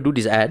 he's going to do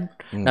this ad.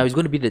 Now he's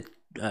going to be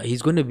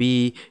he's going to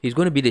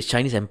be this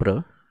Chinese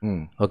emperor,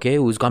 okay,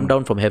 who's come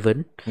down from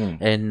heaven,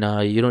 and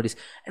this,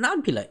 and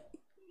I'll be like,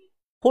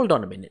 hold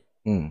on a minute,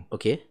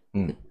 okay.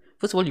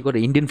 First of all, you got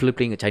an Indian fella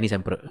playing a Chinese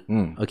emperor.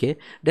 Okay,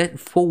 that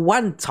for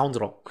one sounds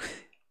wrong.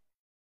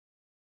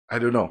 I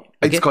don't know.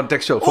 Okay. It's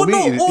contextual. For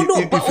me,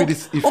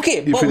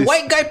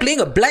 white guy playing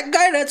a black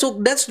guy,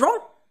 that's wrong.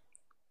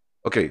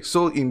 Okay,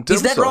 so in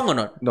terms is that wrong or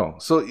not? No.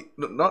 So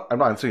I'm not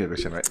answering your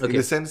question, right? Okay. In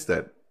the sense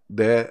that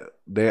there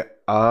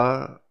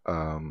are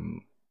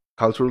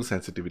cultural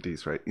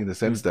sensitivities, right? In the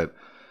sense that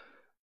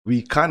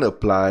we can't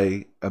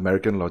apply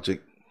American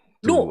logic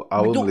to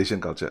our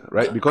Malaysian culture,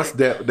 right? Because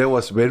there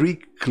was very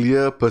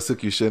clear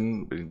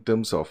persecution in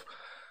terms of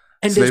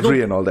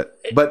slavery and all that.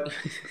 But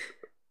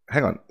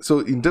hang on. So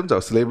in terms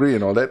of slavery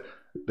and all that,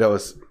 there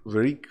was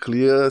very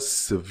clear,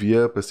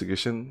 severe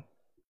persecution,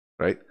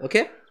 right?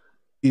 Okay.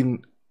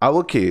 In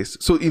our case,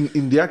 so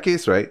in their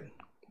case, right?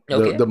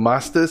 Okay. The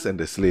masters and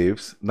the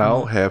slaves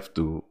now have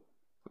to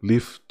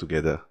live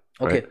together.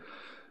 Okay. Right?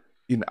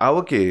 In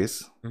our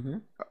case,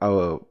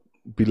 our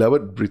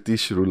beloved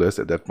British rulers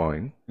at that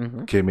point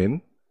came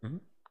in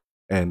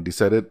and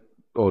decided,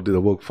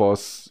 the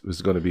workforce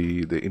was going to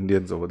be the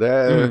Indians over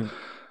there,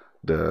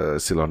 the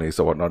Ceylonese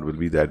or whatnot will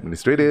be the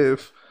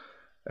administrative,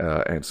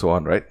 and so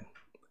on, right?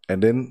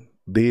 And then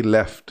they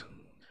left,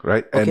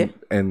 right? Okay.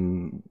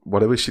 And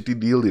whatever shitty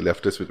deal they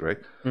left us with, right?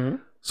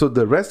 So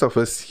the rest of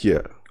us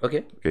here,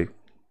 okay,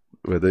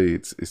 whether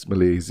it's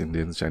Malays,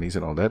 Indians, Chinese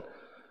and all that,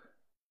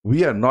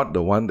 we are not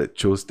the one that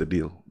chose the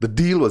deal. The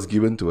deal was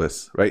given to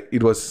us, right?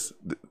 It was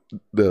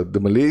the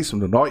Malays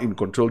were not in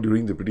control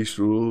during the British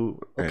rule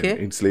and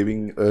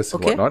enslaving us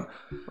and whatnot.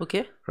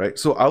 Okay. Right?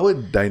 So our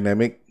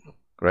dynamic,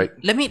 right?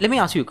 Let me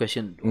ask you a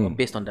question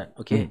based on that.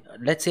 Okay.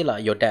 Let's say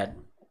your dad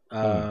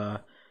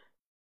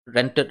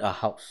rented a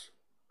house.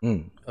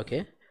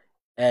 Okay.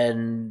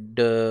 And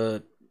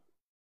the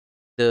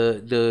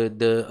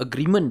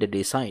agreement that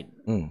they signed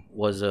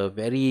was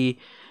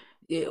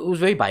it was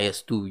very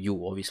biased to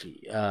you,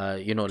 obviously. To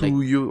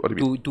you? What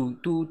do you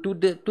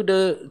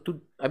mean?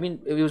 I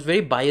mean, it was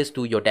very biased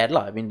to your dad,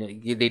 lah. I mean,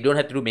 they don't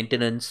have to do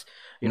maintenance.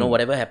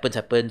 Whatever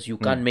happens. You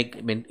can't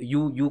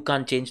you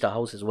can't change the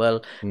house as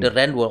well. The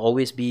rent will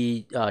always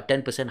be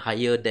 10%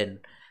 higher than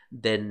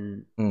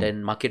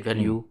market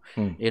value.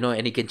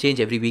 And it can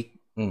change every week.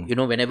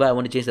 Whenever I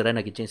want to change the rent,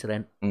 I can change the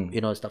rent.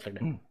 Stuff like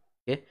that.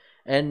 Okay.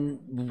 And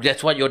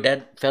that's what your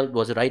dad felt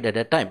was right at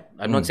that time.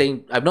 I'm not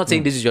saying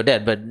this is your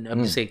dad, but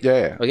I'm just saying.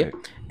 Yeah. Okay.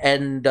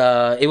 And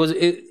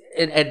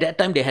at that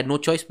time they had no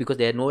choice because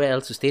they had nowhere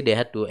else to stay. They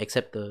had to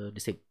accept the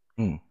same.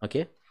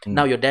 Okay.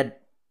 Now your dad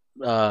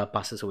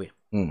passes away.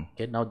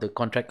 Okay. Now the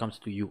contract comes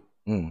to you.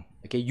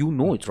 Okay. You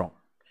know it's wrong.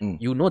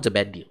 You know it's a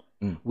bad deal.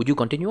 Would you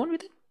continue on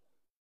with it?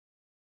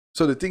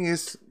 So the thing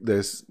is,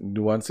 there's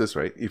nuances,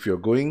 right? If you're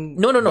going...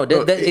 No.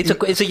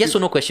 It's a yes or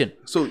no question.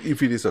 So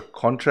if it is a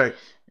contract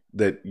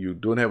that you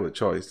don't have a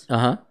choice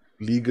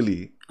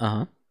legally,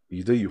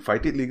 either you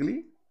fight it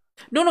legally.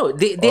 No.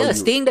 They are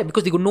staying there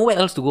because they got nowhere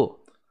else to go.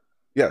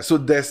 Yeah. So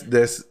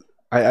there's.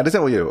 I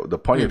understand the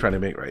point you're trying to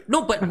make, right?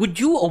 No, but would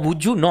you or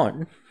would you not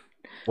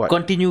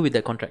continue with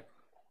that contract?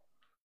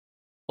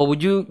 Or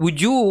would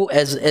you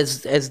as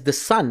the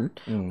son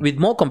with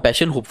more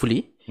compassion,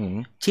 hopefully,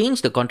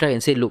 change the contract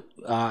and say, look,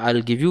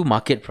 I'll give you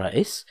market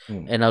price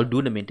and I'll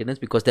do the maintenance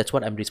because that's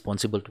what I'm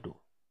responsible to do.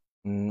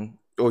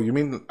 Oh, you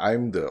mean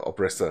I'm the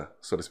oppressor,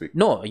 so to speak?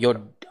 No,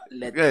 in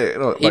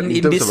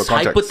this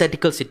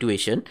hypothetical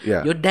situation,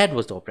 your dad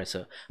was the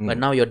oppressor, but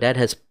now your dad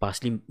has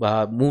partially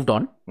moved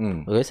on.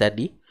 Okay,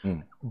 sadly,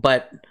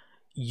 but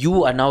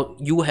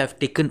you have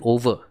taken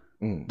over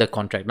the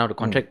contract. Now the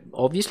contract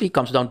obviously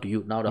comes down to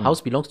you. Now the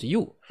house belongs to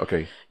you.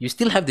 Okay. You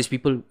still have these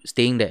people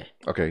staying there.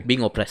 Okay.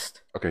 Being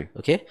oppressed. Okay.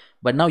 Okay.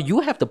 But now you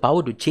have the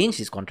power to change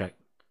this contract.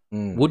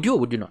 Would you or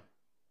would you not?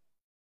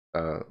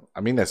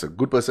 I mean, as a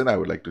good person, I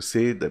would like to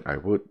say that I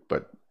would,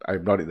 but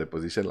I'm not in that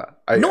position, lah.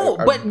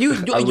 But you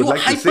like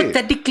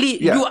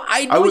hypothetically, yeah,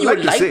 I know you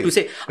would like to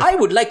say, I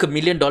would like $1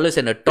 million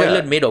and a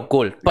toilet made of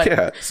gold.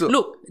 But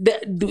look,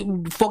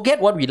 forget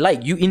what we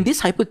like. You in this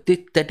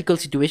hypothetical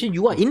situation,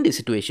 you are in this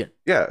situation.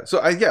 Yeah. So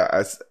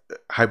as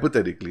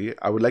hypothetically,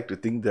 I would like to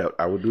think that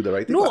I would do the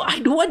right thing. No, I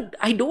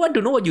don't want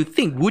to know what you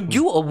think. Would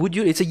you or would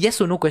you? It's a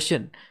yes or no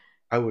question.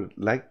 I would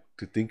like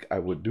to think I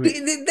would do it.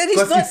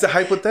 Because it's a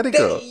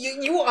hypothetical.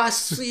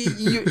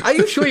 Are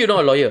you sure you're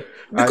not a lawyer?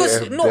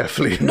 Because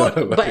definitely not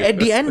a lawyer. But at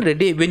the end of the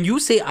day, when you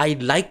say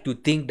I'd like to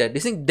think that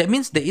this thing, that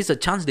means there is a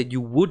chance that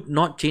you would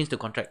not change the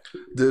contract.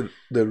 The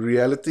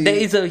reality, there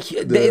is a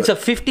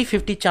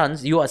 50-50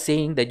 chance you are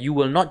saying that you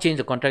will not change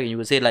the contract, and you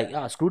will say like,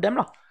 screw them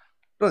lah.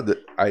 No, the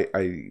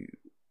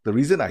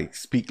reason I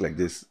speak like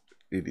this,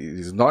 it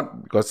is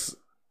not because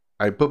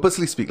I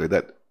purposely speak like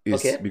that.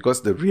 It's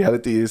because the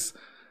reality is,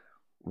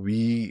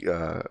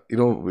 I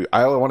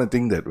want to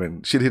think that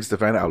when shit hits the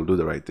fan, I'll do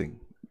the right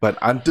thing. But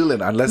until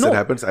and unless it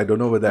happens, I don't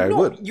know whether I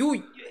would.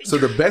 So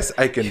the best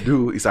I can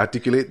do is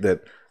articulate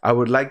that I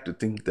would like to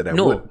think that I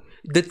would.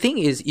 The thing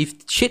is,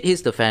 if shit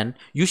hits the fan,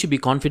 you should be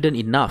confident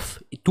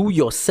enough to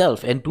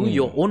yourself and to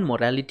your own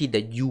morality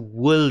that you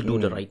will do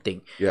the right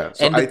thing. Yeah.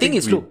 So and the thing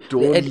is, look,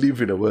 don't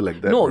live in a world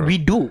like that. No, bro. we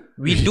do.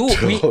 We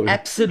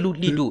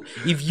absolutely do.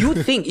 If you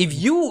think, if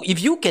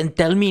you can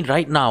tell me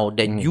right now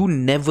that you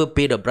never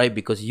paid a bribe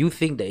because you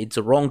think that it's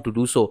wrong to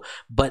do so,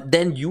 but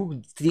then you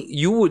would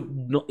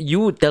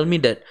tell me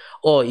that,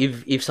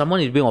 if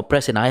someone is being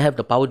oppressed and I have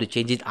the power to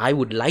change it, I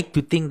would like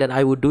to think that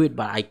I would do it,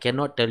 but I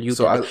cannot tell you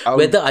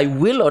whether I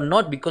will or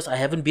not, because I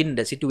haven't been in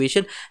that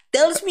situation,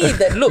 tells me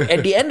that look,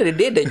 at the end of the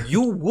day, that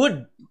you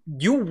would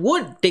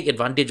take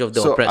advantage of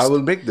the oppressed. So I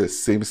will make the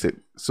same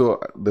statement. So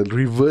the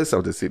reverse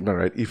of the statement,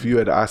 right? If you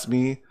had asked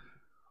me,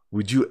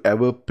 would you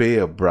ever pay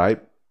a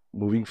bribe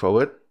moving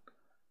forward?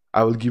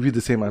 I will give you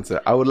the same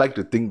answer. I would like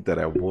to think that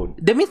I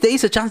won't. That means there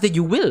is a chance that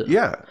you will.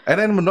 Yeah. And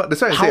I'm not,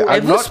 that's why I say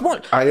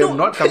I am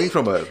not coming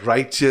from a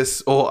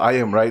righteous, I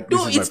am right.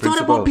 This is my principle.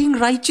 Not about being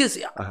righteous.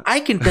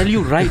 I can tell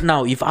you right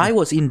now, if I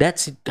was in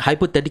that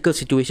hypothetical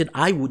situation,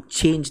 I would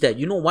change that.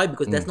 You know why?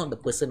 Because that's not the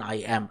person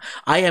I am.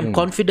 I am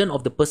confident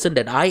of the person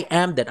that I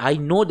am, that I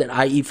know that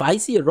if I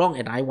see a wrong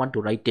and I want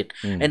to right it.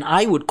 And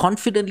I would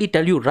confidently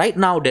tell you right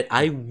now that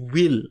I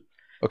will.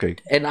 Okay.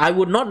 And I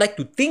would not like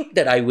to think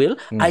that I will.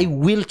 I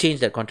will change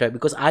that contract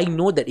because I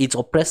know that it's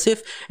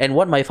oppressive and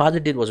what my father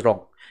did was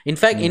wrong. In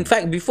fact,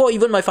 before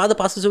even my father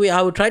passes away,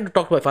 I will try to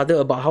talk to my father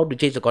about how to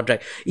change the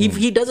contract. If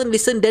he doesn't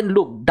listen, then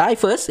look, die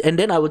first and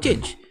then I will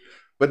change.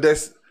 But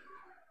there's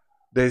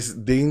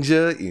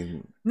danger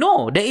in...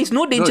 No, there is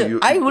no danger. No,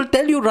 I will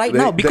tell you right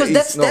now, because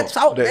that's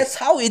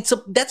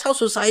how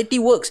society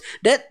works.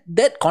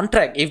 That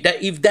contract,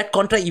 if that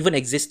contract even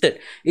existed,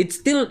 it's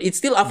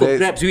still up for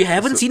grabs. We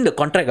haven't seen the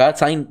contract,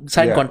 signed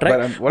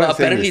contract. But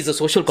apparently it's a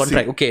social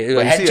contract.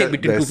 A handshake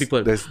between two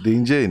people. There's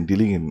danger in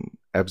dealing in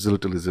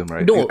absolutism,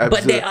 right? No,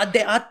 but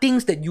there are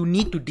things that you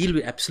need to deal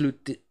with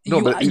absolute.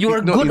 You are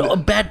a good or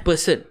bad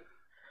person.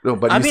 No,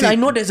 but I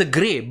know there's a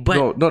grey,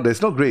 but no,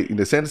 there's no grey in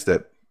the sense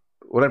that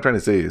what I'm trying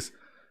to say is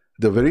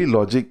the very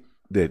logic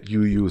that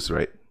you use,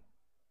 right?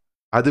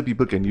 Other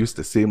people can use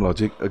the same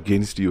logic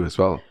against you as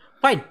well.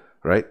 Fine.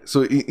 Right?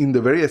 So in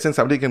the very essence,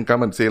 somebody can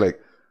come and say like,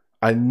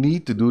 I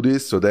need to do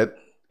this so that,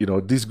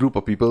 this group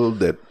of people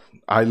that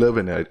I love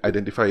and I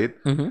identify it,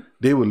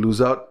 they will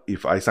lose out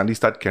if I suddenly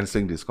start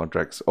cancelling these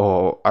contracts,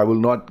 or I will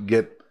not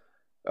get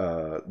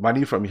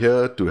money from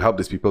here to help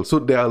these people. So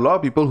there are a lot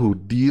of people who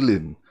deal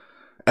in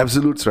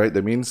absolutes, right?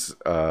 That means,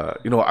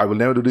 I will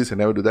never do this and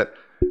never do that.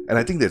 And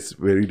I think that's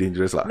very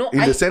dangerous,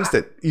 the sense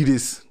that it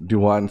is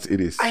nuance, it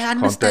is I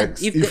understand.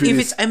 Context. If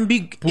it's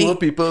ambiguous, poor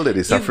people that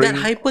is suffering, if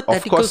that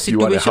hypothetical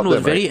situation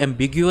was very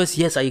ambiguous,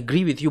 yes, I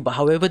agree with you. But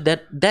however,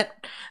 that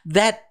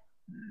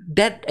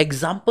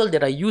example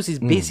that I use is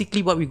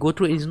basically what we go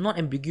through. It is not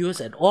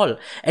ambiguous at all.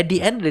 At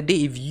the end of the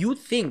day, if you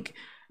think,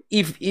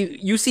 if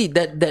you see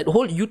that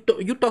whole, you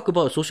talk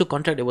about a social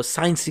contract that was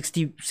signed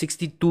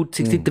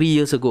 63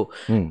 years ago.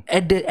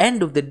 At the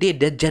end of the day,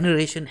 that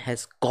generation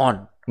has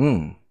gone.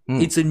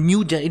 It's a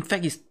new in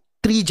fact, it's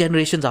 3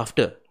 generations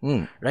after,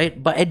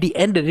 right? But at the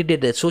end of the day,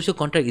 the social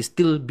contract is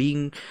still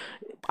being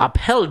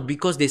upheld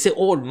because they say,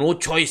 no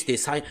choice, they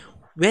sign.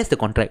 Where's the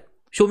contract?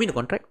 Show me the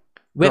contract.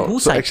 Who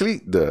signed?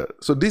 Actually,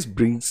 so this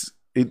brings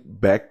it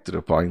back to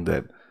the point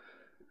that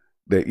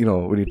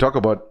when you talk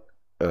about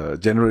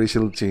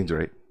generational change,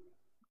 right?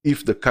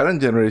 If the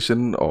current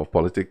generation of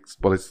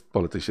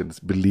politicians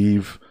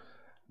believe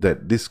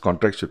that this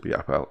contract should be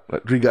upheld,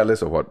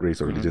 regardless of what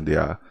race or religion they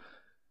are,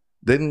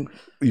 then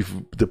if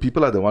the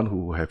people are the one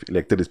who have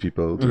elected these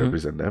people to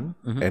represent them,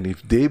 and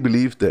if they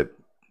believe that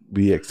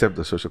we accept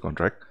the social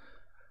contract,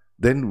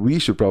 then we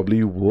should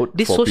probably vote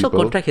this for social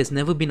people. Contract has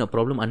never been a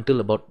problem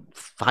until about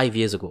 5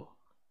 years ago.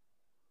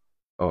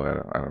 Oh,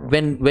 I don't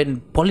know.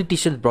 When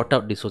politicians brought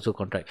out the social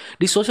contract,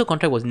 this social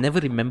contract was never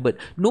remembered.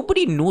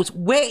 Nobody knows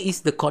where is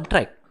the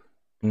contract.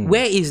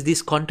 Where is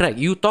this contract?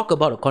 You talk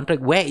about a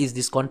contract. Where is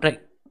this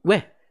contract?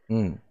 Where?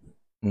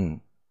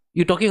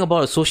 You're talking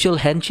about a social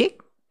handshake,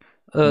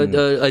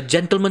 a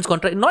gentleman's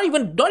contract, not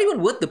even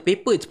worth the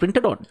paper it's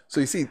printed on. So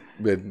you see,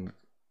 when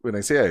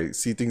I say I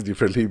see things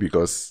differently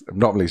because I'm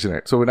not Malaysian,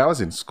 right? So when I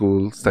was in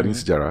school studying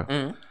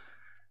sejarah,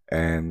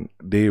 and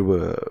they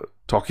were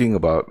talking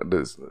about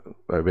this,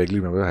 I vaguely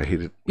remember I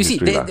hated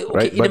history,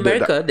 right? In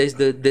America, there's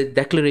the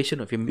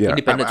Declaration of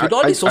Independence with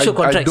all these social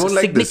contracts, I don't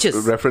like signatures.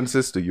 This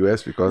references to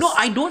US because... No,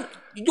 I don't.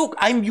 Look,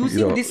 I'm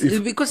using this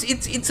because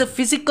it's a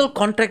physical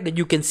contract that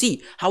you can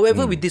see.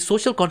 However, with this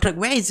social contract,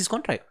 where is this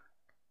contract?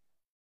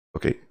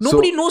 Okay.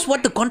 Nobody knows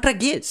what the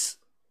contract is.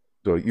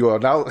 So you are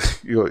now...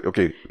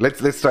 okay,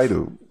 let's try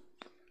to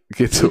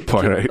get to a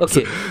point, right?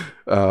 Okay.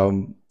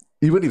 So,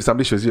 even if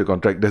somebody shows you a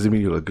contract, doesn't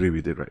mean you'll agree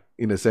with it, right?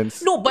 In a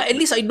sense. No, but at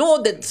least I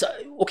know that.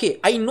 Okay,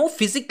 I know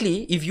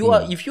physically if you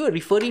are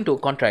referring to a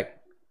contract,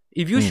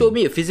 if you show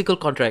me a physical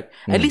contract,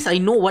 at least I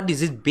know what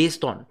is it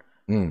based on,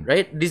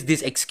 right?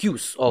 This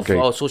excuse of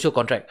our social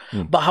contract.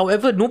 But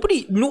however,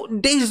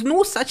 there is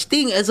no such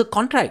thing as a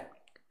contract.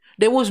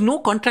 There was no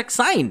contract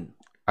signed.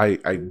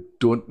 I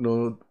don't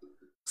know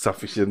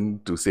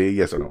sufficient to say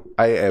yes or no.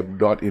 I am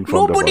not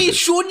informed. Nobody has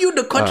shown you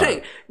the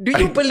contract. Do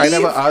you believe? I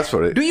never asked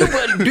for it. Do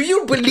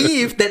you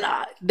believe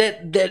that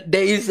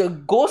there is a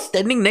ghost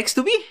standing next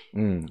to me?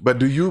 But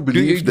do you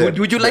believe that?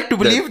 Would you like to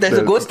believe there's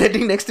a ghost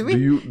standing next to me?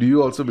 Do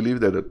you also believe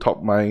that the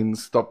top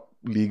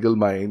legal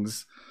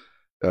minds,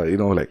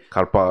 like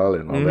Karpal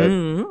and all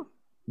that,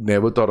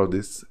 never thought of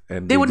this,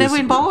 and they were never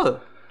in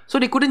power, so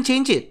they couldn't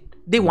change it.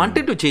 They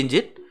wanted to change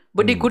it,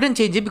 but they couldn't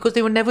change it because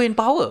they were never in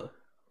power.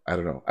 I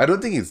don't know. I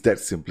don't think it's that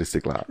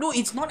simplistic, lah. No,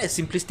 it's not as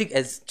simplistic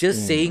as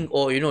just saying,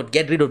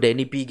 get rid of the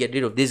NEP, get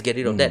rid of this, get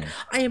rid of that.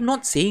 I am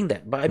not saying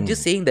that, but I'm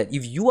just saying that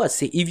if you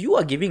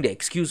are giving the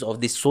excuse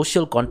of this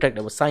social contract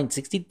that was signed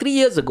 63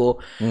 years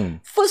ago,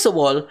 first of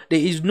all, there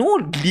is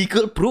no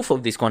legal proof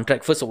of this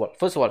contract. First of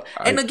all,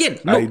 and again,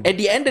 at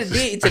the end of the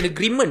day, it's an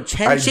agreement,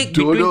 handshake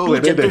between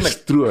two gentlemen.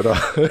 That's true or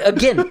not.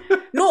 Again,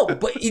 no,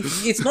 but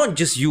it's not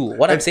just you.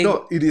 What I'm saying.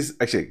 No, it is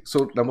actually.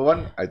 So number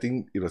one, I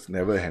think it was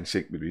never a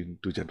handshake between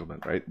two gentlemen,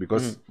 right?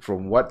 Because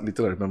from what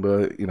little I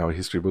remember in our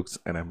history books,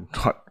 and I'm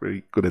not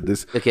very good at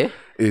this,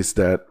 is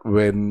that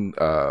when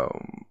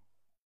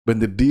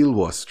the deal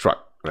was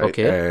struck, right,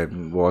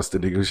 and was the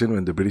negotiation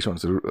when the British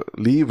wanted to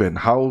leave, and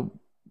how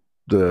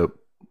the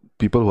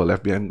people who are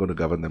left behind going to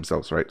govern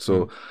themselves, right?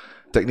 So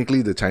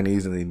technically, the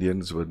Chinese and the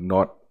Indians were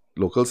not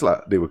locals,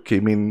 lah. They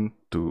came in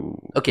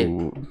to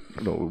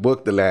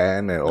work the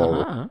land and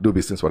or do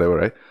business, whatever,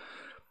 right?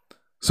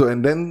 So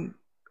and then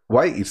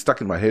why it stuck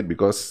in my head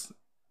because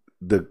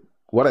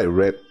what I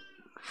read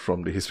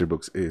from the history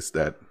books is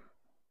that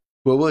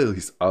whoever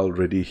is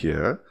already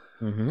here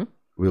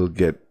will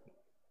get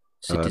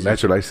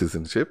naturalized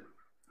citizenship,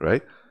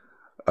 right?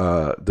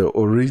 The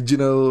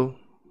original,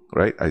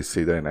 right? I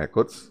say that in air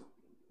quotes.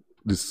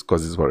 This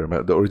because this is what I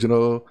remember. The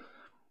original,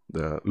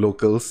 the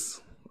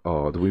locals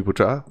or the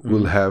Wiputra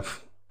will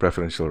have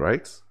preferential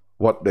rights.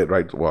 What that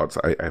right was,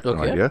 I have no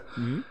idea.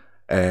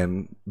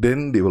 And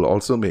then they will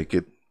also make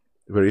it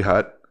very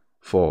hard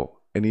for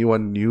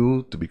anyone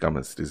new to become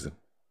a citizen.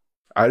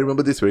 I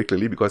remember this very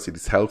clearly because it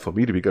is hell for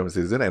me to become a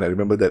citizen, and I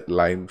remember that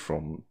line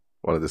from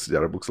one of the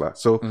sejarah books, lah.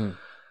 So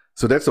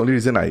that's the only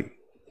reason I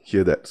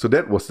hear that. So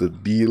that was the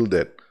deal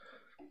that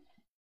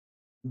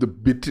the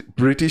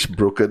British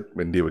brokered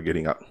when they were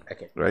getting up,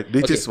 right?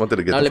 They just wanted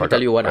to get. Now let me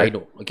tell you what I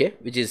know,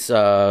 which is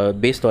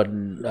based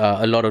on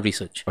a lot of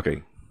research.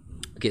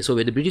 Okay, so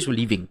when the British were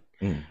leaving,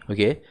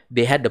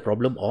 they had the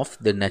problem of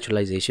the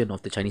naturalization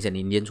of the Chinese and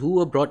Indians who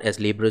were brought as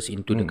laborers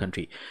into the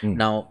country.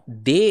 Now,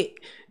 the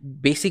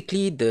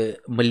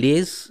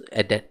Malays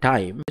at that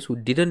time who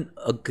didn't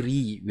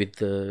agree with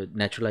the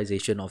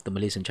naturalization of the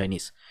Malays and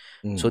Chinese.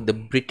 So the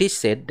British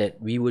said that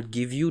we would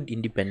give you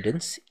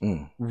independence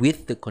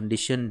with the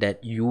condition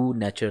that you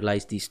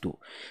naturalize these two,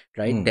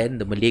 right? Then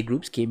the Malay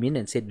groups came in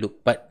and said,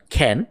 look, but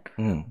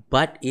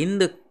in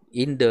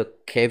the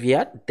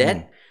caveat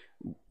that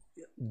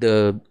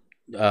the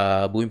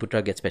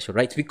Bumiputra gets special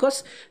rights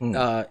because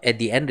at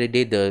the end of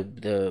the day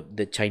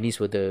the Chinese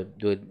were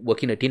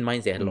working the tin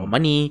mines, they had a lot of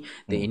money,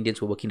 the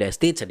Indians were working the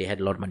estates and they had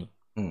a lot of money.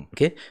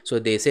 Okay, so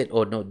they said,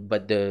 oh no,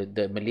 but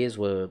the Malays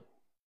were,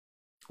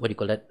 what do you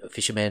call that,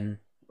 fishermen,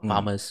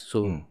 farmers,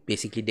 so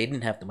basically they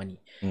didn't have the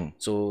money,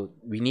 so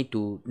we need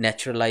to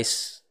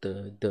naturalize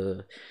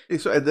the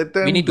so at that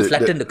time we need to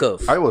flatten the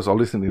curve. I was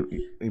always in the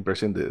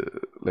impression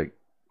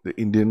the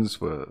Indians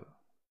were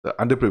the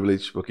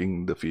underprivileged working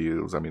in the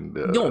fields. I mean,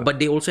 no, but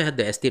they also had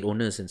the estate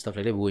owners and stuff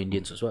like that who were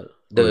Indians as well.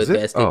 The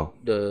estate,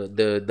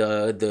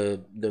 the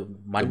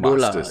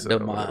Mandola,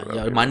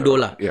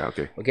 Mandola. Yeah,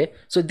 okay.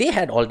 So they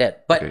had all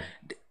that, but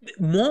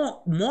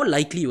more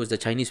likely it was the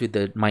Chinese with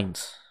the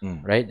mines,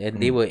 right?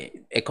 And they were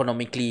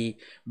economically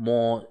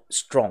more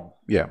strong,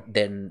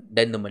 than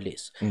the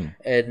Malays.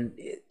 And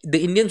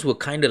the Indians were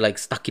kind of like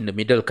stuck in the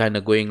middle, kind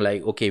of going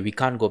like, okay, we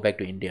can't go back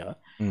to India.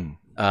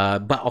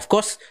 But of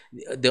course,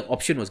 the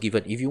option was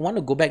given. If you want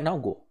to go back now,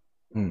 go.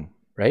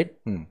 Right?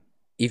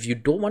 If you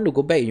don't want to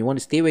go back and you want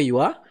to stay where you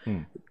are,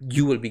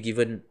 you will be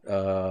given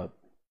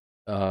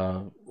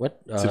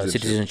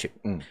citizenship.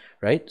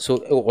 Right? So,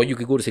 or you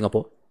could go to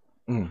Singapore,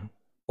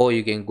 or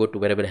you can go to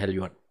wherever the hell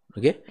you want.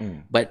 Okay,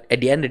 but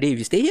at the end of the day, if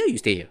you stay here, you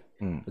stay here.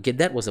 Okay,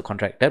 that was the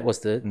contract. That was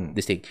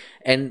this thing,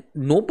 and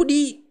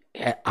nobody.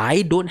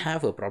 I don't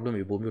have a problem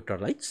with Bumiputera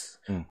rights.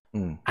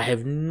 I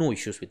have no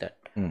issues with that.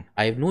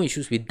 I have no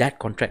issues with that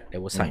contract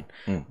that was signed.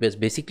 Because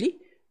basically,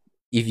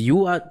 if you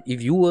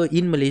were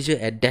in Malaysia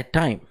at that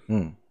time,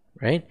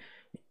 right,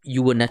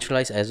 you were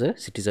naturalized as a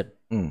citizen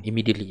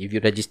immediately. If you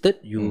registered,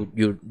 you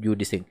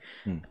this thing.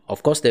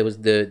 Of course, there was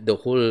the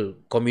whole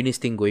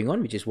communist thing going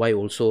on, which is why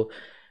also,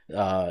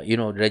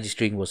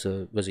 registering was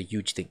a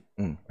huge thing,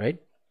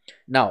 right?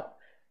 Now,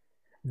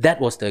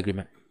 that was the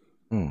agreement.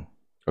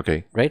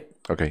 Okay. Right.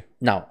 Okay.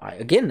 Now,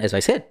 again, as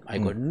I said, I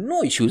got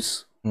no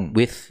issues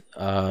with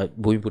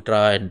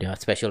Bumiputera and their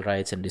special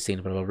rights and this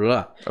thing, blah blah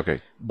blah.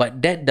 Okay.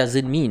 But that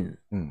doesn't mean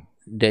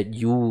that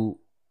you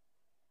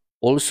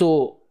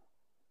also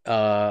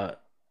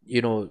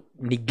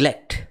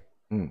neglect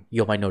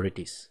your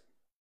minorities.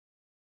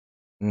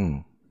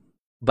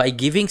 By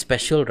giving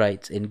special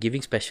rights and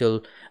giving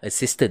special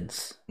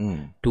assistance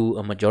to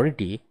a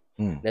majority,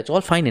 that's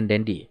all fine and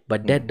dandy,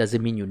 but that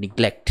doesn't mean you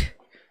neglect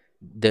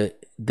the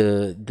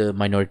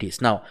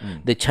minorities. Now,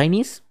 the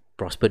Chinese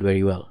prospered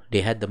very well.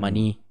 They had the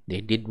money,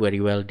 they did very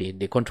well,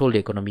 they control the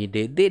economy,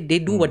 they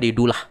do what they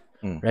do lah.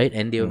 Right?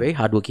 And they were very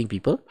hardworking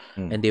people,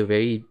 and they were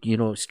very,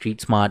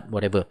 street smart,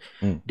 whatever.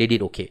 They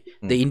did okay.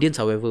 The Indians,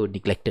 however, were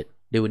neglected.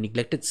 They were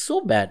neglected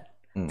so bad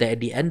that at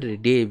the end of the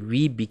day,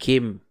 we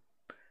became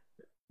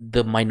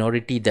the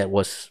minority that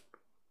was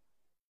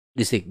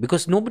this thing.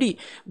 Because nobody,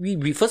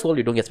 we first of all,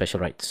 we don't get special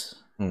rights.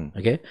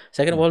 Okay.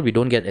 Second of all, we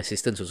don't get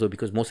assistance also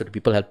because most of the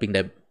people helping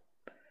them.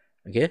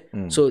 Okay.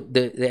 So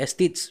the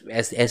estates,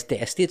 as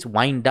the estates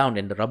wind down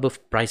and the rubber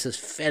prices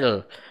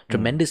fell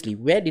tremendously,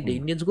 where did the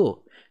Indians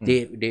go?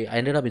 They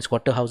ended up in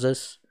squatter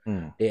houses.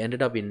 They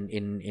ended up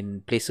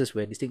in places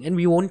where this thing, and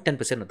we own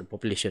 10% of the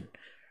population.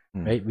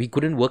 Right? We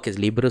couldn't work as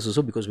laborers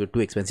also because we were too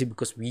expensive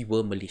because we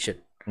were Malaysian.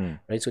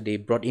 Right? So they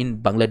brought in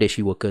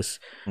Bangladeshi workers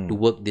to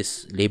work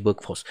this labor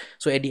force.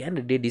 So at the end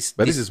of the day, this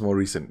is more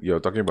recent. You're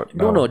talking about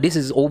now. No, this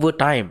is over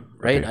time,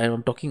 right? Okay.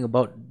 I'm talking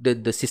about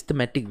the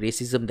systematic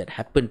racism that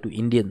happened to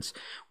Indians,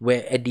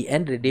 where at the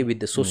end of the day, with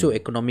the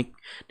socio-economic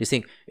this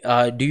thing,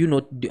 do you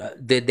know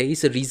there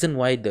is a reason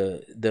why there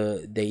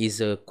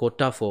is a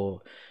quota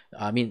for.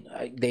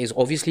 There is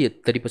obviously a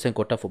 30%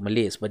 quota for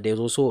Malays, but there's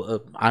also an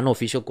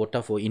unofficial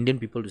quota for Indian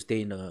people to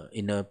stay in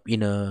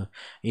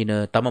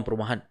a taman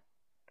perumahan.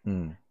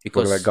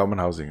 Because for like government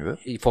housing, is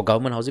it? For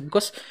government housing,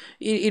 because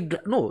in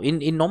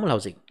normal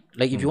housing,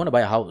 like if you want to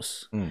buy a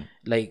house,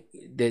 like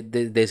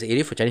there's an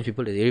area for Chinese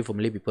people, there's an area for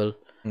Malay people.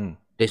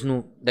 There's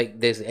no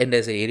there's an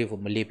area for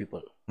Malay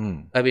people.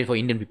 For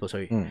Indian people,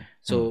 sorry.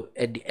 So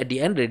at the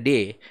end of the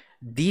day,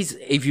 these,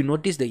 if you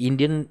notice, the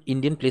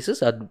Indian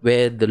places are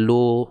where the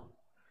low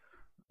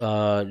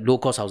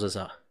cost houses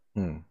are,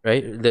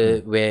 right?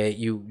 Where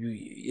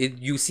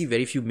you see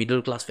very few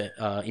middle class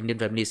Indian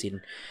families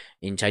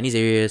in Chinese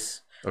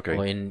areas,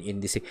 or in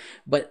this.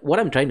 But what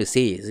I'm trying to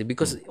say is,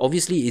 because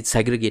obviously it's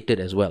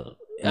segregated as well.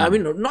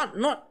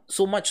 Not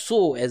so much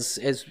so as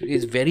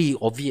is very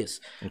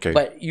obvious.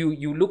 But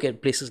you look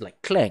at places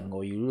like Klang,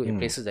 or you look at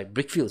places like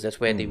Brickfields. That's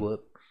where they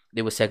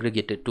were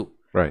segregated too.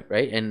 Right,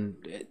 and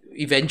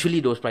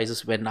eventually those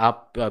prices went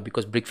up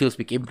because Brickfields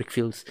became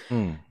Brickfields,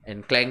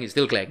 and Klang is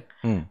still Klang.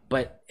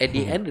 But at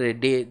the end of the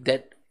day,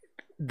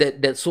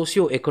 that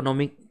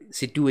socio-economic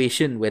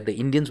situation where the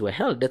Indians were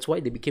held, that's why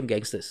they became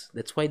gangsters.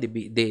 That's why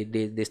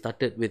they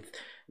started with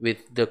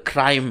the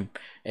crime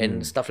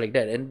and stuff like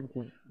that. And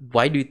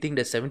why do you think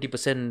there's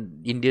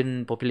 70%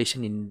 Indian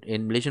population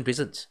in Malaysian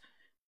prisons?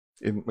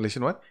 In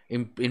Malaysian what?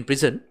 In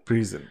prison.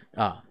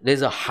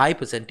 There's a high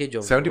percentage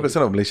of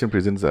 70% of Malaysian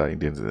prisons are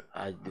Indians. Is it?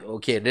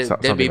 Okay, then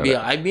maybe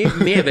I may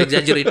have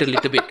exaggerated a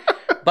little bit,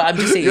 but I'm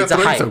just saying it's a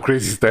high. Some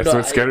crazy stats.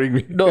 No, scaring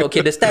me. No, okay,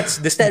 the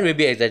stat may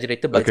be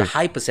exaggerated, but it's a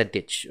high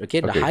percentage.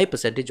 Okay, the high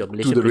percentage of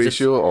Malaysian prisons.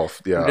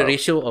 The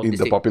ratio of in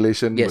the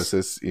population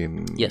versus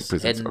in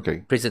prisons.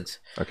 And prisons.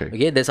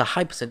 Okay, there's a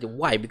high percentage.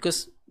 Why?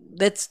 Because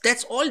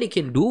that's all they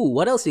can do.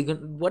 What else they going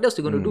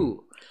to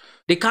do?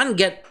 They can't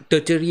get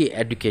tertiary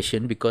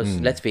education because,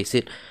 let's face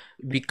it,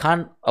 we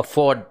can't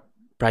afford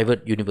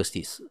private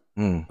universities.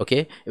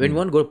 Okay? When we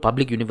want to go to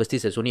public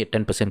universities, there's only a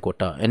 10%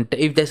 quota. And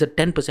if there's a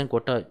 10%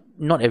 quota,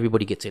 not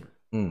everybody gets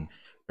in.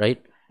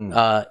 Right?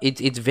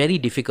 It's very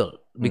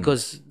difficult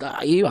because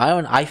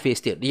I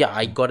faced it. Yeah,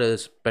 I got a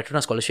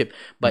Petronas scholarship,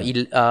 but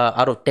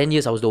out of 10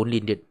 years, I was the only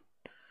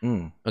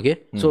Indian.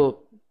 Okay?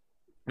 So,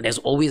 there's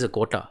always a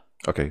quota.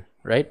 Okay.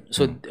 Right?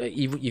 So,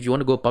 if you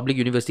want to go to public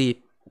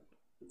university,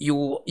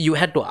 you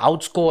had to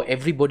outscore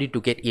everybody to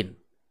get in,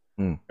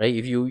 right?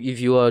 If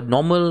you are a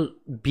normal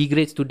B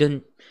grade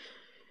student,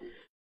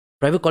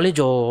 private college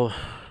or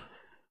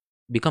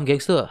become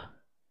gangster.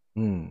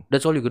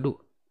 That's all you could do.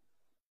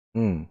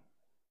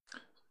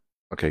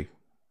 Okay,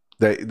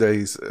 there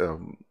is.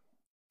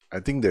 I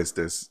think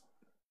there's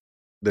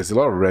a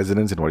lot of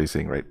resonance in what you're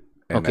saying, right?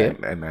 And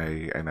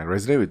I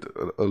resonate with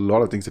a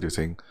lot of things that you're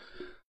saying.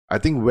 I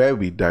think where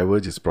we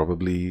diverge is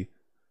probably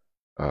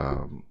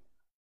the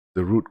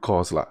root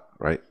cause,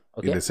 right?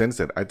 Okay. In the sense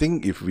that I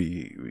think if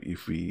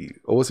we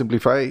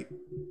oversimplify,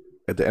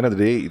 at the end of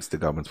the day, it's the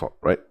government's fault,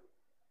 right?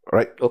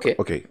 Right? Okay.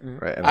 Okay.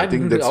 Right. And I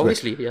think that's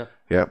obviously,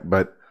 yeah.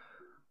 But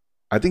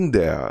I think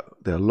there are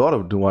a lot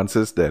of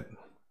nuances that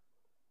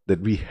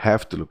we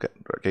have to look at.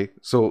 Okay.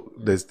 So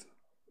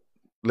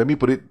let me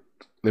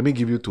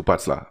give you two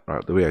parts,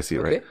 the way I see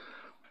it, right?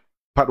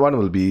 Part one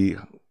will be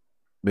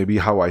maybe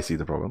how I see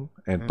the problem,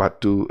 and part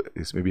two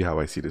is maybe how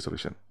I see the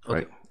solution.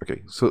 Right?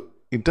 Okay. So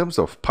in terms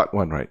of part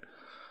one, right?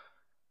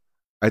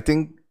 I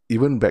think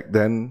even back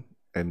then,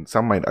 and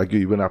some might argue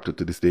even up to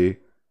this day,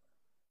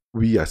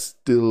 we are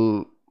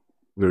still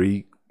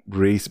very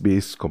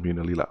race-based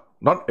communally.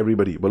 Not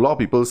everybody, but a lot of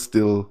people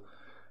still,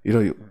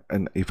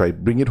 and if I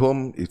bring it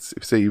home, it's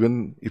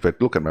even if I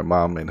look at my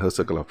mom and her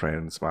circle of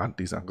friends, my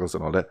aunties, uncles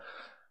and all that,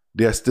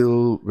 they are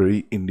still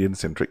very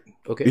Indian-centric.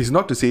 Okay. It's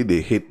not to say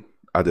they hate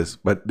others,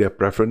 but their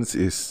preference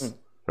is,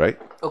 right?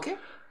 Okay.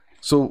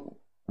 So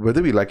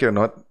whether we like it or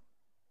not,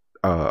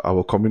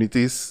 our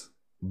communities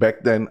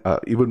back then are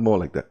even more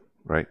like that,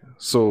 right?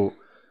 So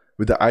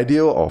with the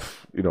idea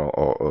of,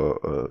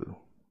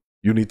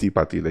 unity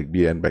party like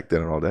BN back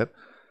then and all that,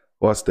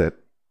 was that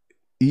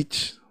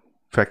each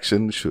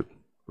faction should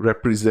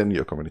represent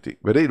your community.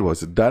 Whether it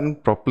was done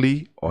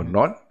properly or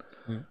not,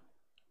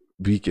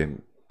 we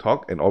can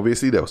talk. And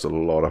obviously there was a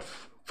lot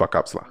of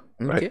fuck-ups,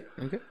 right?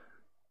 Okay.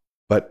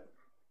 But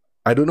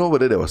I don't know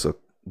whether there was a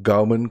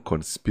government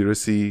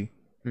conspiracy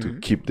to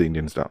keep the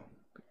Indians down.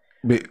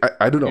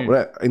 I don't know,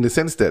 right? In the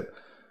sense that,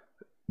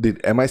 did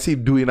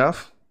MIC do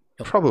enough?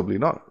 Probably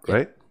not,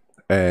 right?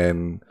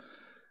 And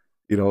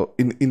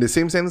in the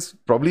same sense,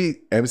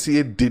 probably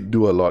MCA did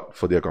do a lot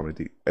for their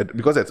community.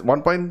 Because at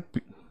one point,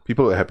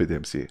 people were happy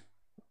with MCA.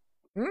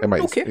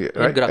 MIC,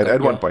 right?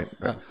 At one point.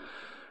 Right?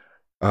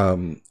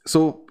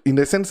 So in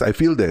the sense, I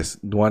feel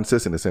there's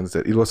nuances in the sense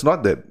that it was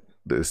not that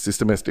the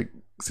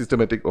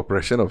systematic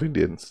oppression of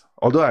Indians.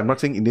 Although I'm not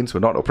saying Indians were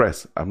not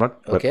oppressed. I'm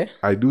not. But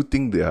I do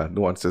think there are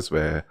nuances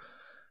where,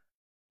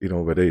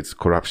 whether it's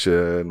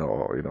corruption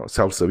or,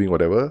 self-serving,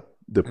 whatever,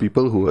 the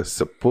people who are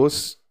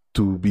supposed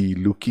to be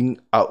looking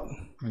out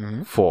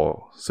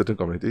for certain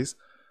communities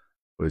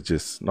were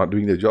just not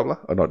doing their job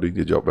or not doing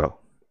their job well,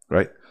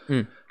 right?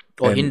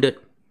 Or hindered.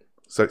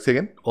 Say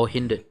again? Or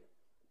hindered.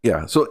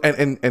 Yeah. So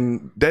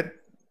and that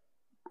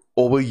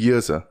over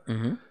years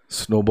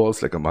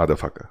snowballs like a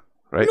motherfucker,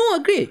 right? No,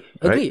 agree.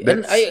 Right?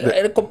 And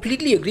I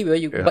completely agree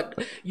with you.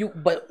 Yeah.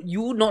 But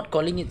you not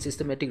calling it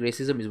systematic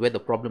racism is where the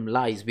problem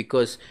lies,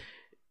 because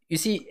you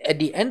see, at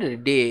the end of the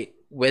day,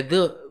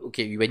 whether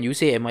when you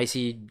say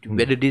MIC,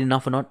 whether did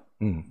enough or not,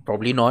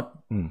 probably not.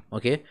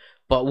 Okay,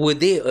 but were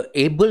they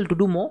able to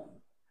do more?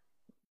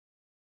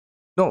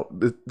 No,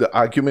 the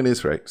argument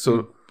is right.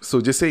 So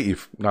just say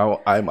if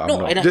now I'm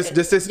UMNO.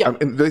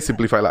 Let's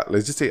simplify that.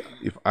 Let's just say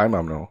if I'm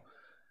UMNO,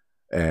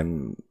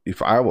 and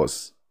if I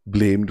was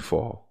blamed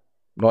for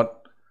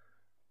not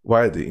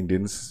why are the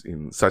Indians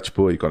in such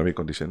poor economic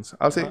conditions,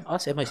 I'll say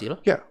ask MIC,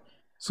 yeah.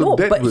 So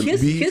that will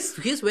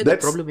here's where the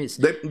problem is.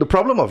 The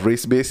problem of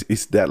race-based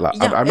is that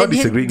I'm not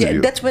disagreeing with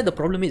you. That's where the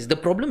problem is. The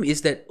problem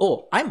is that,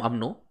 I'm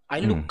UMNO,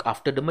 I look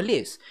after the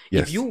Malays.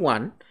 Yes. If you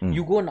want,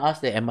 you go and ask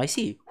the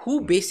MIC,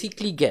 who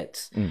basically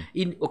gets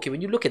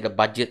when you look at the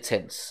budget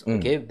sense,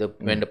 when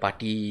the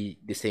party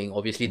is saying,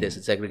 obviously there's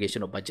a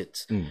segregation of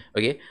budgets.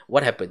 Okay,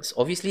 what happens?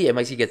 Obviously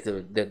MIC gets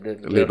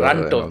the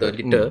runt of the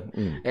litter,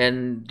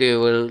 and they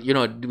will,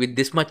 with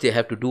this much they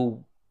have to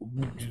do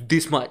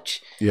this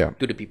much to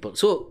the people.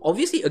 So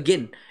obviously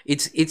again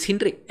it's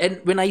hindering.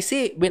 And when I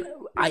say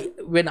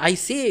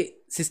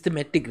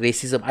systematic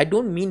racism, I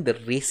don't mean the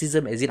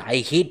racism as in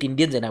I hate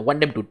Indians and I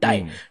want them to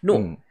die.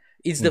 No,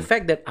 it's the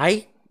fact that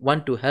I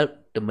want to help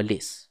the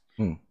Malays.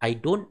 I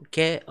don't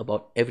care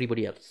about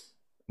everybody else.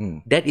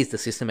 That is the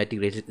systematic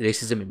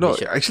racism in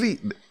Malaysia. No, actually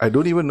I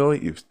don't even know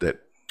if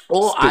that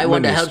I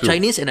want to help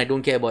Chinese and I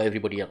don't care about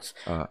everybody else.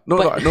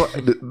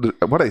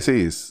 What I say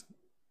is,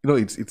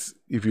 it's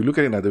if you look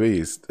at it another way,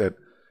 is that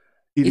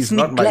it's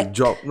not my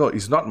job. No,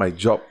 it's not my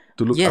job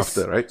to look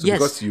after, right? So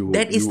because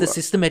that is the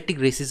systematic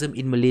racism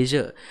in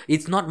Malaysia.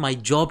 It's not my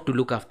job to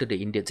look after the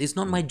Indians. It's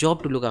not my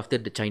job to look after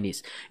the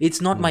Chinese.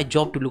 It's not my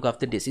job to look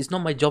after this. It's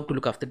not my job to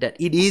look after that.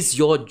 It is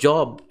your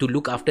job to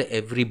look after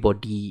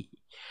everybody.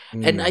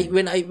 And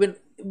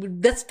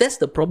that's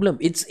the problem.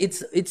 It's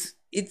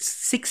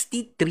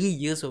 63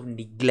 years of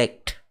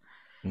neglect.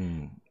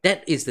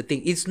 That is the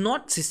thing. It's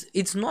not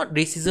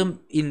racism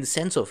in the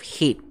sense of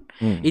hate.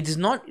 It is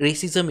not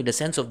racism in the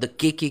sense of the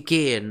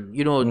KKK and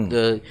we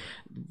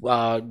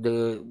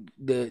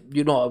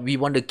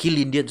want to kill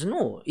Indians.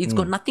 No, it's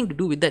got nothing to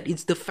do with that.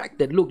 It's the fact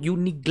that, look, you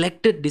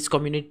neglected this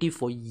community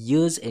for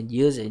years and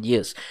years and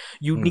years.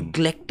 You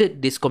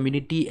neglected this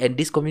community, and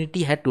this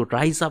community had to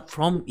rise up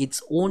from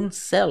its own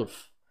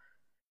self.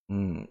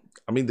 I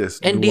mean,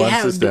 there's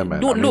nuances there,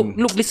 man.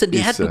 Listen,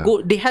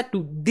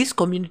 this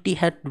community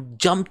had to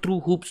jump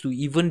through hoops to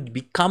even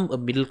become a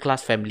middle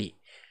class family.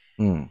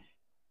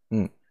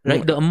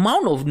 right? The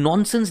amount of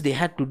nonsense they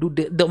had to do,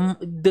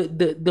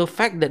 the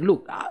fact that,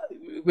 look,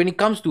 when it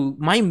comes to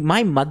my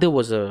mother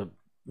was a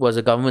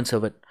government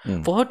servant.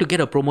 For her to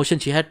get a promotion,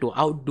 she had to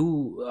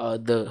outdo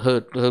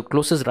her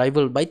closest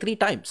rival by 3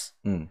 times.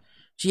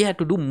 She had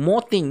to do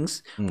more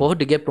things for her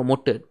to get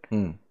promoted.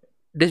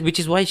 Which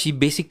is why she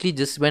basically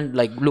just went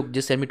like, look,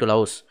 just send me to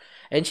Laos.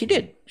 And she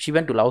did. She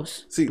went to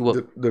Laos. See, to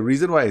work. The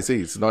reason why I say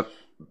it's not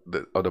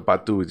the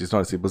part 2, which is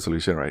not a simple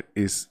solution, right,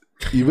 is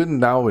even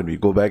now when we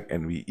go back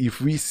and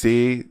if we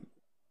say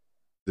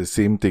the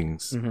same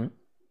things,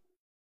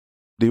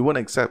 they won't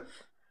accept.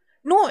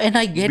 No, and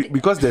I get it.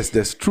 Because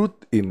there's truth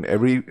in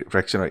every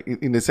fraction, right?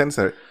 In the sense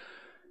that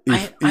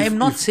I'm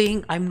not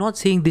saying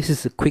this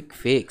is a quick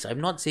fix.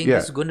 I'm not saying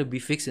this is going to be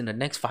fixed in the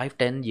next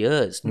 5-10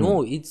 years.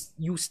 No, it's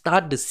you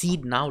start the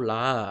seed now,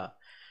 lah.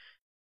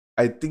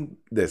 I think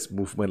there's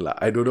movement, lah.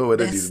 I don't know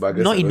whether these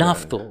buggers not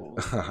enough though.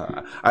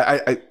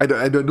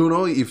 I don't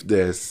know if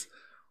there's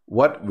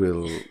what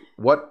will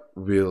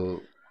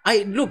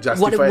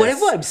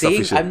whatever I'm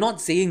saying, I'm not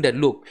saying that,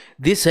 look,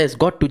 this has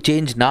got to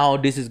change now,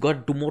 this has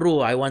got tomorrow,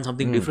 I want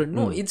something different.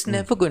 No, it's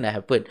never going to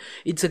happen.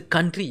 It's a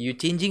country. You're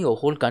changing a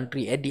whole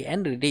country. At the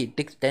end of the day, it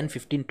takes 10,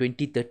 15,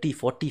 20, 30,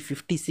 40,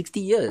 50, 60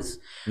 years.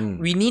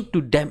 We need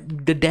to,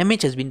 the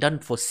damage has been done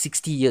for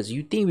 60 years.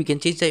 You think we can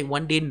change that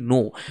one day?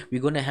 No.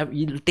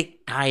 It'll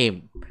take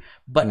time.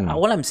 But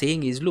all I'm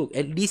saying is, look,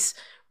 at least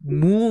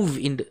move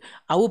in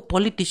our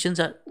politicians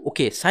are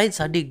okay. Syed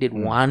Sadiq did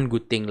one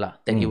good thing lah,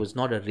 that it was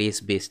not a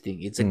race-based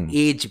thing, it's an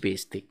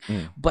age-based thing.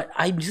 But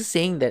I'm just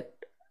saying that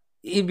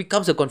it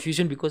becomes a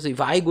confusion, because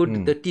if I go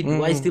to 30,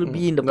 do I still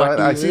be in the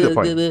party? I see the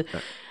point.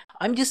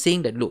 I'm just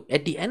saying that, look,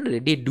 at the end of the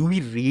day, do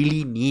we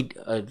really need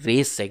a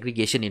race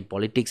segregation in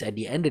politics? At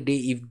the end of the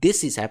day, if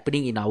this is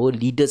happening in our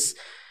leaders,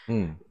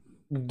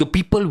 the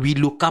people we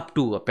look up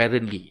to,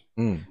 apparently,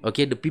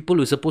 okay, the people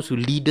who are supposed to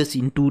lead us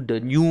into the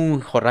new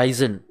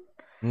horizon,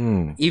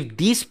 if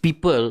these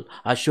people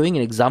are showing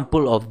an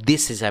example of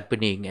this is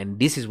happening and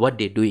this is what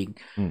they're doing,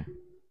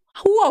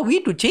 who are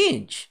we to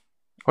change?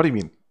 What do you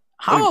mean?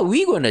 How are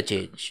we going to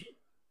change?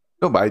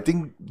 No, but I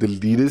think the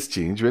leaders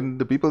change when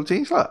the people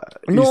change.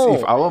 No.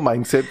 If our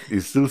mindset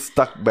is still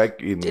stuck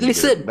back in the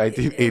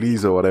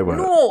 1980s or whatever.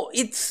 No,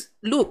 it's,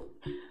 look,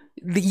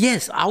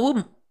 yes,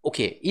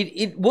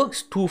 it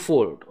works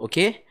twofold,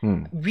 okay?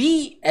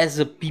 We as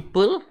a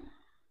people,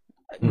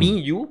 me,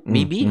 you,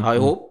 maybe, I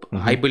hope,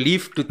 I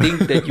believe to think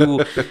that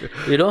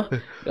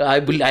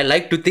I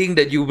like to think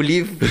that you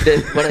believe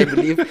that what I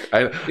believe.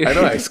 I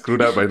know I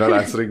screwed up by not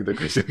answering the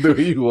question the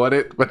way you want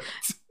it, but...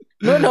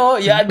 No,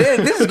 yeah,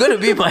 this is going to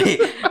be my...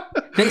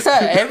 Next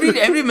time,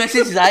 every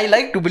message is, I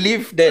like to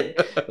believe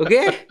that,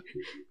 okay?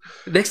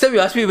 Next time you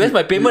ask me, where's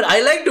my payment?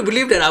 I like to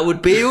believe that I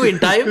would pay you in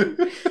time,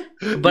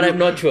 but I'm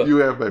not sure. You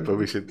have my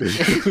permission to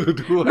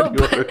do what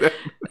you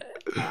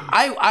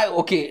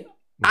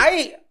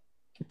want.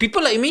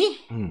 People like me,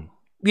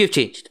 we have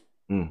changed,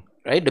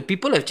 right? The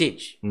people have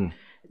changed.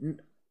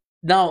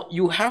 Now,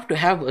 you have to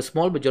have a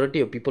small majority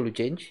of people who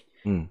change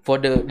for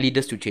the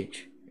leaders to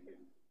change.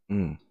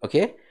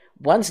 Okay?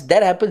 Once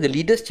that happens, the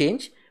leaders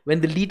change.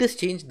 When the leaders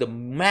change, the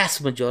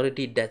mass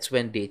majority, that's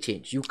when they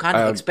change. You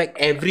can't expect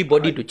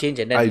everybody to change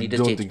and then leaders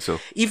change. I don't think so.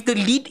 If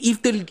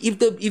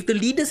the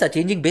leaders are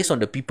changing based on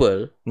the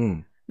people,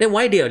 then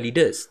why they are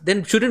leaders?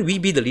 Then shouldn't we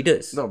be the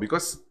leaders? No,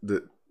 because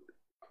the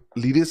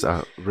leaders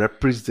are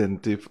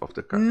representative of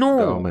the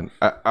government,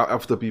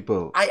 of the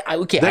people.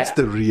 That's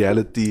the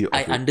reality of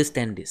I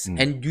understand this.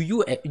 And do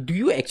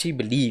you actually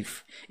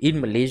believe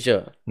in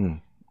Malaysia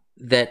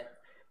that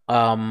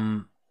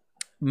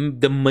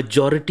the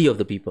majority of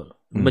the people,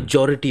 I'm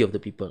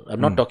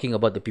not talking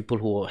about the people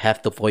who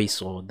have the voice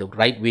or the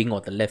right wing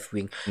or the left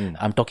wing,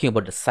 I'm talking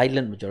about the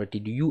silent majority.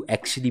 Do you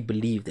actually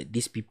believe that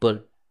these people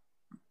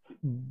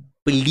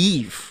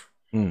believe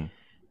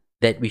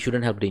that we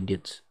shouldn't help the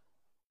Indians?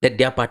 That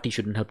their party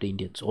shouldn't help the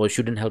Indians, or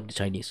shouldn't help the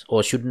Chinese,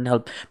 or shouldn't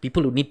help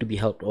people who need to be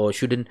helped, or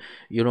shouldn't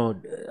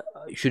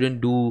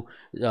do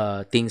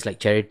things like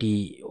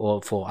charity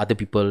or for other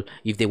people?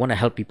 If they want to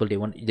help people,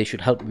 they should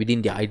help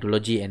within their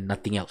ideology and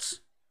nothing else.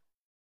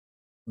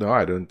 No,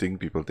 I don't think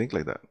people think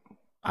like that.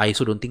 I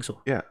also don't think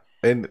so. Yeah,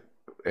 and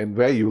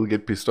where you will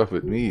get pissed off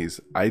with me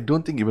is, I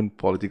don't think even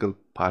political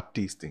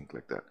parties think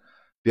like that.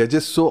 They are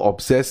just so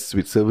obsessed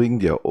with serving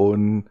their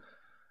own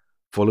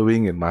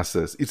following and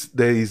masses.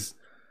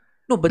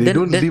 No, but they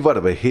don't live out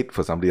of a hate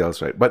for somebody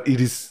else, right? But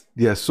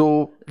they are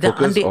so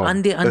focused on...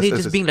 Aren't they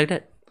just being like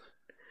that?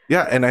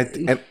 Yeah, and I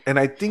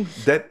think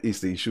that is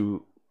the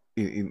issue.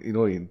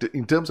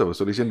 In terms of a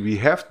solution, we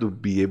have to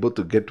be able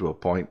to get to a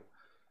point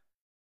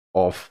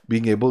of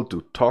being able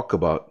to talk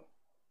about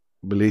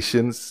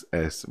Malaysians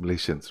as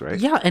Malaysians, right?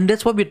 Yeah, and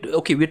that's what we're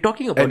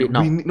talking about it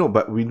now.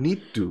 But we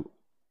need to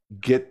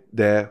get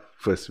there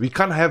first. We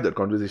can't have that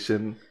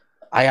conversation.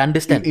 I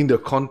understand. In the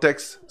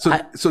context.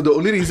 So the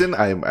only reason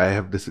I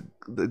have this,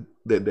 that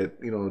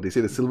they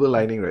say the silver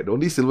lining, right? The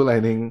only silver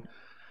lining,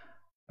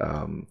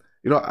 I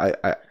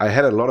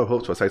had a lot of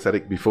hopes for Syed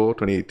Sadiq before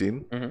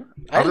 2018.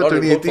 I had a lot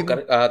of hope for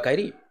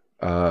Khairi.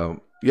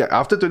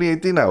 After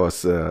 2018, I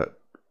was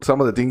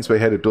some of the things where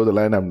he had to toe the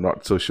line, I'm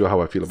not so sure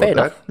how I feel about Fair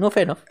enough. that. No,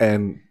 fair enough.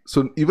 And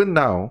so even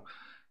now,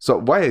 so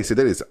why I say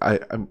that is I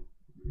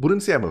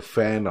wouldn't say I'm a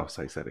fan of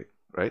Sai Sadik,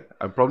 right?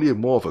 I'm probably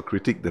more of a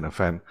critic than a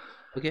fan.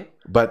 Okay.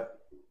 But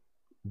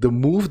the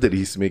move that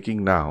he's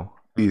making now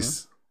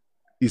is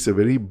a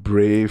very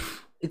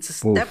brave. It's a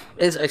step,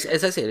 as I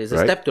said, it's a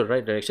step to the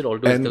right direction,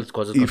 although it still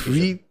causes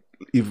confusion.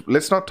 If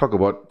let's not talk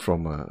about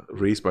from a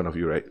race point of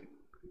view, right?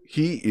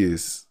 He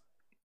is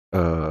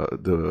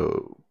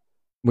the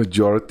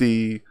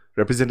majority,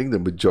 representing the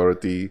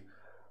majority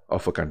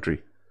of a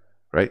country,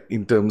 right?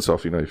 In terms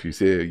of, if you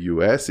say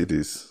US, it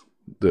is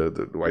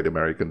the white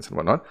Americans and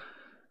whatnot.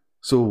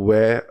 So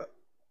where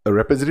a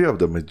representative of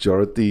the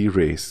majority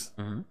race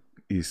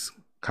is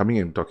coming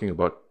and talking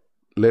about,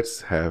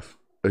 let's have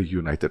a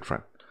united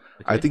front.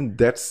 I think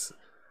that's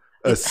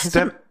a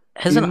step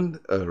in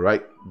a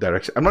right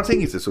direction. I'm not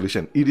saying it's a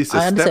solution. It is a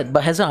step. I understand,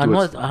 but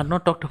I have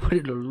not talked about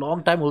it in a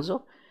long time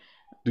also.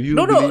 Do you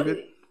believe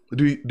it?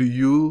 Do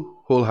you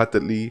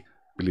wholeheartedly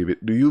believe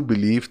it? Do you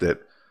believe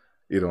that,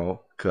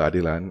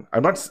 keadilan? I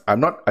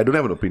don't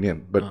have an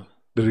opinion, but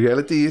the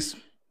reality is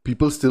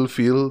people still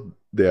feel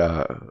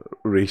their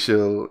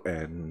racial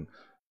and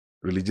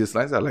religious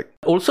lines are like.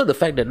 Also the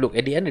fact that, look,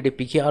 at the end of the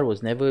day, PKR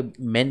was never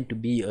meant to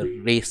be a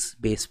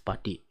race-based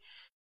party.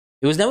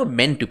 It was never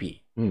meant to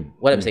be.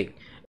 What I'm saying.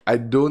 I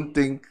don't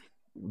think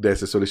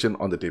there's a solution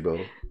on the table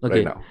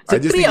right now.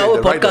 It's a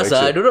 3-hour podcast.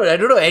 I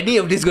don't know any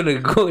of this going to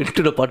go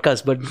into the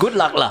podcast, but good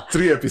luck lah.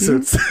 3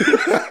 episodes.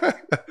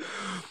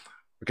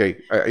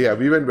 Okay. Yeah,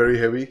 we went very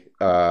heavy.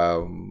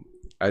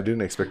 I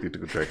didn't expect it to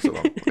drag so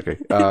long. Okay.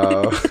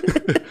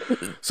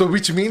 So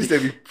which means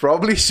that we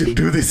probably should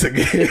do this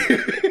again.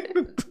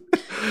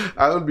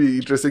 I would be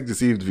interesting to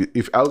see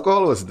if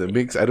alcohol was in the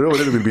mix. I don't know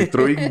whether we'll be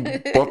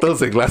throwing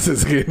bottles and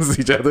glasses against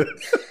each other.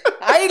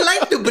 I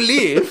like to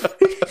believe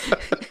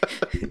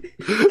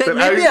that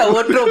maybe I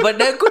won't know, but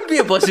there could be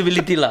a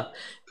possibility lah.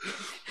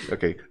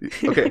 Okay.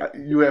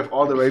 You have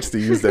all the rights to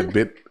use that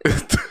bit.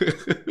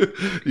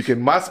 You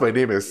can mask my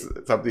name as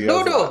something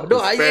else. No.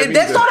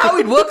 That's not how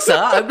it works,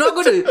 I'm not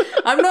going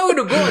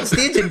to go on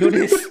stage and do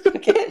this.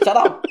 Okay, shut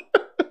up.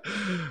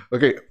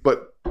 Okay,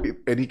 but in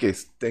any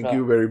case, thank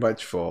you very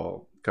much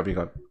for coming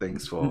on.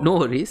 Thanks for no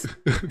worries.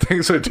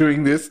 Thanks for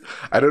doing this.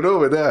 I don't know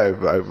whether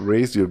I've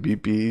raised your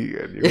BP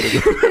and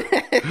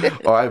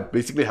or I've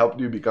basically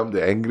helped you become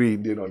the angry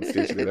Indian on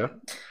stage later.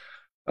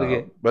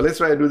 Okay, but let's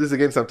try and do this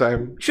again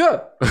sometime.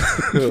 Sure.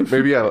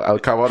 Maybe I'll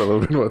come out a little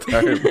bit more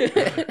time.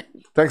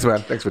 Thanks,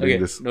 man. Thanks for doing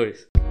this. No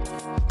worries.